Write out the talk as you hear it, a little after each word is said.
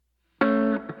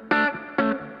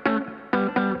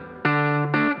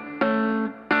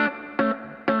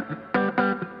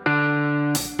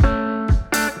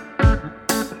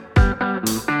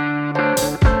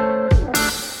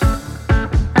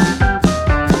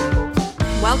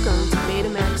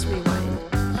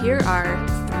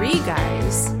three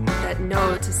guys that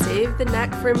know to save the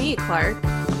neck for me, Clark,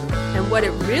 and what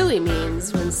it really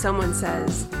means when someone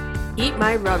says, "Eat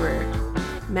my rubber."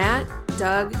 Matt,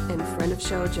 Doug, and friend of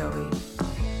show Joey.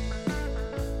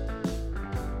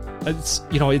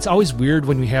 It's always weird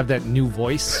when we have that new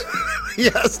voice.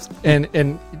 Yes.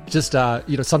 And just,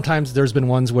 sometimes there's been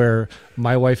ones where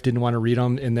my wife didn't want to read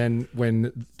them. And then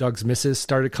when Doug's missus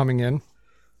started coming in,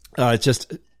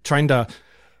 just trying to,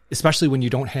 especially when you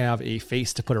don't have a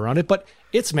face to put around it. But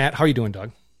it's Matt. How are you doing,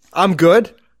 Doug? I'm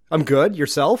good.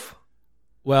 Yourself?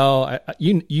 Well,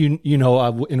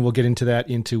 and we'll get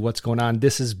into what's going on.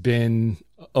 This has been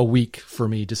a week for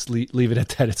me. Just leave it at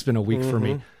that. It's been a week for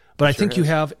me. But I think you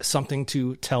have something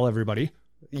to tell everybody.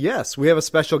 Yes, we have a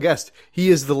special guest. He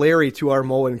is the Larry to our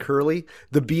Moe and Curly,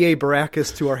 the B.A.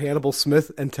 Baracus to our Hannibal Smith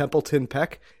and Templeton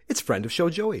Peck. It's friend of show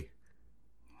Joey.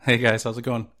 Hey guys, how's it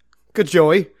going? Good,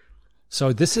 Joey.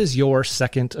 So this is your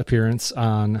second appearance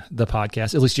on the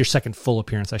podcast, at least your second full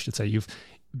appearance, I should say. You've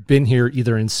been here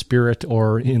either in spirit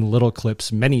or in little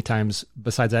clips many times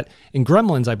besides that. In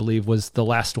Gremlins, I believe, was the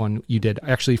last one you did,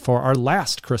 actually, for our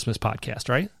last Christmas podcast,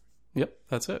 right? Yep,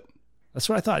 that's it. That's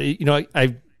what I thought.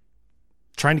 I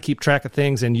trying to keep track of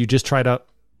things, and you just try to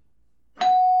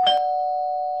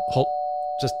hold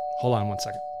on 1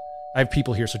 second. I have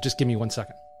people here, so just give me 1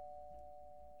 second.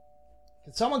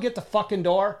 Can someone get the fucking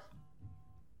door?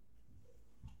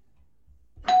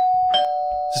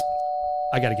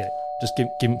 I gotta get it. Just give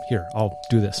me here. I'll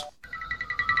do this.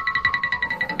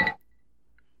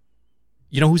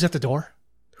 You know who's at the door?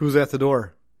 Who's at the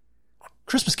door?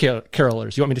 Christmas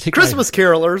carolers. You want me to take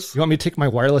carolers? You want me to take my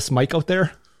wireless mic out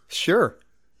there? Sure.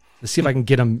 Let's see if I can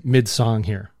get them mid-song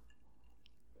here.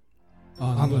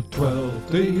 On the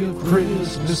 12th day of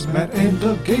Christmas, Matt and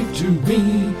Doug gave to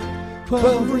me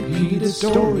 12 repeated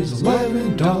stories,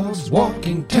 11 dogs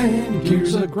walking, 10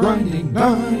 gears a grinding,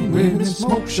 9 women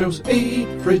smoke shows, 8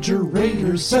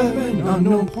 refrigerators, 7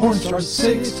 unknown porn stars,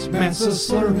 6 Massa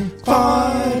slurring,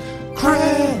 5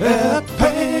 crab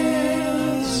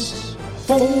pants,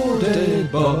 4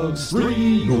 dead bugs,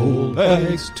 3 old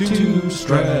bags, 2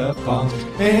 strap-ons,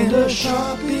 and a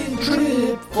shopping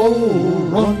trip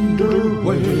for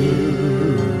underwear.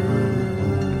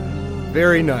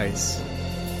 Very nice.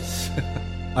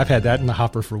 I've had that in the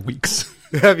hopper for weeks.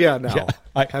 Have you now? Yeah,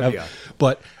 I have.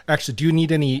 But actually, do you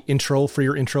need any intro for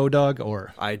your intro, Doug?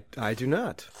 Or I do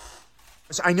not.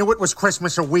 I knew it was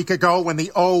Christmas a week ago when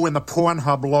the O in the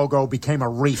Pornhub logo became a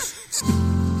reef.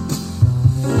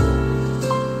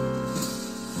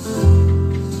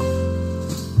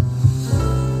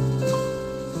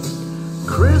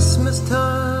 Christmas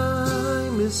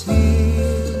time is here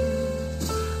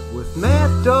with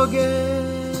Matt, Doug,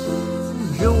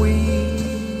 and Joey.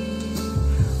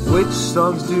 Which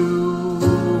songs do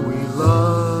we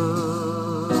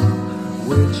love?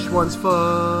 Which ones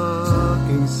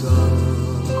fucking suck?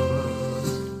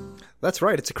 That's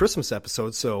right, it's a Christmas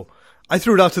episode, so I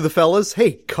threw it out to the fellas.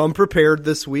 Hey, come prepared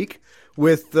this week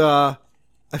with a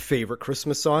favorite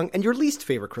Christmas song and your least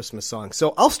favorite Christmas song.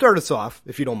 So I'll start us off,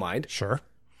 if you don't mind. Sure.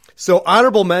 So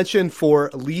honorable mention for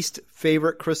least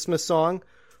favorite Christmas song,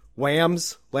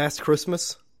 Wham's Last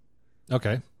Christmas.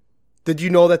 Okay. Did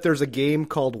you know that there's a game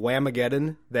called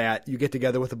Whamageddon that you get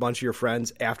together with a bunch of your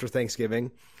friends after Thanksgiving?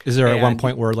 Is there at one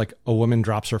point where like a woman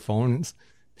drops her phone? And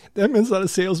that man's not a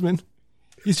salesman.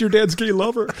 He's your dad's gay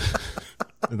lover.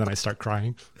 And then I start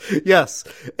crying. Yes.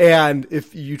 And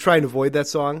if you try and avoid that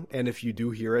song, and if you do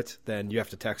hear it, then you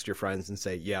have to text your friends and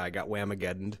say, yeah, I got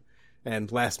Whamageddoned.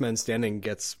 And Last Man Standing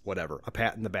gets whatever, a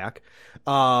pat in the back.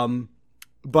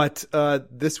 But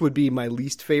this would be my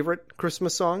least favorite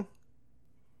Christmas song.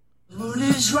 The mood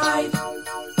is right,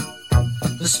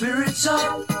 the spirit's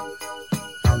up,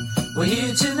 we're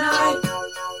here tonight,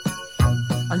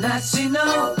 and that's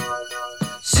enough,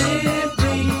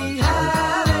 simply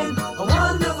having a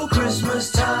wonderful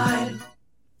Christmas time.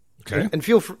 Okay. And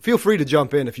feel free to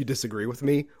jump in if you disagree with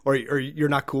me, or you're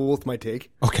not cool with my take.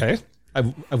 Okay.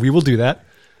 We will do that.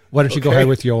 Why don't you go ahead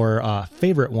with your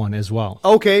favorite one as well?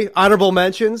 Okay, honorable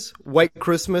mentions, White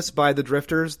Christmas by the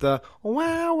Drifters, the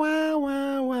wow, wow,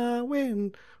 wow, wow,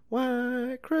 when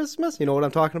White Christmas. You know what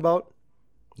I'm talking about?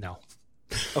 No.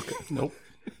 Okay, nope.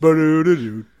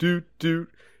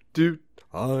 Ba-do-do-do-do-do-do.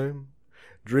 I'm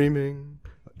dreaming.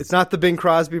 It's not the Bing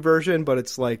Crosby version, but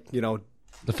it's like, The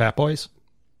Fat Boys?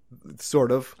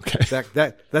 Sort of. Okay.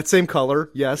 That same color,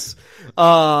 yes.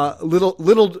 A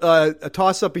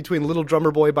toss up between Little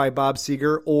Drummer Boy by Bob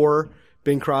Seger or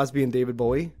Bing Crosby and David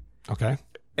Bowie. Okay.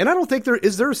 And I don't think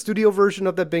is there a studio version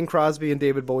of that Bing Crosby and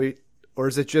David Bowie, or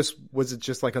was it just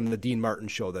like on the Dean Martin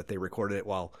show that they recorded it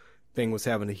while thing was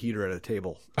having a heater at a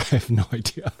table. I have no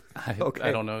idea. I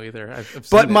don't know either. I've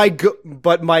But seen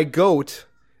my goat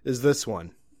is this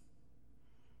one.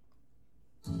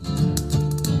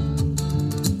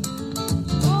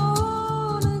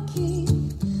 On a king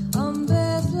on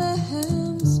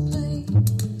Bethlehem's plain,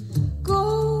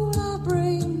 gold I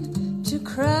bring to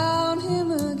crown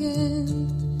him again,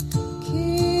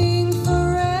 king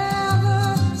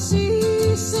forever,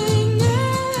 ceasing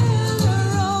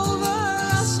never over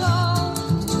us all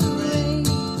to reign.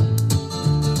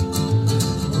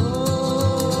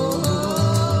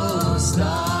 Oh,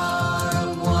 star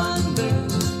of wonder,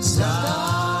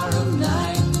 star of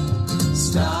night,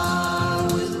 star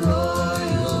with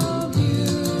royal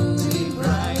beauty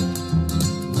bright.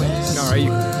 All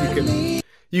right,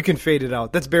 you can fade it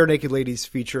out. That's Bare Naked Ladies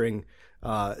featuring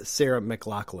Sarah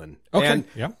McLachlan. Okay, And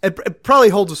yeah. it probably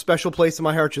holds a special place in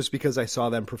my heart just because I saw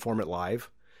them perform it live.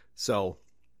 So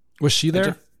Was she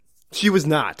there? she was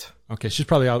not. Okay, she's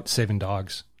probably out saving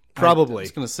dogs. I Probably.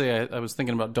 was going to say, I was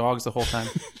thinking about dogs the whole time.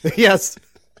 Yes.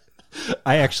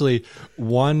 I actually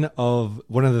one of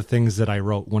the things that I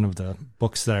wrote, one of the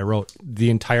books that I wrote, the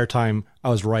entire time I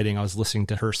was writing, I was listening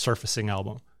to her Surfacing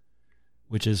album,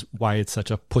 which is why it's such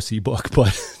a pussy book.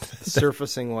 But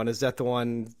Surfacing one. Is that the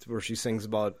one where she sings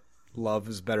about love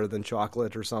is better than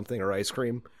chocolate or something, or ice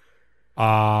cream?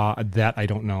 that I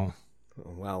don't know.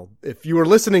 Well, if you were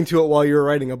listening to it while you were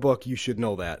writing a book, you should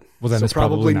know that. Well, then So it's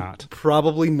probably not.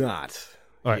 Probably not.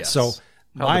 All right, Yes. so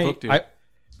How'd the book do?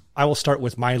 I will start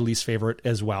with my least favorite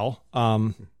as well.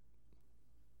 The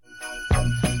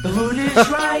mood is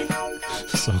right.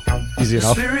 So easy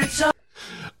enough. Spirits up.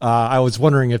 I was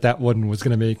wondering if that one was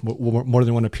going to make more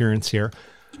than one appearance here.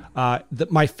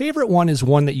 My favorite one is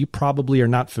one that you probably are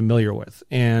not familiar with,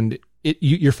 and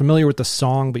you're familiar with the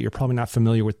song, but you're probably not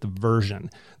familiar with the version.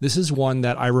 This is one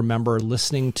that I remember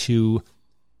listening to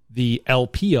the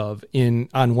LP of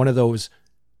on one of those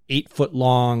 8-foot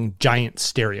long giant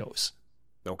stereos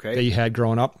Okay. that you had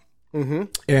growing up. Mm-hmm.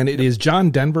 And it is John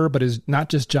Denver, but it's not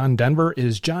just John Denver. It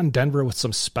is John Denver with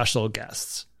some special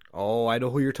guests. Oh, I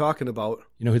know who you're talking about.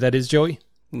 You know who that is, Joey?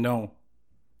 No.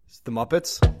 It's the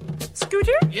Muppets.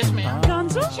 Scooter? Yes, ma'am.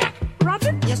 Gonzo? Check.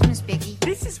 Robin? Yes, Miss Piggy.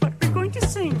 This is what we're going to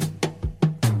sing.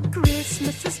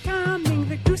 Christmas is coming,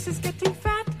 the goose is getting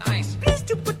fat. Nice. Please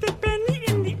do put the penny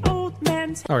in the old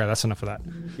man's. Okay, that's enough of that.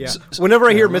 Yeah. Whenever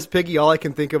I hear Miss Piggy, all I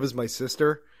can think of is my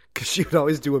sister, because she would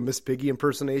always do a Miss Piggy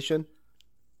impersonation.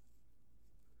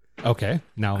 Okay,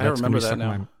 now I that's remember gonna be that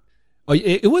something now. Oh,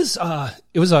 it was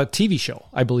a TV show,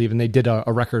 I believe, and they did a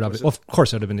record of it. Well, of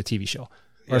course, it would have been a TV show or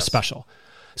a Yes. special.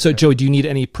 So, Joey, do you need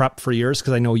any prep for yours?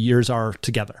 Because I know yours are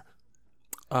together.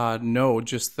 No,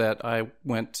 just that I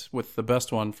went with the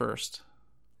best one first.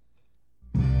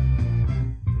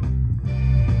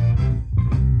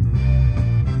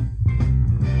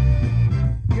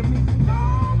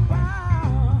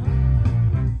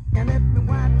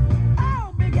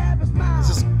 Is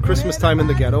this Christmas Time in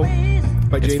the Ghetto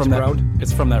by It's James from Brown?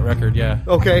 It's from that record, yeah.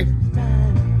 Okay.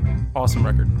 Awesome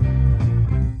record.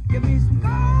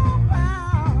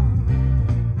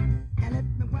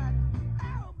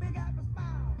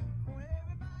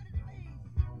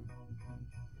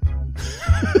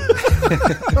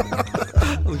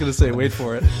 I was going to say, wait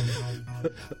for it.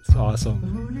 It's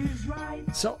awesome.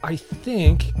 So I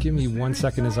think, give me 1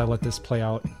 second as I let this play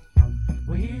out.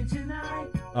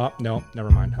 Oh, no, never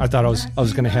mind. I thought I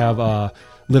was going to have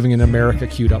Living in America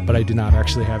queued up, but I do not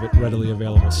actually have it readily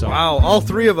available. So Wow, all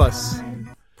three of us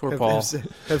Poor Paul.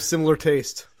 have similar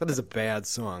taste. That is a bad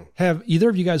song. Have either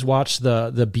of you guys watched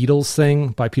the Beatles thing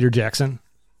by Peter Jackson?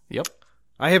 Yep.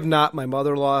 I have not. My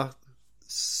mother-in-law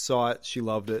saw it. She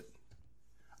loved it.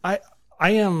 I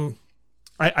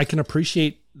can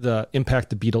appreciate the impact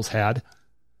the Beatles had.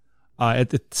 At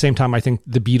the same time, I think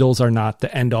the Beatles are not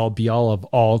the end-all, be-all of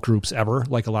all groups ever,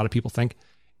 like a lot of people think.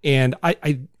 And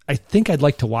I think I'd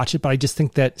like to watch it, but I just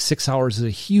think that 6 hours is a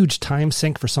huge time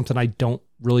sink for something I don't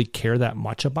really care that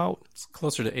much about. It's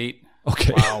closer to 8.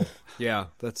 Okay. Wow. Yeah,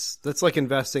 that's like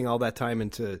investing all that time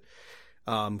into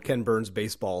Ken Burns'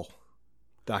 baseball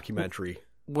documentary.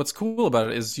 What's cool about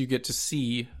it is you get to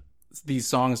see these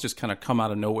songs just kind of come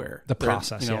out of nowhere. The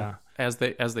process, yeah. As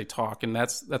they talk, and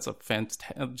that's a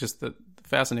just the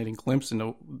fascinating glimpse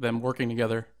into them working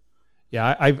together.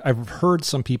 Yeah, I've heard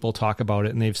some people talk about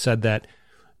it, and they've said that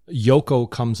Yoko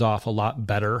comes off a lot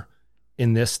better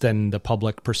in this than the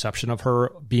public perception of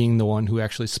her being the one who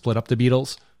actually split up the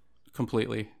Beatles.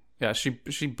 Completely. Yeah, she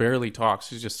barely talks.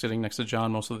 She's just sitting next to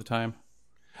John most of the time.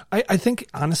 I think,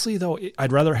 honestly, though,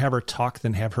 I'd rather have her talk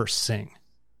than have her sing.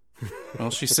 Well,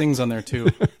 she sings on there too.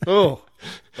 Oh,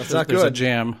 that's not There's a good.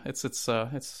 jam. It's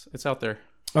out there.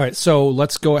 All right, so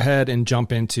let's go ahead and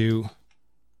jump into...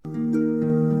 And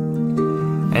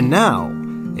now,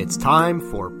 it's time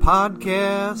for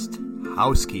podcast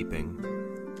housekeeping.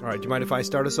 All right, do you mind if I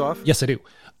start us off? Yes, I do.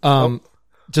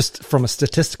 Just from a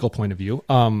statistical point of view.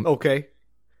 Okay.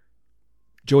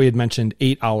 Joey had mentioned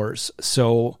 8 hours.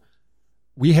 So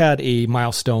we had a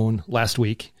milestone last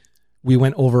week. We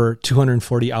went over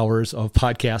 240 hours of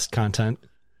podcast content.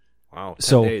 Wow,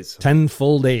 10 days. 10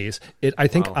 full days. I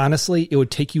think, honestly, it would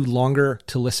take you longer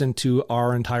to listen to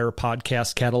our entire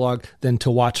podcast catalog than to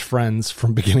watch Friends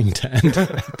from beginning to end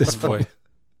at this point.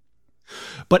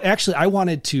 But actually, I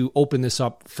wanted to open this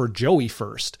up for Joey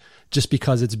first, just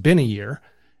because it's been a year,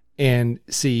 and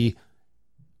see,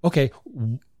 okay,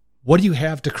 what do you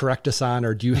have to correct us on,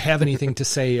 or do you have anything to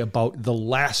say about the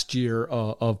last year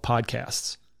of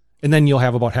podcasts? And then you'll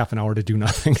have about half an hour to do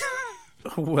nothing.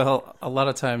 Well, a lot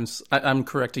of times I'm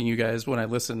correcting you guys when I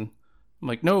listen. I'm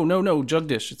like, no,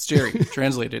 Jugdish, it's Jerry,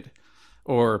 translated.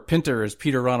 Or Pinter is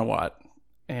Peter Ranawat.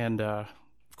 And, of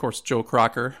course, Joe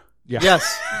Crocker. Yeah.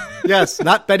 Yes,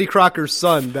 not Betty Crocker's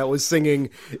son that was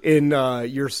singing in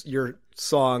your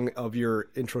song of your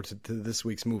intro to this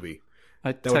week's movie.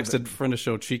 I texted friend of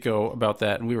show Chico about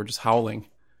that, and we were just howling.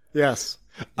 Yes.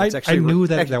 I knew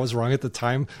that was wrong at the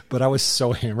time, but I was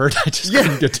so hammered I just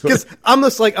couldn't get to it. I'm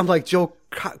like Joe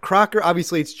Crocker.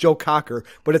 Obviously, it's Joe Cocker,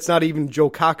 but it's not even Joe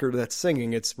Cocker that's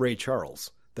singing. It's Ray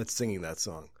Charles that's singing that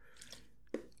song.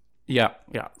 Yeah,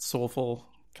 soulful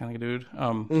kind of dude.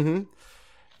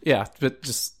 Yeah, but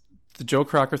just the Joe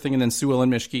Crocker thing, and then Sue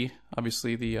Ellen Mischke,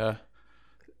 obviously she's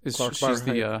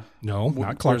the no,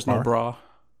 not Clark There's No Bra.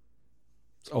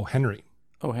 Oh, Henry.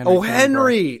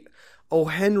 Oh,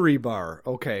 Henry Barr.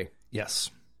 Okay. Yes.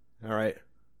 All right.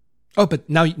 Oh, but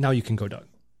now you can go, Doug.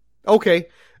 Okay.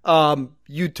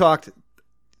 You talked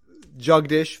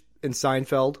Jugdish in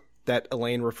Seinfeld, that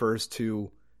Elaine refers to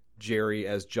Jerry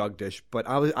as Jugdish, but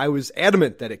I was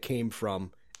adamant that it came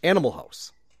from Animal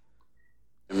House.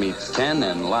 Meet Ken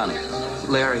and Lonnie.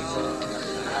 Larry.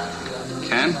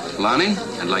 Ken, Lonnie,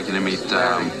 I'd like you to meet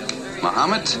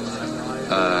Muhammad,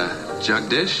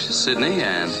 Jugdish, Sydney,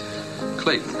 and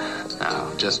Clayton.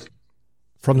 Now, just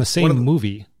from the same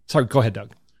movie. Sorry, go ahead,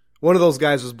 Doug. One of those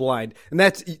guys was blind, and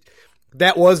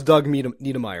that was Doug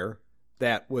Niedermeyer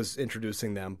that was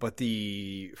introducing them. But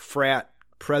the frat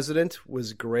president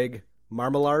was Greg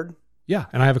Marmalard. Yeah,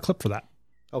 and I have a clip for that.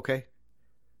 Okay.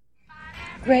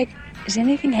 Greg, is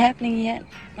anything happening yet?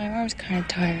 My arm's kind of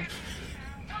tired.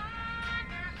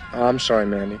 Oh, I'm sorry,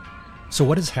 Mandy. So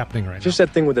what is happening right now? Just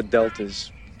that thing with the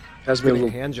deltas has me a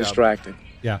little distracted.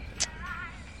 Yeah.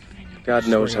 God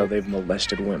knows how they've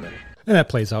molested women. And that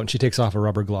plays out, and she takes off a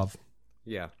rubber glove.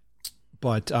 Yeah.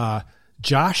 But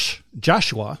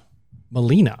Joshua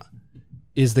Molina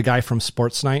is the guy from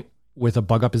Sports Night with a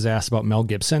bug up his ass about Mel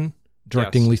Gibson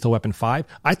directing Lethal Weapon 5.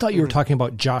 I thought you were talking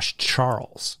about Josh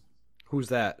Charles. Who's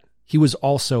that? He was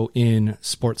also in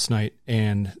Sports Night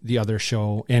and the other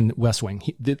show and West Wing.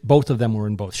 Both of them were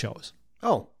in both shows.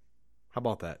 Oh, how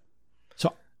about that?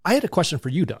 So I had a question for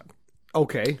you, Doug.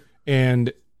 Okay.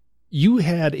 And you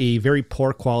had a very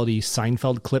poor quality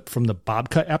Seinfeld clip from the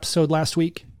Bobcat episode last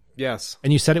week. Yes.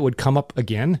 And you said it would come up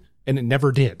again, and it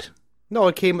never did. No,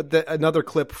 it came. Another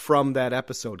clip from that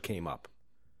episode came up.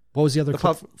 What was the other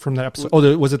clip from that episode?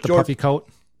 Oh, was it the puffy coat?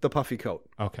 The puffy coat.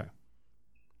 Okay.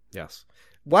 Yes.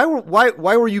 Why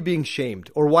were you being shamed,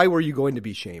 or why were you going to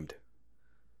be shamed?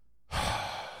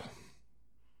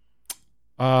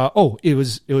 It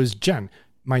was Jen,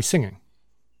 my singing.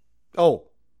 Oh,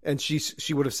 and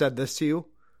she would have said this to you?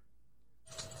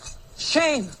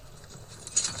 Shame.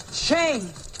 Shame.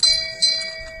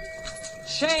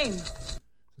 Shame.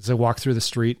 As I walk through the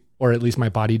street, or at least my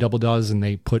body double does, and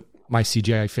they put my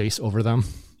CGI face over them.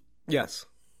 Yes.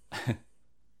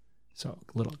 So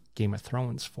a little Game of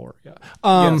Thrones for you.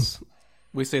 Yes.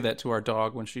 We say that to our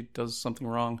dog when she does something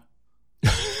wrong.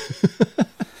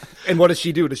 And what does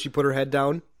she do? Does she put her head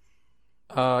down?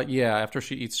 Yeah, after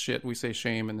she eats shit, we say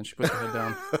shame, and then she puts her head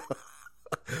down.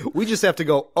 We just have to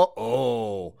go,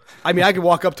 uh-oh. I mean, I could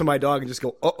walk up to my dog and just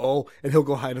go, uh-oh, and he'll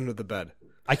go hide under the bed.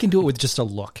 I can do it with just a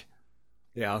look.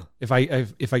 Yeah. If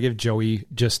I give Joey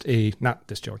just not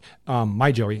this Joey,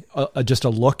 my Joey, just a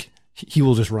look, he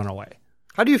will just run away.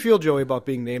 How do you feel, Joey, about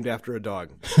being named after a dog?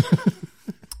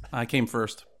 I came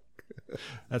first.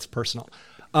 That's personal.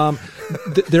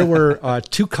 There were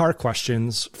 2 car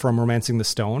questions from Romancing the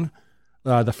Stone.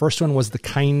 The first one was the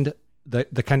kind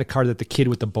of car that the kid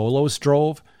with the bolos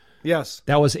drove. Yes.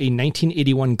 That was a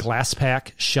 1981 glass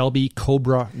pack Shelby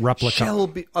Cobra replica.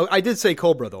 Shelby. Oh, I did say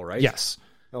Cobra, though, right? Yes.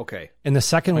 Okay. And the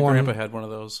second My one... grandpa had one of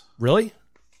those. Really?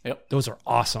 Yep. Those are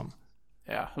awesome.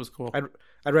 Yeah, it was cool.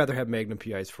 I'd rather have Magnum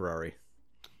PI's Ferrari.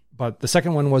 But the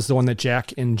second one was the one that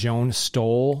Jack and Joan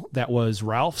stole. That was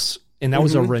Ralph's, and that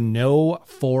was a Renault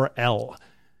 4L.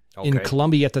 Okay. In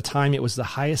Colombia at the time, it was the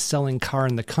highest selling car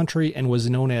in the country and was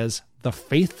known as the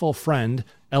faithful friend,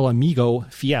 El Amigo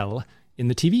Fiel, in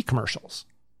the TV commercials.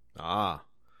 Ah,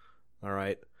 all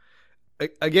right.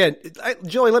 Again,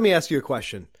 Joey, let me ask you a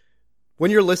question.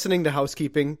 When you're listening to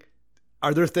Housekeeping,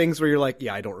 are there things where you're like,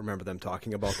 yeah, I don't remember them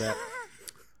talking about that?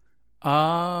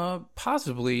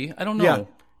 Possibly. I don't know. Yeah,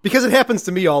 because it happens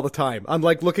to me all the time. I'm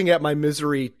like looking at my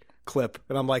Misery clip,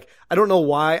 and I'm like, I don't know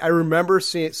why. I remember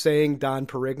saying Don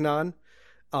Perignon,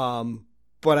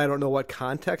 but I don't know what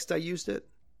context I used it.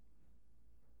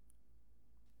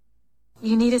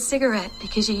 You need a cigarette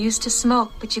because you used to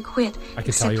smoke, but you quit. I can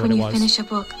except tell you when what it you was. finish a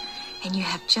book, and you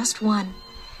have just one,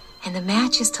 and the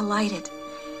match is to light it,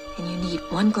 and you need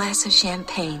one glass of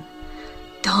champagne.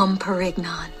 Dom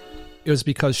Perignon. It was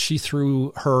because she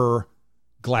threw her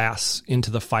glass into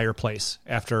the fireplace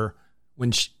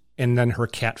and then her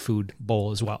cat food bowl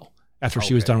as well after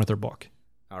she was done with her book.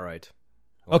 All right.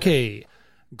 Okay.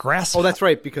 Grass. Oh, that's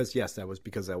right. Because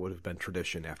that would have been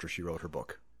tradition after she wrote her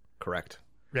book. Correct.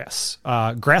 Yes.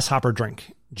 Grasshopper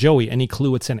drink. Joey, any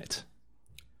clue what's in it?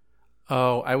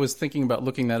 Oh, I was thinking about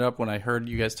looking that up when I heard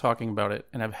you guys talking about it,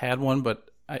 and I've had one, but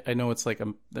I know it's like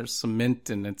there's some mint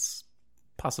and it's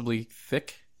possibly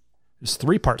thick. There's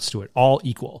 3 parts to it, all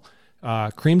equal.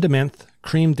 Creme de menthe,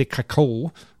 creme de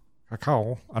cacao, I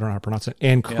don't know how to pronounce it,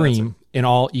 and cream in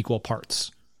all equal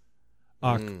parts.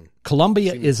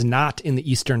 Colombia is not in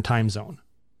the Eastern time zone.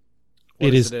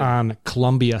 It is on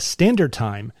Colombia Standard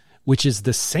Time, which is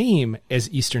the same as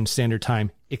Eastern Standard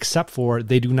Time, except for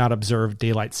they do not observe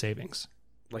daylight savings.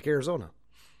 Like Arizona.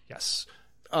 Yes.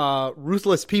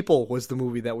 Ruthless People was the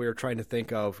movie that we were trying to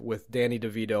think of with Danny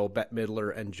DeVito, Bette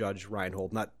Midler, and Judge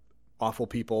Reinhold. Not awful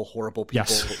people, horrible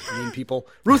people, mean people.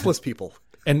 Ruthless People.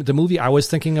 And the movie I was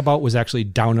thinking about was actually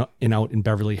Down and Out in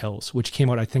Beverly Hills, which came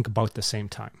out, I think, about the same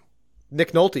time.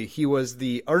 Nick Nolte, he was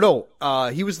the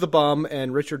bum,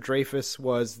 and Richard Dreyfuss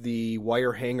was the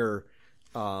wire hanger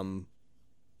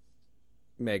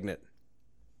magnet.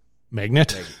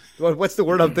 Magnet? What's the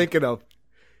word I'm thinking of?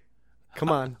 Come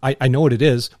on. I know what it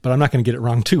is, but I'm not going to get it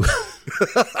wrong, too.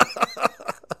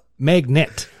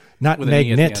 Magnet, not With an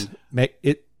E at the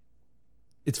magnet.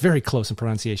 It's very close in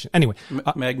pronunciation. Anyway.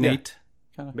 Magnate.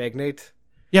 Yeah. Magnate?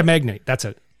 Yeah, magnate. That's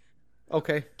it.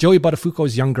 Okay. Joey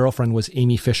Buttafuoco's young girlfriend was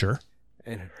Amy Fisher.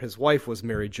 And his wife was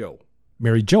Mary Jo.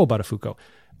 Mary Jo Buttafuoco.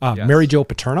 Mary Jo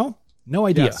Paterno? No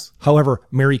idea. Yes. However,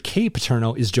 Mary Kay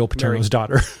Paterno is Joe Paterno's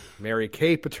daughter. Mary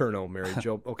Kay Paterno, Mary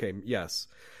Jo. Okay, yes.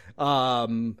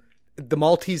 The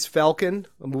Maltese Falcon,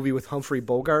 a movie with Humphrey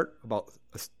Bogart about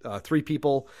 3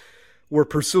 people were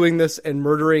pursuing this and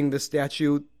murdering the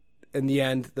statue. In the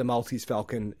end, the Maltese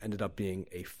Falcon ended up being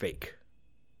a fake.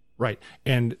 Right.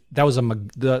 And that was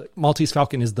the Maltese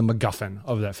Falcon is the MacGuffin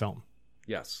of that film.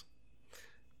 Yes.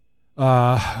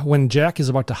 When Jack is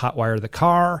about to hotwire the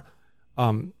car,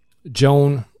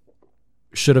 Joan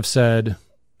should have said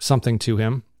something to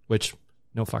him, which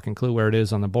no fucking clue where it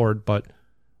is on the board, but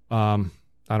I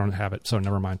don't have it, so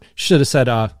never mind. Should have said,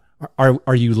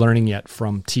 are you learning yet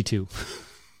from T2?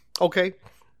 Okay.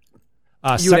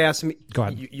 You had asked me. Go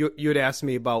ahead. You had asked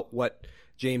me about what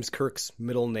James Kirk's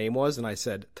middle name was, and I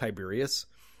said Tiberius.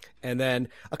 And then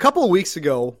a couple of weeks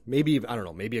ago, maybe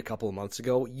a couple of months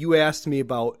ago, you asked me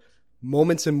about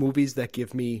moments in movies that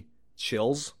give me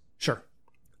chills. Sure.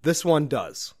 This one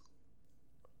does.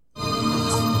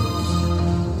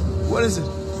 What is it?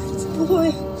 It's a boy.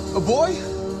 A boy?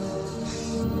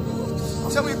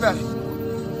 Tell me about it.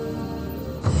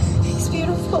 He's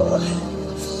beautiful.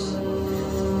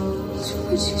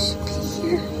 George, you should be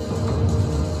here.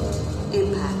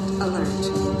 Impact alert.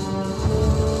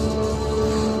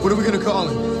 What are we gonna call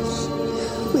him?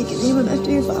 We can name him after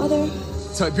your father.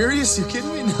 Tiberius? You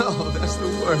kidding me? No, that's the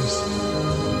worst.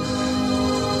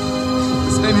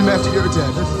 Let's name him after your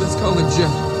dad. Let's call him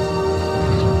Jim.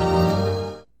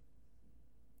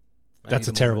 That's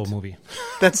a terrible movie.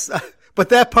 But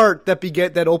that part,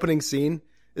 that opening scene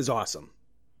is awesome.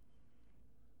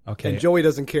 Okay. And Joey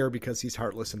doesn't care because he's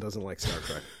heartless and doesn't like Star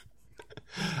Trek.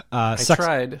 I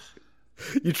tried.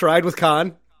 You tried with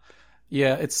Khan?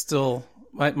 Yeah, it's still...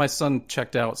 My son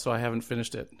checked out, so I haven't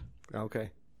finished it. Okay.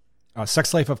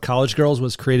 Sex Life of College Girls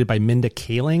was created by Minda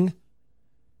Kaling,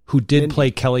 who did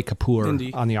play Kelly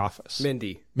Kapoor on The Office.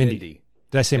 Mindy. Did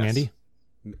I say Yes. Mandy?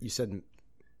 You said...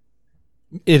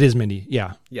 It is Mindy,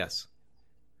 yeah. Yes.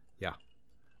 Yeah.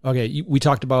 Okay, we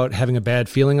talked about having a bad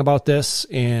feeling about this,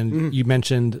 and you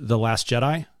mentioned The Last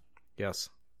Jedi. Yes.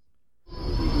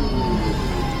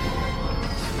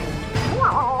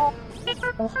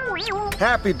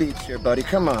 Happy Beach here, buddy.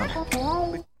 Come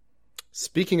on.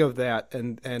 Speaking of that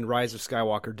and Rise of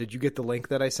Skywalker, did you get the link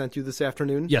that I sent you this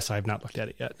afternoon? Yes, I have not looked at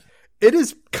it yet. It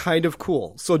is kind of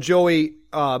cool. So Joey,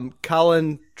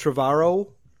 Colin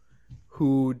Trevorrow,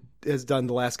 who has done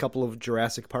the last couple of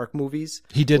Jurassic Park movies.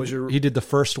 He did the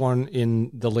first one in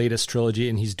the latest trilogy,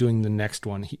 and he's doing the next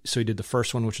one. So he did the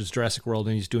first one, which is Jurassic World,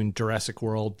 and he's doing Jurassic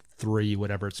World 3,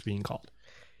 whatever it's being called.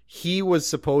 He was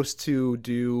supposed to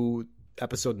do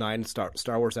Episode 9,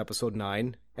 Star Wars Episode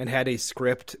 9, and had a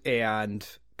script and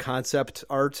concept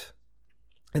art,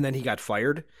 and then he got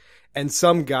fired. And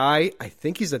some guy, I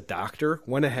think he's a doctor,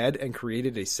 went ahead and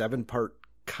created a 7-part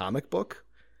comic book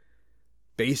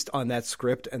based on that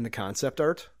script and the concept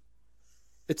art.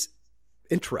 It's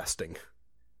interesting.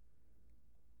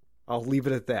 I'll leave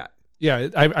it at that. Yeah,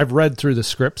 I've read through the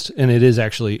script, and it is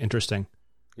actually interesting.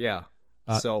 Yeah.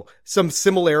 So some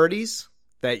similarities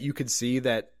that you could see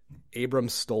that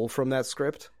Abrams stole from that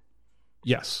script.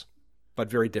 Yes. But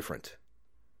very different.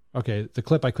 Okay, the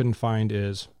clip I couldn't find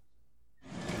is...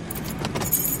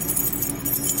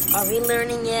 Are we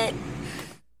learning yet?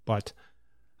 But,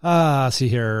 see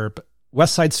here...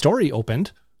 West Side Story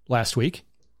opened last week,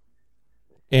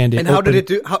 and how did it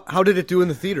do? How did it do in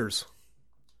the theaters?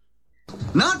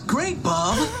 Not great,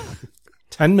 Bob.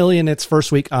 $10 million its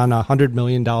first week on a $100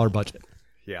 million budget.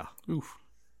 Yeah, oof.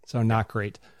 So not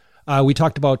great. We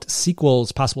talked about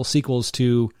possible sequels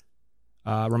to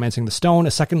Romancing the Stone.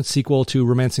 A second sequel to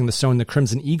Romancing the Stone, The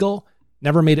Crimson Eagle,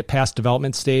 never made it past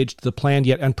development stage. The planned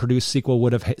yet unproduced sequel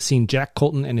would have seen Jack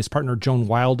Colton and his partner Joan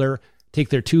Wilder take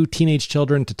their 2 teenage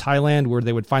children to Thailand, where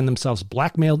they would find themselves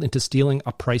blackmailed into stealing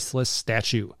a priceless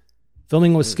statue.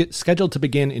 Filming was scheduled to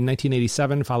begin in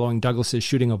 1987 following Douglas's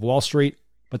shooting of Wall Street,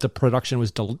 but the production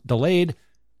was delayed.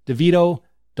 DeVito,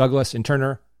 Douglas, and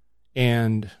Turner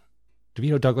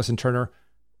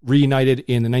reunited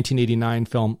in the 1989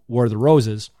 film War of the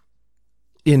Roses.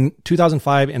 In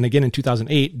 2005 and again in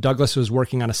 2008, Douglas was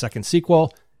working on a second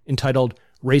sequel entitled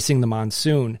Racing the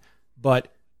Monsoon, but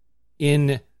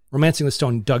in Romancing the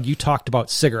Stone, Doug, you talked about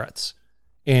cigarettes,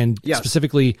 and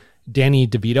specifically Danny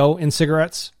DeVito in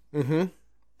cigarettes. Mm-hmm.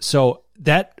 So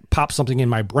that popped something in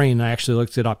my brain, and I actually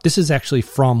looked it up. This is actually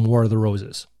from War of the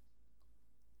Roses.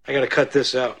 I got to cut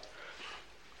this out.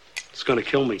 It's going to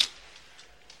kill me.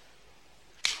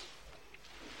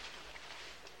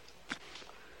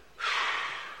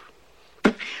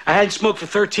 I hadn't smoked for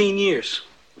 13 years.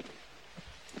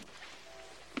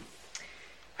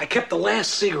 I kept the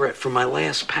last cigarette from my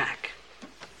last pack.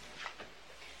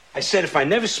 I said if I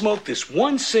never smoke this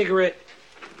one cigarette,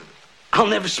 I'll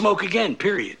never smoke again,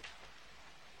 period.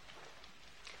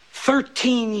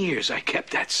 13 years I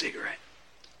kept that cigarette.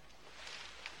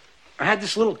 I had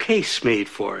this little case made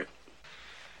for it.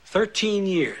 13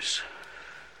 years.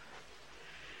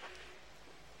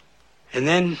 And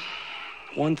then,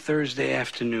 one Thursday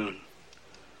afternoon,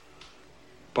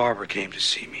 Barbara came to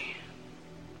see me.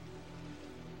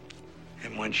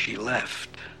 And when she left,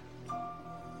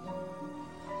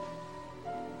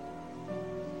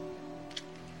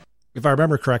 if I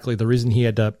remember correctly, the reason he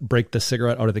had to break the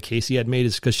cigarette out of the case he had made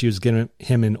is because she was giving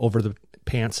him an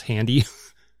over-the-pants handy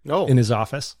in his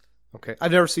office. Okay.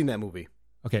 I've never seen that movie.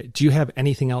 Okay. Do you have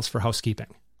anything else for housekeeping?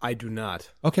 I do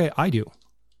not. Okay, I do.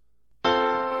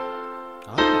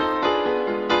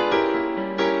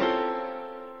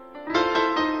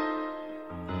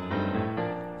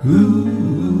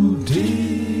 Who did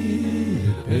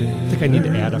it? I think I need to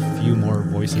add a few more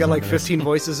voices. You got like 15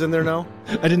 voices in there now?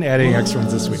 I didn't add any extra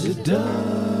ones this week.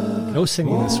 No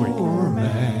singing this week.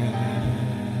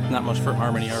 Not much for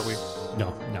harmony, are we?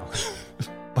 No.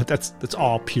 But that's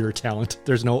all pure talent.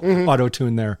 There's no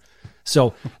auto-tune there.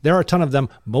 So there are a ton of them.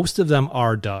 Most of them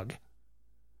are Doug.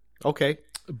 Okay.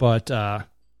 But I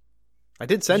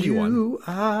did send you one. You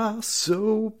are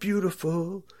so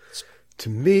beautiful to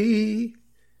me.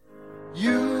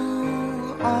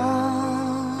 You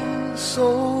are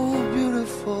so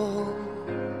beautiful.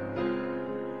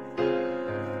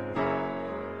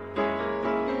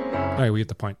 All right, we get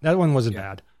the point. That one wasn't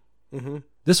bad. Mm-hmm.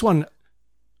 This one,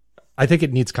 I think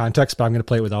it needs context, but I'm going to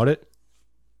play it without it.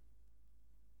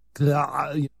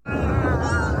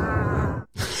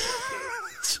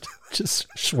 Just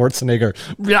Schwarzenegger.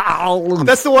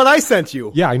 That's the one I sent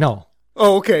you. Yeah, I know.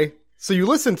 Oh, okay. So you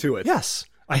listened to it? Yes,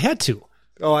 I had to.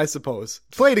 Oh, I suppose.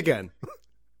 Play it again.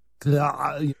 Do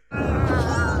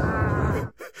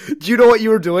you know what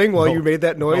you were doing while you made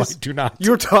that noise? No, I do not.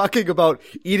 You were talking about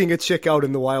eating a chick out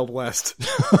in the Wild West.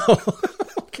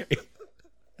 Okay.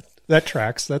 That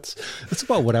tracks. That's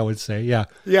about what I would say. Yeah.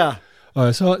 Yeah.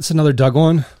 So it's another Doug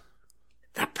one.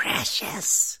 The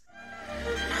precious.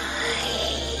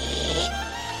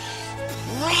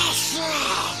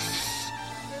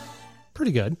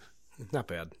 Pretty good. Not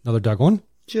bad. Another Doug one.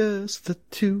 Just the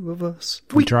two of us.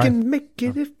 We We try. can make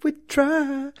it if we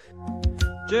try.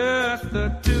 Just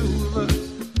the two of us.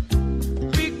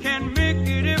 We can make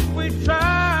it if we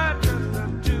try. Just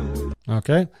the two.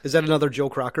 Okay. Is that another Joe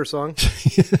Crocker song?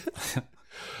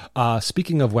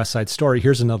 Speaking of West Side Story,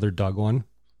 here's another Doug one.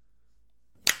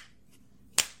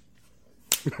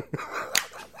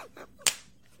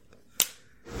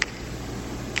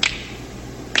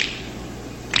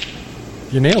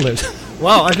 You nailed it.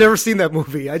 Wow, I've never seen that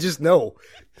movie. I just know.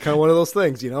 Kind of one of those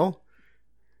things, you know?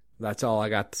 That's all I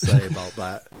got to say about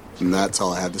that. And that's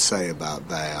all I have to say about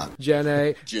that.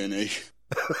 Jenny.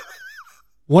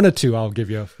 One or two I'll give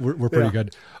you. We're pretty Yeah.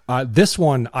 good. This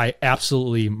one I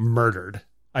absolutely murdered.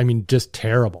 I mean, just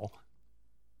terrible.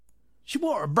 She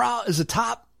wore a bra as a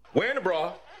top. Wearing a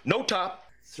bra, no top.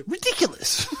 It's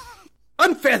ridiculous.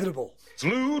 Unfathomable. It's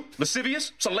lewd,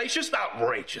 lascivious, salacious,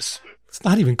 outrageous. It's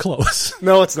not even close.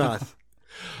 No, it's not.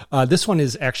 This one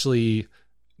is actually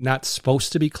not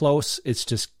supposed to be close. It's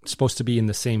just supposed to be in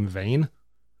the same vein.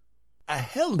 I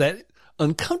held that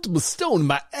uncomfortable stone in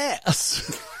my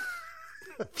ass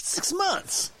for 6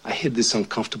 months. I hid this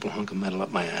uncomfortable hunk of metal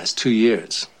up my ass 2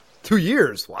 years. 2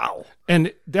 years? Wow.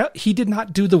 And that he did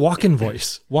not do the walk-in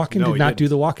voice. Walken No, did he not didn't. do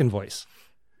the walk-in voice.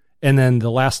 And then the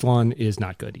last one is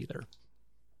not good either.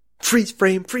 Freeze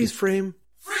frame, freeze frame.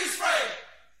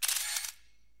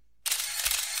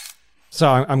 So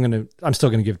I'm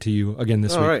still gonna give it to you again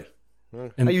this All week.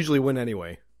 right. And- I usually win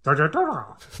anyway.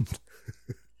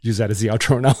 Use that as the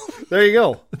outro now. There you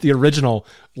go. The original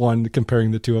one comparing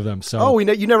the two of them. So Oh,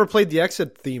 you never played the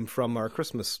exit theme from our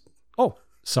Christmas. Oh,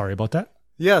 sorry about that.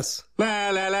 Yes. La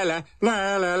la la la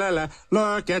la la la la.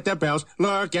 Look at the bells,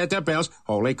 look at the bells.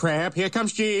 Holy crap, here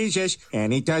comes Jesus,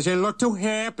 and he doesn't look too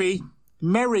happy.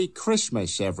 Merry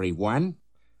Christmas, everyone.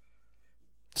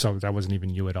 So that wasn't even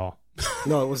you at all.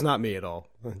 No, it was not me at all.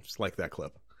 I just like that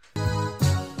clip.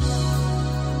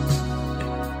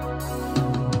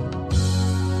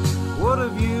 What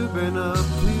have you been up to?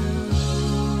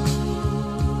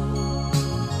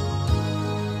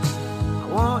 I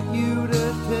want you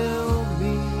to tell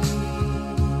me.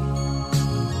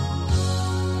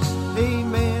 Hey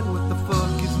man, what the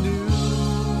fuck is new?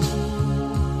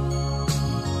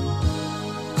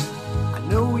 I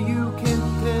know you can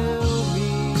tell me.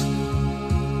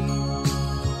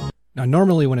 Now,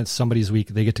 normally when it's somebody's week,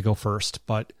 they get to go first,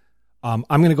 but I'm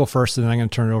going to go first, and then I'm going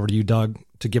to turn it over to you, Doug,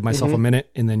 to give myself a minute,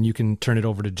 and then you can turn it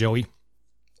over to Joey.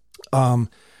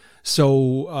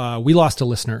 So we lost a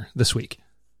listener this week.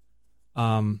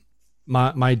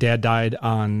 My dad died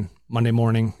on Monday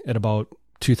morning at about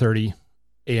 2:30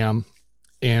 a.m.,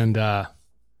 and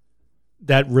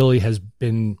that really has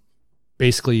been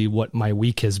basically what my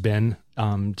week has been,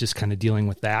 just kind of dealing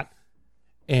with that.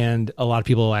 And a lot of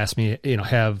people ask me,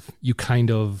 have you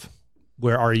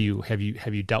where are you? Have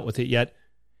you dealt with it yet?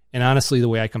 And honestly, the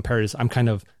way I compare it is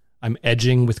I'm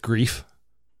edging with grief.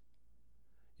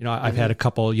 I've had a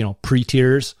couple,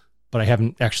 pre-tears, but I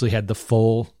haven't actually had the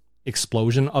full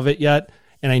explosion of it yet.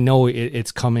 And I know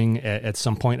it's coming at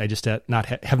some point. I just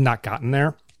have not gotten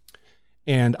there.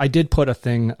 And I did put a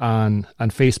thing on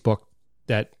Facebook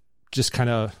that just kind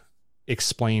of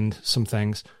explained some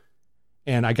things.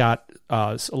 And I got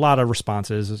a lot of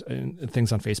responses and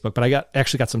things on Facebook, but I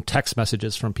actually got some text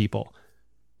messages from people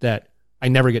that I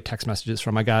never get text messages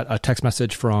from. I got a text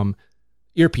message from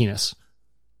Ear Penis,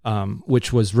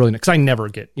 which was really nice, because I never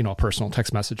get, a personal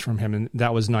text message from him, and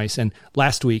that was nice. And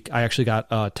last week I actually got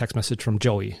a text message from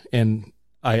Joey, and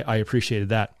I appreciated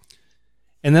that.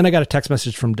 And then I got a text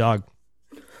message from Doug,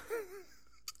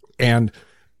 and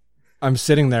I'm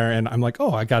sitting there and I'm like,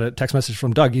 oh, I got a text message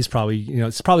from Doug. He's probably,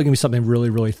 it's probably gonna be something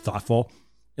really, really thoughtful.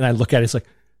 And I look at it, it's like,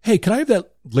 hey, can I have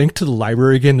that link to the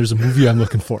library again? There's a movie I'm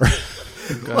looking for.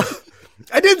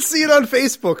 I didn't see it on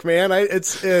Facebook, man.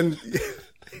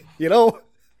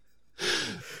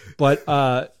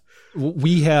 But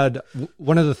we had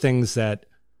one of the things that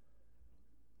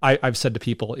I've said to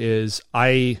people is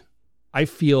I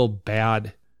feel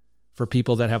bad for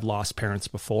people that have lost parents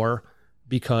before,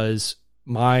 because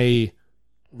my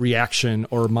reaction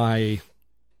or my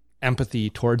empathy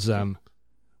towards them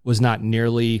was not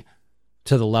nearly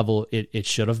to the level it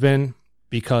should have been,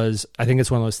 because I think it's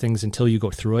one of those things, until you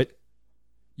go through it,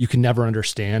 you can never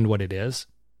understand what it is.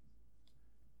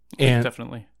 And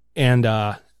definitely. And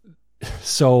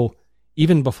so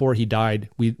even before he died,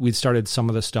 we started some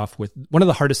of the stuff with, one of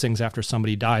the hardest things after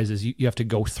somebody dies is you have to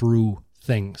go through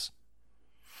things.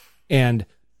 And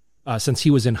since he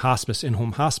was in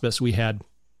home hospice, we had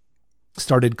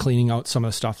started cleaning out some of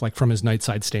the stuff, like from his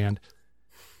nightside stand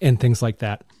and things like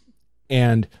that.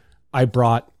 And I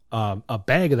brought a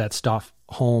bag of that stuff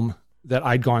home that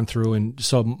I'd gone through, and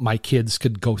so my kids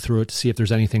could go through it to see if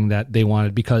there's anything that they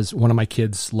wanted, because one of my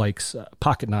kids likes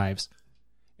pocket knives,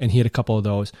 and he had a couple of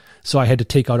those. So I had to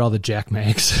take out all the Jack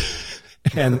Mags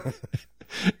and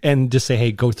just say,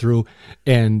 hey, go through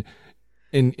and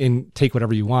take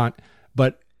whatever you want.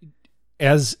 But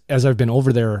as I've been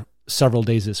over there several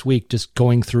days this week, just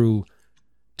going through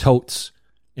totes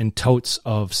and totes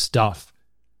of stuff,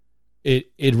 it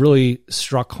really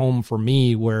struck home for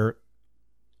me where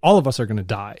all of us are going to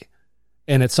die.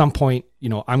 And at some point,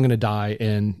 I'm going to die,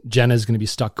 and Jenna's going to be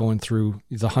stuck going through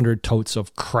the 100 totes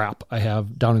of crap I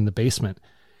have down in the basement.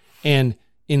 And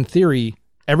in theory,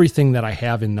 everything that I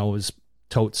have in those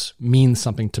totes means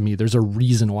something to me. There's a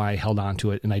reason why I held on to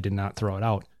it and I did not throw it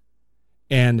out.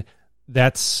 And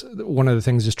that's one of the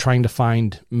things, just trying to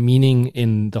find meaning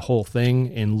in the whole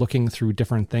thing and looking through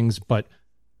different things. But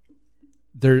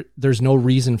there's no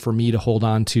reason for me to hold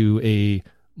on to a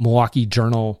Milwaukee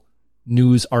Journal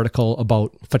news article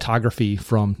about photography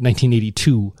from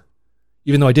 1982,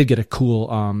 even though I did get a cool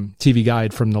TV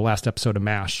guide from the last episode of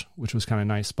MASH, which was kind of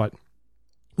nice. But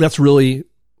that's really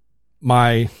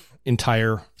my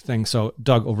entire thing. So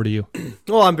Doug, over to you.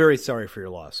 Well, I'm very sorry for your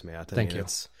loss, Matt. Thank you.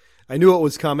 I knew it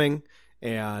was coming,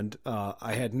 and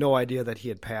I had no idea that he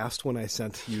had passed when I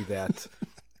sent you that.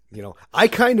 I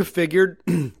kind of figured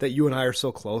that you and I are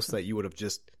so close that you would have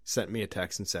just sent me a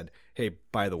text and said, hey,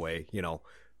 by the way,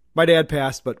 my dad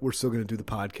passed, but we're still going to do the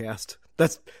podcast.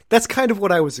 That's kind of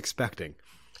what I was expecting.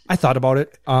 I thought about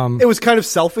it. It was kind of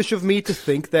selfish of me to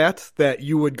think that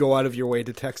you would go out of your way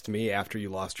to text me after you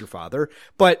lost your father.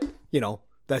 But,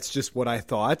 that's just what I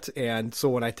thought. And so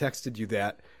when I texted you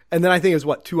that, and then I think it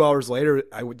was 2 hours later,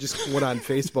 I just went on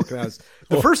Facebook, and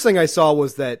the first thing I saw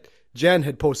was that Jen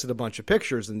had posted a bunch of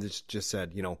pictures and just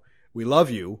said, we love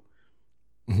you.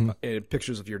 Mm-hmm. And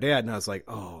pictures of your dad. And I was like,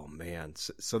 oh man.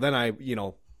 So then I,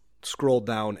 scrolled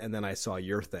down, and then I saw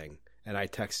your thing, and I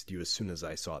texted you as soon as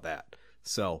I saw that.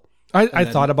 So I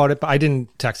thought about it, but I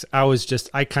didn't text.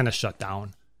 I kind of shut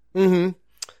down. Mm-hmm.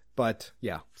 But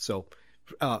yeah, so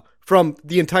from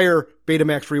the entire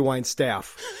Betamax Rewind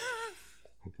staff,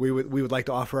 we would like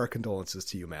to offer our condolences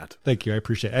to you, Matt. Thank you. I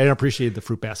appreciate it. I appreciate the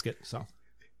fruit basket. So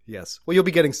yes. Well, you'll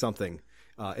be getting something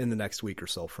in the next week or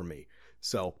so from me.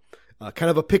 So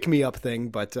kind of a pick-me-up thing,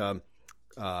 but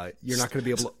you're not going to be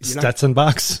able to... Stetson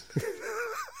box?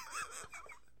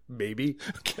 Maybe.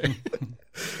 Okay.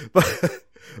 But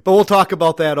we'll talk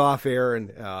about that off air,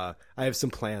 and I have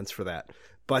some plans for that.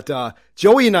 But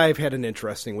Joey and I have had an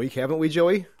interesting week, haven't we,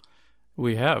 Joey?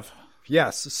 We have.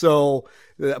 Yes. So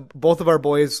both of our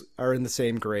boys are in the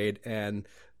same grade, and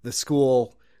the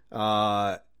school,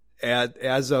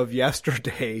 as of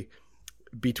yesterday,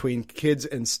 between kids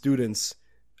and students,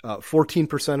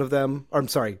 14% of them,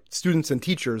 students and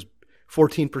teachers,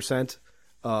 14%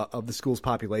 of the school's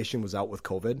population was out with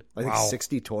COVID. I think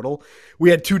 60 total. We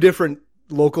had 2 different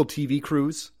local TV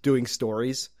crews doing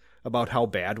stories about how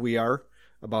bad we are,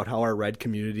 about how our red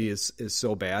community is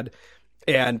so bad.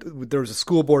 And there was a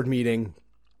school board meeting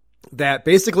that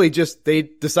basically they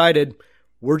decided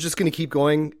we're just going to keep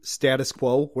going status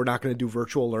quo. We're not going to do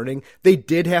virtual learning. They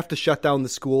did have to shut down the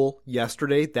school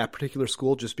yesterday, that particular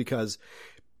school, just because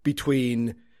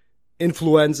between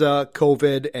influenza,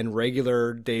 COVID, and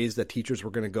regular days that teachers were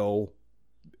going to go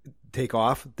take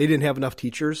off, they didn't have enough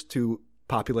teachers to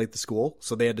populate the school.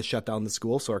 So they had to shut down the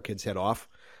school. So our kids had off.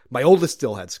 My oldest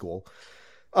still had school.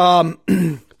 But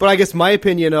I guess my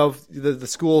opinion of the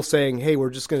school saying, hey,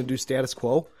 we're just going to do status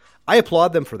quo, I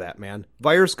applaud them for that, man.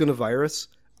 Virus going to virus.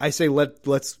 I say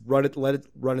let's let it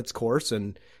run its course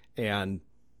and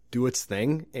do its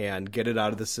thing and get it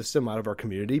out of the system, out of our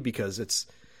community, because it's,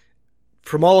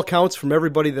 from all accounts, from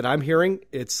everybody that I'm hearing,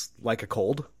 it's like a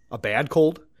cold, a bad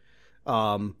cold,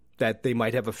 that they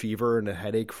might have a fever and a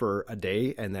headache for a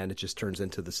day, and then it just turns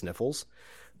into the sniffles.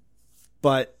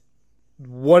 But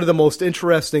one of the most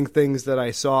interesting things that I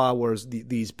saw was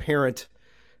these parent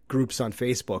groups on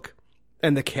Facebook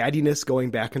and the cattiness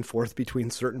going back and forth between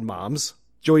certain moms.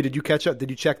 Joey, did you catch up? Did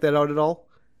you check that out at all?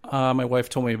 My wife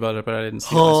told me about it, but I didn't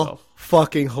see it myself.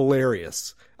 Fucking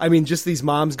hilarious. I mean, just these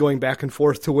moms going back and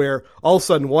forth to where all of a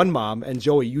sudden one mom, and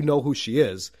Joey, you know who she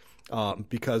is,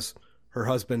 because her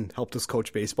husband helped us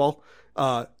coach baseball,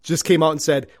 just came out and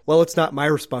said, well, it's not my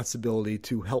responsibility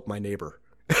to help my neighbor.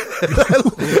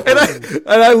 and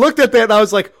I looked at that and I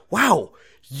was like, wow,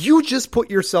 you just put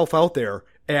yourself out there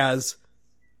as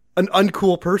an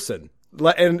uncool person.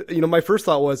 And, my first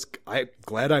thought was, I'm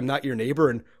glad I'm not your neighbor.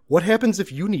 And what happens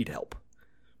if you need help?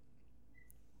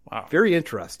 Wow. Very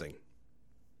interesting.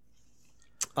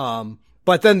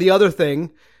 But then the other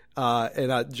thing,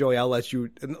 Joey, I'll let you,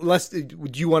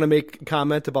 do you want to make a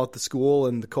comment about the school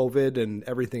and the COVID and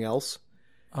everything else?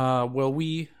 Well,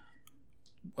 we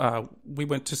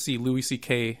went to see Louis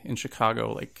C.K. in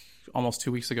Chicago like almost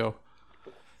 2 weeks ago,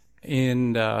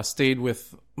 and stayed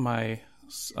with my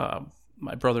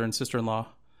brother and sister-in-law.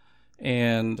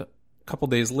 And a couple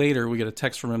days later, we get a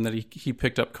text from him that he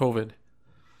picked up COVID.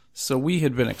 So we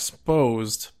had been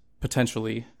exposed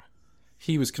potentially.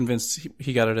 He was convinced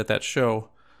he got it at that show.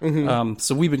 Mm-hmm.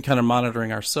 So we've been kind of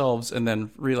monitoring ourselves, and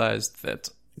then realized that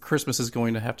Christmas is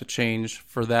going to have to change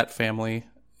for that family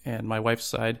and my wife's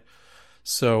side.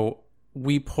 So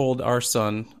we pulled our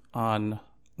son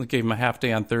gave him a half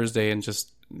day on Thursday, and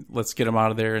just let's get him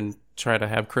out of there and try to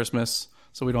have Christmas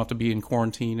so we don't have to be in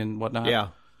quarantine and whatnot. Yeah.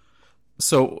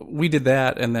 So we did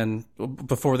that, and then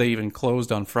before they even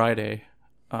closed on Friday,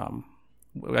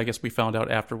 I guess we found out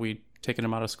after we'd taken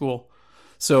him out of school.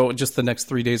 So just the next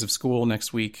 3 days of school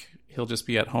next week, he'll just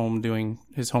be at home doing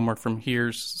his homework from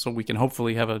here, so we can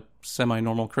hopefully have a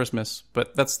semi-normal Christmas.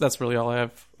 But that's really all I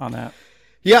have on that.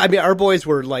 Yeah, I mean, our boys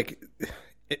were like,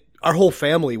 our whole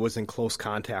family was in close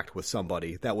contact with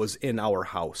somebody that was in our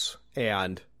house,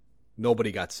 and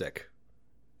nobody got sick.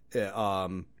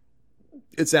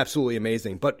 It's absolutely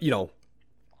amazing. But,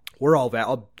 we're all,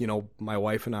 my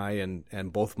wife and I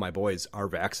and both my boys are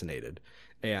vaccinated,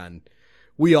 and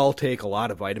we all take a lot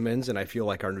of vitamins, and I feel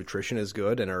like our nutrition is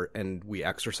good, and we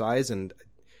exercise, and,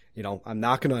 I'm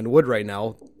knocking on wood right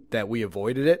now that we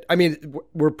avoided it. I mean,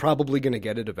 we're probably going to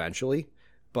get it eventually,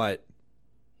 but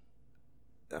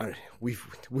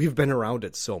we've been around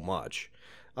it so much.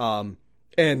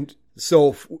 And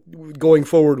so going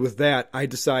forward with that, I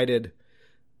decided,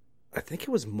 I think it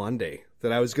was Monday,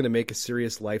 that I was going to make a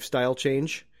serious lifestyle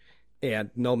change.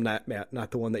 And no, not Matt, not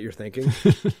the one that you're thinking.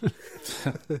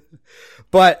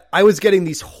 But I was getting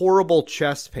these horrible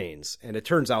chest pains, and it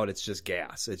turns out it's just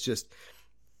gas. It's just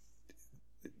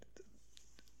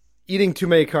eating too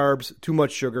many carbs, too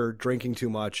much sugar, drinking too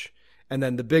much. And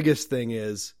then the biggest thing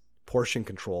is portion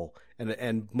control.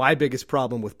 And my biggest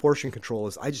problem with portion control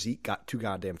is I just eat too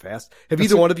goddamn fast. Have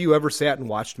either one of you ever sat and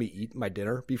watched me eat my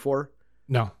dinner before?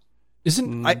 No.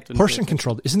 Portion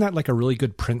control, isn't that like a really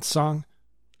good Prince song?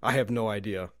 I have no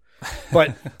idea.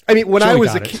 But I mean, when I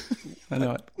was I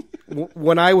know it.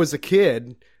 When I was a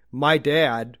kid, my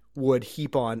dad would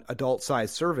heap on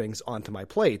adult-sized servings onto my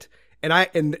plate, and I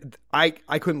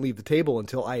couldn't leave the table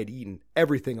until I had eaten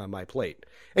everything on my plate.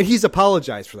 And he's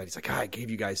apologized for that. He's like, I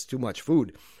gave you guys too much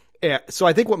food. So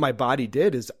I think what my body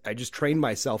did is I just trained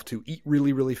myself to eat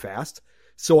really, really fast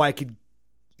so I could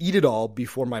eat it all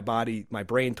before my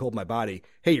brain told my body,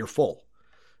 hey, you're full.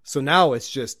 So now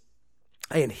it's just,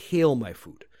 I inhale my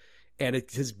food, and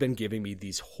it has been giving me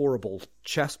these horrible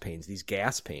chest pains, these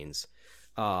gas pains.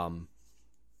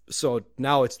 So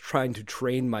now it's trying to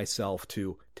train myself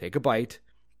to take a bite,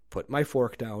 put my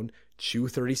fork down, chew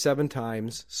 37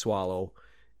 times, swallow,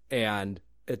 and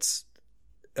it's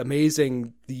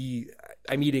amazing.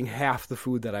 I'm eating half the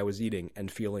food that I was eating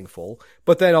and feeling full,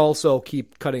 but then also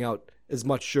keep cutting out as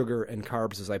much sugar and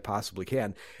carbs as I possibly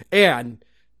can, and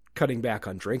cutting back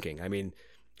on drinking. I mean,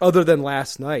 other than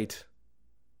last night,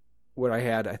 where I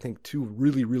had, I think, 2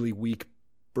 really, really weak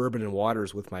bourbon and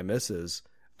waters with my missus,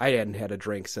 I hadn't had a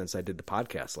drink since I did the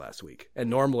podcast last week. And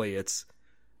normally it's,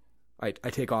 I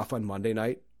take off on Monday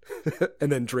night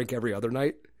and then drink every other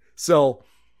night. So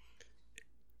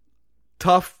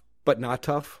tough, but not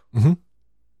tough. Mm-hmm.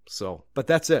 So, but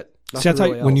that's it. See, I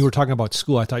thought when you were talking about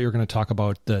school, I thought you were going to talk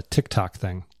about the TikTok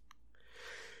thing.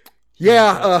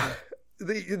 Yeah,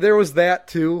 there was that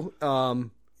too.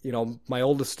 My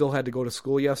oldest still had to go to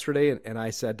school yesterday, and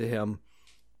I said to him,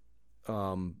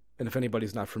 and if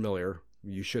anybody's not familiar,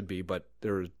 you should be, but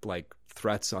there were like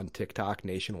threats on TikTok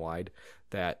nationwide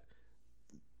that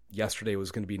yesterday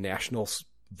was going to be National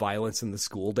Violence in the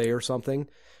School Day or something.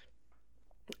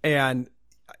 And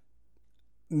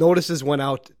notices went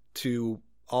out to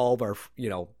all of our,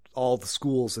 all the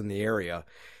schools in the area.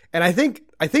 And I think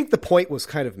the point was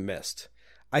kind of missed.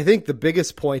 I think the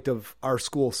biggest point of our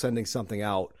school sending something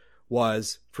out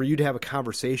was for you to have a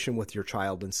conversation with your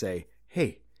child and say,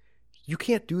 hey, you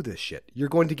can't do this shit. You're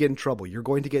going to get in trouble. You're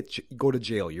going to go to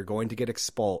jail. You're going to get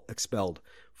expelled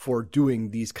for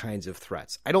doing these kinds of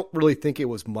threats. I don't really think it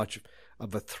was much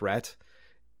of a threat.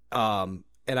 And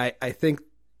I think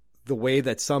the way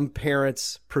that some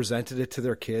parents presented it to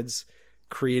their kids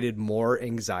created more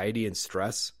anxiety and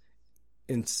stress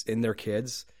in their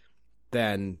kids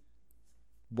than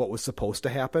what was supposed to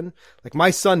happen. Like,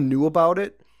 my son knew about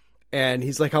it, and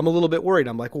he's like, I'm a little bit worried.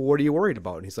 I'm like, well, what are you worried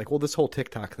about? And he's like, well, this whole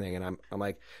TikTok thing. And I'm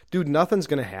like, dude, nothing's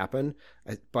going to happen,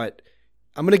 but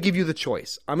I'm going to give you the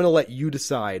choice. I'm going to let you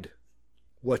decide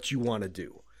what you want to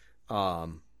do.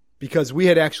 Because we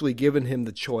had actually given him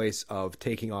the choice of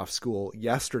taking off school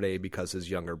yesterday because his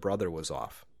younger brother was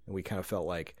off. And we kind of felt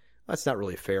like, that's not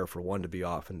really fair for one to be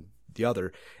off and the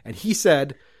other. And he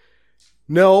said,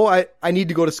 no, I need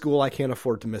to go to school. I can't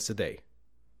afford to miss a day.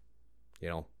 You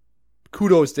know,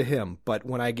 kudos to him. But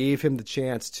when I gave him the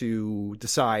chance to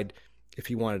decide if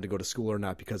he wanted to go to school or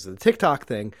not because of the TikTok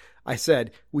thing, I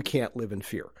said, we can't live in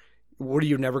fear. What are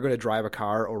you never going to drive a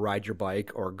car or ride your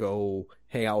bike or go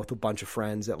hang out with a bunch of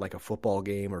friends at like a football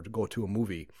game or go to a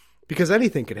movie? Because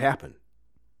anything could happen.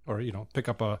 Or, pick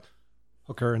up a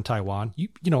hooker in Taiwan.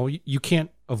 You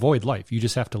can't avoid life. You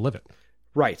just have to live it.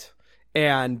 Right.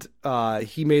 And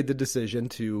he made the decision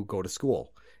to go to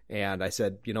school. And I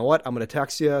said, you know what? I'm going to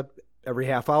text you every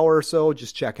half hour or so,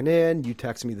 just checking in. You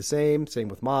text me the same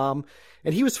with Mom.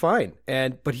 And he was fine.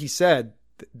 But he said,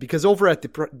 because over at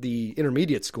the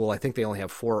intermediate school, I think they only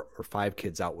have 4 or 5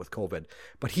 kids out with COVID.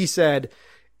 But he said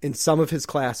in some of his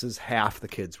classes, half the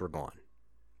kids were gone.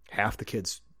 Half the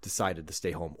kids decided to stay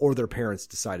home, or their parents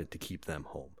decided to keep them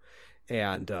home.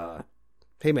 And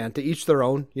hey, man, to each their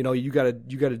own. You got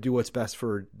to do what's best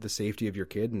for the safety of your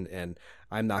kid, and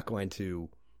I'm not going to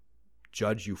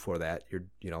judge you for that. You're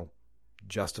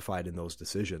justified in those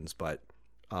decisions, but.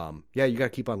 Yeah, you got to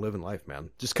keep on living life, man.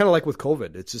 Just kind of like with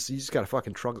COVID. It's just, you just got to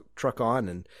fucking truck on,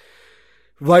 and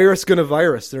virus gonna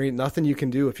virus. There ain't nothing you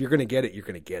can do. If you're going to get it, you're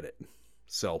going to get it.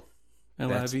 So.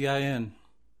 LIVIN.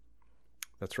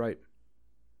 That's right.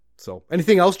 So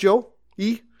anything else, Joe?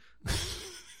 E?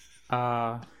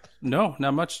 No,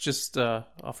 not much. Just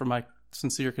offer my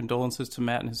sincere condolences to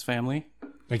Matt and his family.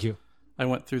 Thank you. I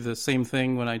went through the same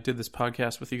thing when I did this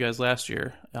podcast with you guys last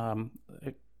year.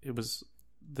 It was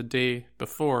the day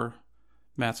before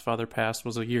Matt's father passed,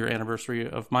 was a year anniversary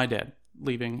of my dad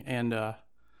leaving. And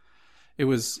it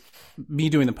was me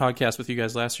doing the podcast with you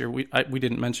guys last year. We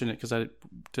didn't mention it because I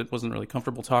wasn't really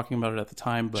comfortable talking about it at the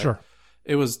time, but sure.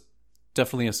 It was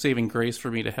definitely a saving grace for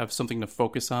me to have something to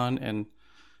focus on and,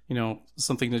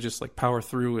 something to just like power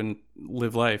through and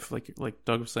live life, like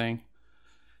Doug was saying.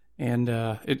 And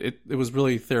it was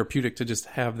really therapeutic to just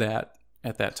have that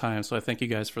at that time. So I thank you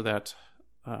guys for that.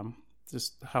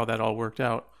 Just how that all worked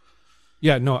out.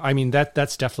 Yeah, no, I mean,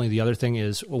 that's definitely the other thing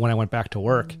is when I went back to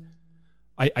work,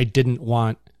 I didn't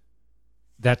want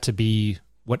that to be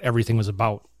what everything was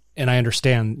about. And I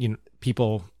understand,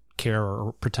 people care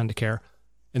or pretend to care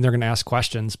and they're going to ask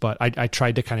questions, but I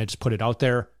tried to kind of just put it out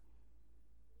there,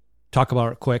 talk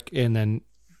about it quick, and then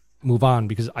move on,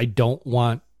 because I don't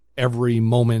want every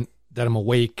moment that I'm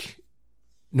awake,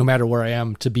 no matter where I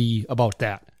am, to be about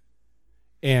that.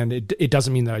 And it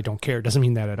doesn't mean that I don't care. It doesn't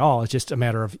mean that at all. It's just a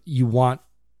matter of you want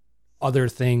other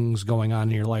things going on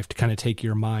in your life to kind of take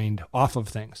your mind off of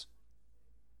things.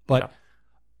 But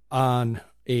on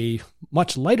a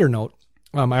much lighter note,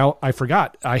 I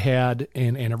forgot I had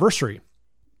an anniversary.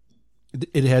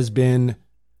 It has been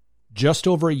just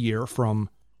over a year from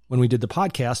when we did the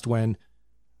podcast, when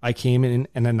I came in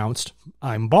and announced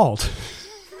I'm bald.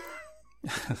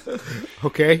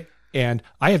 Okay. And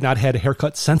I have not had a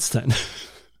haircut since then.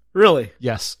 Really?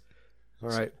 Yes. All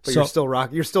right. But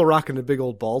you're still rocking the big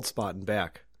old bald spot in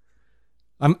back.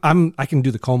 I can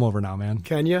do the comb over now, man.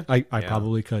 Can you? I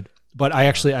probably could. But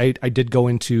I did go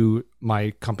into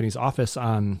my company's office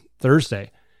on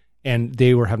Thursday, and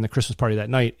they were having the Christmas party that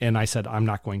night. And I said, I'm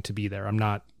not going to be there. I'm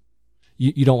not,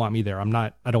 you don't want me there. I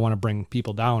don't want to bring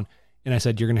people down. And I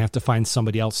said, you're going to have to find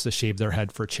somebody else to shave their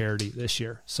head for charity this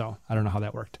year. So I don't know how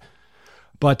that worked.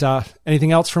 But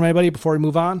anything else from anybody before we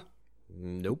move on?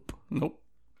 Nope. Matt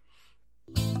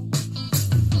and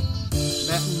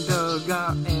Doug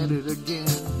are at it again.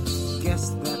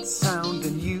 Guess that sound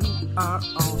and you are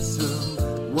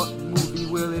awesome. What movie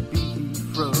will it be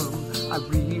from? I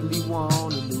really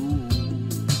want to know.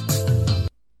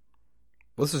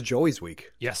 Well, this is Joey's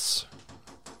week. Yes.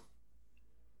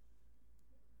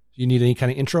 You need any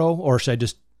kind of intro, or should I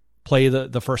just play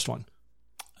the first one?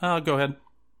 Go ahead.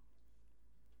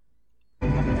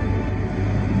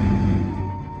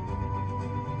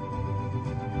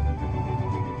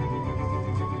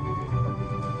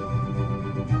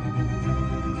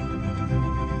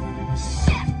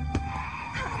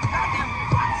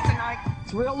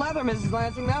 It's real leather, Mrs.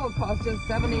 Lansing. That would cost just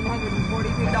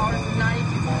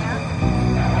 $1,742.92.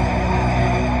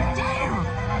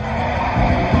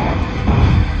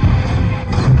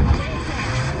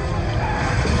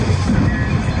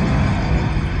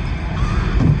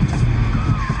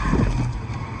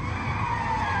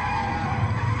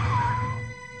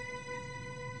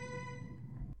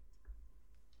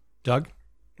 Doug?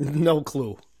 No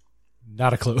clue.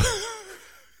 Not a clue.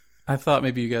 I thought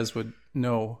maybe you guys would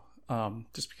know,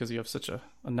 just because you have such a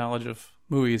knowledge of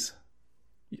movies.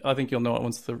 I think you'll know it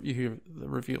once you hear the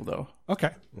reveal, though.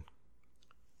 Okay.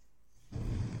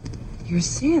 You're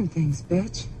seeing things,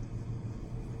 bitch.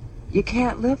 You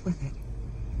can't live with it.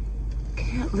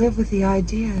 Can't live with the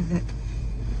idea that...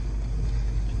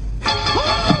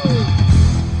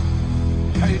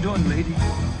 How you doing, lady?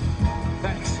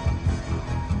 Thanks.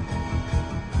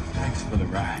 Thanks for the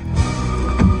ride.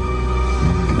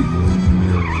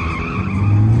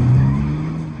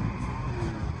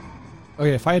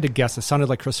 Okay, if I had to guess, it sounded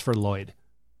like Christopher Lloyd.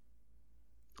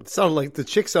 It sounded like the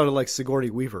chick sounded like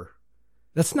Sigourney Weaver.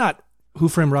 That's not Who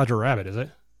Framed Roger Rabbit, is it?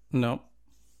 No.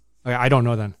 Okay, I don't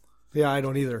know then. Yeah, I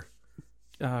don't either.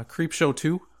 Creepshow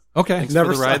 2. Okay. Thanks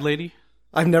Never for the ride, saw- lady.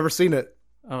 I've never seen it.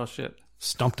 Oh, shit.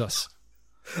 Stumped us.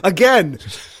 Again!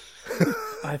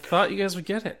 I thought you guys would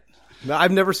get it. No,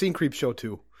 I've never seen Creepshow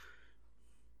 2.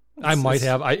 I might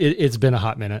have. It's been a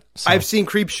hot minute. So. I've seen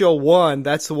Creepshow 1.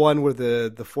 That's the one where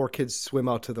the four kids swim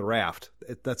out to the raft.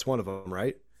 That's one of them,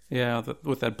 right? Yeah,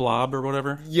 with that blob or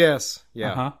whatever. Yes.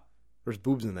 Yeah. Uh-huh. There's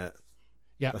boobs in that.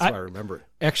 Yeah, That's why I remember it.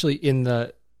 Actually, in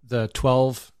the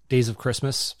 12 Days of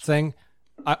Christmas thing,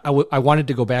 I wanted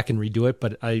to go back and redo it,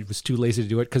 but I was too lazy to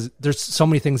do it because there's so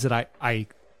many things that I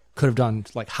could have done.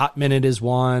 Like Hot Minute is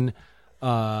one.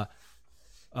 Oh,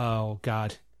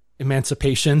 God.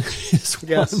 Emancipation is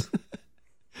one. Yes.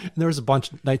 And there was a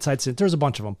bunch, Nightside Sin. There's a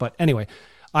bunch of them. But anyway,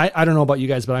 I don't know about you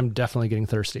guys, but I'm definitely getting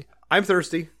thirsty. I'm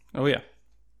thirsty. Oh, yeah.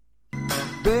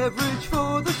 Beverage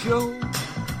for the show.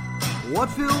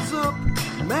 What fills up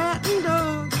Matt and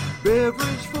Doug?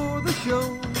 Beverage for the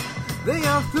show. They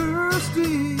are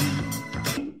thirsty.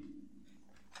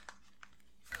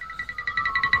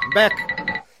 I'm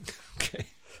back. Okay.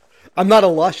 I'm not a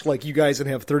lush like you guys and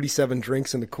have 37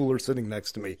 drinks in the cooler sitting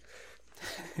next to me.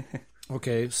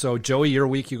 Okay, so Joey, your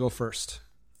week, you go first.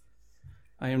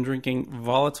 I am drinking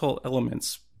Volatile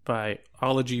Elements by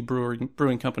Ology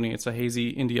Brewing Company. It's a hazy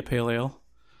India Pale Ale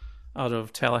out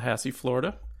of Tallahassee,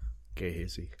 Florida. Okay,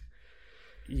 hazy.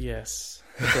 Yes.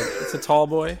 It's a tall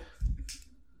boy.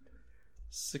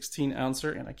 16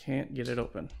 ouncer, and I can't get it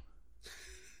open.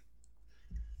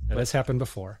 That has happened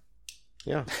before.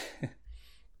 Yeah.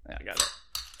 Yeah, I got it.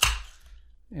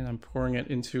 And I'm pouring it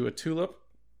into a tulip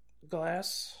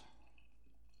glass.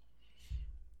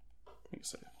 I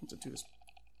guess I have to do this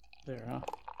there, huh?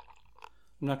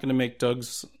 I'm not going to make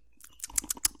Doug's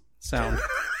sound.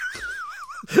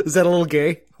 Is that a little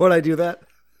gay when I do that?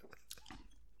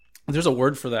 There's a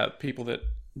word for that, people that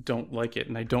don't like it,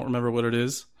 and I don't remember what it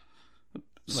is.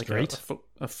 Like Straight?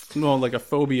 No, like a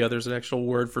phobia. There's an actual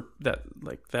word for that,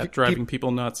 like that driving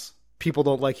people nuts. People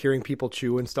don't like hearing people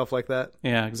chew and stuff like that.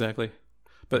 Yeah, exactly.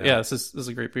 But yeah, this is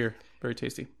a great beer. Very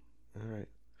tasty. All right.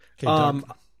 Okay, Doug.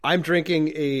 I'm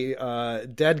drinking a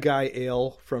Dead Guy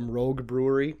Ale from Rogue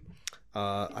Brewery.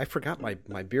 I forgot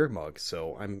my beer mug,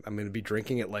 so I'm going to be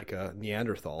drinking it like a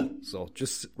Neanderthal. So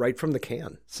just right from the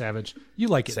can. Savage. You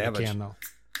like it Savage. in the can, though.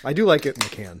 I do like it in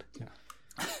the can. Yeah.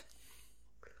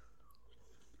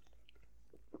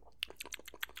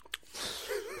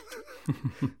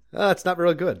 It's not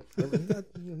real good.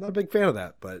 I'm not a big fan of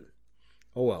that, but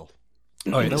oh well.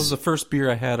 Oh, yeah, that was the first beer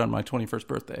I had on my 21st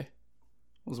birthday.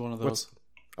 It was one of those. What's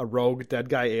a Rogue Dead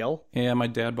Guy Ale? Yeah, my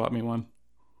dad bought me one.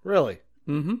 Really?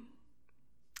 Mm-hmm.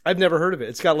 I've never heard of it.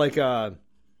 It's got like a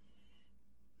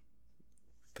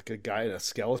guy in a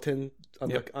skeleton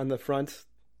on the front.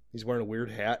 He's wearing a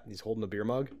weird hat and he's holding a beer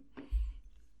mug.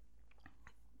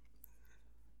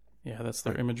 Yeah, that's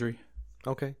their imagery.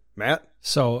 Okay. Matt?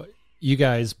 So you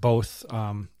guys both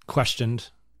questioned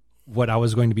what I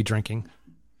was going to be drinking.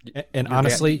 And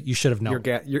honestly, you should have known.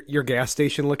 Your gas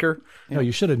station liquor? No,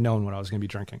 you should have known what I was going to be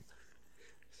drinking.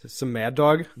 Some Mad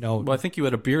Dog? No. Well, I think you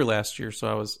had a beer last year,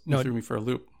 so you threw me for a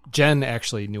loop. Jen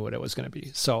actually knew what it was going to be.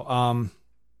 So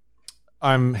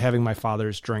I'm having my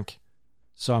father's drink.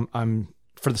 So I'm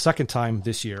for the second time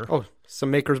this year. Oh,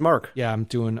 some Maker's Mark. Yeah, I'm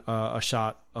doing a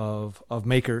shot of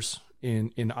Maker's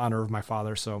in honor of my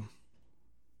father. So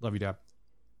love you, Dad.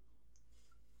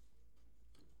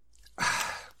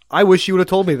 I wish you would have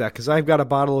told me that because I've got a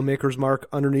bottle of Maker's Mark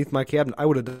underneath my cabinet. I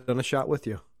would have done a shot with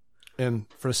you. And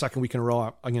for the second week in a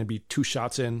row, I'm going to be 2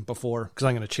 shots in before, because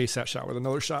I'm going to chase that shot with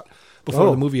another shot before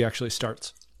the movie actually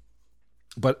starts.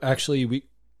 But actually, we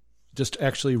just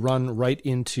actually run right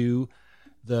into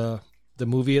the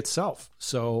movie itself.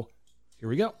 So here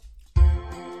we go.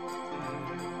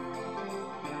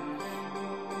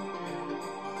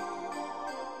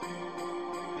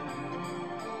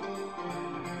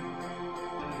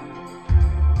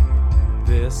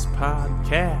 This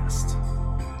podcast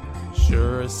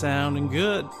sure is sounding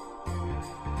good.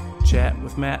 chat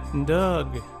with Matt and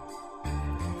Doug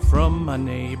from my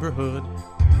neighborhood.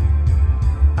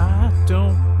 I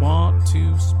don't want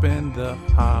to spend the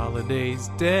holidays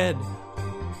dead.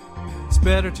 It's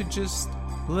better to just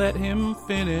let him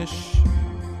finish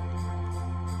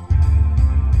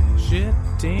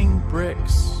shitting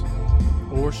bricks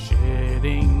or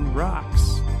shitting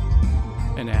rocks.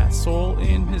 An asshole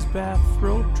in his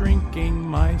bathrobe drinking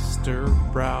Meister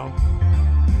Brau.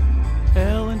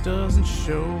 Ellen doesn't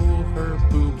show her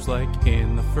boobs like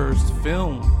in the first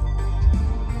film.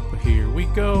 But here we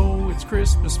go, it's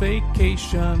Christmas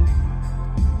Vacation.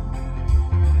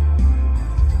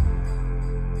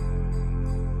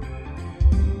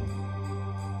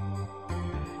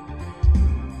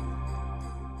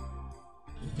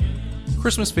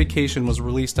 Christmas Vacation was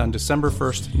released on December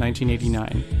 1st,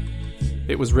 1989.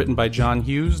 It was written by John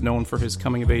Hughes, known for his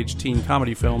coming-of-age teen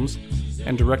comedy films,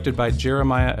 and directed by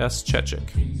Jeremiah S. Chechik.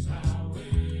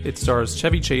 It stars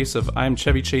Chevy Chase of I'm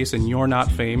Chevy Chase and You're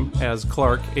Not fame as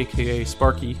Clark, aka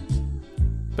Sparky,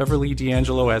 Beverly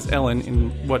D'Angelo as Ellen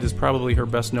in what is probably her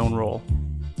best-known role.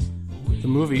 The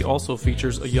movie also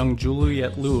features a young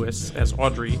Juliette Lewis as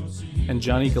Audrey and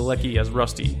Johnny Galecki as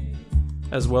Rusty,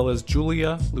 as well as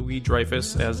Julia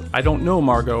Louis-Dreyfus as I Don't Know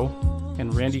Margot,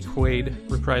 and Randy Quaid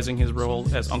reprising his role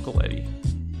as Uncle Eddie.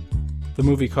 The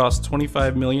movie cost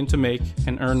 $25 million to make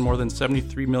and earned more than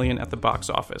 $73 million at the box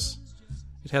office.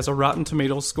 It has a Rotten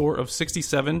Tomatoes score of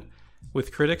 67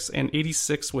 with critics and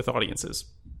 86 with audiences.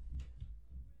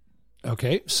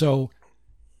 Okay, so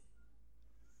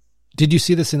did you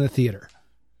see this in the theater?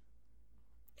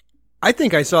 I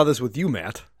think I saw this with you,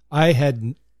 Matt. I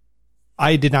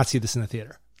did not see this in the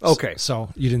theater. Okay. So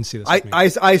you didn't see this with me.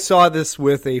 I saw this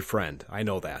with a friend. I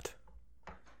know that.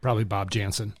 Probably Bob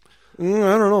Jansen. I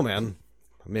don't know, man.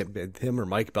 Maybe him or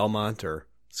Mike Belmont or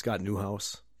Scott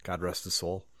Newhouse. God rest his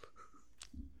soul.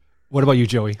 What about you,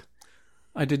 Joey?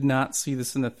 I did not see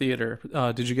this in the theater.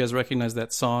 Did you guys recognize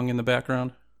that song in the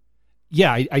background?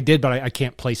 Yeah, I did, but I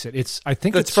can't place it. It's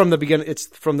from the beginning. It's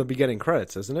from the beginning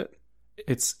credits, isn't it?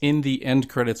 It's in the end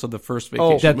credits of the first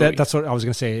Vacation movie. That's what I was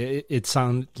going to say. It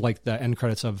sounded like the end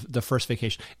credits of the first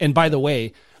Vacation. And by the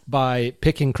way, by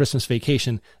picking Christmas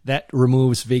Vacation, that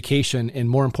removes Vacation and,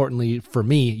 more importantly for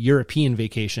me, European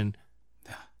Vacation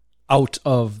out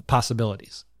of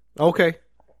possibilities. Okay.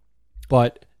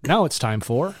 But now it's time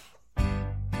for...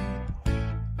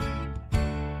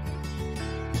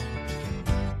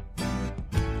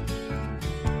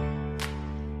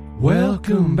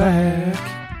 Welcome back.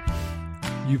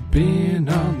 You've been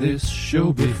on this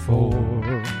show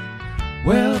before.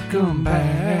 Welcome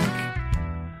back.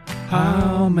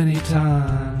 How many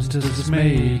times does this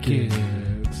make it?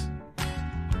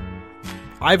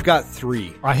 I've got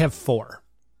 3. I have 4.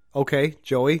 Okay,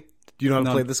 Joey, do you know how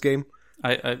to play this game?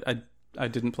 I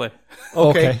didn't play.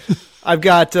 Okay. I've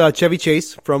got Chevy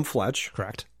Chase from Fletch.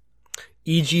 Correct.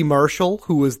 E.G. Marshall,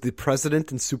 who was the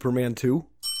president in Superman 2.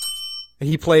 And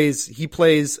he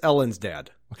plays Ellen's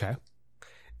dad. Okay.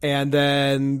 And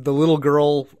then the little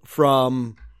girl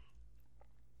from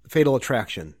Fatal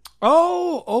Attraction.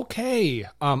 Oh, okay.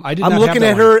 I'm looking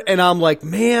at her and I'm like,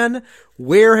 man,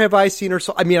 where have I seen her?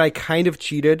 So I mean, I kind of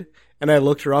cheated and I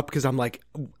looked her up because I'm like,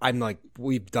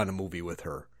 we've done a movie with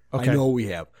her. Okay. I know we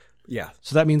have. Yeah.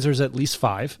 So that means there's at least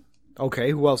 5. Okay.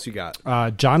 Who else you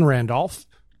got? John Randolph,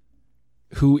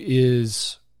 who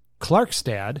is Clark's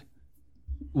dad,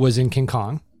 was in King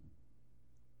Kong.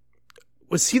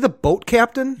 Was he the boat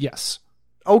captain? Yes.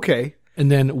 Okay. And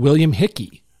then William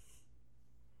Hickey.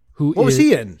 What was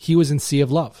he in? He was in Sea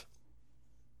of Love.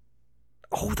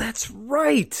 Oh, that's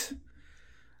right.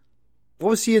 What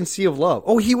was he in Sea of Love?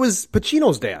 Oh, he was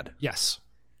Pacino's dad. Yes.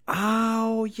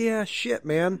 Oh, yeah. Shit,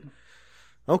 man.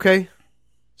 Okay.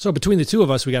 So between the two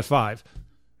of us, we got 5.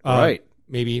 Right.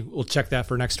 Maybe we'll check that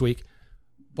for next week.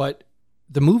 But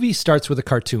the movie starts with a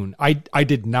cartoon. I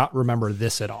did not remember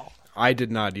this at all. I did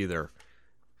not either.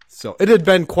 So it had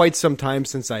been quite some time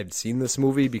since I'd seen this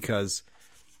movie because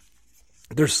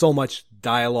there's so much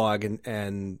dialogue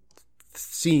and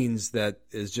scenes that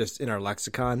is just in our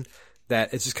lexicon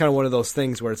that it's just kind of one of those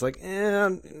things where it's like,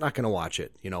 I'm not going to watch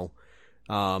it, you know?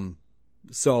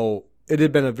 So it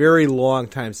had been a very long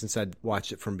time since I'd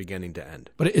watched it from beginning to end.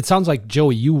 But it sounds like,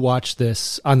 Joey, you watched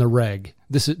this on the reg.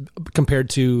 This is compared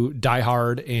to Die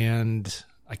Hard and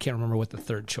I can't remember what the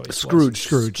third choice was.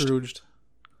 Scrooged.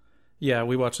 Yeah,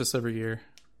 we watch this every year.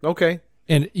 Okay.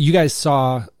 And you guys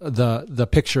saw the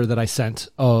picture that I sent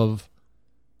of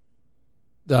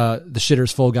the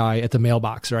Shitter's Full guy at the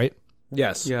mailbox, right?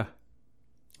 Yes. Yeah.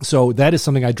 So that is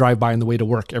something I drive by on the way to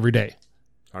work every day.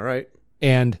 All right.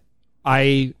 And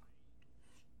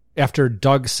after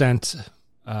Doug sent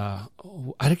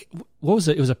what was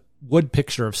it? It was a wood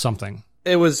picture of something.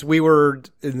 We were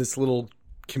in this little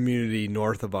community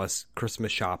north of us,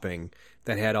 Christmas shopping,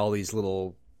 that had all these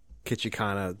little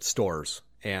Kitschikana stores.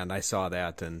 And I saw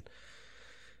that and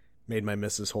made my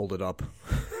missus hold it up.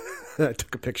 I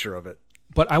took a picture of it.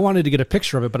 But I wanted to get a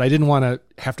picture of it, but I didn't want to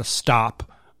have to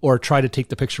stop or try to take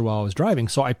the picture while I was driving.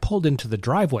 So I pulled into the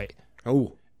driveway.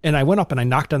 Oh. And I went up and I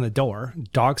knocked on the door.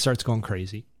 Dog starts going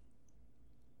crazy.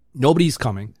 Nobody's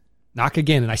coming. Knock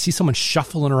again. And I see someone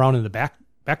shuffling around in the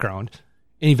background.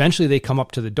 And eventually they come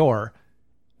up to the door.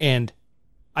 And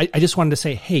I just wanted to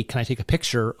say, hey, can I take a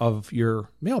picture of your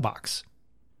mailbox?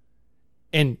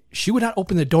 And she would not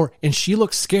open the door, and she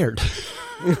looked scared.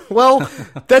 Well,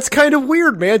 that's kind of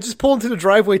weird, man. Just pull into the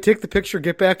driveway, take the picture,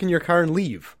 get back in your car, and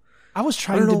leave. I was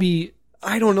trying to be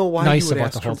I don't know why nice you would about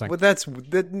ask the whole her, thing. but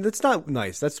that's not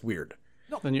nice. That's weird.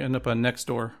 No. Then you end up on next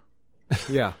door.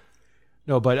 Yeah.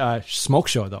 No, but smoke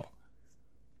show, though.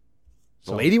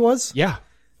 The lady was? Yeah.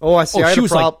 Oh, I see. I had she a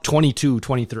was like 22,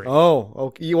 23. Oh,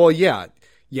 okay. Well, yeah.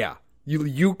 Yeah.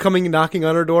 You coming and knocking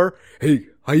on her door? Hey,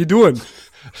 how you doing?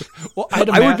 Well,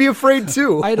 I would be afraid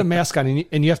too. I had a mask on,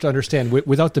 and you have to understand,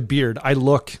 without the beard, I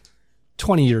look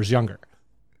 20 years younger.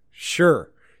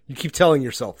 Sure. You keep telling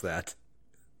yourself that.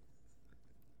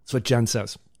 That's what Jen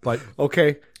says. But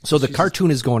okay. So the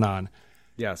cartoon is going on.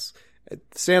 Yes.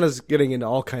 Santa's getting into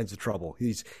all kinds of trouble.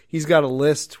 He's got a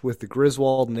list with the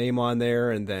Griswold name on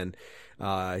there, and then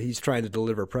he's trying to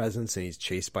deliver presents, and he's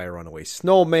chased by a runaway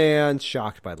snowman,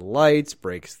 shocked by the lights,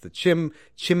 breaks the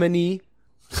chimney.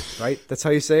 Right? That's how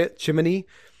you say it? Chimney.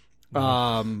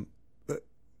 With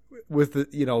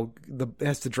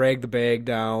has to drag the bag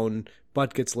down,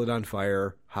 butt gets lit on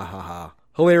fire. Ha ha ha.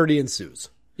 Hilarity ensues.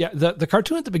 Yeah, the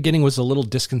cartoon at the beginning was a little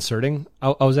disconcerting.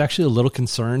 I was actually a little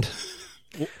concerned.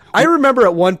 I remember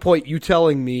at one point you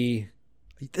telling me,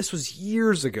 this was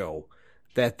years ago,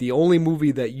 that the only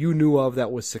movie that you knew of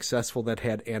that was successful that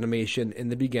had animation in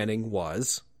the beginning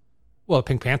was... Well,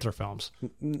 Pink Panther films.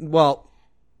 Well,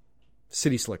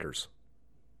 City Slickers.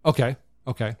 Okay.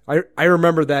 I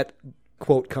remember that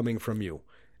quote coming from you.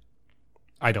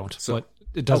 I don't, but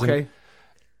it doesn't... Okay.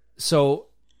 So,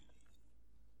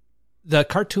 the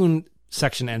cartoon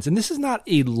section ends, and this is not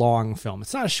a long film.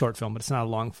 It's not a short film, but it's not a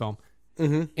long film.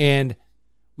 Mm-hmm. And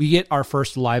we get our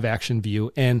first live action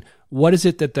view. And what is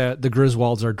it that the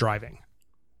Griswolds are driving?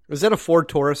 Is that a Ford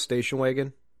Taurus station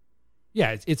wagon?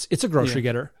 Yeah, it's a grocery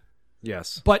getter.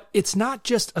 Yes. But it's not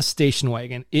just a station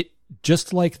wagon. It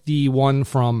just like the one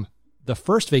from the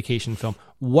first vacation film.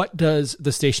 What does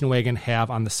the station wagon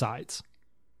have on the sides?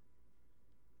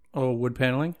 Oh, wood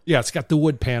paneling? Yeah, it's got the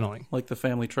wood paneling. Like the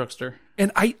family truckster.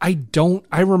 And I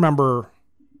remember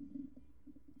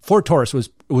Ford Taurus was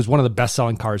one of the best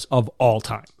selling cars of all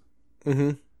time.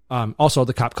 Mm-hmm. Also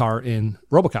the cop car in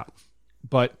RoboCop.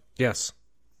 But yes,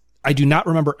 I do not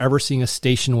remember ever seeing a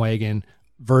station wagon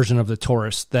version of the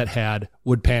Taurus that had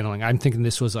wood paneling. I'm thinking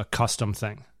this was a custom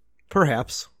thing.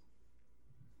 Perhaps.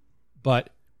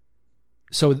 But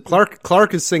so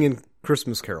Clark is singing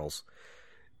Christmas carols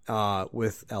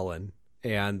with Ellen,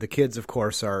 and the kids, of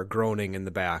course, are groaning in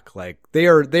the back. Like they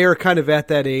are kind of at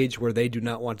that age where they do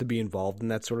not want to be involved in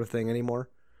that sort of thing anymore.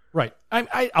 Right.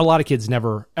 A lot of kids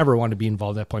never ever want to be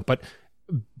involved at that point. But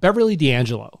Beverly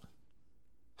D'Angelo,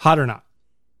 hot or not?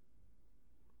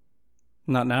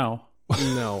 Not now.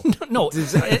 No. No.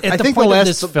 I think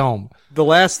this film, the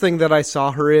last thing that I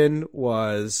saw her in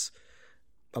was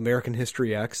American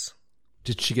History X.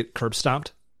 Did she get curb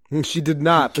stomped? She did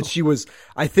not, but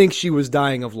I think she was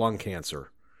dying of lung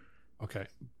cancer. Okay.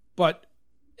 But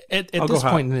at this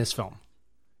point in this film,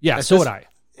 yeah, would I.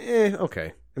 Okay.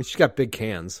 I mean, she's got big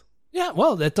cans. Yeah,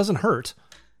 well, that doesn't hurt.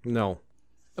 No.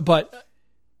 But,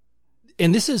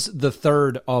 and this is the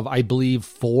third of, I believe,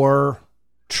 4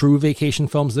 true vacation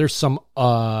films. There's some,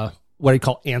 what I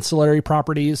call ancillary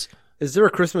properties. Is there a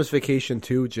Christmas Vacation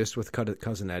too, just with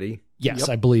Cousin Eddie? Yes, Yep.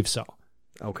 I believe so.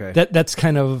 Okay.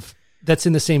 That's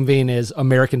in the same vein as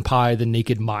American Pie, The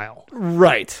Naked Mile.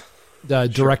 Right. The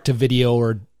direct to video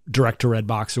or direct to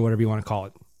Redbox or whatever you want to call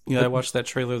it. Yeah, I watched that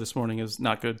trailer this morning. It was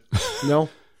not good. No.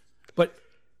 But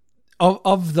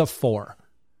of the 4,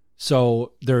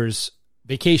 so there's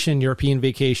Vacation, European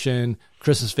Vacation,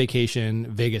 Christmas Vacation,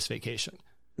 Vegas Vacation.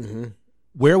 Mm-hmm.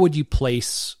 Where would you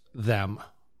place them?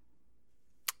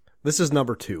 This is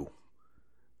number 2.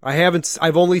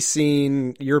 I've only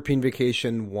seen European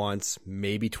Vacation once,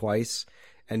 maybe twice,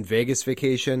 and Vegas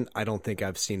Vacation, I don't think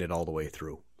I've seen it all the way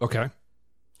through. Okay.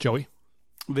 Joey?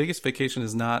 Vegas Vacation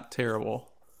is not terrible.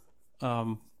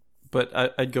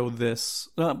 But I'd go this.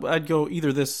 I'd go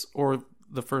either this or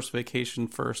the first Vacation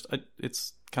first.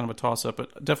 It's kind of a toss-up,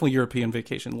 but definitely European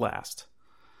Vacation last.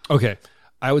 Okay.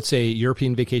 I would say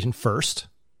European Vacation first.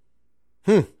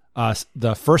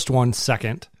 The first one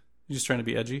second. You just trying to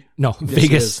be edgy? No, Yes,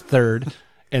 Vegas third,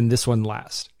 and this one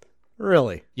last.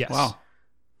 Really? Yes. Wow.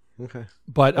 Okay.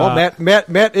 But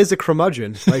Matt is a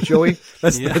curmudgeon, right, Joey?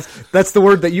 That's the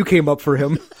word that you came up for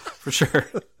him. For sure.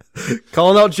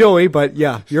 Calling out Joey, but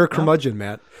yeah, you're a curmudgeon,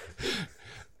 Matt.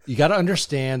 You got to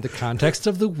understand the context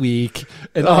of the week,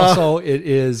 and also it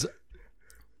is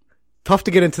tough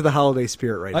to get into the holiday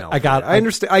spirit right now. I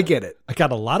understand. I get it. I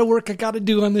got a lot of work I got to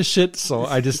do on this shit, so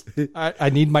I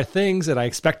need my things, and I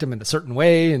expect them in a certain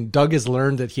way. And Doug has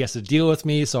learned that he has to deal with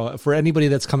me. So for anybody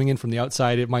that's coming in from the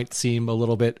outside, it might seem a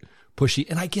little bit pushy,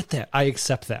 and I get that. I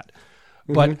accept that.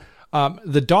 But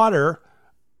the daughter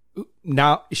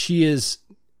now, she is,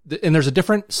 and there's a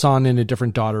different son and a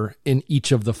different daughter in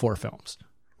each of the 4 films.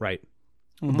 Right.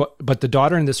 But the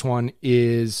daughter in this one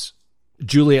is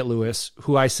Juliette Lewis,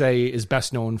 who I say is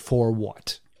best known for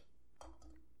what?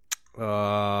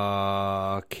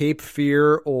 Cape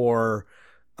Fear or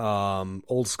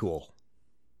Old School.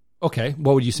 Okay,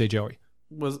 what would you say, Joey?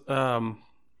 Was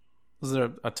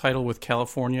there a title with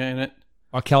California in it?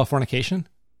 Californication?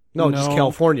 No, just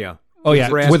California. Oh yeah,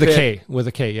 Brad with Pitt. a K. With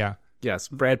a K, yeah. Yes,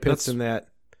 Brad Pitt's in that.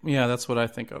 Yeah, that's what I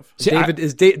think of. See,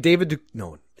 is David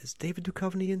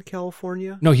Duchovny in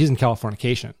California? No, he's in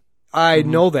Californication. I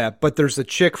know that, but there's a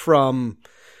chick from...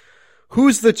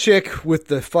 Who's the chick with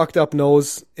the fucked up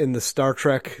nose in the Star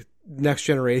Trek Next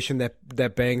Generation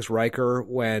that bangs Riker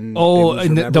when...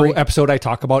 the episode I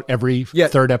talk about every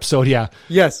third episode, yeah.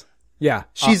 Yes. Yeah,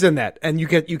 she's in that. And you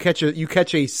catch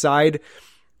a side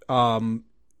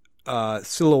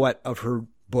silhouette of her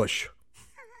bush.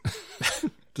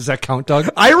 Does that count, Doug?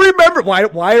 I remember. Why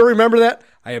I remember that?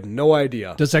 I have no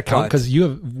idea. Does that count? Because you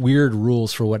have weird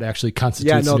rules for what actually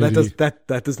constitutes nudity. That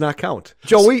does not count.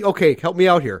 Joey, okay, help me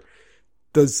out here.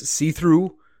 Does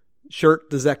see-through shirt,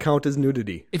 does that count as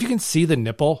nudity? If you can see the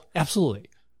nipple, absolutely.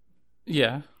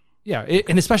 Yeah. Yeah,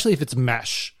 and especially if it's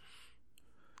mesh.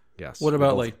 Yes. What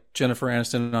about like Jennifer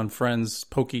Aniston on Friends,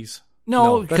 Pokies?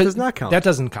 No, that does not count. That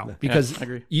doesn't count because I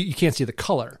agree. You can't see the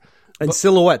color. And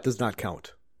silhouette does not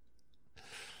count.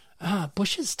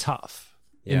 Bush is tough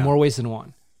in more ways than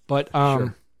one. But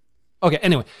okay,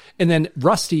 anyway. And then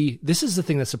Rusty, this is the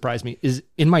thing that surprised me, is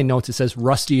in my notes it says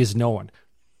Rusty is no one.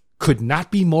 Could not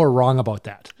be more wrong about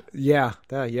that. Yeah,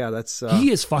 that's...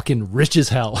 he is fucking rich as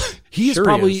hell. He is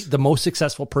probably the most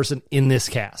successful person in this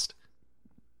cast.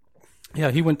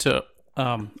 Yeah, he went to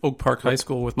Oak Park High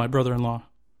School with my brother-in-law.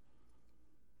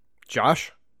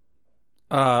 Josh?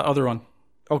 Other one.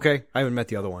 Okay, I haven't met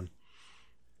the other one.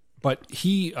 But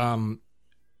he,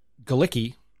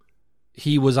 Galicki,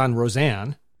 he was on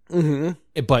Roseanne,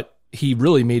 but he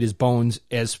really made his bones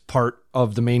as part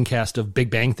of the main cast of Big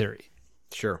Bang Theory.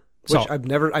 Sure. Which I've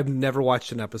never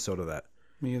watched an episode of that.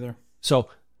 Me either. So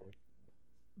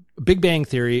Big Bang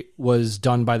Theory was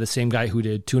done by the same guy who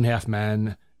did 2.5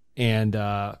 Men and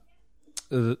the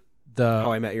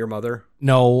How I Met Your Mother?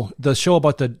 No, the show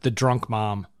about the drunk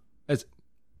mom. It's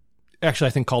actually,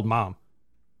 I think, called Mom.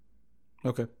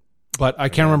 Okay. But I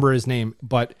can't remember his name.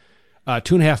 But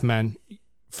 2.5 Men,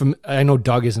 I know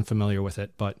Doug isn't familiar with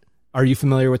it, but are you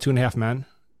familiar with 2.5 Men?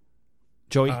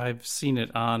 Joey? I've seen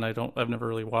it on. I've never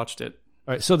really watched it.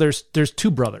 All right, so there's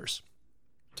 2 brothers.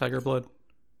 Tiger Blood?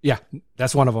 Yeah,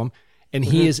 that's one of them. And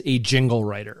he is a jingle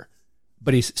writer.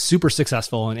 But he's super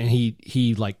successful and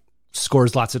he like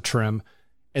scores lots of trim.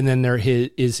 And then there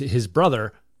is his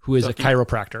brother, who is Ducky. a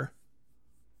chiropractor,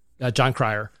 John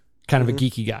Cryer, kind of a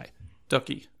geeky guy.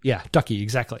 Ducky. Yeah, Ducky,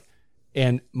 exactly.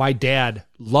 And my dad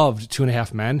loved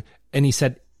 2.5 Men, and he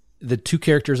said the 2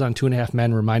 characters on 2.5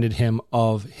 Men reminded him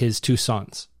of his 2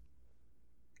 sons.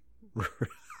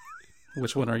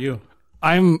 Which one are you?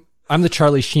 I'm the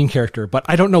Charlie Sheen character, but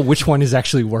I don't know which one is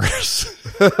actually worse.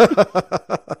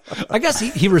 I guess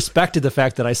he respected the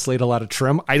fact that I slayed a lot of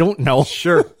trim. I don't know.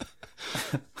 Sure.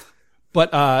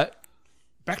 But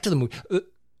back to the movie.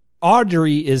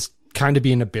 Audrey is kind of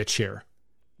being a bitch here.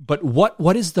 But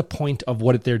what is the point of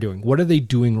what they're doing? What are they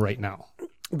doing right now?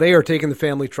 They are taking the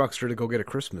family truckster to go get a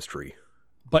Christmas tree.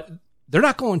 But they're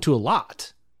not going to a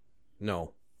lot.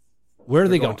 No. Where are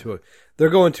they going? They're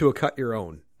going to a cut your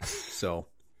own. So,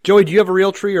 Joey, do you have a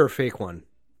real tree or a fake one?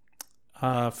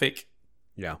 Fake.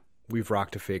 Yeah. We've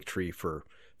rocked a fake tree for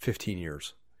 15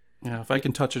 years. Yeah, if I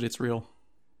can touch it, it's real.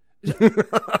 I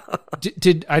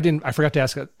forgot to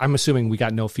ask. I'm assuming we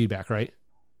got no feedback, right?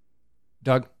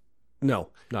 Doug? No,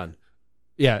 none.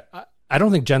 Yeah. I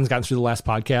don't think Jen's gotten through the last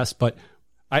podcast, but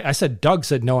I said Doug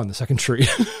said no on the second tree.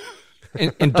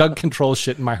 and Doug controls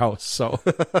shit in my house. So,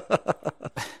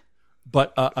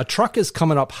 but a truck is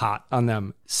coming up hot on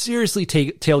them. Seriously,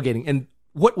 tailgating. And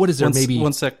what is there? Maybe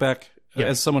one sec back. Yeah.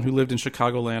 As someone who lived in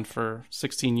Chicagoland for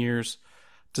 16 years,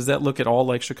 does that look at all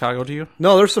like Chicago to you?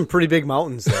 No, there's some pretty big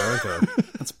mountains there, aren't there?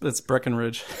 That's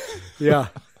Breckenridge. Yeah.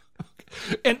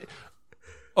 And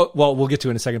well, we'll get to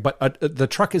it in a second. But the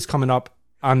truck is coming up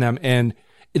on them, and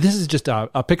this is just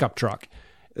a pickup truck.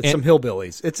 It's some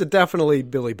hillbillies. It's a definitely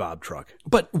Billy Bob truck.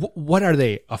 But what are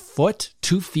they? A foot?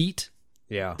 2 feet?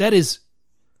 Yeah. That is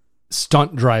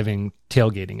stunt driving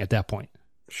tailgating at that point.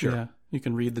 Sure. Yeah, you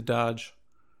can read the Dodge.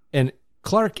 And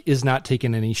Clark is not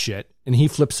taking any shit, and he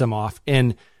flips him off.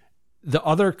 And the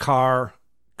other car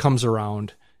comes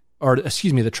around, or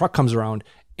excuse me, the truck comes around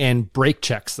and brake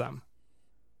checks them.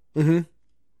 Mm-hmm.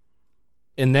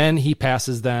 And then he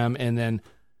passes them, and then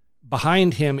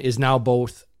behind him is now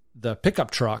both the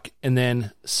pickup truck and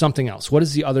then something else. What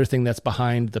is the other thing that's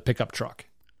behind the pickup truck?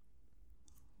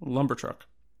 Lumber truck.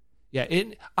 Yeah,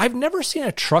 I've never seen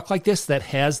a truck like this that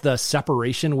has the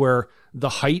separation where the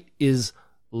height is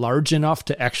large enough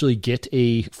to actually get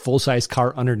a full-size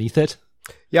car underneath it.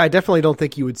 Yeah, I definitely don't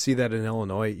think you would see that in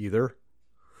Illinois either.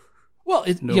 Well,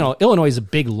 Illinois is a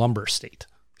big lumber state.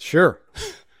 Sure.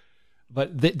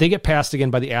 But they get passed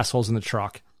again by the assholes in the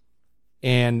truck.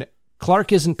 And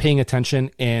Clark isn't paying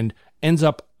attention and ends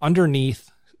up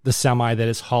underneath the semi that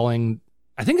is hauling,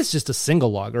 I think it's just a single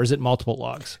log, or is it multiple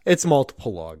logs? It's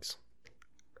multiple logs.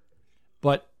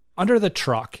 But under the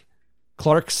truck,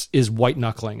 Clark's is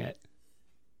white-knuckling it.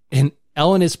 And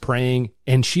Ellen is praying,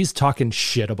 and she's talking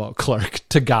shit about Clark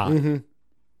to God. Mm-hmm.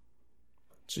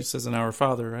 She says an Our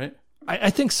Father, right? I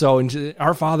think so. And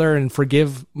Our Father, and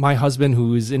forgive my husband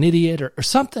who's an idiot, or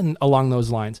something along those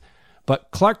lines. But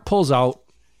Clark pulls out,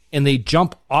 and they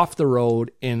jump off the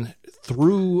road and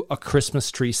through a Christmas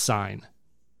tree sign.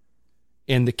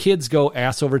 And the kids go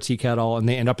ass over tea kettle, and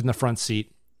they end up in the front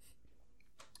seat.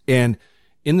 And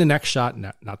in the next shot,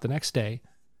 not the next day.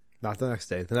 Not the next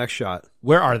day. The next shot.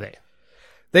 Where are they?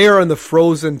 They are in the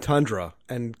frozen tundra,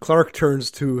 and Clark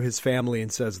turns to his family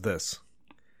and says this.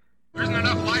 There isn't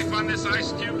enough life on this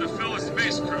ice cube to fill a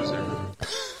space cruiser.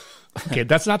 Okay,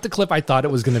 that's not the clip I thought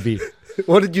it was going to be.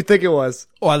 What did you think it was?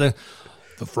 Oh, the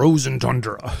frozen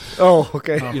tundra. Oh,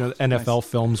 okay. You know, the NFL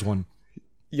Films one.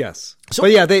 Yes.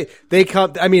 But yeah, they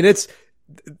come. I mean, it's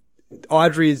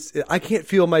Audrey's. I can't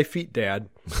feel my feet, Dad.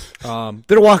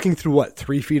 They're walking through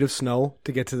 3 feet of snow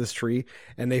to get to this tree,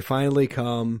 and they finally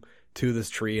come to this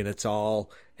tree, and it's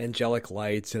all angelic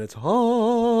lights, and it's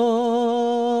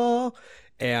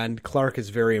and Clark is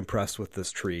very impressed with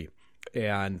this tree,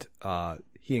 and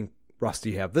he and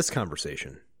Rusty have this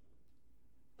conversation.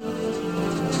 The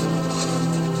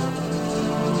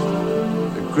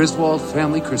Griswold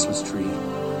family Christmas tree.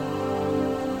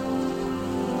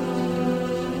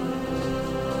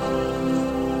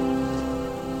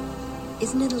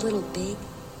 Isn't it a little big?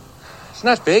 It's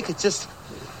not big, it's just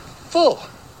full.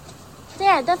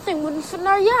 Dad, that thing wouldn't fit in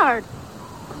our yard.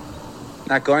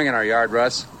 Not going in our yard,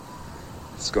 Russ.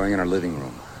 It's going in our living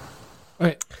room. All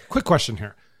right, quick question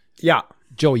here. Yeah.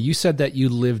 Joey, you said that you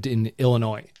lived in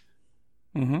Illinois.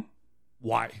 Mm-hmm.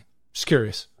 Why? Just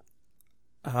curious.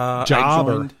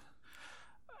 Job?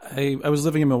 I was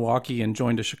living in Milwaukee and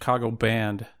joined a Chicago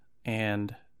band.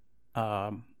 And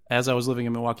as I was living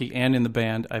in Milwaukee and in the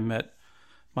band, I met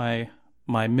my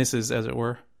missus, as it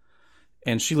were.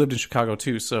 And she lived in Chicago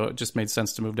too, so it just made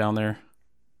sense to move down there.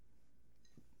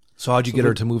 So how'd you get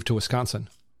her to move to Wisconsin?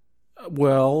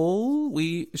 Well,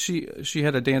 she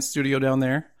had a dance studio down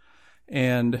there,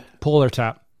 and pull her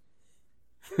top.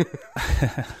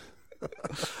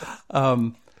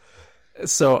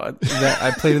 So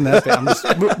I played in that band. I'm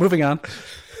just moving on.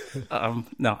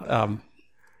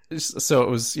 So it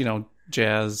was,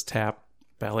 jazz, tap,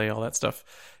 ballet, all that stuff,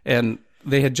 and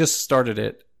they had just started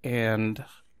it, and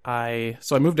I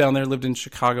moved down there, lived in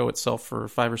Chicago itself for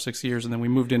 5 or 6 years, and then we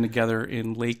moved in together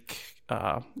in Lake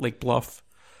Bluff,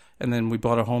 and then we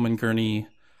bought a home in Gurnee.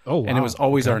 Oh, wow. And it was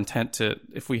always our intent to,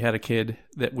 if we had a kid,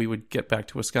 that we would get back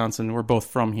to Wisconsin. We're both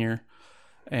from here,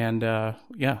 and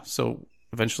so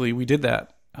eventually we did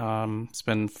that. It's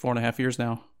been 4.5 years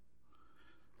now.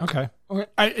 Okay.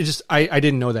 I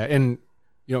didn't know that, and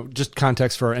just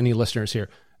context for any listeners here.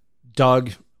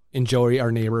 Doug and Joey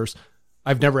are neighbors.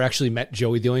 I've never actually met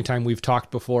Joey. The only time we've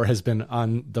talked before has been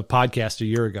on the podcast a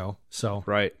year ago. So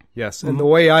right, yes, and the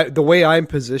way I'm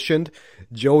positioned,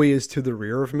 Joey is to the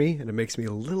rear of me, and it makes me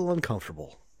a little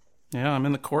uncomfortable. Yeah, I'm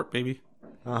in the court, baby.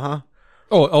 Oh,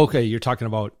 okay. You're talking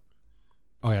about.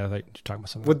 Oh yeah, I thought you were talking about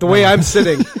something. With the way I'm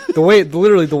sitting,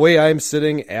 the way I'm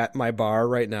sitting at my bar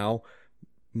right now,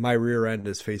 My rear end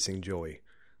is facing Joey.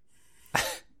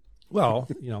 Well,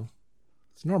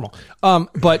 it's normal.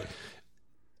 But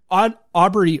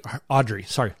Audrey,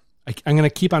 sorry. I'm going to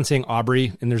keep on saying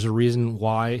Aubrey, and there's a reason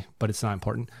why, but it's not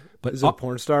important. But is it a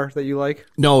porn star that you like?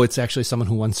 No, it's actually someone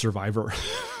who won Survivor.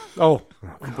 Oh,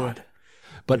 God.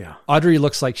 But yeah. Audrey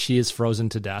looks like she is frozen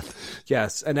to death.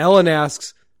 Yes, and Ellen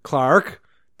asks Clark,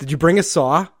 "Did you bring a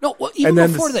saw?" No, well,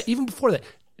 even before that,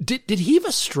 did he have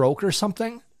a stroke or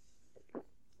something?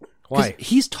 Why?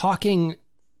 He's talking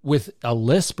with a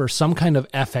lisp or some kind of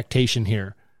affectation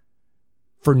here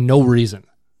for no reason.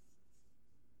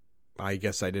 I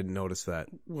guess I didn't notice that.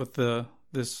 With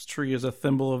this tree is a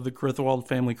thimble of the Griswold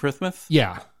family Christmas?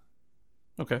 Yeah.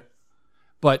 Okay.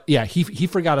 But yeah, he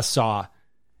forgot a saw.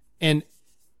 And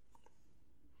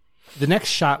the next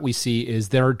shot we see is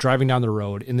they're driving down the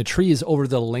road, and the tree is over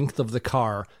the length of the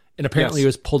car, and apparently it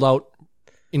was pulled out,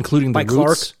 including the roots.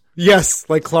 Clark. Yes,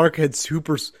 like Clark had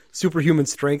superhuman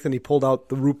strength, and he pulled out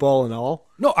the root ball and all.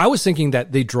 No, I was thinking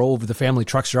that they drove the family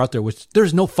trucks are out there, which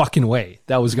there's no fucking way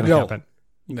that was going to happen.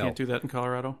 You can't do that in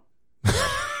Colorado.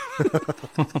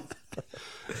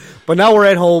 But now we're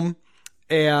at home,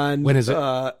 and when is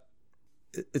it?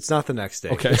 It's not the next day.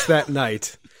 Okay. It's that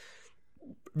night.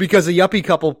 Because a yuppie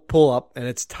couple pull up, and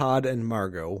it's Todd and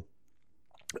Margot,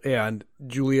 and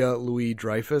Julia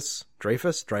Louis-Dreyfus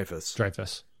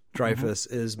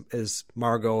is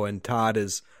Margot, and Todd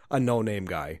is a no-name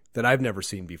guy that I've never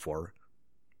seen before.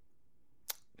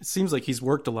 It seems like he's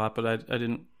worked a lot, but I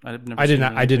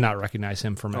did not recognize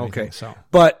him from anything. Okay. So,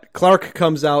 but Clark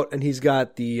comes out, and he's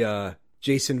got the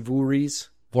Jason Voorhees,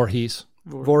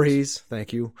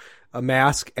 thank you, a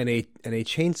mask and a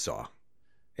chainsaw.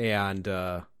 And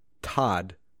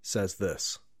Todd says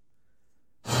this.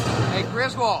 Hey,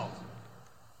 Griswold,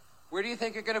 where do you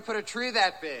think you're going to put a tree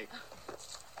that big?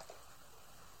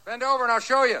 Bend over and I'll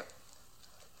show you.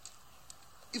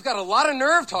 You've got a lot of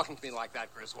nerve talking to me like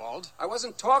that, Griswold. I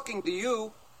wasn't talking to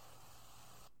you.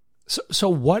 So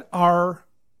what are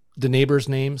the neighbors'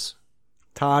 names?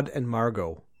 Todd and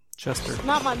Margot. Chester.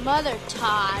 Not my mother,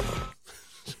 Todd.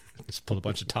 Just pulled a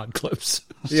bunch of Todd clips.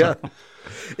 Yeah.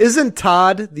 Isn't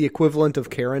Todd the equivalent of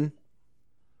Karen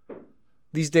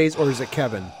these days, or is it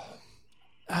Kevin?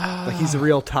 Like he's a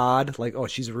real Todd? Like, oh,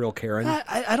 she's a real Karen?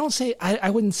 I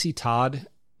wouldn't see Todd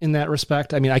in that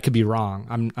respect. I mean, I could be wrong.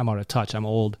 I'm out of touch. I'm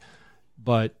old.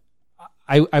 But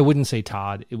I wouldn't say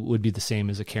Todd. It would be the same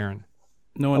as a Karen.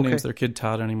 No one names their kid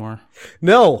Todd anymore.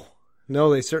 No,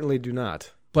 they certainly do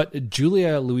not. But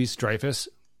Julia Louis-Dreyfus,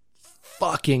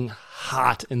 fucking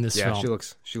hot in this film. Yeah,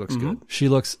 she looks good. She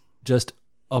looks just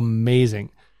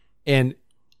amazing. And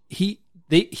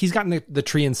he's gotten the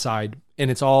tree inside, and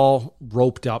it's all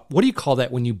roped up. What do you call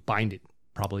that when you bind it?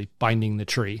 Probably binding the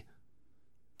tree.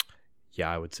 Yeah,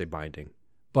 I would say binding.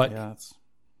 But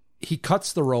he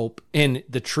cuts the rope, and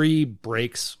the tree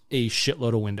breaks a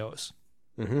shitload of windows.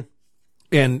 Mm-hmm.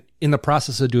 And in the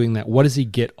process of doing that, what does he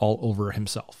get all over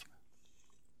himself?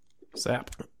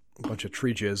 Sap. A bunch of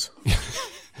tree jizz.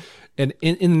 And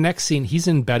in the next scene, he's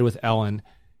in bed with Ellen,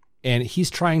 and he's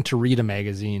trying to read a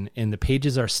magazine, and the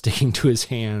pages are sticking to his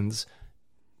hands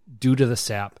due to the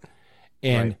sap.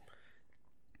 And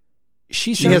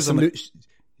she has some new...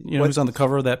 You know who's on the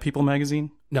cover of that People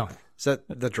magazine? No. Is that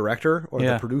the director or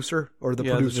the producer or the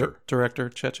producer? The director,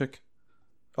 Chechik.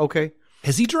 Okay.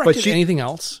 Has he directed anything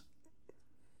else?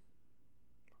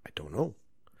 I don't know.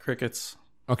 Crickets.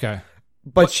 Okay.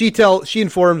 But she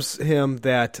informs him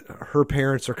that her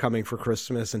parents are coming for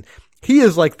Christmas, and he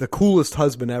is like the coolest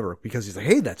husband ever because he's like,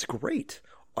 hey, that's great.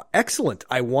 Excellent.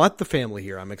 I want the family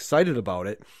here. I'm excited about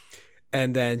it.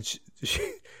 And then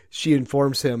she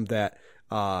informs him that,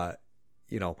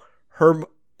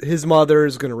 his mother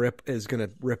is gonna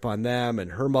rip on them,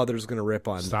 and her mother's gonna rip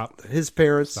on his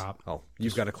parents. Stop. Oh,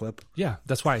 you've got a clip? Yeah,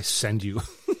 that's why I send you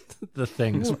the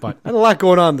things. But I had a lot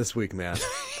going on this week, man.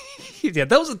 Yeah,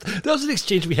 that was an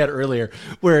exchange we had earlier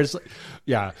where it's like,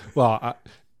 yeah, well,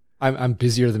 I'm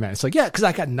busier than that. It's like, yeah, because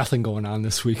I got nothing going on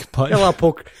this week. But got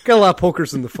a lot of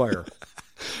pokers in the fire.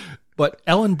 But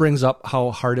Ellen brings up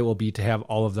how hard it will be to have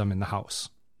all of them in the house.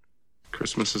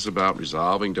 Christmas is about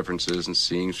resolving differences and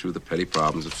seeing through the petty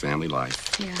problems of family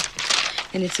life. Yeah.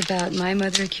 And it's about my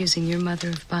mother accusing your mother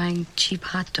of buying cheap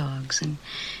hot dogs, and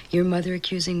your mother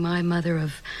accusing my mother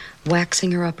of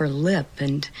waxing her upper lip,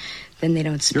 and then they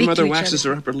don't speak to each other. Your mother waxes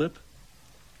her upper lip?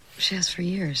 She has for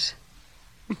years.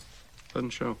 Doesn't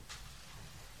show.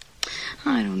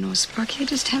 I don't know, Sparky. I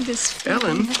just have this feeling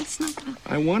Ellen, that it's not gonna...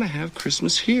 I want to have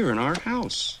Christmas here in our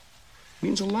house. It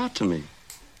means a lot to me.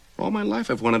 All my life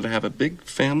I've wanted to have a big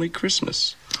family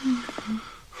Christmas. Mm-hmm.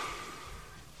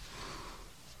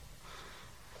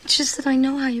 It's just that I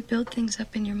know how you build things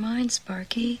up in your mind,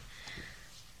 Sparky.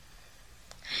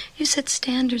 You set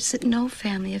standards that no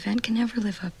family event can ever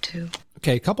live up to.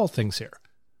 Okay, a couple of things here.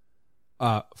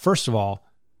 First of all,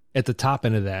 at the top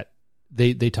end of that,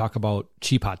 they talk about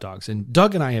cheap hot dogs. And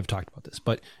Doug and I have talked about this.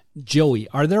 But Joey,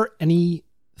 are there any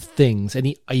things,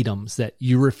 any items that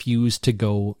you refuse to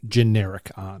go generic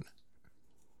on?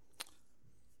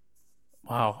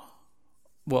 Wow.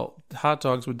 Well, hot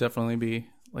dogs would definitely be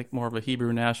like more of a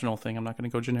Hebrew national thing. I'm not going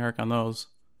to go generic on those.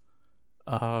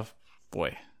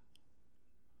 Boy.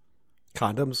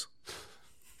 Condoms?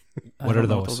 What are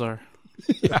those? What those are.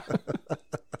 Yeah.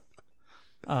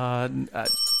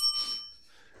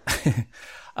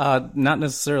 Not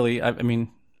necessarily. I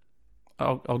mean,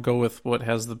 I'll go with what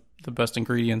has the best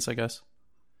ingredients, I guess.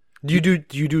 Do you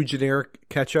do generic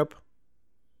ketchup?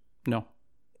 No.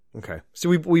 Okay. So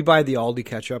we buy the Aldi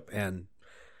ketchup, and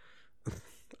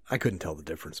I couldn't tell the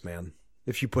difference, man.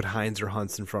 If you put Heinz or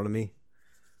Hunt's in front of me.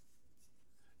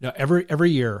 Now,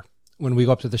 every year when we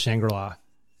go up to the Shangri-La,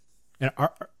 and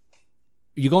are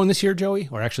you going this year, Joey,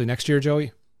 or actually next year,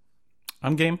 Joey?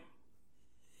 I'm game.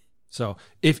 So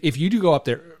if you do go up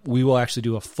there, we will actually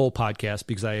do a full podcast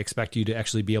because I expect you to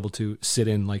actually be able to sit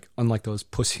in, like, unlike those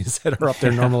pussies that are up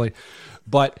there normally.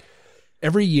 But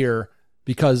every year,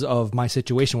 because of my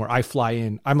situation where I fly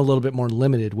in, I'm a little bit more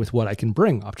limited with what I can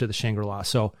bring up to the Shangri-La.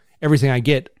 So everything I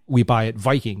get, we buy at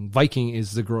Viking. Viking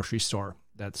is the grocery store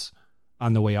that's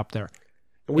on the way up there.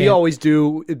 We always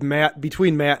do,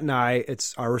 between Matt and I,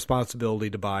 it's our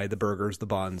responsibility to buy the burgers, the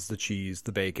buns, the cheese,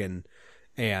 the bacon,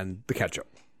 and the ketchup,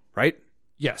 right?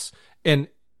 Yes. And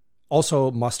also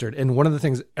mustard. And one of the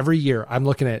things every year I'm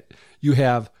looking at, you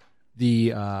have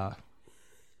the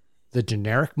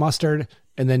generic mustard,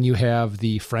 and then you have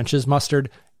the French's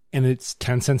mustard, and it's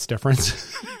 10 cents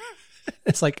difference.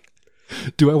 It's like,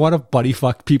 do I want to buddy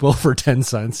fuck people for 10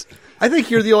 cents? I think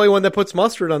you're the only one that puts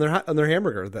mustard on their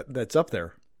hamburger that's up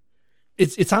there.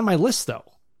 It's on my list, though.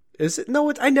 Is it?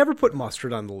 No, I never put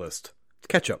mustard on the list. It's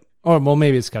ketchup. Oh, well,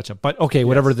 maybe it's ketchup, but okay,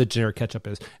 whatever the generic ketchup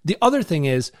is. The other thing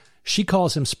is, she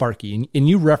calls him Sparky, and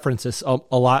you reference this a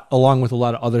lot, along with a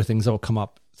lot of other things that will come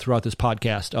up throughout this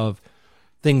podcast of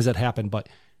things that happen, but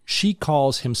she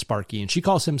calls him Sparky, and she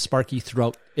calls him Sparky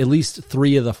throughout at least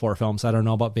 3 of the 4 films. I don't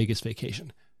know about Vegas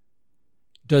Vacation.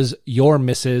 Does your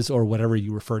missus, or whatever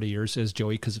you refer to yours as,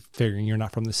 Joey, because figuring you're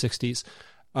not from the 60s,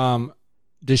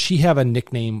 does she have a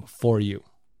nickname for you?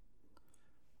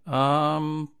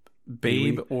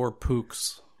 Babe or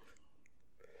Pooks.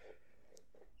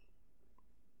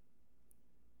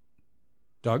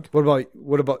 Doug?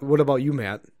 What about you,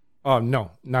 Matt? Oh,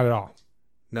 no, not at all.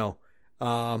 No.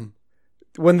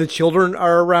 When the children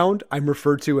are around, I'm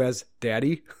referred to as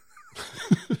Daddy.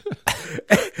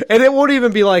 And it won't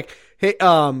even be like, hey,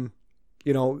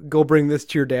 go bring this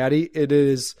to your daddy. It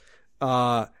is,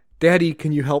 Daddy,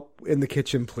 can you help in the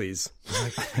kitchen, please? I'm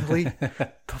like, really?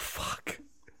 The fuck?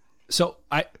 So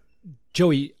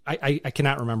Joey, I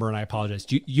cannot remember, and I apologize.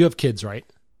 You have kids, right?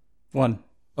 1.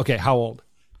 Okay, how old?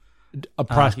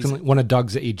 Approximately one of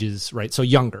Doug's ages, right? So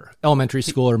younger, elementary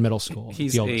school or middle school.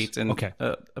 He's 8, and okay.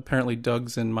 Apparently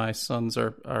Doug's and my sons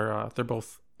are they're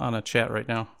both on a chat right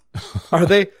now. Are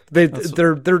they? They're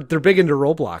big into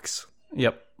Roblox.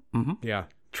 Yep. Mm-hmm. Yeah.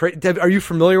 Are you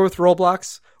familiar with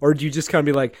Roblox, or do you just kind of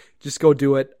be like, just go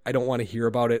do it? I don't want to hear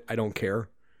about it. I don't care.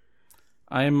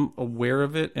 I'm aware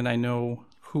of it, and I know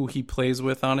who he plays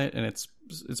with on it, and it's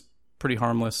pretty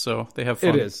harmless. So they have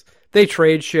fun. It is. They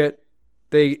trade shit.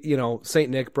 They, St.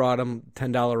 Nick brought them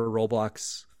 $10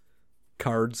 Roblox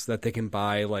cards that they can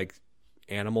buy, like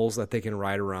animals that they can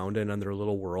ride around in their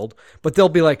little world. But they'll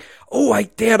be like, "Oh,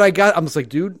 Dad, I got." I'm just like,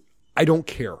 dude, I don't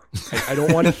care. I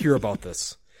don't want to hear about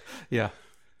this. Yeah,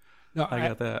 no, I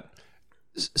got that.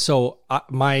 So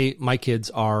my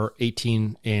kids are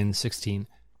 18 and 16,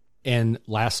 and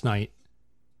last night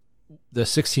the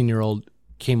 16-year-old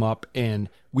came up and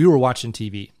we were watching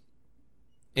TV,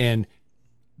 and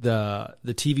the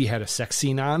TV had a sex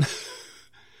scene on.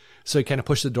 So he kind of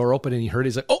pushed the door open and he heard it.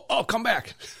 He's like, oh, come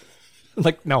back. I'm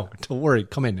like, no, don't worry.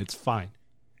 Come in. It's fine.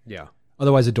 Yeah.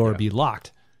 Otherwise the door would be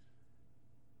locked.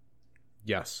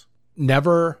 Yes.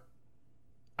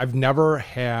 I've never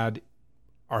had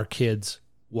our kids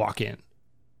walk in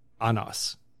on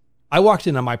us. I walked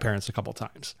in on my parents a couple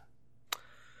times.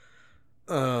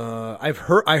 I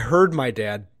heard my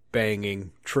dad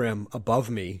banging Trim above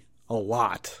me a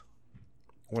lot.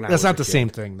 That's not the same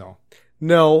thing, though.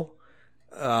 No.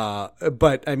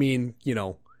 But I mean,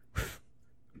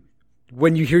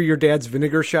 when you hear your dad's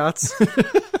vinegar shots,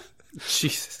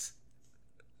 Jesus,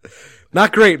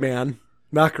 not great, man.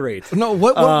 Not great. No,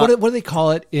 what do they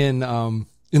call it in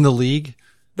the league?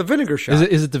 The vinegar shot.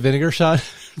 Is it the vinegar shot?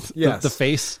 Yes. The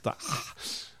face?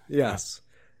 Yes.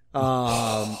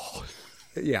 Yeah,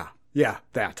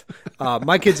 that.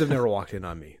 My kids have never walked in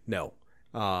on me. No.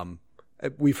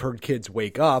 We've heard kids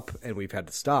wake up and we've had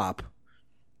to stop,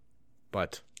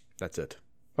 but that's it.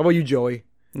 How about you, Joey?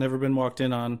 Never been walked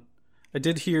in on. I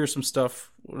did hear some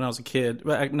stuff when I was a kid.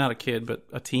 Well, not a kid, but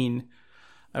a teen.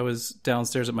 I was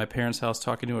downstairs at my parents' house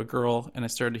talking to a girl, and I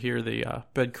started to hear the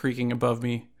bed creaking above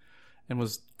me and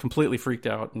was completely freaked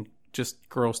out and just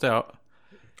grossed out.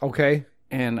 Okay.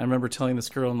 And I remember telling this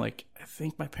girl, I'm like, I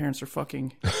think my parents are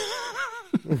fucking.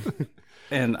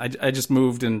 And I just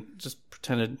moved and just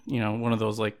pretended, one of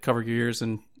those, like, cover your ears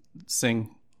and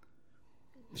sing.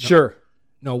 Sure.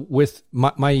 No, with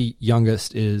my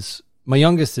youngest is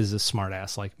a smart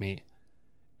ass like me.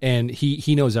 And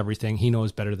he knows everything. He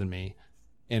knows better than me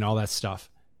and all that stuff.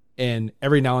 And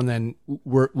every now and then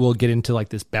we'll get into like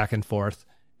this back and forth.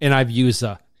 And I've used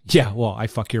I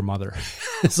fuck your mother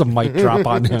as a mic drop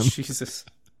on him. Jesus.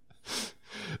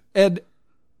 And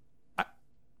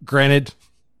granted,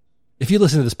 if you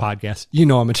listen to this podcast, you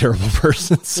know I'm a terrible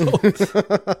person. So.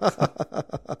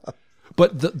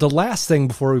 But the last thing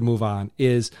before we move on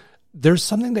is there's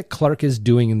something that Clark is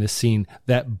doing in this scene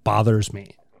that bothers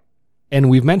me. And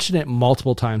we've mentioned it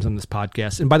multiple times on this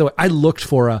podcast. And by the way, I looked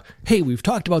for hey, we've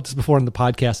talked about this before in the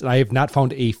podcast, and I have not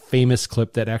found a famous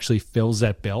clip that actually fills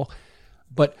that bill.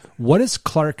 But what is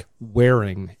Clark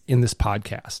wearing in this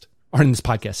podcast? Or in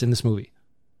this movie?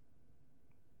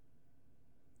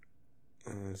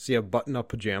 Does he have button-up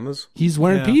pajamas? He's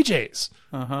wearing PJs.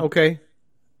 Uh-huh. Okay.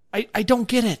 I don't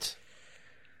get it.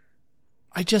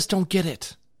 I just don't get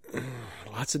it.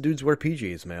 Lots of dudes wear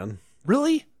PJs, man.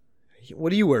 Really?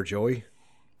 What do you wear, Joey?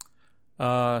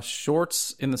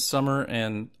 Shorts in the summer,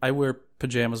 and I wear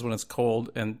pajamas when it's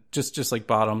cold, and just like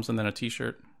bottoms and then a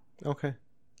t-shirt. Okay.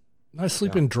 I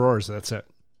sleep in drawers. That's it.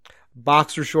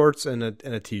 Boxer shorts and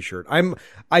a t-shirt.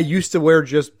 I used to wear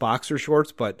just boxer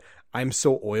shorts, but I'm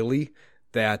so oily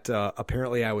that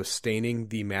apparently I was staining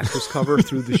the mattress cover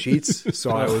through the sheets.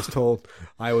 So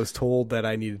I was told that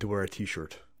I needed to wear a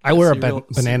t-shirt. I wear a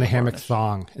banana hammock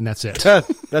thong, and that's it.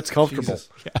 That's comfortable.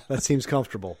 Yeah. That seems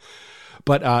comfortable.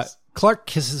 But Clark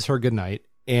kisses her goodnight,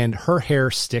 and her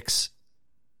hair sticks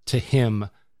to him,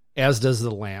 as does the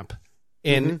lamp.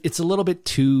 And it's a little bit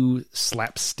too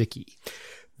slapsticky.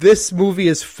 This movie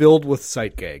is filled with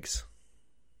sight gags.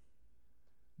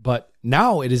 But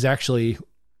now it is actually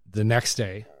the next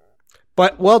day.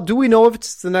 But, do we know if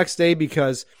it's the next day?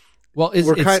 Because...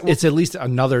 it's at least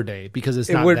another day, because it's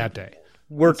not that day.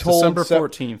 We're told December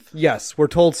 14th. Yes, we're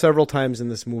told several times in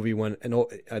this movie when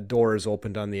a door is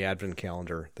opened on the Advent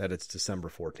calendar that it's December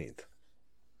 14th.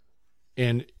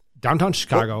 In downtown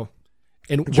Chicago.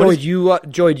 And Joey, do you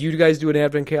guys do an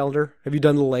Advent calendar? Have you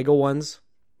done the Lego ones?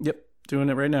 Yep, doing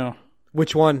it right now.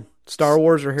 Which one? Star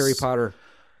Wars or Harry Potter?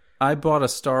 I bought a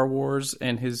Star Wars,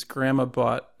 and his grandma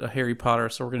bought a Harry Potter,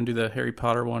 so we're going to do the Harry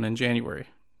Potter one in January.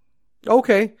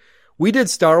 Okay. We did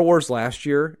Star Wars last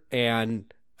year, and...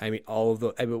 I mean, I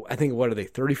think, what are they,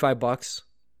 $35?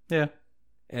 Yeah.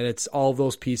 And it's all of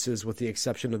those pieces with the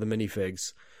exception of the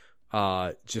minifigs.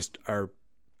 Just are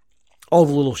all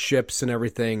the little ships and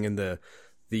everything, and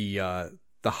the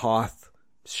Hoth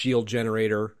shield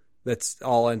generator. That's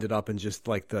all ended up in just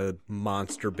like the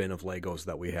monster bin of Legos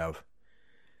that we have.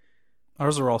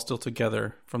 Ours are all still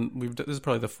together. This is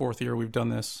probably the fourth year we've done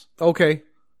this. Okay.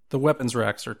 The weapons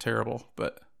racks are terrible,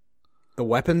 but... The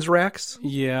weapons racks?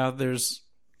 Yeah, there's...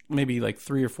 maybe like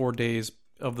 3 or 4 days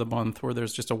of the month where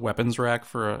there's just a weapons rack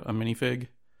for a minifig.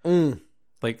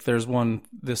 Like there's one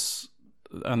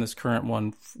on this current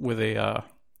one with the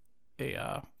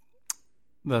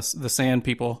Sand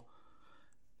People.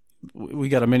 We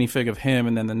got a minifig of him,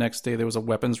 and then the next day there was a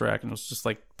weapons rack, and it was just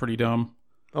like pretty dumb.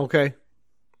 Okay.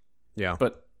 Yeah,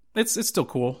 but it's still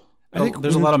cool. I think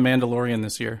there's a lot of Mandalorian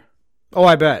this year. Oh,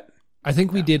 I bet. I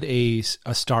think we did a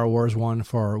Star Wars one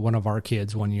for one of our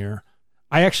kids one year.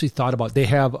 I actually thought about, they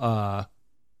have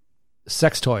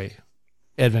sex toy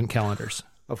advent calendars.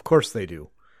 Of course they do.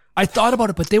 I thought about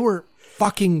it, but they were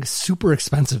fucking super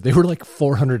expensive. They were like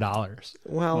 $400.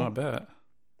 Well, I bet.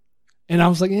 And I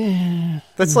was like, eh.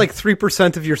 That's like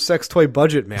 3% of your sex toy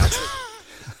budget, Matt.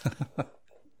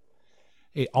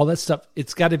 Hey, all that stuff,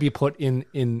 it's got to be put in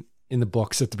the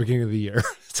books at the beginning of the year.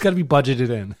 It's got to be budgeted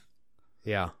in.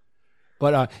 Yeah.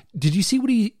 But did you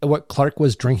see what Clark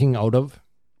was drinking out of?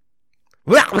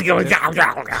 Mark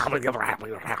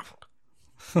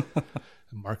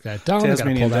that down.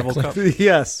 Tasmanian Devil Cup.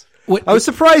 Yes. I was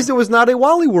surprised it was not a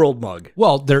Wally World mug.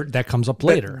 Well, that comes up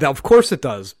later. Of course it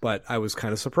does, but I was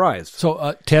kind of surprised.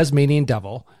 So Tasmanian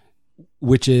Devil,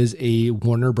 which is a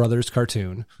Warner Brothers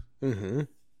cartoon. Mm-hmm.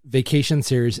 Vacation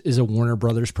Series is a Warner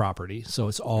Brothers property, so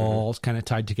it's all kind of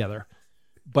tied together.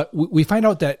 But we find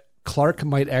out that Clark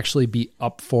might actually be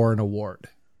up for an award.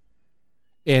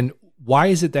 And why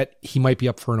is it that he might be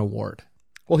up for an award?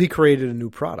 Well, he created a new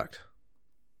product.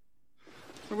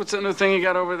 What's that new thing you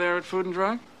got over there at Food and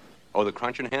Drug? Oh, the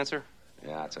Crunch Enhancer?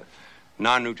 Yeah, it's a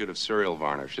non-nutritive cereal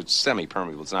varnish. It's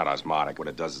semi-permeable. It's not osmotic. What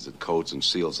it does is it coats and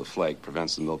seals the flake,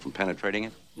 prevents the milk from penetrating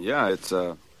it. Yeah, it's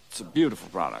a beautiful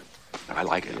product. I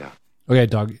like it, yeah. Okay,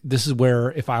 Doug, this is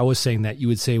where if I was saying that, you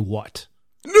would say what?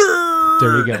 Nerd!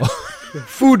 There you go.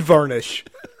 Food varnish.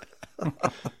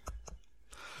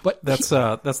 But that's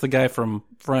the guy from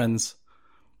Friends.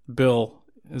 Bill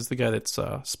is the guy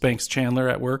that spanks Chandler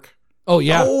at work. Oh,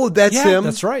 yeah. Oh, that's him.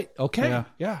 That's right. Okay.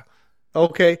 Yeah.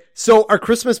 Okay. So are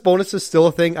Christmas bonuses still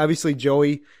a thing? Obviously,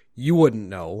 Joey, you wouldn't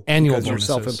know. Annual because bonuses.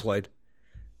 You're self-employed.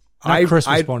 Not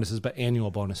Christmas bonuses, but annual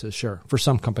bonuses, sure. For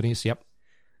some companies, yep.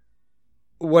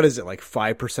 What is it, like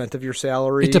 5% of your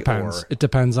salary? It depends. Or? It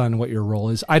depends on what your role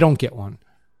is. I don't get one.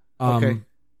 Okay.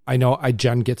 I know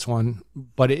Jen gets one,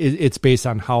 but it's based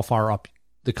on how far up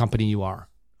the company you are.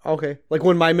 Okay. Like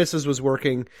when my missus was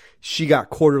working, she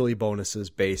got quarterly bonuses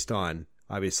based on,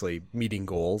 obviously, meeting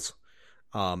goals.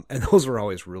 And those were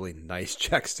always really nice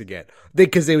checks to get.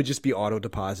 Because they would just be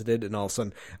auto-deposited, and all of a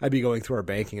sudden, I'd be going through our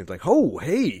banking and like, oh,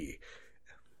 hey,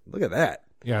 look at that.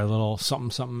 Yeah, a little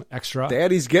something extra.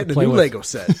 Daddy's getting a new Lego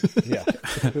set. Yeah.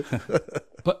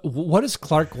 But what does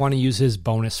Clark want to use his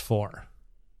bonus for?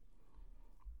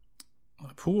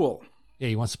 A pool. Yeah,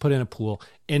 he wants to put in a pool.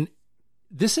 And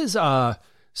this is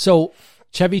so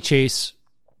Chevy Chase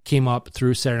came up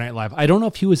through Saturday Night Live. I don't know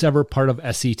if he was ever part of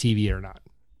SCTV or not.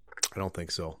 I don't think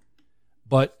so.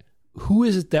 But who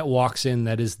is it that walks in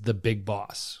that is the big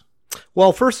boss?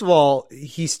 Well, first of all,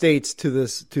 he states to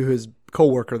his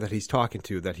coworker that he's talking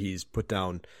to that he's put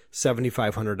down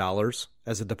 $7,500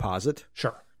 as a deposit.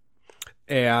 Sure.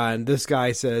 And this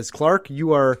guy says, Clark,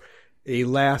 you are a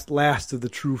last of the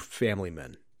true family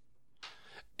men.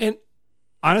 And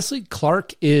honestly,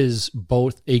 Clark is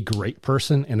both a great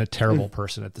person and a terrible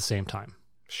person at the same time.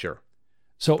 Sure.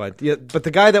 So, but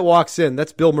the guy that walks in,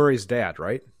 that's Bill Murray's dad,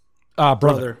 right?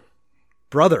 Brother.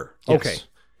 Brother. Yes. Okay.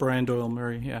 Brian Doyle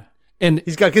Murray, yeah. And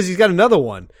he's got another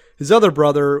one. His other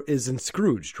brother is in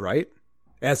Scrooged, right?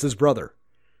 As his brother.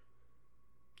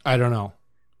 I don't know.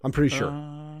 I'm pretty sure.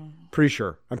 I'm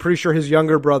pretty sure his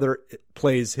younger brother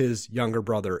plays his younger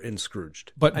brother in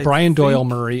Scrooged. But Brian Doyle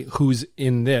Murray, who's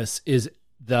in this, is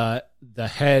the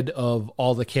head of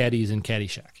all the caddies in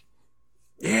Caddyshack.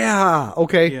 Yeah.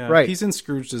 Okay. Yeah, right. He's in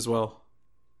Scrooged as well.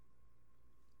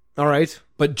 All right.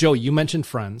 But Joe, you mentioned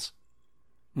Friends.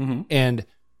 Mm-hmm. And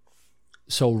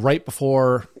so right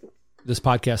before this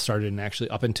podcast started, and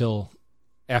actually up until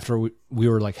after we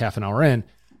were like half an hour in,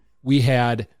 we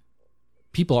had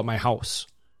people at my house.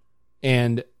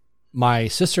 And my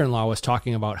sister-in-law was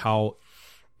talking about how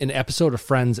an episode of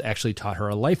Friends actually taught her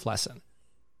a life lesson.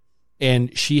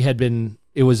 And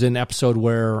it was an episode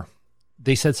where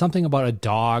they said something about a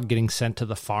dog getting sent to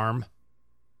the farm.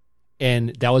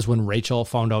 And that was when Rachel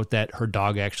found out that her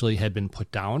dog actually had been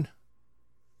put down.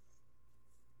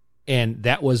 And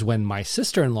that was when my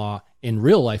sister-in-law in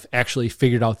real life actually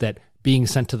figured out that being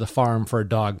sent to the farm for a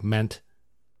dog meant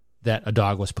that a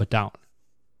dog was put down.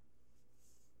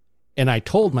 And I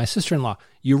told my sister-in-law,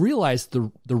 you realize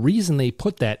the reason they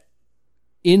put that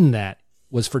in that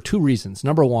was for two reasons.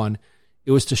 Number one,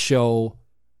 it was to show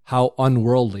how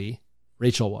unworldly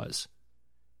Rachel was.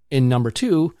 And number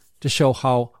two, to show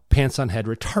how pants on head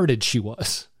retarded she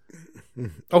was.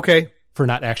 Okay. For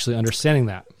not actually understanding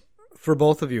that. For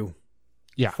both of you.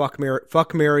 Yeah. Fuck,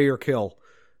 marry, or kill.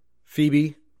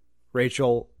 Phoebe,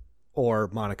 Rachel, or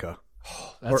Monica.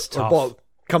 Oh, that's tough. Or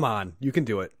come on, you can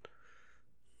do it.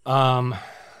 Okay.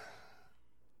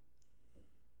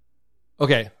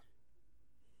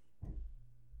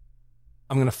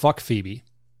 I'm going to fuck Phoebe.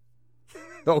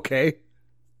 Okay.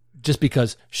 Just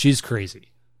because she's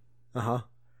crazy. Uh-huh.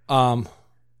 I'm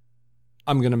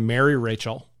going to marry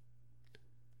Rachel.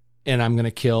 And I'm going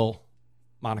to kill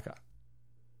Monica.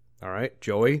 All right.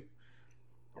 Joey?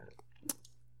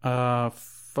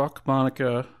 Fuck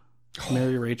Monica,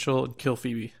 marry Rachel, and kill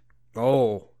Phoebe.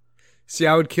 Oh. See,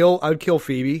 I would kill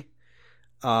Phoebe.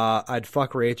 I'd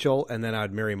fuck Rachel, and then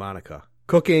I'd marry Monica.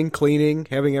 Cooking, cleaning,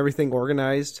 having everything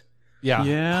organized.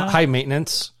 Yeah. High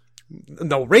maintenance.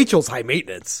 No, Rachel's high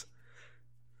maintenance.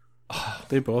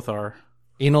 They both are.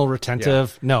 Anal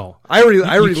retentive. Yeah. No. I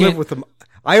already live with them.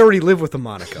 I already live with the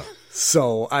Monica,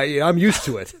 so I'm used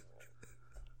to it.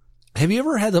 Have you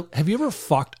ever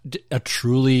fucked a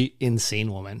truly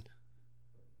insane woman?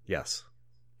 Yes.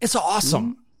 It's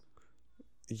awesome.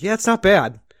 Yeah, it's not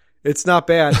bad. It's not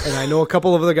bad. And I know a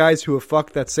couple of other guys who have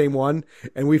fucked that same one,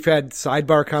 and we've had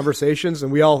sidebar conversations,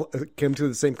 and we all came to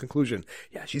the same conclusion.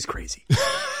 Yeah, she's crazy.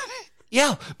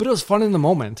 Yeah, but it was fun in the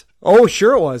moment. Oh,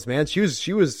 sure it was, man. She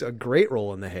was a great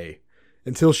roll in the hay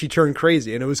until she turned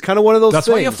crazy. And it was kind of one of those That's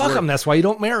things. why you fuck where them. That's why you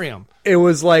don't marry them. It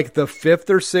was like the 5th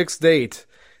or 6th date,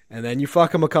 and then you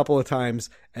fuck them a couple of times,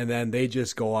 and then they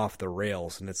just go off the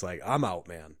rails. And it's like, I'm out,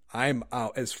 man. I'm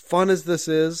out. As fun as this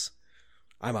is,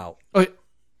 I'm out. Okay.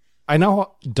 I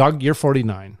know, Doug, you're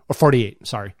 49 or 48.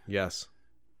 Sorry. Yes.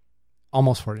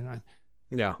 Almost 49.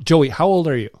 Yeah. Joey, how old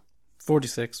are you?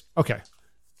 46. Okay.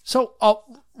 So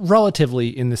relatively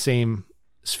in the same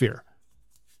sphere.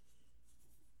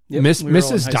 Yep, Mrs. we were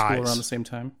all in high school dies. around the same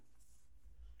time.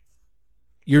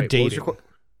 You're Wait, dating.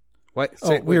 What?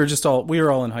 Oh, we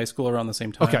were all in high school around the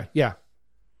same time. Okay, yeah.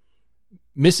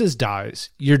 Mrs. dies.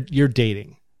 You're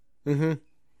dating. Mm-hmm.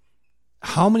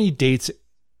 How many dates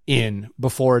in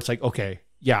before it's like, okay,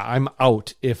 yeah, I'm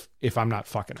out if I'm not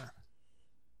fucking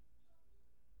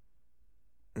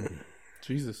her?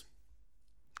 Jesus.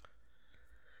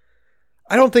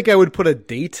 I don't think I would put a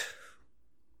date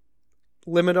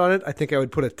limit on it. I think I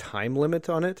would put a time limit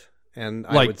on it. And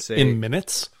I would say in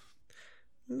minutes?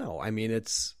 No, I mean,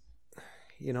 it's,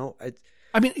 you're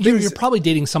probably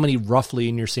dating somebody roughly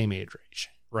in your same age range,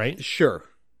 right? Sure.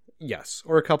 Yes.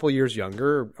 Or a couple years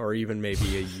younger, or even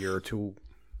maybe a year or two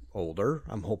older.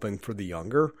 I'm hoping for the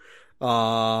younger.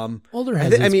 Older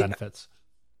has its benefits.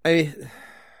 I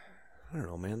don't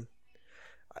know, man.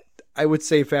 I would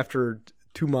say if after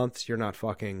 2 months you're not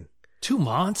fucking. 2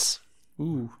 months?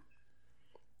 Ooh.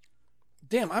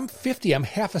 Damn, I'm 50. I'm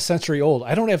half a century old.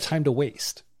 I don't have time to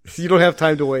waste. You don't have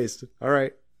time to waste. All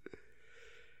right.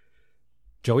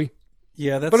 Joey?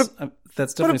 Yeah,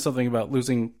 that's definitely something about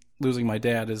losing my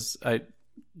dad is I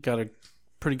got a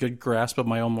pretty good grasp of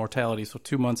my own mortality, so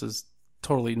 2 months is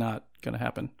totally not going to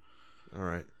happen. All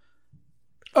right.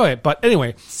 Okay, but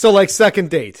anyway. So like second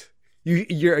date. Are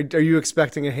you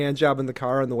expecting a hand job in the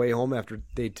car on the way home after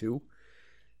date 2?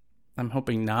 I'm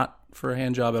hoping not for a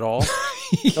hand job at all.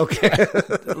 Okay.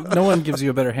 No one gives you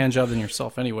a better hand job than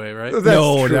yourself anyway, right?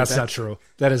 That's not true.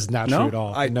 That is not true at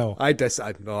all.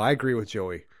 I agree with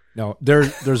Joey. No,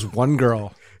 there's one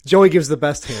girl. Joey gives the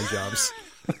best hand jobs.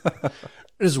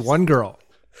 There's one girl.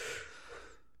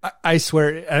 I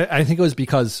swear, I think it was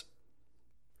because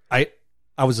I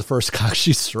was the first cock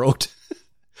she stroked.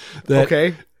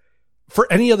 Okay. For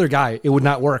any other guy, it would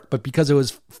not work, but because it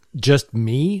was just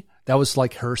me, that was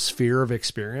like her sphere of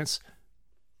experience.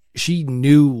 She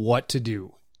knew what to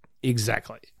do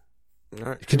exactly. All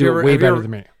right. Could do it way better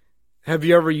than me. Have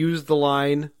you ever used the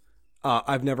line,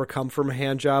 I've never come from a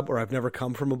hand job, or I've never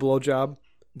come from a blow job?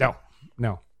 No.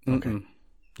 Okay. Mm-mm.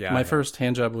 Yeah. My first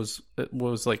hand job was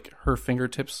like her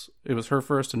fingertips. It was her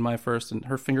first and my first, and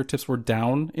her fingertips were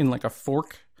down in like a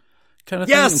fork kind of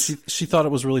Yes! thing. And she thought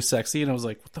it was really sexy, and I was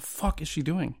like, what the fuck is she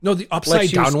doing? No, the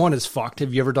upside down one is fucked.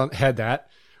 Have you ever had that?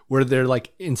 Where they're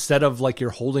like, instead of like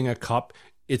you're holding a cup,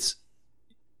 it's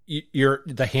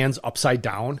the hand's upside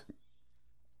down,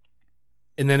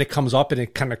 and then it comes up and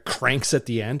it kind of cranks at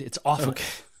the end. It's awful. Okay.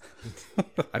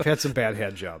 I've had some bad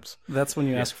hand jobs. That's when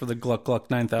you ask for the Gluck Gluck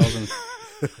 9000.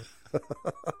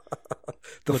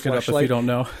 Look it up if you don't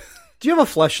know. Do you have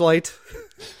a fleshlight?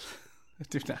 I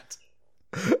do not.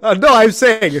 No, I'm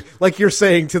saying, like you're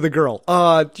saying to the girl,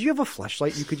 do you have a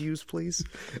fleshlight you could use, please?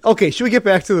 Okay, should we get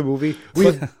back to the movie?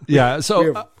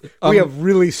 So we have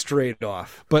really strayed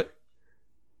off. But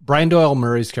Brian Doyle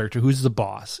Murray's character, who's the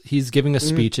boss, he's giving a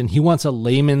speech and he wants a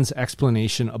layman's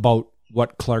explanation about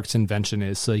what Clark's invention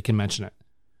is so he can mention it.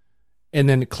 And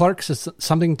then Clark says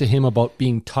something to him about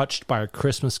being touched by a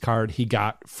Christmas card he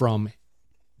got from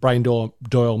Brian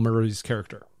Doyle Murray's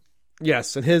character.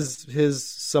 Yes, and his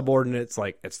subordinate's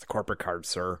like, it's the corporate card,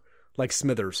 sir. Like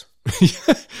Smithers.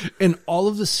 And all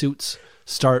of the suits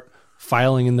start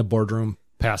filing in the boardroom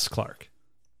past Clark.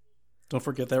 Don't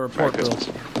forget that report, Bill.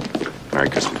 Merry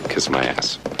Christmas. Kiss my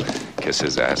ass. Kiss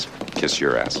his ass. Kiss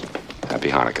your ass. Happy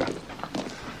Hanukkah.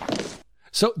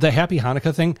 So the Happy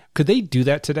Hanukkah thing, could they do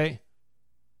that today?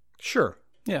 Sure.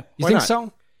 Yeah. You think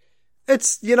so?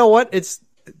 It's, you know what?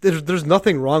 There's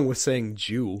nothing wrong with saying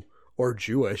Jew or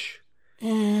Jewish.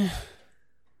 I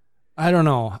don't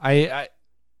know. I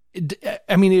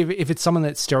mean, if it's someone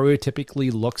that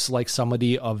stereotypically looks like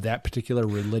somebody of that particular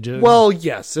religion. Well,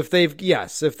 yes, if they've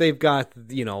got,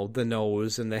 the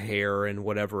nose and the hair and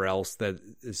whatever else that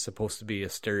is supposed to be a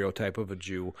stereotype of a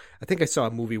Jew. I think I saw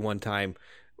a movie one time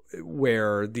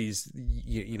where these,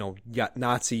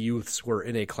 Nazi youths were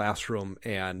in a classroom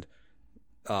and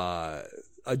a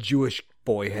Jewish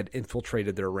boy had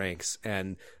infiltrated their ranks,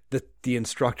 and the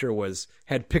instructor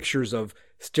had pictures of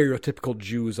stereotypical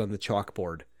Jews on the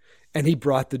chalkboard. And he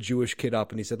brought the Jewish kid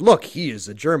up and he said, look, he is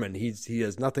a German. He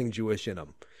has nothing Jewish in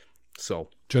him. So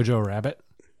Jojo Rabbit?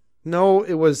 No,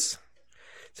 it's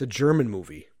a German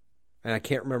movie. And I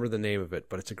can't remember the name of it,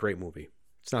 but it's a great movie.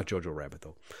 It's not Jojo Rabbit,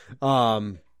 though.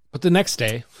 But the next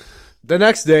day, they're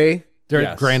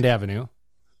at Grand Avenue.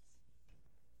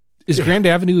 Is Grand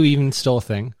Avenue even still a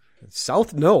thing?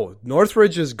 No.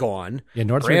 Northridge is gone. Yeah,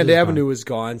 Northridge Grand is Avenue is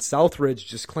gone. Southridge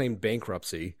just claimed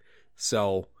bankruptcy.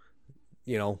 So,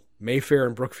 Mayfair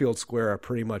and Brookfield Square are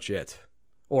pretty much it.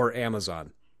 Or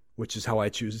Amazon, which is how I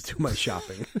choose to do my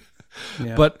shopping.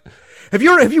 Yeah. But have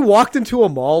you walked into a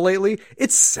mall lately?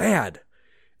 It's sad.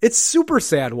 It's super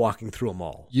sad walking through a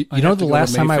mall. You know the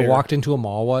last time I walked into a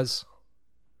mall was?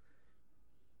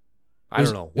 I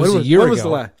don't know. It was a year ago. Was the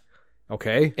last?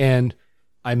 Okay. And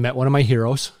I met one of my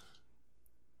heroes.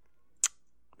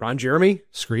 Ron Jeremy?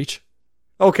 Screech.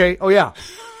 Okay. Oh, yeah.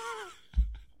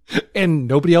 And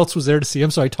nobody else was there to see him,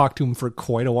 so I talked to him for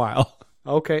quite a while.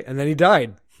 Okay. And then he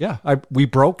died. Yeah. We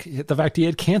broke the fact he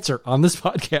had cancer on this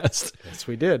podcast. Yes,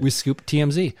 we did. We scooped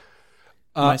TMZ.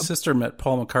 My sister met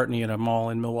Paul McCartney in a mall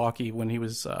in Milwaukee when he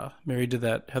was married to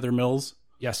that Heather Mills.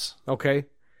 Yes. Okay.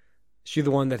 She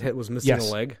the one that was missing a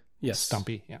leg? Yes.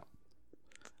 Stumpy, yeah.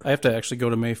 I have to actually go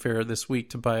to Mayfair this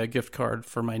week to buy a gift card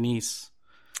for my niece.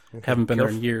 Okay. Haven't been there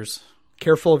in years.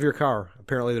 Careful of your car.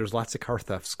 Apparently there's lots of car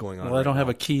thefts going on. Well, I don't have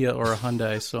a Kia or a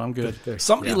Hyundai, so I'm good.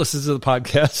 Somebody listens to the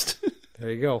podcast.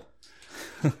 There you go.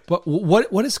 But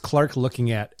what is Clark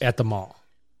looking at the mall?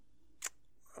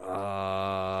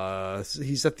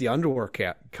 He's at the underwear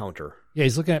counter. Yeah,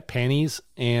 he's looking at panties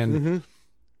and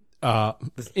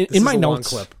This in my is a long notes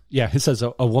clip. Yeah, it says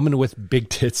a woman with big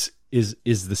tits is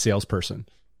the salesperson.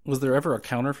 Was there ever a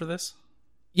counter for this?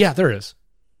 Yeah, there is.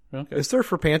 Okay. Is there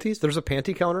for panties? There's a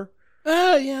panty counter?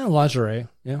 Yeah, lingerie.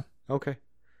 Yeah. Okay.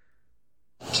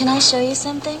 Can I show you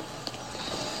something?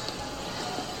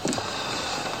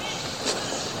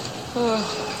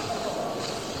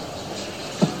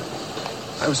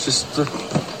 I was just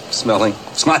smiling.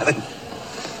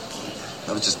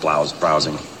 I was just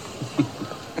browsing.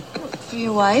 For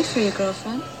your wife or your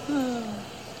girlfriend?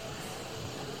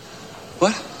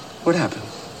 What? What happened?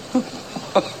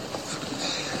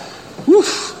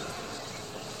 Woof.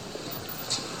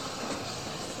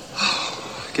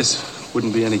 I guess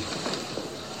wouldn't be any.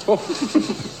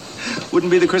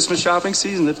 Wouldn't be the Christmas shopping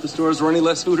season if the stores were any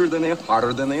less hotter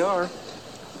than they are.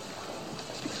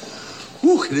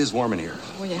 Whew, it is warm in here.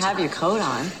 Well, you have your coat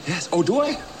on. Yes. Oh, do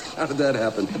I? How did that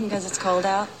happen? Because it's cold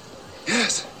out?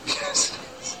 Yes.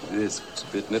 It is. It's a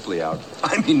bit nipply out.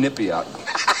 I mean nippy out.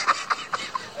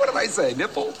 What did I say?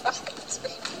 Nipple?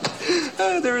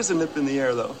 There is a nip in the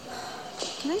air, though.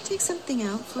 Can I take something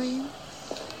out for you?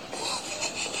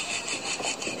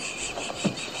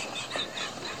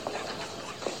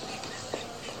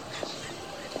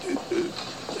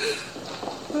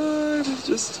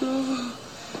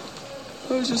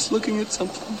 I was just looking at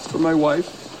something for my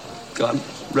wife. God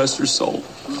rest her soul.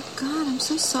 Oh, God, I'm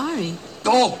so sorry.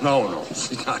 Oh, no.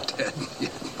 She's not dead. Yeah,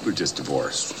 we're just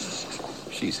divorced.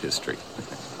 She's history.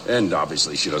 And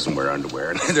obviously she doesn't wear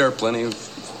underwear. And there are plenty of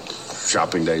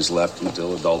shopping days left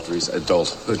until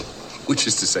adulthood, which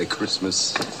is to say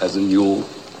Christmas as in Yule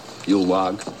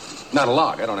log. Not a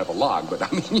log. I don't have a log, but I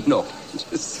mean,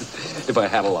 just if I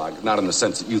had a log. Not in the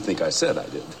sense that you think I said I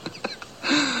did.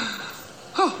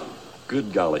 Oh,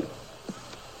 good golly.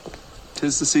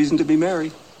 'Tis the season to be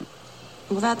merry.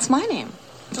 Well, that's my name.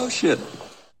 Oh, shit.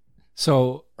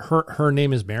 So her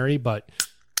name is Mary, but,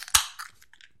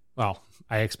 well,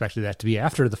 I expected that to be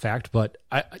after the fact, but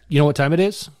you know what time it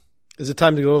is? Is it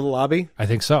time to go to the lobby? I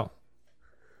think so.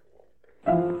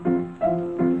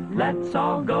 Let's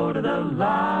all go to the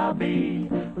lobby.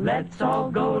 Let's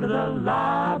all go to the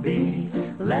lobby.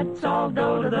 Let's all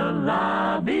go to the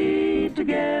lobby to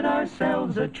get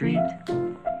ourselves a treat.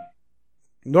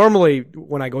 Normally,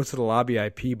 when I go to the lobby, I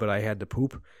pee, but I had to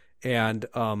poop. And,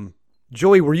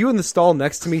 Joey, were you in the stall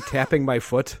next to me tapping my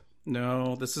foot?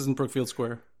 No, this isn't Brookfield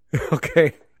Square.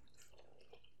 Okay.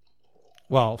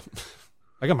 Well,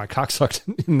 I got my cock sucked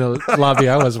in the lobby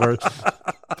I was with.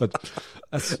 But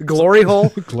that's glory hole.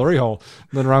 Glory hole.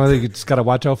 Nothing wrong with it. You just got to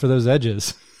watch out for those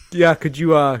edges. Yeah. Could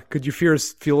you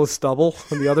feel a stubble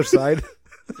on the other side?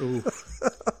 Ooh.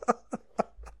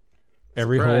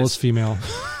 Every hole is female.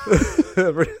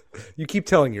 You keep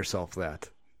telling yourself that.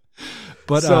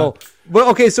 But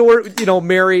okay. So we're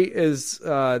Mary is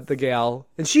the gal,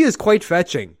 and she is quite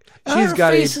fetching. She's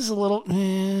got face is a little.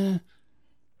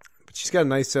 But she's got a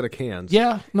nice set of cans.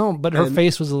 Yeah. No, but her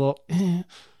face was a little.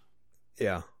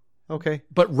 Yeah. Okay.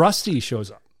 But Rusty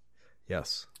shows up.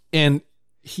 Yes. And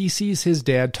he sees his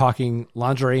dad talking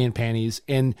lingerie and panties,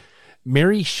 and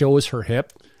Mary shows her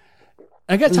hip.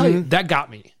 I got to tell you, that got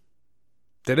me.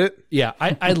 Did it? Yeah,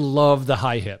 I love the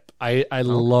high hip. I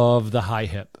love the high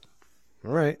hip.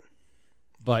 All right.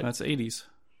 But that's 80s.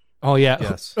 Oh yeah.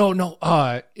 Yes. Oh no.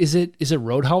 Is it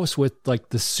Roadhouse with like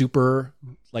the super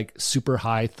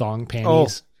high thong panties? Oh,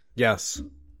 yes.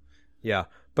 Yeah.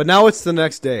 But now it's the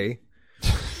next day,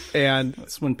 and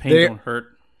that's when pain don't hurt.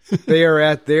 They're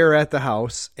at the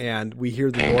house, and we hear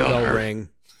the doorbell ring.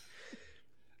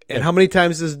 And how many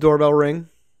times does the doorbell ring?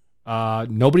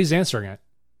 Nobody's answering it.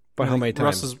 But how many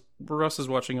times? Russ is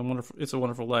watching It's a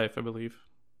Wonderful Life, I believe.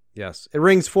 Yes, it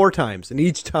rings 4 times, and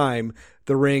each time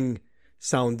the ring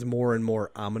sounds more and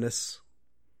more ominous.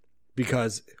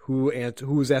 Because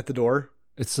who's at the door?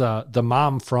 It's the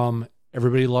mom from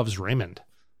Everybody Loves Raymond.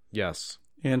 Yes,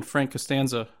 and Frank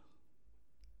Costanza.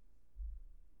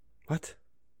 What?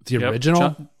 The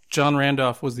original? John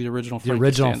Randolph was the original Frank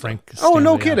original Costanza. Frank Costanza. Oh,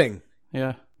 no kidding.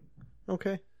 Yeah.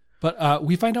 Okay. But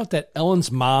we find out that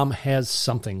Ellen's mom has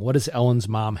something. What does Ellen's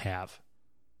mom have?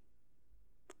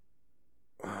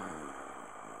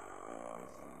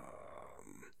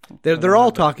 They're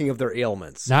all talking of their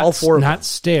ailments. Not, all 4 of not them.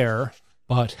 stare,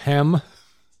 but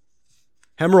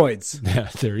hemorrhoids. Yeah,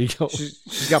 there you go.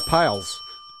 She's got piles.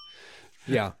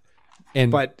 Yeah.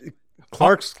 But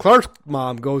Clark's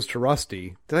mom goes to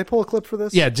Rusty. Did I pull a clip for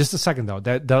this? Yeah, just a second though.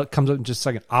 That comes up in just a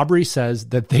second. Aubrey says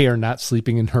that they are not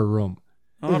sleeping in her room.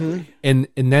 Mm-hmm. And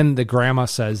then the grandma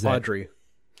says that Audrey.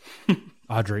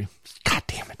 God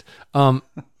damn it.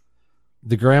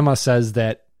 The grandma says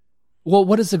that. Well,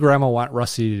 what does the grandma want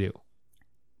Rusty to do?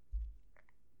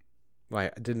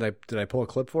 Why did I pull a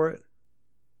clip for it?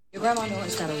 Your grandma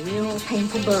knows got a real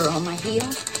painful burr on my heel,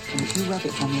 and if you rub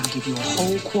it for me, I'll give you a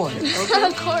whole quarter. Okay?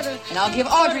 A quarter. And I'll give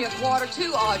Audrey a quarter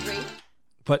too, Audrey.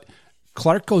 But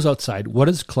Clark goes outside. What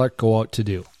does Clark go out to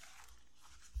do?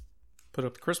 Put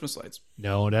up the Christmas lights.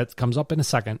 No, that comes up in a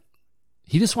second.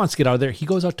 He just wants to get out of there. He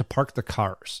goes out to park the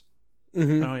cars.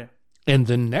 Mm-hmm. Oh, yeah. And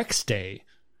the next day,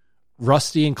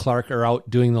 Rusty and Clark are out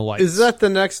doing the lights. Is that the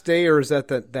next day or is that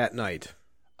that night?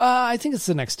 I think it's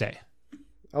the next day.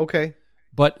 Okay.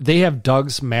 But they have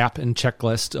Doug's map and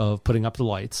checklist of putting up the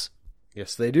lights.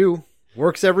 Yes, they do.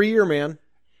 Works every year, man.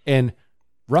 And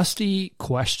Rusty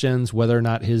questions whether or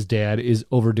not his dad is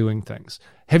overdoing things.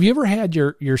 Have you ever had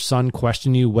your son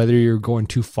question you whether you're going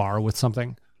too far with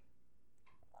something?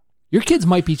 Your kids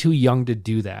might be too young to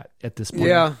do that at this point.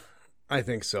 Yeah, I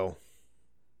think so.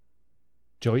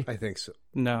 Joey? I think so.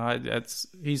 No,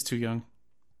 he's too young.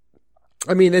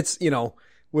 I mean, it's,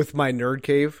 with my nerd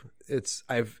cave,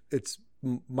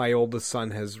 my oldest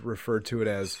son has referred to it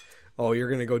as, oh, you're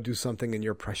going to go do something in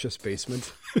your precious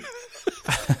basement.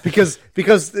 because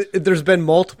there's been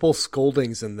multiple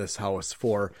scoldings in this house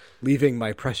for leaving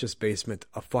my precious basement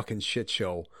a fucking shit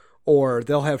show. Or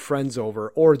they'll have friends over,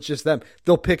 or just them.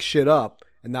 They'll pick shit up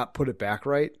and not put it back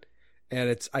right.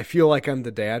 And I feel like I'm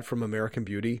the dad from American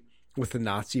Beauty with the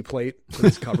Nazi plate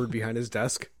that's covered behind his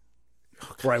desk,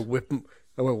 where I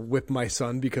will whip my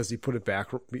son because he put it back,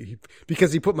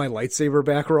 because he put my lightsaber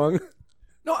back wrong.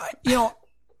 No,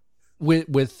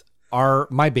 with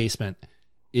my basement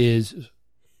is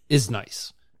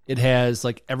nice. It has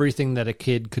like everything that a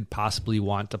kid could possibly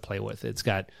want to play with. It's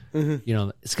got,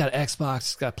 it's got Xbox,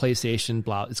 it's got PlayStation,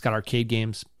 blah. It's got arcade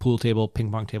games, pool table,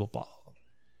 ping pong table, blah.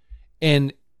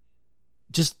 And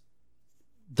just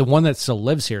the one that still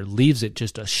lives here leaves it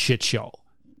just a shit show.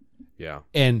 Yeah.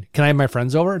 And can I have my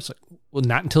friends over? It's like, well,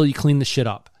 not until you clean the shit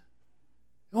up.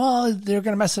 Well, they're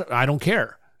going to mess it up. I don't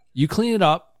care. You clean it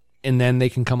up and then they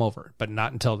can come over, but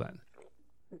not until then.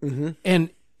 Mm-hmm. And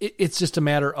it's just a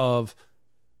matter of,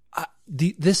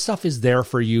 this stuff is there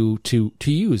for you to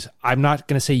use. I'm not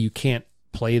going to say you can't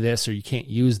play this or you can't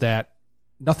use that.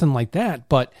 Nothing like that,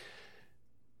 but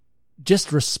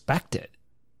just respect it.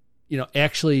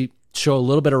 Actually show a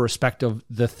little bit of respect of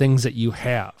the things that you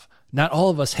have. Not all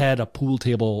of us had a pool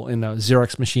table and a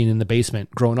Xerox machine in the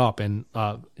basement growing up and,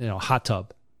 hot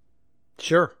tub.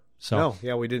 Sure. So, no,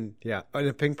 yeah, we didn't. Yeah. And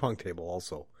a ping pong table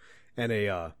also. And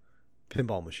a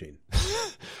pinball machine.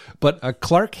 But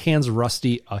Clark hands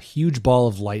Rusty a huge ball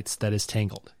of lights that is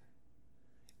tangled.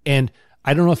 And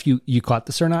I don't know if you caught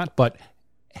this or not, but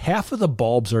half of the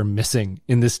bulbs are missing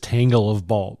in this tangle of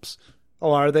bulbs.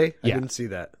 Oh, are they? Yeah. I didn't see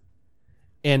that.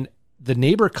 And the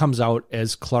neighbor comes out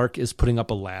as Clark is putting up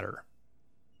a ladder.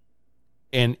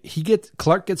 And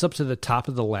Clark gets up to the top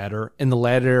of the ladder, and the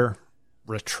ladder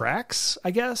retracts,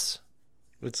 I guess.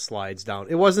 It slides down.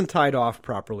 It wasn't tied off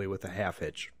properly with a half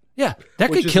hitch. Yeah, that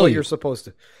which could is kill what you. You're supposed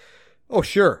to. Oh,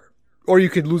 sure. Or you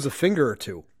could lose a finger or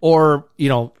two. Or,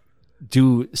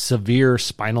 do severe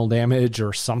spinal damage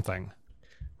or something.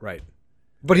 Right.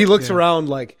 But he looks around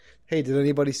like, hey, did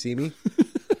anybody see me?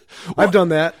 I've done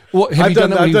that. Well, have you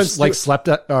done that when you've like slipped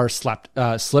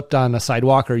on a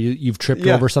sidewalk, or you've tripped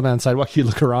over something on the sidewalk? You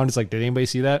look around, it's like, did anybody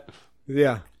see that?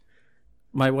 Yeah.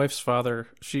 My wife's father,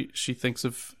 she thinks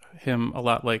of him a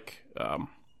lot like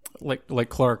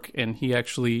Clark, and he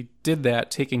actually did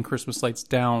that, taking Christmas lights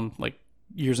down like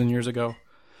years and years ago,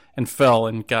 and fell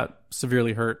and got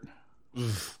severely hurt.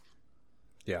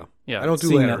 Yeah. Yeah. I don't do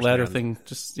seeing ladders, that ladder man. thing.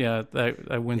 Just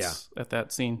I wince at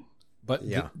that scene. But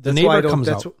Yeah. the That's why I neighbor don't- comes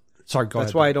that's out. Sorry, go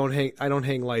That's ahead. why I don't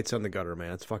hang lights on the gutter,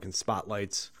 man. It's fucking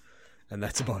spotlights, and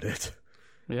that's about it.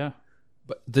 Yeah.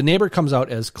 But the neighbor comes out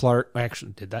as Clark. I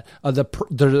actually did that.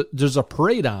 There's a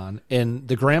parade on, and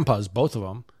the grandpas, both of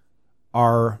them,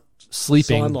 are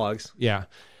sleeping Sawn logs. Yeah,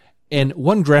 and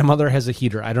one grandmother has a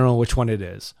heater. I don't know which one it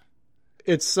is.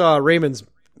 It's Raymond's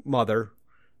mother.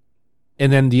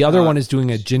 And then the other one is doing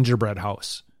a gingerbread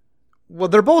house. Well,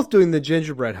 they're both doing the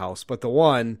gingerbread house, but the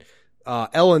one,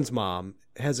 Ellen's mom,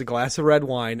 has a glass of red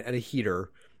wine and a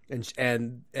heater,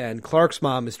 and Clark's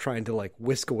mom is trying to like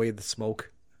whisk away the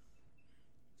smoke.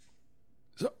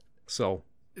 So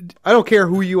I don't care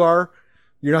who you are,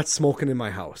 you're not smoking in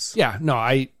my house. Yeah,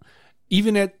 no,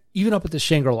 even up at the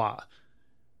Shangri-La,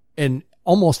 and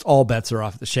almost all bets are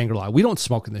off at the Shangri-La. We don't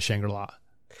smoke in the Shangri-La.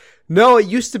 No, it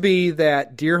used to be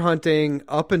that deer hunting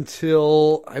up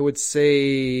until, I would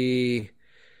say,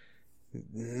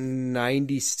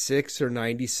 96 or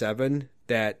 97,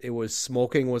 that it was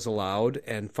smoking was allowed.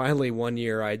 And finally one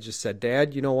year I just said,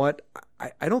 Dad, you know what?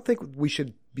 I don't think we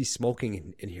should be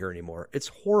smoking in here anymore. It's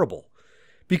horrible.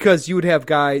 Because you'd have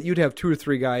 2 or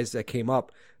 3 guys that came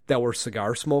up that were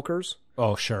cigar smokers.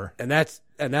 Oh, sure. And that's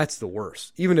the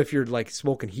worst. Even if you're like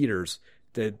smoking heaters,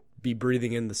 to be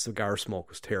breathing in the cigar smoke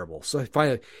was terrible. So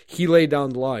finally he laid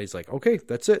down the law. He's like, okay,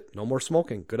 that's it. No more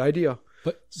smoking. Good idea.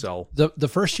 But so the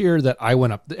first year that I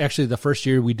went up, actually the first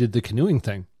year we did the canoeing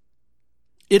thing,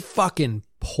 it fucking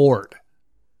poured.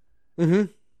 Mm-hmm.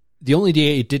 The only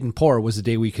day it didn't pour was the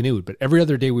day we canoed, but every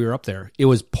other day we were up there, it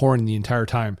was pouring the entire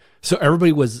time. So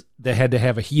everybody that had to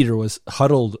have a heater was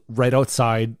huddled right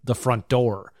outside the front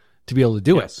door to be able to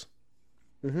do it.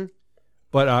 Mm-hmm.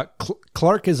 But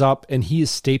Clark is up and he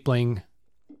is stapling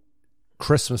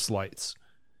Christmas lights,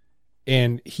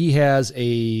 and he has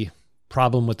a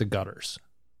problem with the gutters.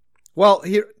 Well,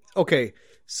 okay.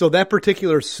 So that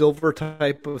particular silver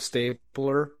type of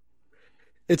stapler,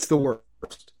 it's the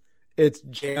worst. It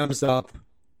jams up.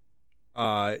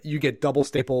 You get double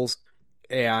staples,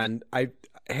 and I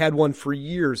had one for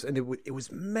years, and it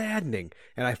was maddening.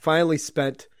 And I finally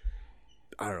spent,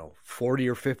 I don't know, $40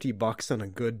 or $50 on a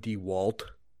good DeWalt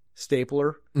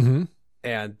stapler, Mm-hmm.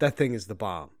 and that thing is the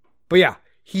bomb. But yeah,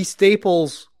 he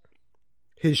staples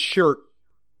his shirt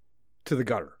to the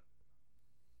gutter.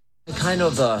 Kind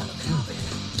of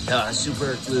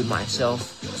super glued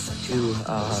myself to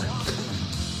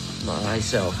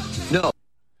myself. No.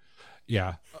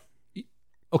 Yeah.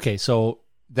 Okay, so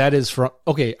that is from.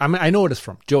 Okay, I know what it's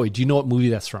from. Joey, do you know what movie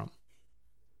that's from?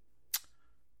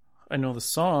 I know the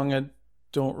song. I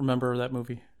don't remember that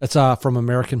movie. That's from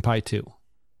American Pie 2.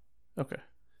 Okay.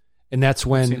 And that's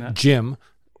seen when that. Jim,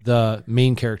 the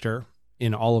main character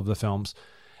in all of the films,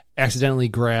 accidentally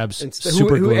grabs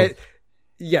super glue.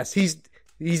 Yes, he's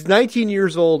 19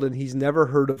 years old and he's never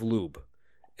heard of lube.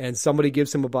 And somebody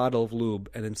gives him a bottle of lube,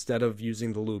 and instead of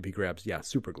using the lube, he grabs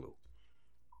super glue.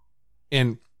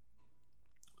 And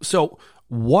so,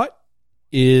 what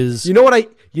is you know what I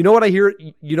hear?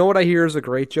 You know what I hear is a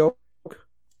great joke.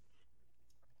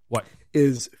 What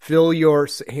is fill your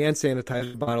hand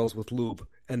sanitizer bottles with lube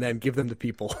and then give them to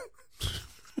people?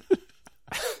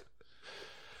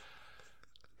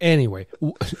 Anyway,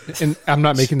 and I'm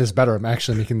not making this better. I'm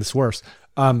actually making this worse.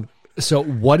 So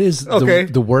what is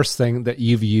the worst thing that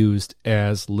you've used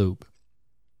as lube?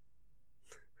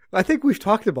 I think we've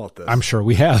talked about this. I'm sure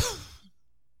we have.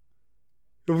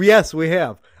 Yes, we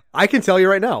have. I can tell you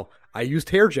right now, I used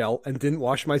hair gel and didn't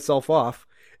wash myself off,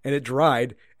 and it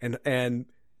dried, and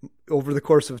over the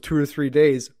course of 2 or 3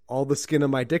 days, all the skin on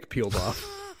my dick peeled off.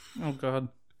 Oh, God.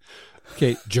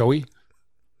 Okay, Joey?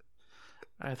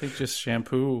 I think just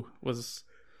shampoo was...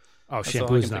 Oh,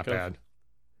 shampoo is not bad.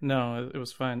 No, it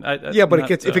was fine. Yeah,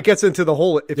 but if it gets into the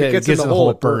hole, it gets in the hole,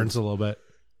 it burns a little bit.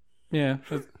 Yeah,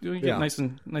 you get nice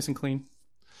and clean.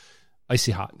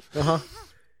 Icy hot. Uh-huh.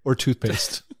 Or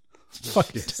toothpaste.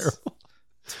 Fucking terrible.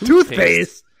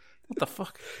 Toothpaste? What the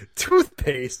fuck?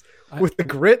 Toothpaste with the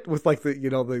grit, with like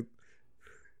the.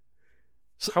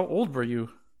 How old were you?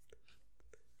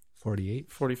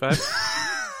 48. 45?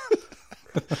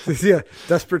 Yeah,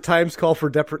 desperate times call for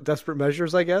desperate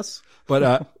measures, I guess.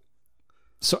 But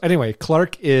so anyway,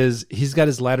 Clark he's got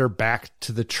his ladder back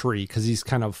to the tree because he's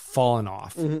kind of fallen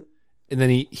off, and then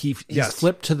he's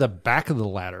flipped to the back of the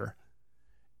ladder,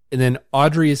 and then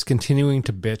Audrey is continuing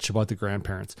to bitch about the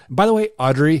grandparents. And by the way,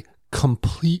 Audrey,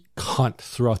 complete cunt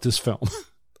throughout this film.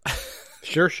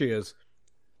 Sure, she is.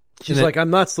 She's like, I'm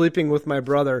not sleeping with my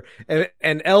brother,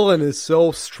 and Ellen is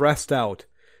so stressed out.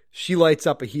 She lights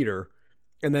up a heater,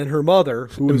 and then her mother,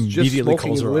 who was just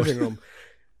smoking in the living room,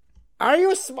 are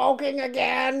you smoking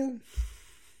again?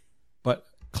 But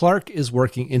Clark is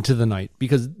working into the night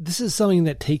because this is something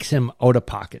that takes him out of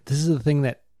pocket. This is the thing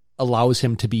that allows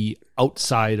him to be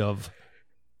outside of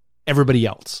everybody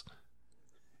else.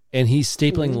 And he's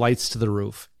stapling lights to the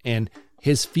roof, and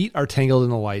his feet are tangled in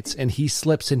the lights, and he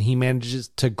slips and he manages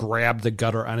to grab the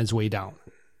gutter on his way down.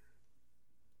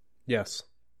 Yes.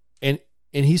 And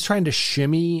he's trying to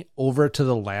shimmy over to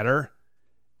the ladder,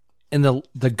 and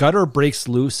the gutter breaks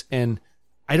loose, and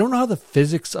I don't know how the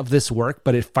physics of this work,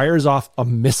 but it fires off a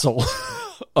missile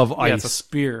of ice. Yeah, it's a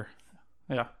spear.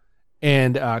 Yeah.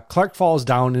 And Clark falls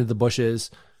down into the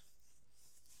bushes,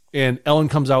 and Ellen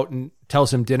comes out and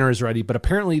tells him dinner is ready, but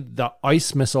apparently the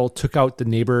ice missile took out the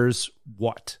neighbor's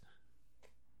what?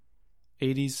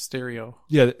 80s stereo.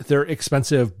 Yeah, their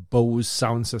expensive Bose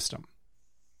sound system.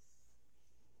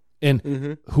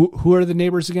 And who are the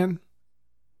neighbors again?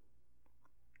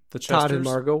 The Chesters? Todd and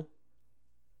Margot.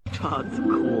 Todd's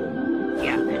cool.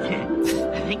 Yeah,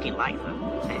 I think he likes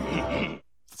them.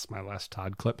 That's my last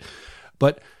Todd clip.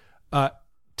 But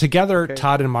together,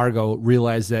 Todd and Margot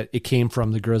realize that it came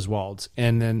from the Griswolds.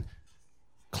 And then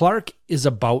Clark is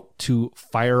about to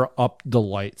fire up the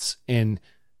lights. And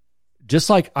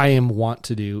just like I am wont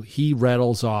to do, he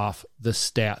rattles off the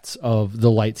stats of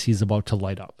the lights he's about to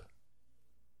light up.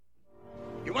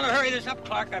 You want to hurry this up,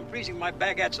 Clark? I'm freezing my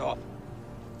baguettes off.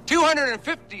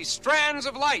 250 strands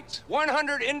of lights,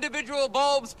 100 individual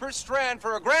bulbs per strand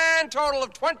for a grand total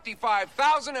of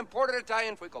 25,000 imported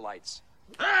Italian twinkle lights.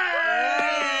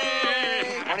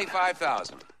 Hey!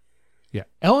 25,000. Yeah,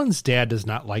 Ellen's dad does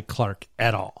not like Clark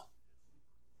at all.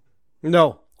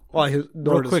 No. Well,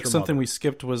 real quick, something we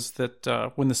skipped was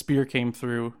that when the spear came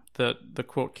through, the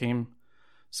quote came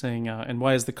saying, and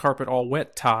why is the carpet all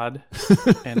wet, Todd?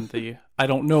 And the I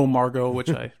don't know, Margot, which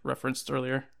I referenced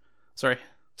earlier. Sorry.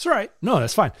 It's all right. No,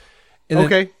 that's fine. And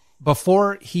okay.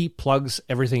 Before he plugs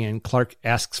everything in, Clark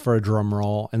asks for a drum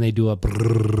roll, and they do a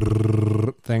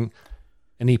brrrr thing.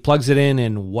 And he plugs it in,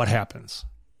 and what happens?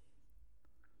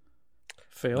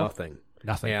 Fail. Nothing.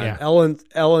 Yeah.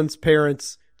 Ellen's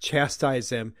parents chastise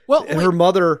him. Well, and her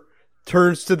mother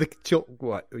turns to the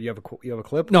what? You have a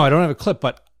clip? No, I don't have a clip,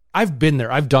 but I've been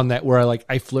there. I've done that where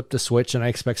I flipped a switch and I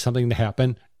expect something to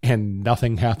happen and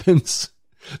nothing happens.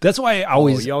 That's why I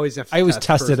always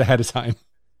test it ahead of time.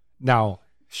 Now,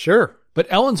 sure. But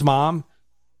Ellen's mom,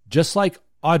 just like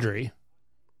Audrey,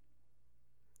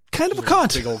 kind of a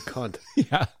cunt. Big old cunt.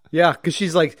 Yeah. Yeah, because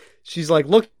she's like,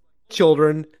 look,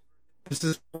 children, this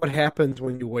is what happens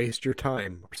when you waste your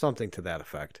time, or something to that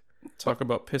effect. Talk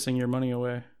about pissing your money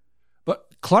away. But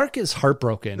Clark is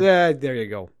heartbroken. Yeah, there you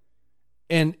go.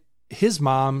 And his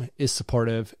mom is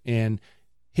supportive, and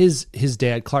his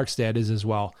dad, Clark's dad, is as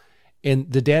well.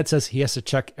 And the dad says he has to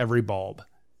check every bulb.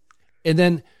 And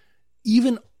then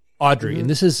even Audrey, and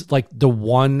this is like the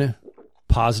one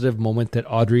positive moment that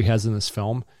Audrey has in this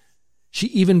film, she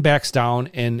even backs down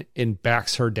and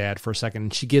backs her dad for a second,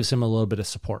 and she gives him a little bit of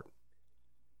support.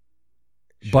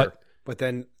 Sure. But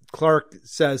then Clark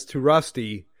says to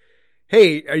Rusty,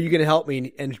 hey, are you going to help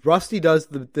me? And Rusty does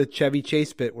the Chevy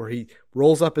Chase bit where he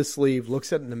rolls up his sleeve,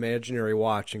 looks at an imaginary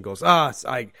watch, and goes,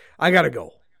 I got to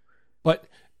go. But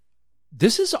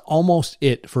this is almost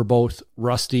it for both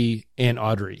Rusty and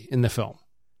Audrey in the film.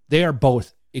 They are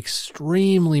both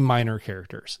extremely minor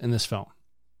characters in this film.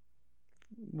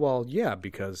 Well, yeah,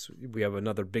 because we have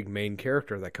another big main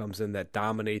character that comes in that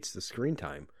dominates the screen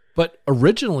time. But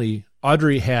originally,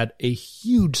 Audrey had a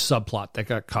huge subplot that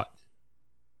got cut.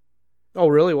 Oh,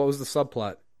 really? What was the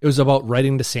subplot? It was about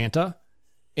writing to Santa,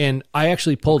 and I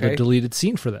actually pulled a deleted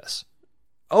scene for this.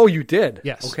 Oh, you did?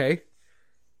 Yes. Okay.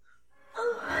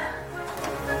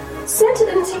 Santa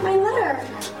didn't take my letter.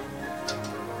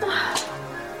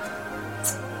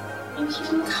 Maybe he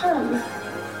didn't come.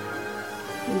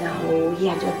 No, he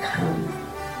had to have come.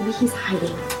 Maybe he's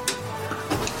hiding.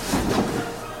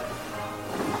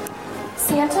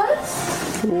 Santa?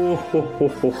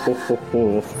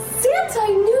 Santa, I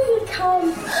knew you'd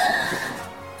come.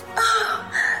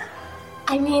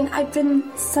 I mean, I've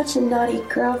been such a naughty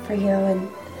girl for you, and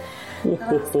the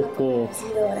last couple years,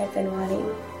 you know what I've been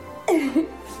wanting.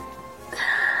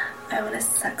 I want to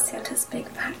suck Santa's big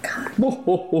fat cock.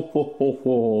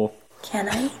 Can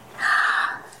I?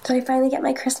 Do I finally get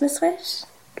my Christmas wish?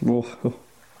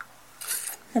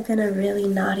 I've been a really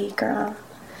naughty girl.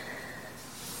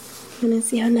 Wanna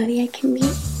see how naughty I can be?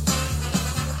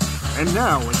 And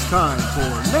now it's time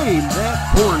for Name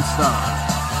That Porn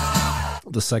Star.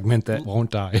 The segment that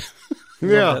won't die.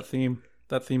 Love that theme.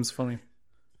 That theme's funny.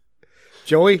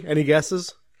 Joey, any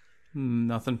guesses?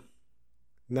 Nothing.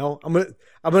 No, I'm gonna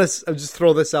I'll just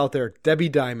throw this out there. Debbie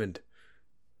Diamond.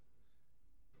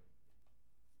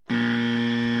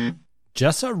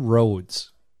 Jessa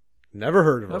Rhodes. Never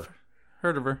heard of her.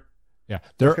 Heard of her. Yeah,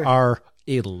 there are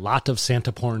a lot of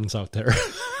Santa porns out there.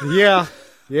 Yeah.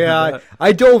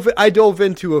 I dove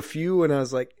into a few, and I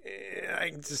was like,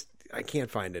 I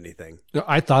can't find anything.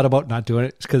 I thought about not doing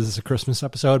it because it's a Christmas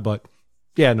episode, but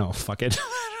yeah, no, fuck it.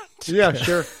 Yeah,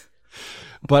 sure.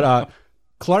 But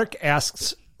Clark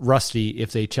asks Rusty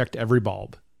if they checked every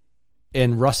bulb,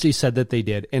 and Rusty said that they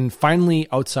did. And finally,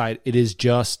 outside, it is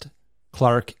just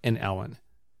Clark and Ellen.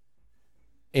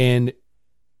 And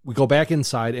we go back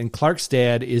inside, and Clark's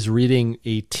dad is reading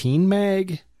a teen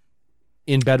mag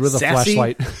in bed with a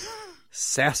flashlight.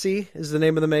 Sassy is the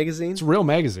name of the magazine? It's a real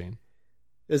magazine.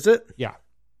 Is it? Yeah.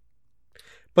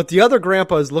 But the other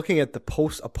grandpa is looking at a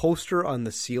poster on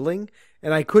the ceiling,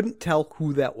 and I couldn't tell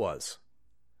who that was.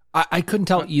 I couldn't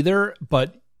tell either,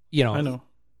 but, you know. I know.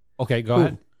 Okay, go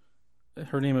ahead.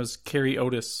 Her name is Carrie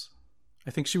Otis.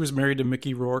 I think she was married to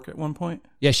Mickey Rourke at one point.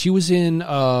 Yeah, she was in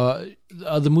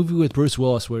the movie with Bruce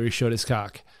Willis where he showed his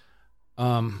cock.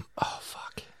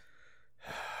 Fuck.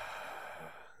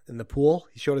 In the pool?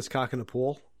 He showed his cock in the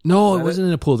pool? No, it wasn't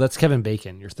in a pool. That's Kevin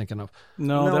Bacon you're thinking of.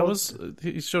 No, that was...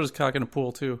 He showed his cock in a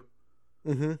pool, too.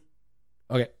 Mm-hmm.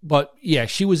 Okay, but yeah,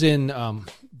 she was in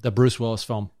the Bruce Willis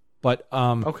film. But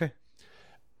okay.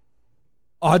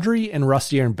 Audrey and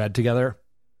Rusty are in bed together.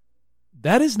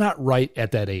 That is not right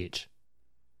at that age.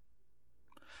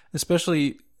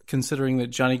 Especially considering that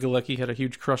Johnny Galecki had a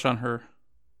huge crush on her.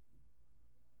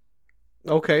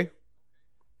 Okay.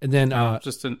 And then...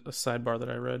 just a sidebar that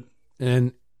I read.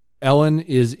 And Ellen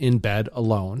is in bed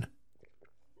alone.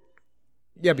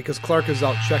 Yeah, because Clark is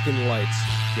out checking the lights.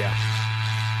 Yeah.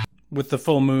 With the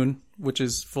full moon, which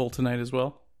is full tonight as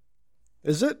well.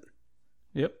 Is it?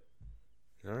 Yep.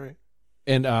 All right.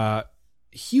 And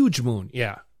huge moon,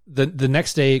 yeah. The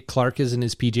next day, Clark is in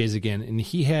his PJs again, and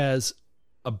he has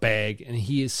a bag, and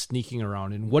he is sneaking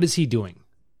around. And what is he doing?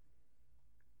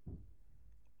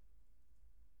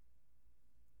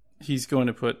 He's going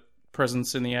to put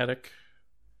presents in the attic.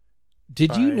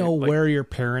 Did you know where your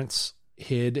parents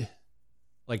hid,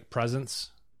 like,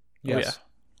 presents? Yes. Oh, yeah.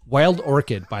 Wild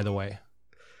Orchid, by the way.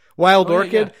 Wild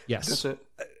Orchid? Yeah. Yes. That's it.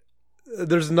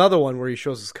 There's another one where he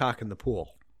shows his cock in the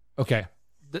pool. Okay.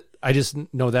 I just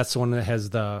know that's the one that has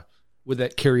with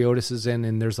that Carrie Otis is in,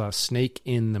 and there's a snake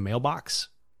in the mailbox.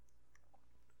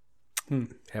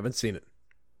 Haven't seen it.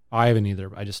 I haven't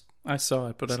either. I saw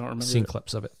it, but I don't remember. Seen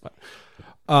clips of it. But,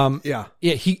 yeah.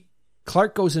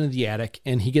 Clark goes into the attic,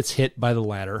 and he gets hit by the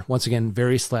ladder. Once again,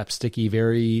 very slapsticky,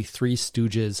 very Three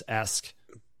Stooges-esque.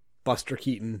 Buster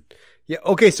Keaton. Yeah.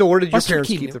 Okay. So where did your parents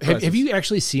keep the presents? Have you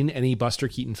actually seen any Buster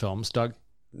Keaton films, Doug?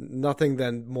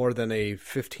 Nothing more than a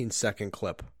 15-second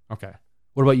clip. Okay.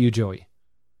 What about you, Joey?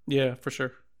 Yeah, for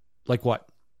sure. Like what?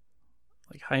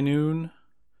 Like High Noon.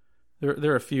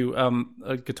 There are a few.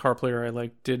 A guitar player I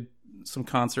like did some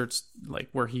concerts like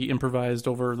where he improvised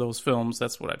over those films.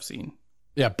 That's what I've seen.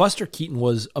 Yeah, Buster Keaton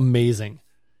was amazing.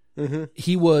 Mm-hmm.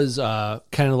 He was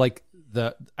kind of like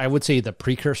I would say the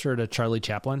precursor to Charlie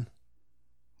Chaplin.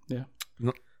 Yeah.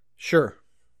 Sure.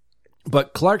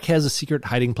 But Clark has a secret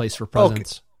hiding place for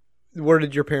presents. Okay. Where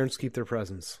did your parents keep their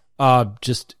presents?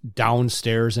 Just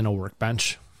downstairs in a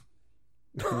workbench.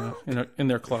 Yeah, in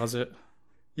their closet.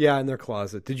 Yeah, in their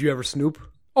closet. Did you ever snoop?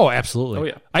 Oh, absolutely. Oh,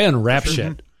 yeah. I unwrapped Sure.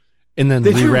 shit and then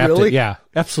Did you rewrapped really? it. Yeah,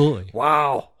 absolutely.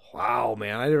 Wow,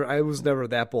 man. I was never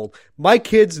that bold. My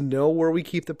kids know where we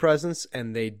keep the presents,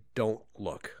 and they don't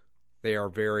look. They are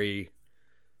very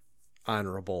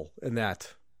honorable in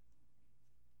that.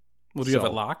 Well, do you have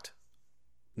it locked?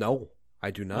 No,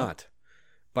 I do not.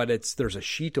 But there's a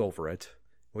sheet over it.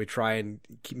 We try and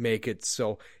make it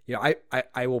so,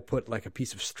 I will put like a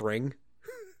piece of string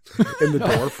in the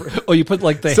door. You put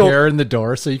like the hair in the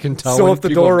door so you can tell. So when if the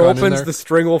people door have gone in opens, there? the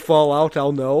string will fall out.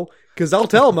 I'll know, because I'll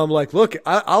tell them. I'm like, look,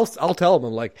 I'll tell them.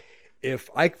 I'm like, if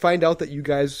I find out that you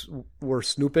guys were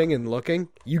snooping and looking,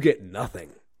 you get nothing.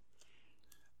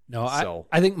 No,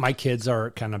 I think my kids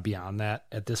are kind of beyond that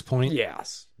at this point.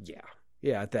 Yes,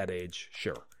 yeah, at that age,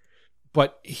 sure.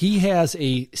 But he has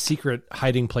a secret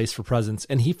hiding place for presents,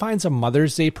 and he finds a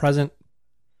Mother's Day present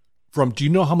from, do you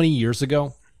know how many years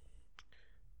ago?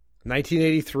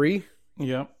 1983?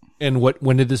 Yeah. And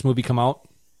when did this movie come out?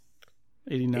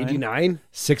 89. 89?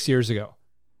 6 years ago.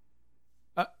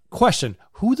 Question,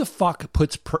 who the fuck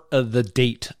puts the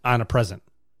date on a present?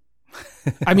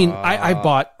 I mean, I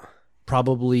bought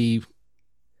probably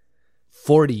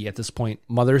 40 at this point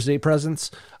Mother's Day presents.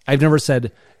 I've never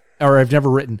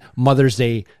written Mother's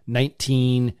Day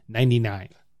 1999.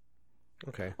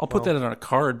 Okay. I'll put that on a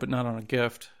card, but not on a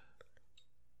gift.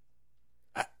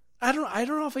 I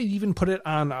don't know if I'd even put it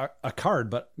on a card,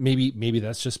 but maybe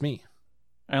that's just me.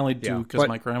 I only do because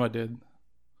my grandma did.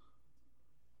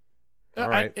 All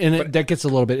right. That gets a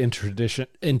little bit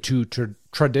into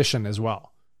tradition as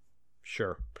well.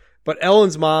 Sure. But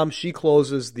Ellen's mom, she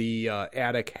closes the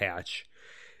attic hatch,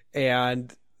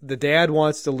 and the dad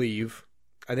wants to leave.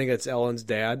 I think it's Ellen's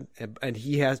dad, and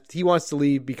he wants to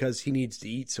leave because he needs to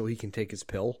eat so he can take his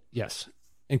pill. Yes.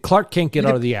 And Clark can't get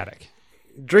out of the attic.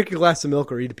 Drink a glass of milk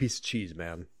or eat a piece of cheese,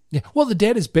 man. Yeah. Well, the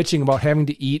dad is bitching about having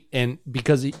to eat, and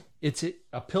because it's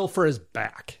a pill for his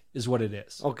back is what it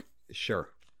is. Okay, sure.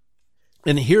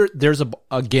 And here, there's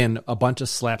again a bunch of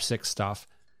slapstick stuff,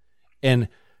 and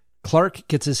Clark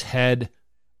gets his head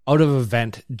out of a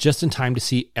vent just in time to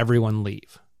see everyone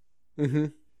leave. Mm-hmm.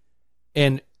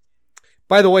 And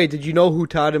by the way, did you know who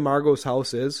Todd and Margot's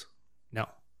house is? No.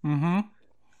 Mm-hmm.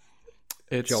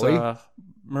 It's Joey?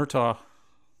 Murtaugh.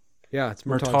 Yeah, it's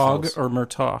Murtaugh's Murtaugh house. or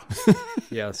Murtaugh.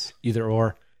 Yes. Either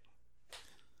or.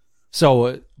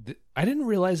 So I didn't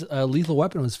realize Lethal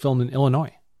Weapon was filmed in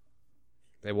Illinois.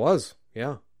 It was.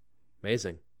 Yeah.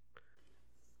 Amazing.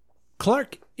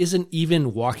 Clark isn't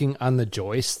even walking on the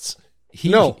joists.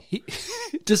 He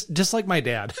just like my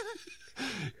dad.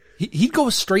 He'd go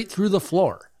straight through the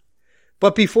floor.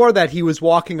 But before that, he was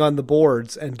walking on the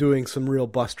boards and doing some real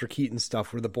Buster Keaton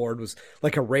stuff where the board was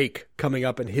like a rake coming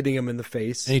up and hitting him in the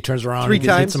face. And he turns around 3 and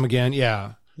times. hits him again.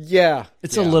 Yeah. Yeah.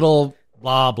 It's a little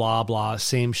blah, blah, blah,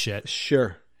 same shit.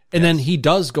 Sure. And then he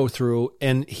does go through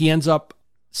and he ends up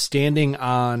standing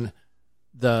on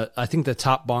I think the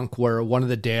top bunk where one of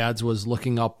the dads was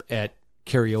looking up at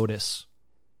Cariotis.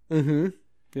 Mm-hmm.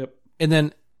 Yep. And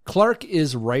then Clark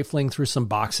is rifling through some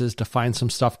boxes to find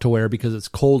some stuff to wear because it's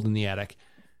cold in the attic.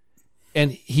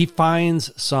 And he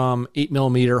finds some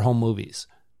 8mm home movies.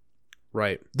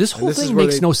 Right. This whole thing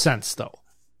makes no sense, though.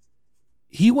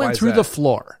 He went through the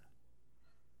floor.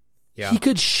 Yeah. He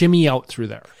could shimmy out through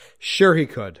there. Sure he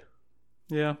could.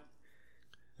 Yeah.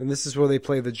 And this is where they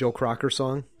play the Joe Crocker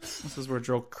song? This is where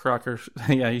Joe Crocker,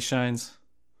 he shines.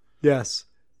 Yes.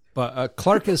 But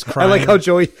Clark is crying. I like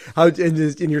how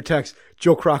in your text,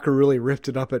 Joe Crocker really ripped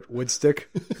it up at Woodstick.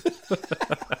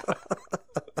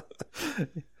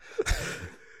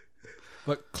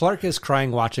 But Clark is crying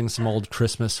watching some old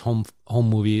Christmas home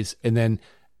movies, and then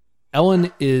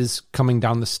Ellen is coming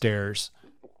down the stairs.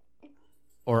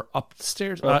 Or up the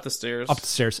stairs? Up the stairs. Up the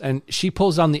stairs. And she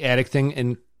pulls down the attic thing,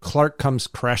 and Clark comes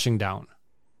crashing down.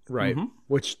 Right. Mm-hmm.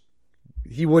 Which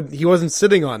he wasn't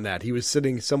sitting on that. He was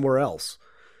sitting somewhere else.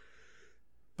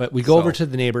 But we go over to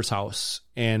the neighbor's house,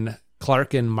 and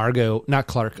Clark and Margot, not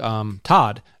Clark,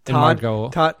 Todd and Margot.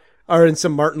 Todd are in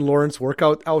some Martin Lawrence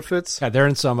workout outfits. Yeah, they're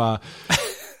in some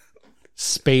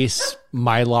space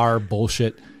Mylar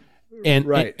bullshit. And,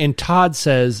 right. and Todd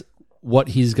says what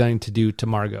he's going to do to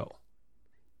Margot.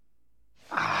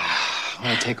 I'm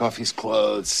going to take off his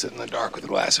clothes, sit in the dark with a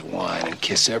glass of wine, and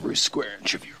kiss every square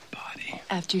inch of your body.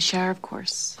 After you shower, of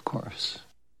course. Of course.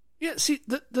 Yeah, see,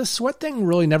 the sweat thing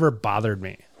really never bothered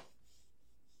me.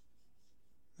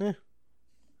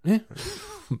 Yeah.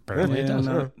 Apparently it does.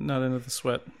 Not into the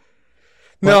sweat.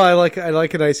 No, I like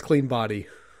a nice clean body.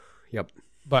 Yep.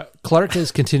 But Clark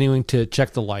is continuing to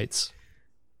check the lights.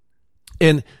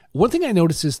 And one thing I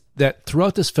noticed is that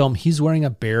throughout this film, he's wearing a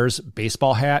Bears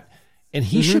baseball hat, and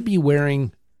he should be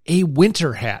wearing a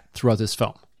winter hat throughout this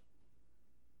film.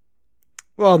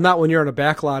 Well, not when you're on a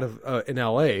back lot of in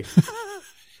L.A.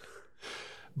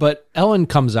 But Ellen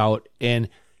comes out, and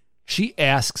she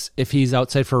asks if he's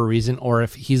outside for a reason or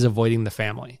if he's avoiding the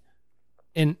family.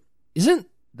 And isn't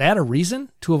that a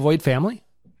reason to avoid family?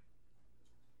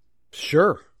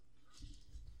 Sure.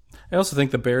 I also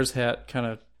think the Bears hat kind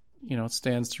of,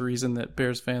 stands to reason that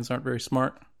Bears fans aren't very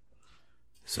smart.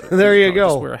 So there you go.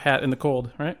 Just wear a hat in the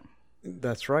cold, right?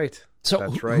 That's right. So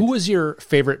That's right. Who was your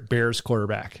favorite Bears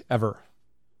quarterback ever?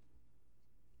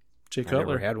 Jay I Cutler.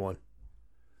 never had one.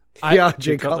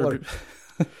 Jay Cutler.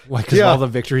 Why? Because of all the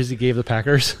victories he gave the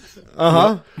Packers?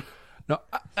 Uh-huh. No,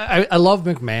 I love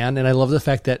McMahon, and I love the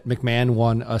fact that McMahon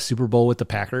won a Super Bowl with the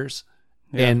Packers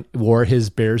and wore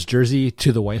his Bears jersey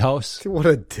to the White House. What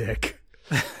a dick.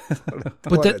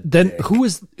 But then who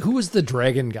was the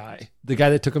dragon guy? The guy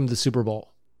that took him to the Super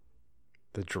Bowl?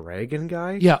 The dragon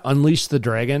guy? Yeah, Unleash the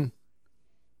Dragon.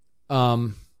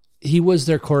 He was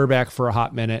their quarterback for a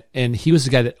hot minute, and he was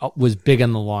the guy that was big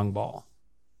on the long ball.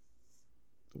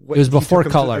 It was before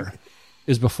Cutler. It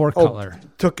was before Cutler.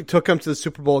 Took him to the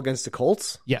Super Bowl against the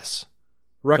Colts? Yes.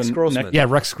 Rex Grossman. Yeah,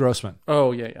 Rex Grossman.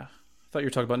 Oh, yeah. I thought you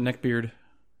were talking about Neckbeard.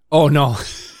 Oh, no.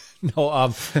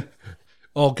 No,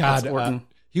 oh, God. Orton.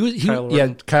 Kyle Orton.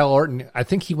 Yeah, Kyle Orton. I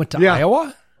think he went to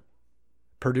Iowa?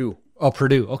 Purdue. Oh,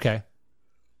 Purdue. Okay.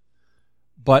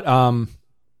 But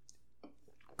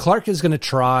Clark is going to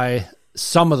try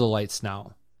some of the lights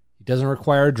now. He doesn't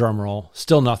require a drum roll.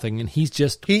 Still nothing, and he's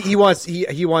just he wants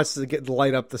to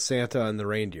light up the Santa and the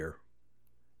reindeer.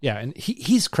 Yeah, and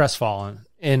he's crestfallen,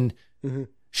 and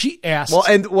she asks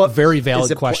a very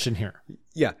valid question here.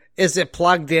 Yeah, is it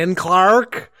plugged in,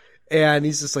 Clark? And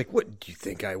he's just like, "What do you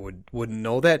think I wouldn't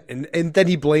know that?" And then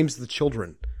he blames the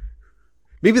children.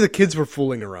 Maybe the kids were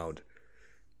fooling around.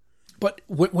 But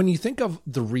when you think of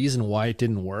the reason why it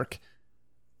didn't work,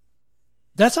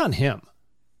 that's on him.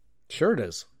 Sure it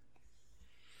is.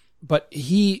 But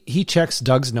he checks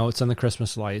Doug's notes on the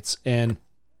Christmas lights, and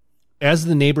as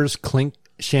the neighbors clink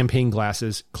champagne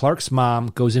glasses, Clark's mom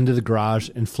goes into the garage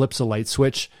and flips a light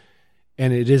switch,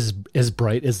 and it is as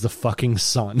bright as the fucking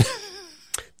sun.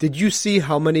 Did you see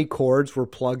how many cords were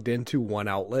plugged into one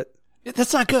outlet?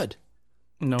 That's not good.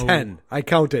 No. 10. I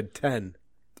counted 10.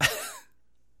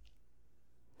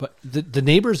 But the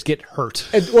neighbors get hurt.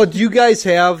 And, well, do you guys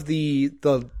have the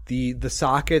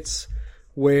sockets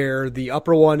where the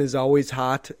upper one is always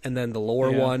hot and then the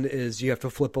lower one is you have to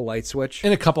flip a light switch?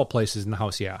 In a couple places in the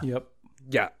house, yeah. Yep.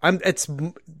 Yeah, it's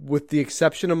with the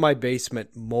exception of my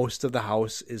basement, most of the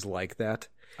house is like that.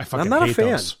 I'm not a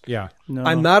fan. Those. Yeah. No.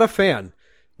 I'm not a fan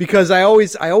because I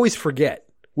always forget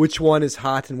which one is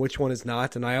hot and which one is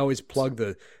not, and I always plug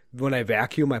when I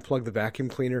vacuum, I plug the vacuum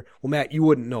cleaner. Well, Matt, you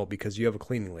wouldn't know because you have a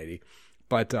cleaning lady,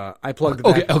 but I plug the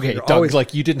vacuum cleaner. Doug, always,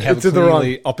 like you didn't have a cleaning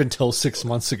lady up until 6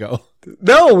 months ago.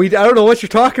 No, I don't know what you're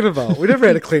talking about. We never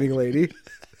had a cleaning lady.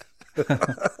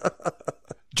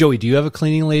 Joey, do you have a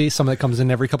cleaning lady? Someone that comes in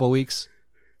every couple of weeks?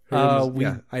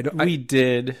 We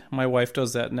did. My wife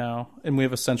does that now, and we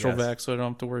have a central vac, so I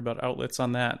don't have to worry about outlets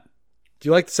on that. Do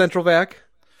you like the central vac?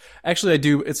 Actually, I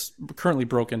do. It's currently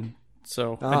broken,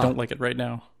 so I don't like it right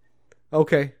now.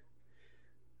 Okay.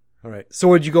 All right. So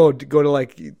would you go to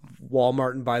like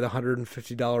Walmart and buy the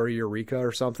 $150 Eureka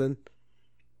or something?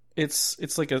 It's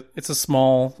a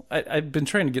small. I've been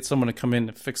trying to get someone to come in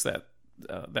to fix that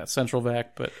central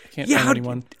vac, but I can't find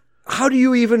anyone. How do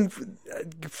you even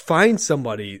find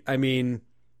somebody? I mean,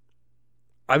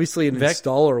 obviously an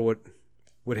installer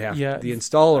would have the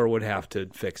installer would have to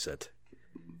fix it.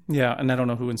 Yeah, and I don't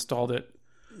know who installed it.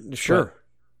 Sure.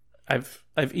 I've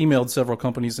emailed several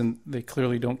companies and they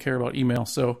clearly don't care about email,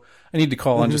 so I need to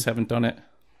call and just haven't done it.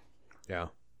 Yeah.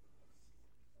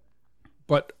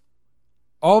 But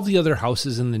all the other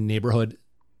houses in the neighborhood,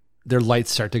 their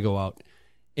lights start to go out.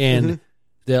 And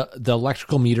the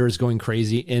electrical meter is going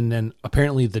crazy, and then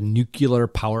apparently the nuclear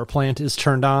power plant is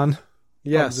turned on.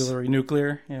 Yes. Auxiliary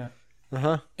nuclear, yeah.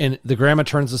 Uh-huh. And the grandma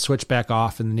turns the switch back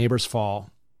off and the neighbors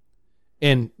fall.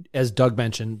 And as Doug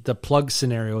mentioned, the plug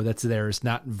scenario that's there is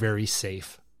not very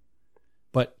safe.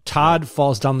 But Todd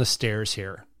falls down the stairs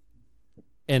here.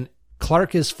 And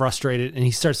Clark is frustrated, and he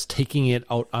starts taking it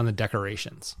out on the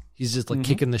decorations. He's just like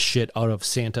kicking the shit out of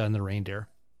Santa and the reindeer.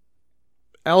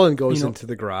 Ellen goes into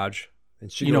the garage,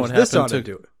 and she goes, this ought to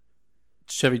do it.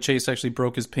 Chevy Chase actually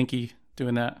broke his pinky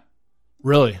doing that.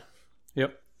 Really?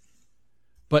 Yep.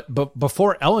 But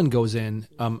before Ellen goes in,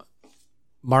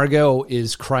 Margot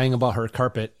is crying about her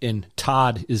carpet, and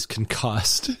Todd is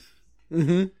concussed.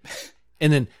 Mm-hmm.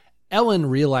 And then Ellen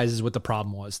realizes what the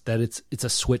problem was, that it's a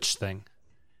switch thing.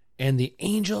 And the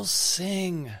angels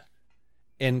sing.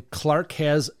 And Clark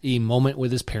has a moment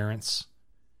with his parents,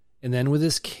 and then with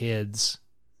his kids.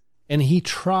 And he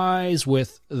tries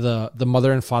with the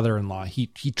mother and father-in-law. He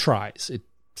tries.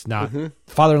 It's not.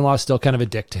 Father-in-law is still kind of a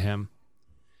dick to him.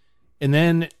 And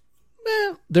then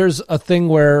there's a thing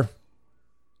where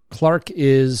Clark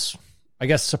is, I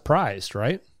guess, surprised,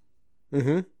 right?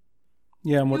 Mm-hmm.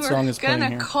 Yeah, and what song is playing here?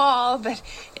 We were gonna call, but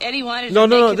Eddie wanted No.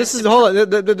 to This is hold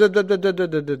on.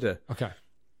 Okay.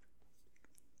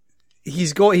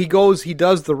 He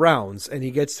does the rounds, and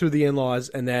he gets through the in-laws,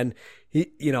 and then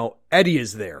Eddie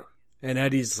is there, and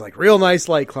Eddie's like, real nice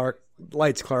lights,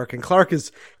 Clark, and Clark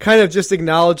is kind of just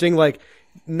acknowledging, like,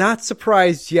 not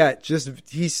surprised yet, just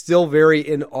he's still very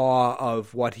in awe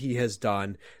of what he has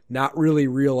done, not really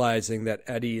realizing that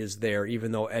Eddie is there,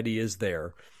 even though Eddie is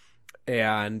there.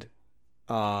 And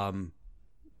And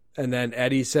then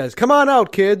Eddie says, "Come on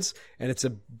out, kids." And it's a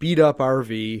beat up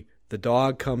RV. The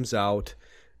dog comes out.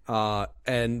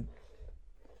 And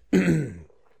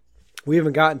we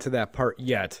haven't gotten to that part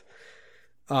yet.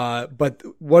 But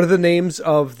what are the names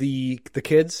of the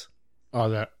kids? Oh,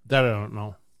 that I don't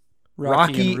know.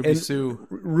 Rocky and Ruby Sue.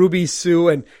 Ruby Sue,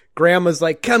 and Grandma's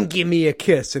like, "Come give me a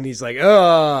kiss." And he's like,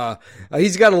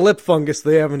 he's got a lip fungus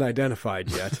they haven't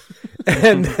identified yet.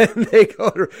 And then they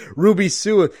go to Ruby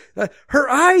Sue. Her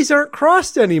eyes aren't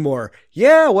crossed anymore.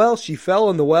 Yeah, well, she fell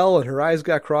in the well and her eyes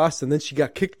got crossed, and then she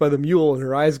got kicked by the mule and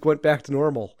her eyes went back to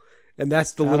normal. And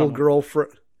that's the little girl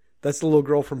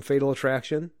from Fatal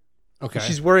Attraction. Okay.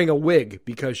 She's wearing a wig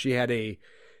because she had a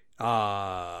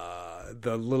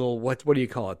the little what do you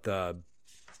call it? The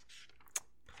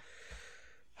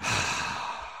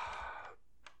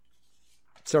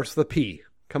starts with a P.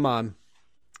 Come on.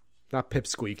 Not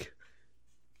pipsqueak.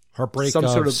 Heartbreak Some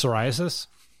of sort of psoriasis?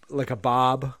 Like a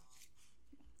bob.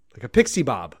 Like a pixie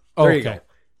bob. Oh, there you okay. go.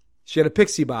 She had a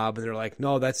pixie bob, and they're like,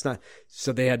 "No, that's not."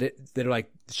 So they're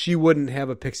like, she wouldn't have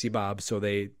a pixie bob, so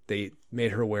they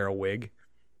made her wear a wig.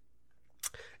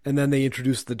 And then they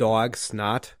introduced the dog,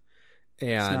 Snot.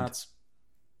 And Snots.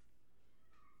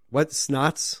 What?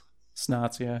 Snots?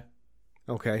 Snots, yeah.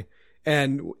 Okay.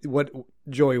 And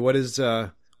Joey, what is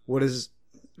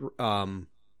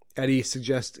Eddie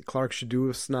suggest Clark should do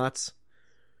with Snots?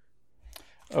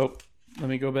 Oh, let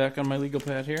me go back on my legal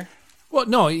pad here. Well,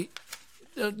 no,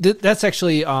 that's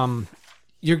actually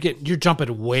you're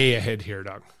jumping way ahead here,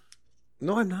 Doug.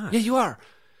 No, I'm not. Yeah, you are.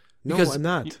 No, Because- I'm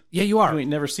not. Yeah, you are. You ain't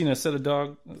never seen a set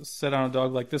on a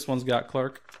dog like this one's got,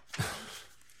 Clark.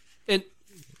 And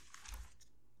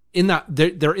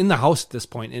they're in the house at this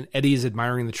point, and Eddie's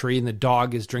admiring the tree, and the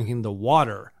dog is drinking the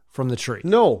water from the tree.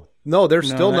 No, they're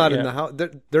still not not in yet. the house.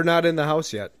 They're not in the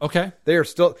house yet. Okay. They are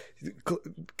still.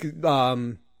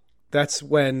 That's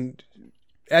when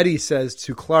Eddie says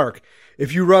to Clark,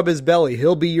 "If you rub his belly,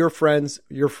 he'll be your friend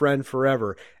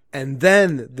forever." And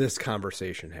then this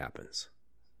conversation happens.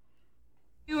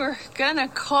 You were gonna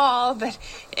call, but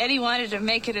Eddie wanted to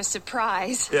make it a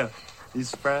surprise. Yeah. You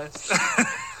surprised?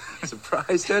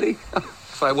 Surprised, Eddie?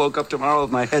 If I woke up tomorrow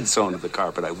with my head sewn to the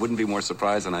carpet, I wouldn't be more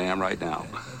surprised than I am right now.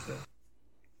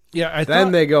 Yeah.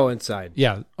 Then they go inside.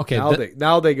 Yeah. Okay.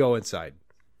 Now they go inside.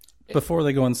 Before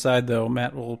they go inside, though,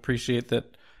 Matt will appreciate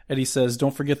that Eddie says,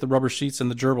 "Don't forget the rubber sheets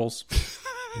and the gerbils."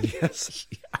 Yes.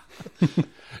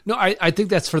 No, I think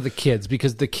that's for the kids,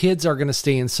 because the kids are going to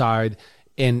stay inside,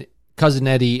 and Cousin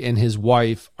Eddie and his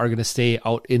wife are going to stay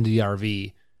out into the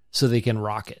RV so they can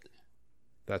rock it.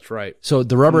 That's right. So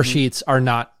the rubber sheets are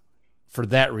not for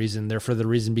that reason. They're for the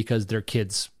reason because their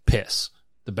kids piss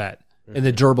the bed. And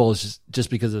the gerbil is just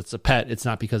because it's a pet. It's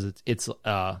not because it's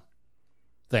a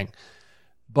thing.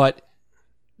 But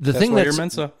the That's thing why that's you're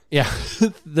Mensa. Yeah.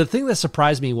 The thing that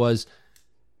surprised me was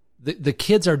the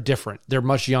kids are different. They're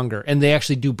much younger, and they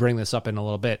actually do bring this up in a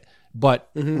little bit. But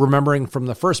remembering from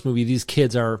the first movie, these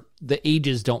kids the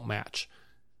ages don't match.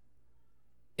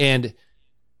 And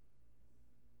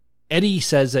Eddie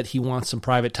says that he wants some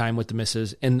private time with the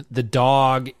missus, and the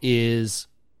dog is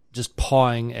just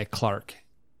pawing at Clark.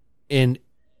 And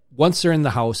once they're in the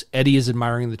house, Eddie is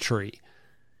admiring the tree,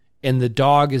 and the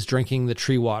dog is drinking the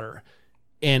tree water.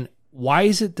 And why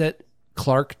is it that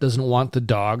Clark doesn't want the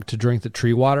dog to drink the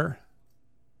tree water?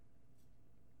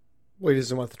 Well, he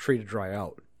doesn't want the tree to dry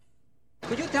out.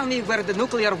 Could you tell me where the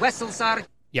nuclear vessels are?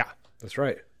 Yeah. That's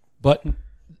right. But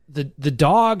the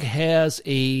dog has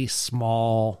a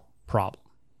small problem.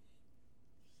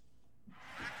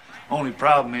 Only